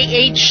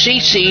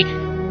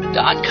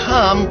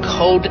buyahcc.com,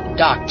 code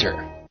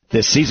DOCTOR.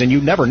 This season, you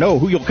never know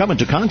who you'll come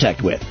into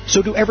contact with,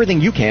 so do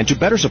everything you can to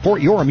better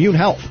support your immune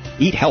health.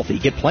 Eat healthy,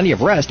 get plenty of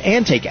rest,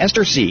 and take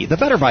Ester C, the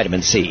better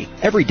vitamin C,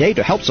 every day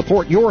to help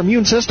support your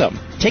immune system.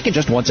 Taken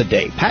just once a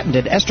day,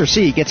 patented Ester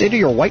C gets into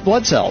your white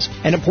blood cells,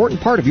 an important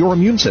part of your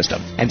immune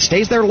system, and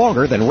stays there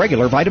longer than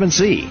regular vitamin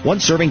C. One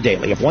serving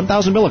daily of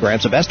 1,000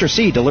 milligrams of Ester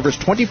C delivers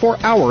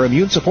 24-hour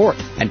immune support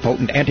and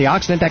potent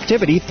antioxidant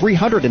activity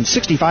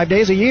 365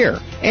 days a year.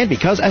 And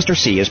because Ester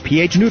C is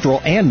pH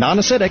neutral and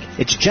non-acidic,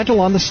 it's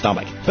gentle on the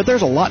stomach. But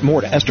there's a lot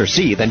more to Ester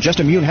C than just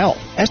immune health.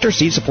 Ester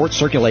C supports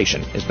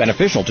circulation, is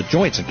beneficial to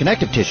joints and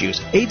connective tissues,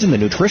 aids in the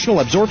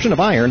nutritional absorption of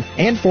iron,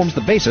 and forms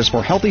the basis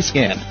for healthy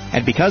skin.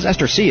 And because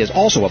Ester C is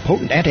also a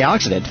potent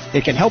antioxidant,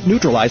 it can help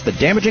neutralize the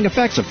damaging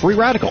effects of free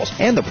radicals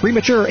and the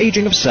premature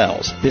aging of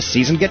cells. This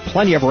season, get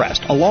plenty of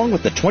rest, along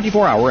with the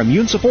 24-hour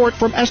immune support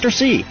from Ester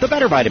C, the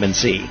better vitamin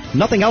C.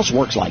 Nothing else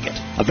works like it.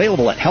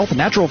 Available at health,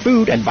 natural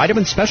food, and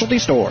vitamin specialty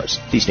stores.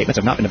 These statements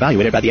have not been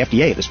evaluated by the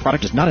FDA. This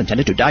product is not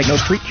intended to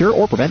diagnose, treat, cure,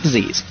 or prevent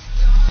disease.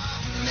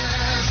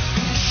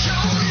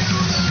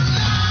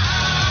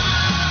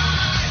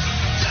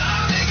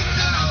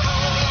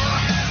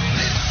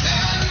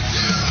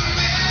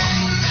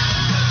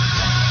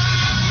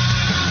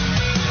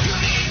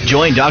 Join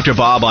Join Dr.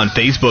 Bob on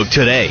Facebook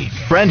today.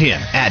 Friend him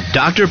at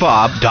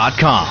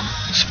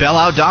drbob.com. Spell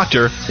out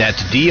doctor,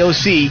 that's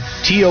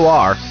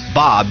DOCTOR,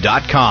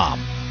 Bob.com.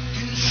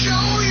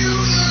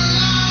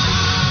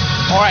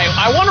 All right,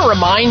 I want to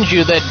remind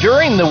you that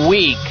during the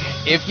week,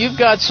 if you've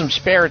got some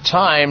spare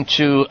time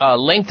to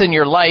lengthen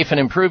your life and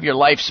improve your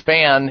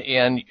lifespan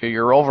and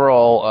your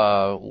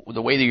overall,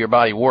 the way that your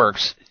body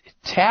works,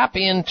 tap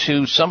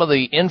into some of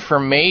the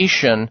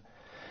information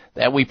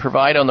that we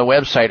provide on the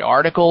website,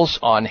 articles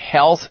on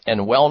health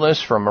and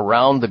wellness from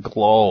around the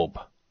globe.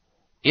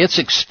 It's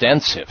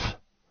extensive.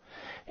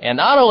 And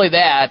not only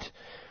that,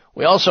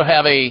 we also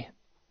have a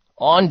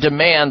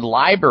on-demand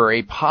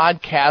library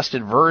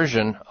podcasted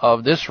version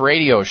of this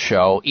radio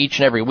show each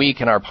and every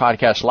week in our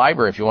podcast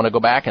library. If you want to go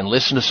back and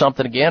listen to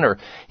something again or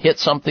hit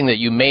something that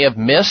you may have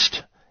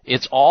missed,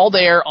 it's all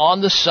there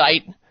on the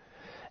site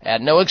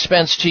at no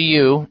expense to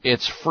you.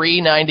 It's free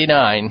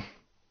 99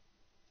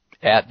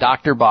 at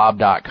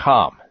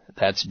drbob.com.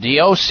 That's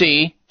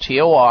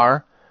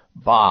DOCTOR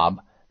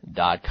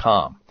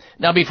Bob.com.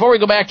 Now, before we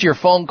go back to your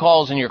phone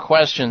calls and your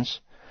questions,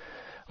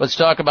 let's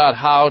talk about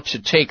how to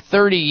take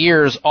 30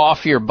 years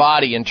off your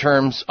body in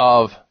terms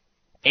of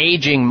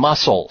aging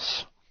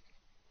muscles.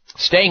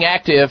 Staying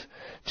active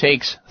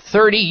takes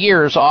 30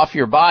 years off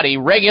your body.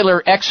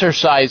 Regular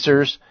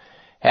exercisers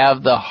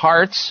have the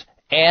hearts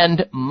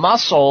and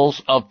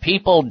muscles of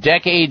people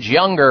decades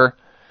younger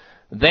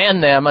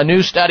than them. A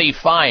new study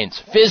finds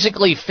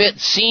physically fit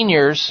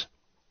seniors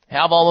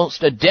have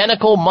almost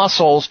identical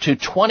muscles to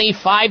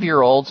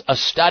 25-year-olds, a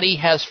study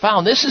has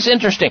found. This is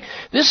interesting.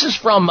 This is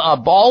from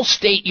Ball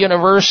State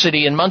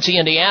University in Muncie,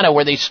 Indiana,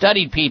 where they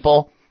studied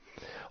people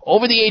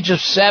over the age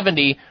of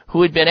 70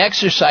 who had been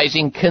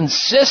exercising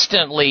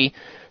consistently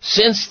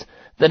since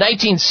the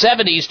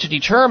 1970s to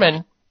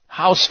determine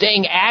how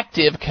staying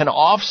active can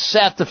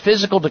offset the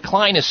physical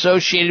decline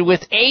associated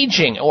with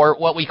aging, or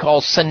what we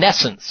call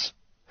senescence.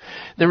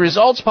 The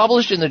results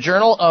published in the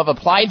Journal of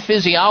Applied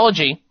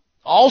Physiology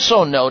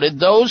also noted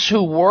those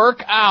who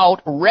work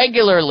out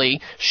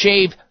regularly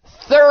shave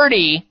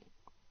 30,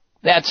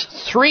 that's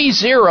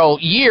 30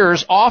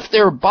 years off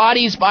their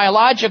body's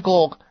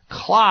biological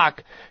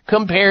clock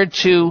compared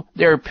to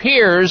their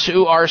peers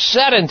who are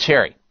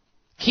sedentary.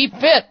 Keep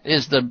fit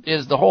is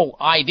the whole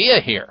idea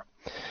here.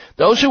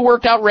 Those who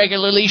worked out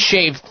regularly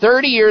shaved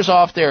 30 years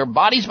off their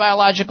body's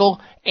biological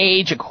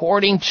age,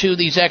 according to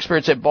these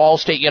experts at Ball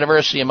State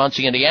University in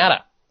Muncie,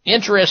 Indiana.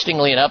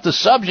 Interestingly enough, the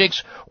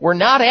subjects were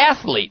not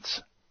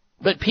athletes,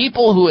 but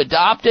people who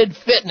adopted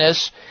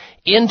fitness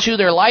into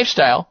their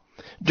lifestyle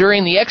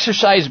during the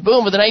exercise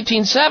boom of the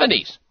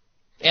 1970s.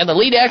 And the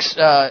lead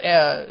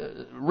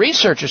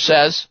researcher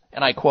says,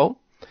 and I quote,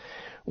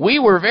 "We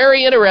were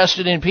very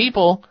interested in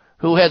people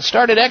who had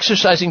started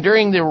exercising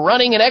during the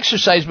running and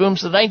exercise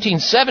booms of the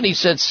 1970s,"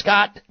 said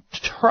Scott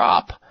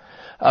Tropp,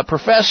 a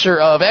professor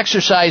of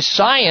exercise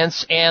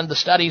science and the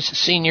study's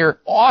senior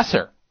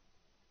author.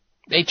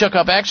 They took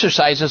up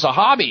exercise as a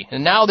hobby,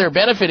 and now they're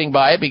benefiting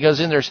by it because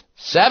in their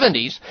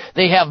 70s,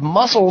 they have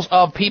muscles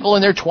of people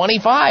in their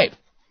 25,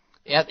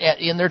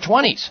 in their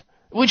 20s,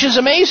 which is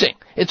amazing.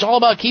 It's all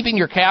about keeping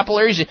your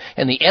capillaries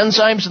and the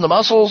enzymes in the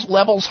muscles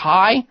levels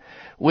high,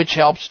 which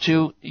helps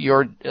to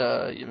your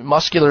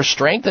muscular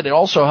strength, and it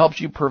also helps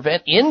you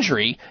prevent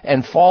injury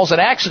and falls and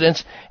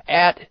accidents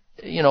as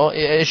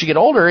you get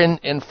older,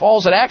 and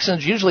falls and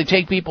accidents usually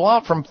take people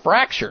out from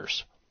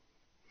fractures.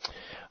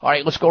 All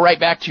right, let's go right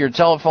back to your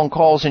telephone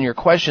calls and your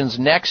questions.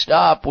 Next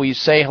up, we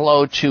say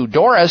hello to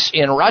Doris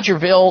in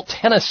Rogerville,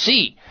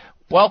 Tennessee.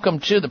 Welcome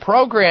to the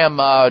program,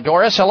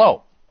 Doris.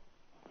 Hello.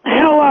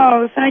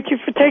 Hello. Thank you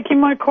for taking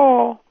my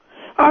call.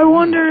 I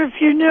wonder if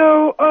you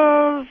know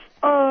of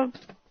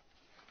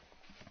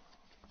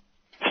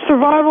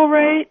survival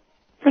rate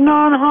for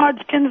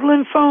non-Hodgkin's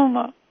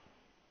lymphoma.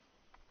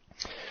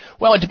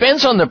 Well, it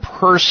depends on the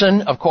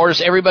person. Of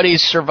course,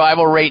 everybody's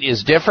survival rate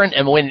is different,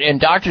 and when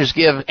doctors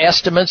give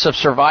estimates of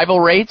survival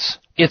rates,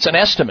 it's an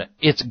estimate.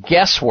 It's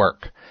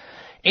guesswork.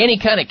 Any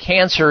kind of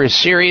cancer is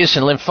serious,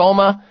 and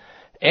lymphoma,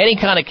 any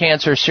kind of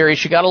cancer is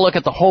serious. You got to look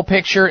at the whole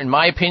picture, in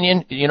my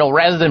opinion,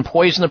 rather than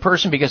poison the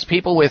person, because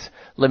people with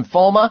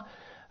lymphoma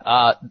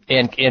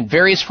and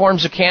various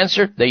forms of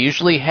cancer, they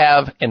usually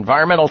have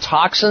environmental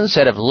toxins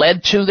that have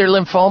led to their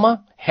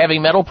lymphoma, heavy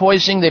metal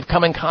poisoning they've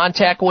come in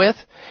contact with.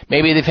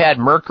 Maybe they've had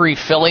mercury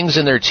fillings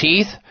in their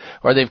teeth,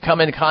 or they've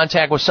come in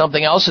contact with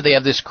something else, so they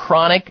have this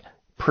chronic,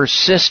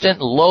 persistent,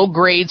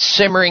 low-grade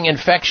simmering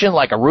infection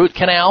like a root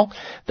canal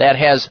that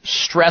has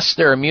stressed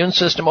their immune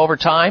system over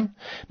time.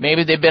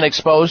 Maybe they've been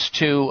exposed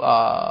to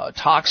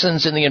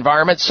toxins in the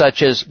environment,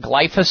 such as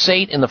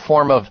glyphosate in the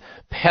form of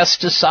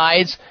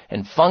pesticides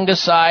and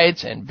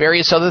fungicides and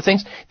various other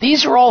things.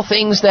 These are all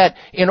things that,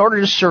 in order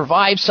to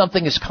survive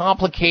something as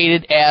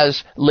complicated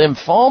as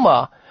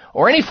lymphoma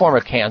or any form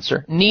of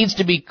cancer, needs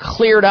to be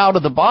cleared out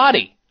of the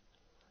body.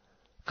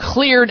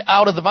 Cleared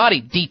out of the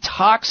body,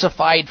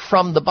 detoxified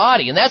from the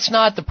body. And that's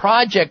not the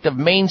project of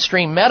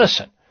mainstream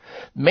medicine.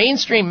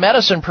 Mainstream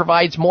medicine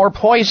provides more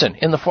poison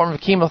in the form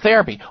of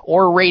chemotherapy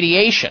or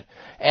radiation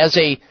as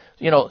a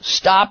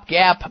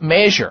stopgap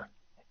measure.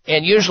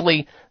 And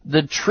usually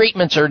the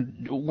treatments are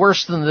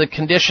worse than the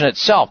condition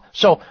itself.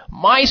 So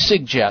my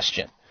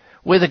suggestion,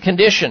 with a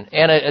condition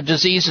and a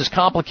disease as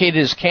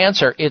complicated as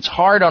cancer, it's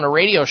hard on a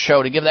radio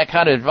show to give that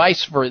kind of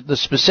advice for the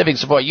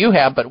specifics of what you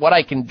have, but what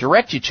I can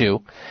direct you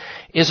to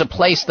is a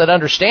place that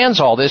understands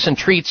all this and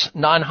treats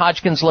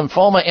non-Hodgkin's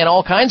lymphoma and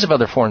all kinds of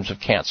other forms of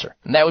cancer.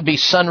 And that would be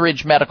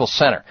Sunridge Medical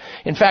Center.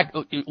 In fact,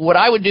 what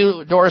I would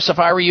do, Doris, if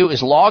I were you,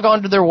 is log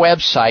on to their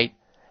website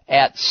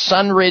at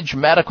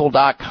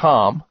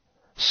sunridgemedical.com,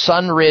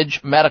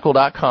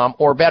 sunridgemedical.com,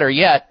 or better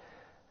yet,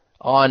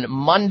 on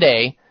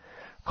Monday,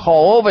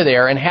 call over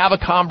there and have a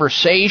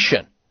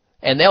conversation.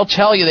 And they'll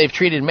tell you they've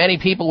treated many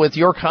people with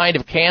your kind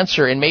of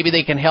cancer, and maybe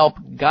they can help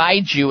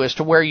guide you as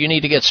to where you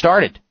need to get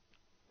started.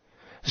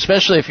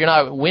 Especially if you're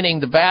not winning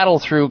the battle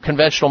through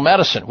conventional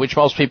medicine, which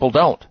most people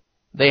don't.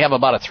 They have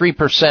about a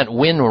 3%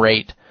 win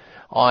rate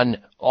on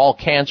all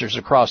cancers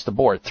across the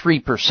board.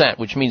 3%,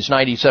 which means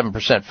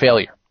 97%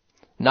 failure.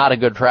 Not a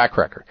good track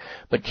record.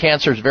 But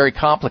cancer is very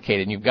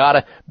complicated, and you've got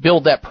to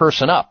build that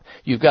person up.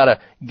 You've got to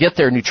get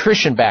their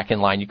nutrition back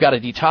in line. You've got to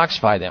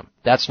detoxify them.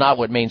 That's not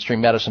what mainstream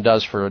medicine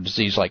does for a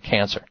disease like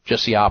cancer.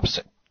 Just the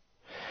opposite.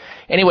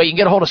 Anyway, you can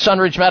get a hold of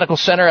Sunridge Medical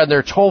Center at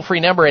their toll-free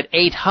number at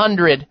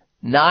 800-923-7404.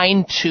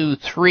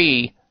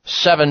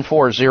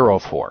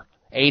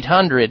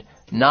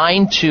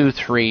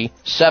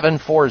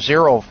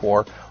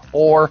 800-923-7404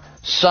 or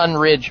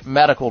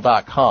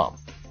sunridgemedical.com.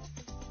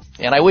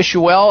 And I wish you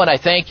well, and I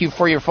thank you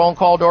for your phone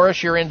call,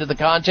 Doris. You're into the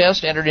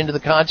contest, entered into the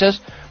contest.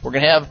 We're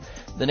going to have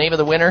the name of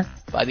the winner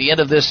by the end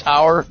of this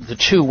hour. The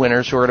two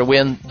winners who are to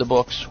win the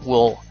books,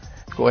 we'll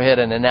go ahead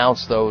and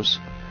announce those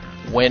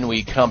when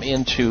we come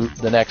into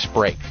the next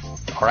break.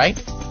 All right?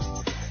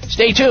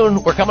 Stay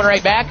tuned. We're coming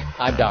right back.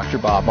 I'm Dr.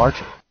 Bob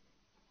Martin.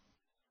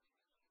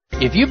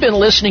 If you've been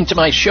listening to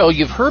my show,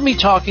 you've heard me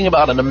talking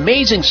about an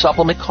amazing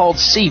supplement called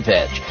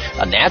C-Veg,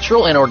 a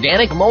natural and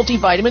organic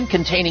multivitamin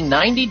containing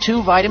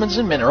 92 vitamins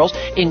and minerals,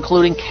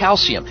 including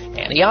calcium,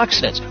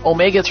 antioxidants,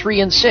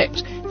 omega-3 and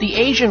 6. The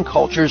Asian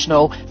cultures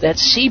know that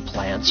sea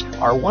plants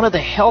are one of the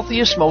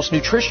healthiest, most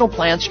nutritional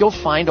plants you'll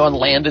find on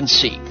land and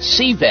sea.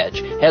 C-Veg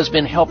has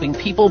been helping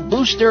people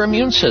boost their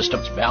immune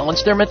systems,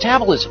 balance their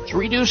metabolisms,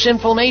 reduce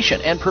inflammation,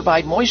 and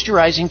provide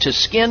moisturizing to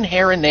skin,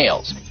 hair, and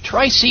nails.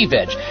 Try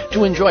C-Veg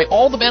to enjoy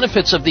all the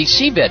benefits of these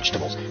sea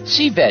vegetables.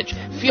 C-Veg,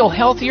 feel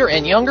healthier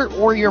and younger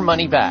or your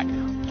money back.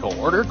 To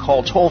order,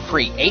 call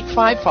toll-free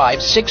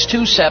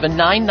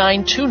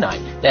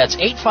 855-627-9929. That's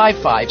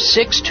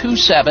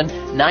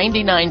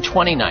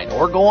 855-627-9929.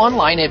 Or go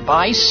online at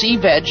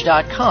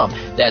buycveg.com.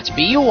 That's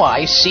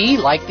B-U-I-C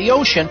like the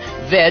ocean,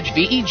 veg,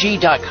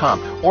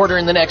 V-E-G.com. Order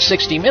in the next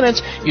 60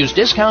 minutes. Use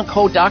discount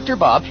code Dr.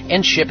 Bob,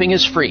 and shipping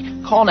is free.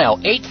 Call now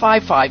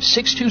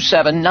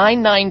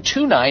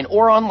 855-627-9929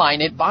 or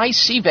online at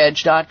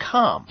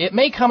buycveg.com. It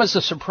may come as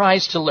a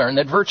surprise to learn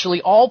that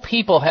virtually all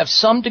people have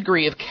some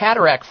degree of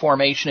cataract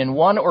formation in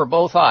one or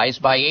both eyes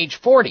by age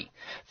 40.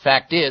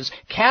 Fact is,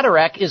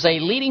 cataract is a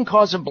leading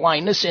cause of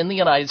blindness in the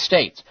United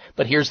States.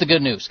 But here's the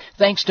good news.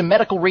 Thanks to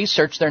medical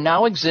research, there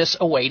now exists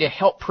a way to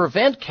help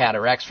prevent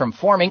cataracts from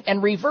forming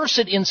and reverse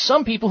it in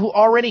some people who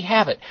already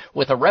have it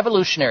with a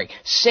revolutionary,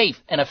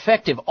 safe, and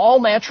effective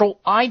all-natural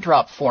eye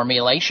drop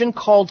formulation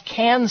called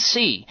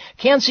Can-C.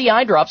 Can-C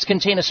eye drops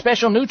contain a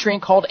special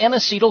nutrient called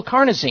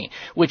N-acetylcarnosine,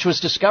 which was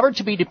discovered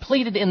to be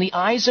depleted in the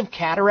eyes of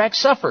cataract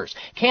sufferers.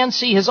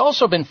 Can-C has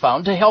also been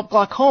found to help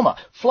glaucoma,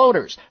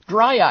 floaters,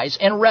 dry eyes,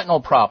 and retinal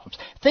problems.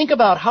 Think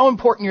about how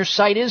important your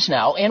sight is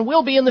now and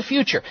will be in the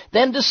future.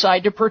 Then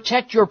decide to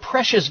protect your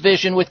precious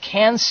vision with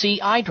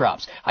Can-C eye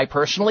drops. I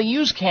personally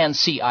use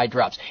Can-C eye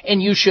drops, and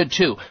you should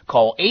too.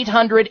 Call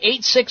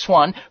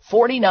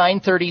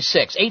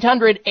 800-861-4936.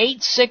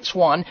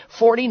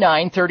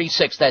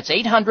 800-861-4936. That's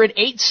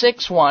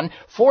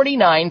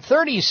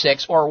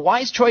 800-861-4936 or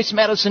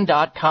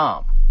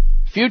wisechoicemedicine.com.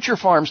 Future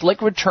Farms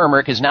liquid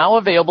turmeric is now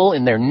available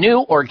in their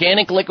new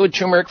organic liquid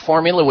turmeric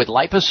formula with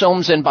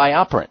liposomes and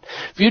bioperine.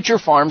 Future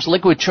Farms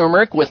liquid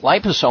turmeric with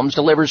liposomes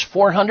delivers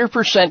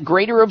 400%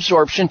 greater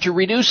absorption to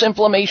reduce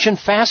inflammation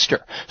faster.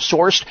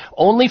 Sourced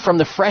only from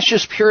the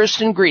freshest, purest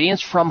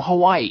ingredients from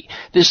Hawaii.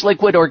 This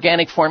liquid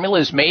organic formula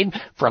is made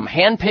from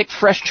hand-picked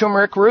fresh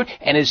turmeric root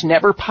and is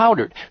never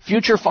powdered.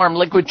 Future Farm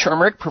liquid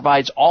turmeric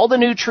provides all the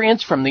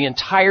nutrients from the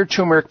entire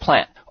turmeric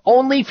plant.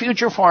 Only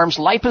Future Farms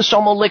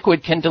liposomal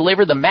liquid can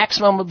deliver the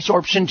maximum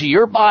absorption to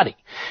your body.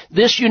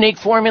 This unique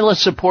formula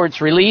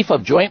supports relief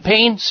of joint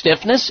pain,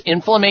 stiffness,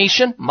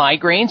 inflammation,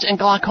 migraines, and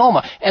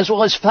glaucoma, as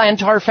well as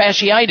plantar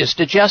fasciitis,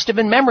 digestive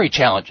and memory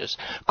challenges.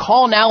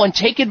 Call now and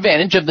take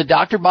advantage of the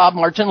Dr. Bob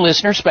Martin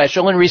listener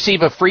special and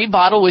receive a free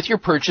bottle with your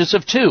purchase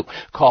of 2.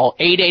 Call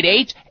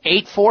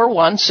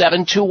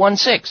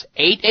 888-841-7216.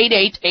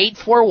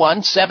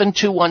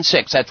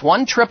 888-841-7216. That's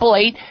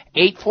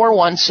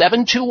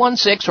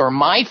 1-888-841-7216 or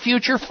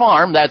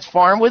myfuturefarm, that's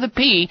farm with a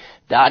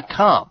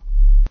P.com.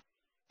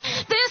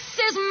 This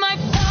is my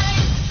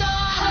fight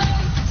song.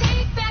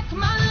 Take back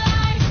my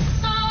life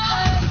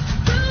song.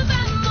 Prove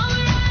I'm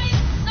alright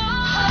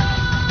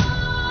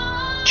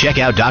song. Check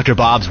out Dr.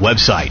 Bob's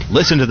website.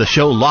 Listen to the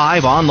show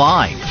live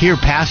online. Hear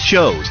past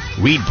shows.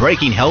 Read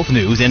breaking health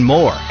news and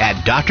more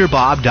at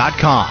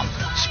drbob.com.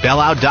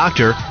 Spell out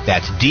doctor,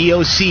 that's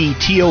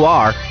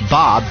DOCTOR,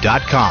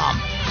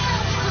 Bob.com.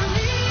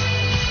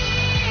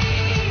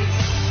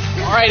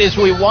 All right, as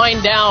we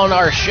wind down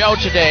our show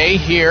today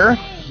here,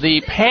 the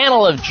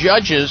panel of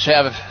judges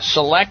have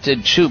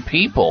selected two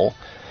people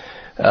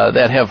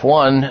that have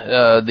won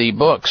the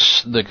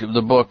books,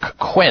 the book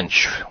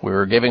Quench. We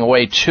were giving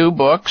away two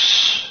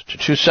books to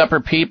two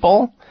separate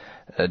people.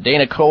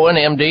 Dana Cohen,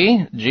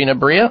 MD, Gina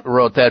Bria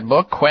wrote that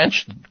book,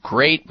 Quench.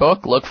 Great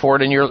book. Look for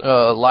it in your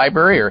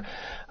library or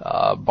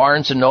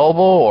Barnes &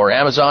 Noble or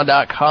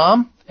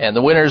Amazon.com. And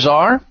the winners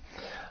are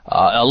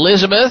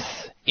Elizabeth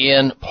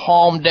in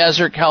Palm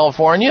Desert,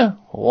 California,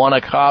 won a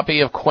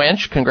copy of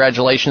Quench.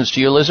 Congratulations to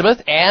you,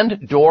 Elizabeth.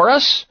 And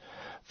Doris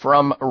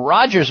from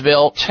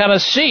Rogersville,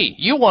 Tennessee.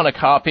 You won a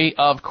copy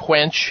of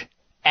Quench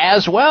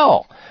as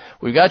well.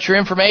 We've got your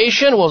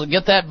information. We'll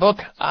get that book,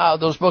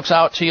 those books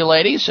out to you,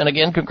 ladies. And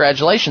again,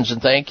 congratulations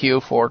and thank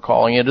you for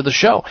calling into the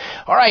show.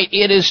 All right,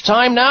 it is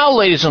time now,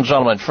 ladies and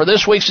gentlemen, for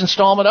this week's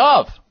installment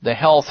of the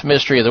Health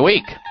Mystery of the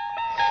Week.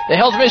 The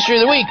Health Mystery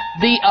of the Week,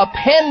 the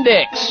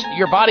appendix,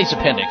 your body's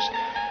appendix.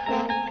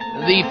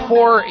 The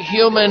poor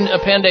human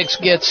appendix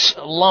gets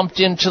lumped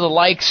into the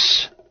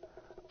likes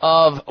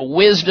of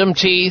wisdom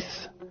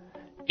teeth,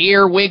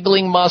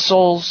 ear-wiggling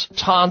muscles,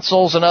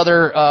 tonsils, and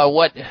other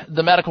what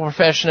the medical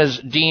profession has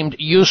deemed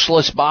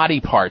useless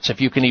body parts,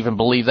 if you can even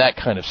believe that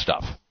kind of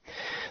stuff.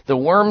 The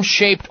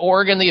worm-shaped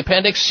organ, the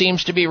appendix,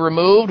 seems to be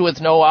removed with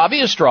no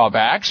obvious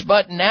drawbacks,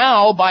 but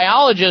now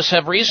biologists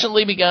have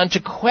recently begun to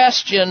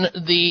question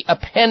the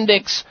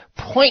appendix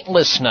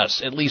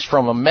pointlessness, at least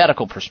from a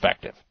medical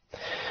perspective.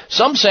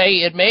 Some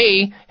say it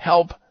may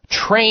help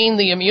train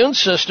the immune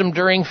system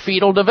during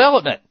fetal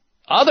development.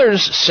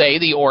 Others say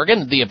the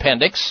organ, the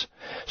appendix,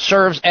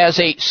 serves as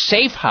a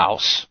safe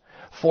house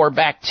for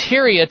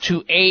bacteria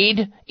to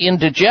aid in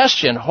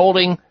digestion,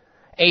 holding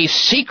a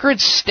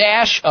secret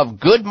stash of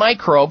good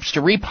microbes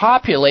to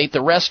repopulate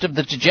the rest of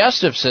the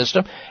digestive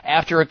system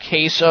after a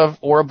case of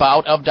or a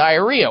bout of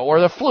diarrhea or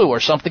the flu or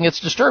something that's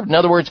disturbed. In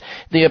other words,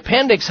 the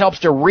appendix helps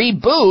to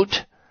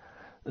reboot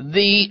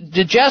the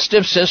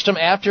digestive system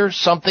after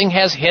something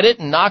has hit it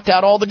and knocked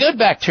out all the good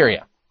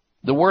bacteria.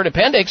 The word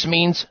appendix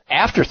means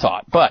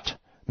afterthought, but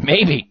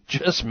maybe,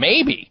 just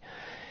maybe,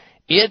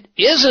 it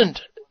isn't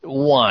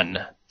one.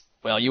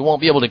 Well, you won't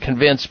be able to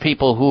convince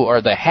people who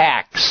are the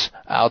hacks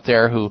out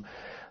there who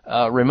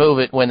remove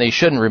it when they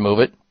shouldn't remove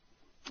it,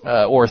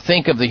 or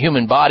think of the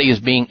human body as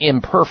being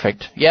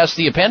imperfect. Yes,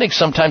 the appendix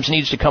sometimes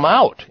needs to come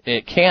out.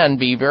 It can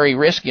be very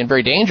risky and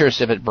very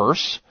dangerous if it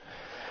bursts.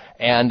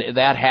 And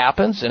that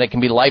happens, and it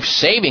can be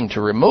life-saving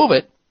to remove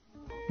it.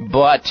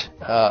 But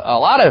a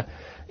lot of,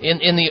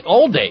 in the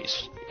old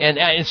days, and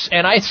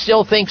I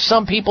still think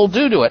some people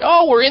do it.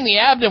 Oh, we're in the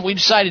abdomen. We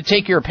decided to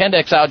take your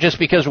appendix out just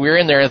because we were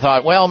in there and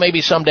thought, well,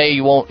 maybe someday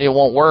it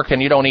won't work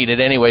and you don't need it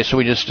anyway, so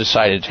we just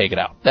decided to take it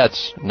out.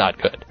 That's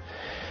not good.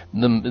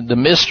 The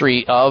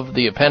mystery of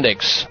the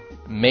appendix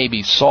may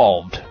be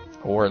solved,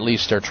 or at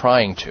least they're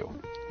trying to.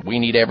 We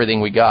need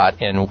everything we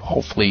got, and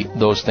hopefully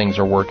those things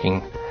are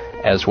working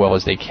as well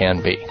as they can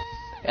be.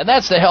 And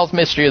that's the Health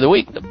Mystery of the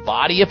Week, the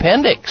body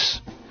appendix.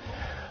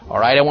 All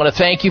right, I want to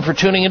thank you for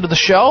tuning into the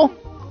show.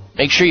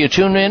 Make sure you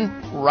tune in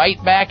right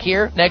back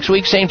here next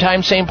week, same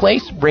time, same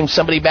place. Bring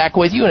somebody back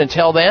with you, and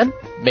until then,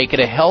 make it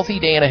a healthy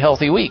day and a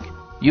healthy week.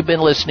 You've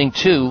been listening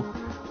to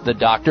the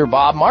Dr.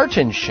 Bob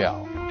Martin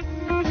Show.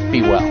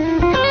 Be well.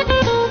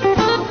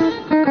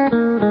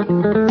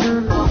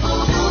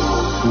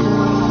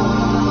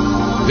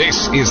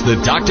 This is the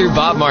Dr.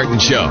 Bob Martin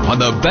Show on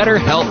the Better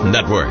Health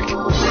Network.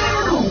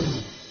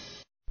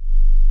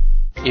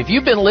 If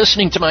you've been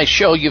listening to my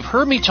show, you've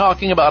heard me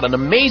talking about an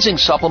amazing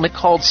supplement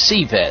called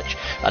C-Veg,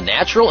 a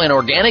natural and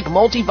organic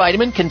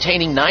multivitamin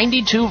containing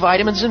 92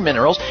 vitamins and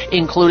minerals,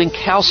 including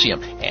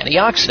calcium,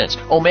 antioxidants,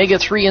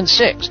 omega-3 and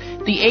 6.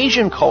 The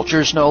Asian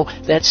cultures know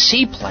that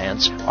sea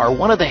plants are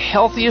one of the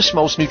healthiest,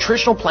 most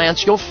nutritional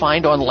plants you'll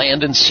find on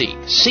land and sea.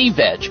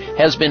 C-Veg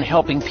has been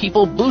helping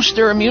people boost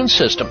their immune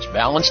systems,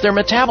 balance their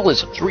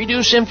metabolisms,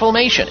 reduce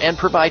inflammation, and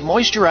provide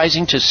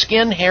moisturizing to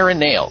skin, hair, and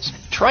nails.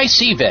 Try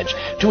C-Veg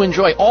to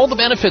enjoy all the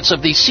benefits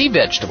of these sea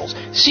vegetables.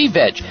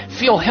 C-Veg,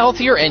 feel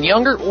healthier and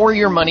younger or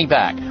your money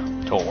back.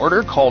 To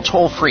order, call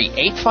toll-free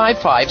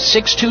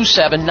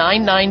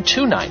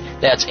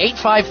 855-627-9929. That's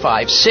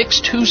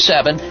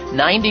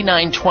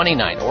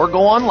 855-627-9929. Or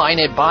go online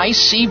at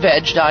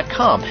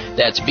buycveg.com.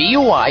 That's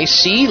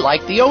B-U-I-C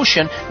like the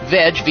ocean,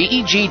 veg,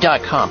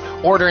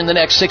 V-E-G.com. Order in the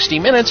next 60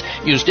 minutes.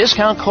 Use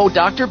discount code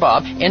Dr.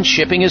 Bob and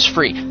shipping is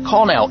free.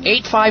 Call now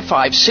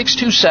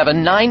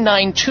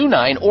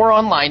 855-627-9929 or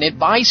online at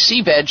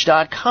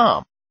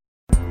buycveg.com.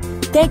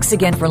 Thanks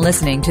again for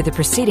listening to the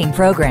preceding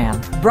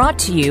program, brought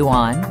to you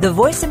on the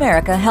Voice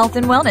America Health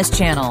and Wellness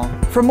Channel.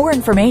 For more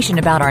information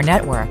about our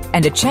network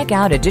and to check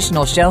out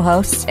additional show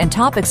hosts and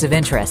topics of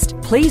interest,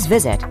 please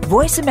visit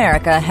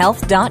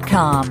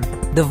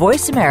voiceamericahealth.com. The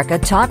Voice America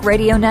Talk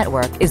Radio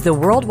Network is the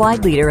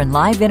worldwide leader in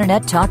live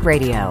Internet talk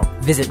radio.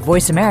 Visit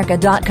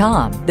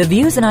voiceamerica.com. The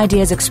views and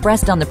ideas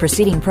expressed on the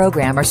preceding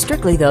program are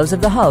strictly those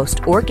of the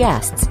host or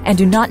guests and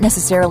do not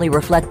necessarily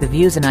reflect the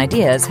views and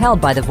ideas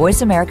held by the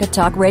Voice America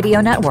Talk Radio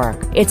Network,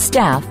 its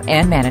staff,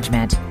 and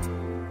management.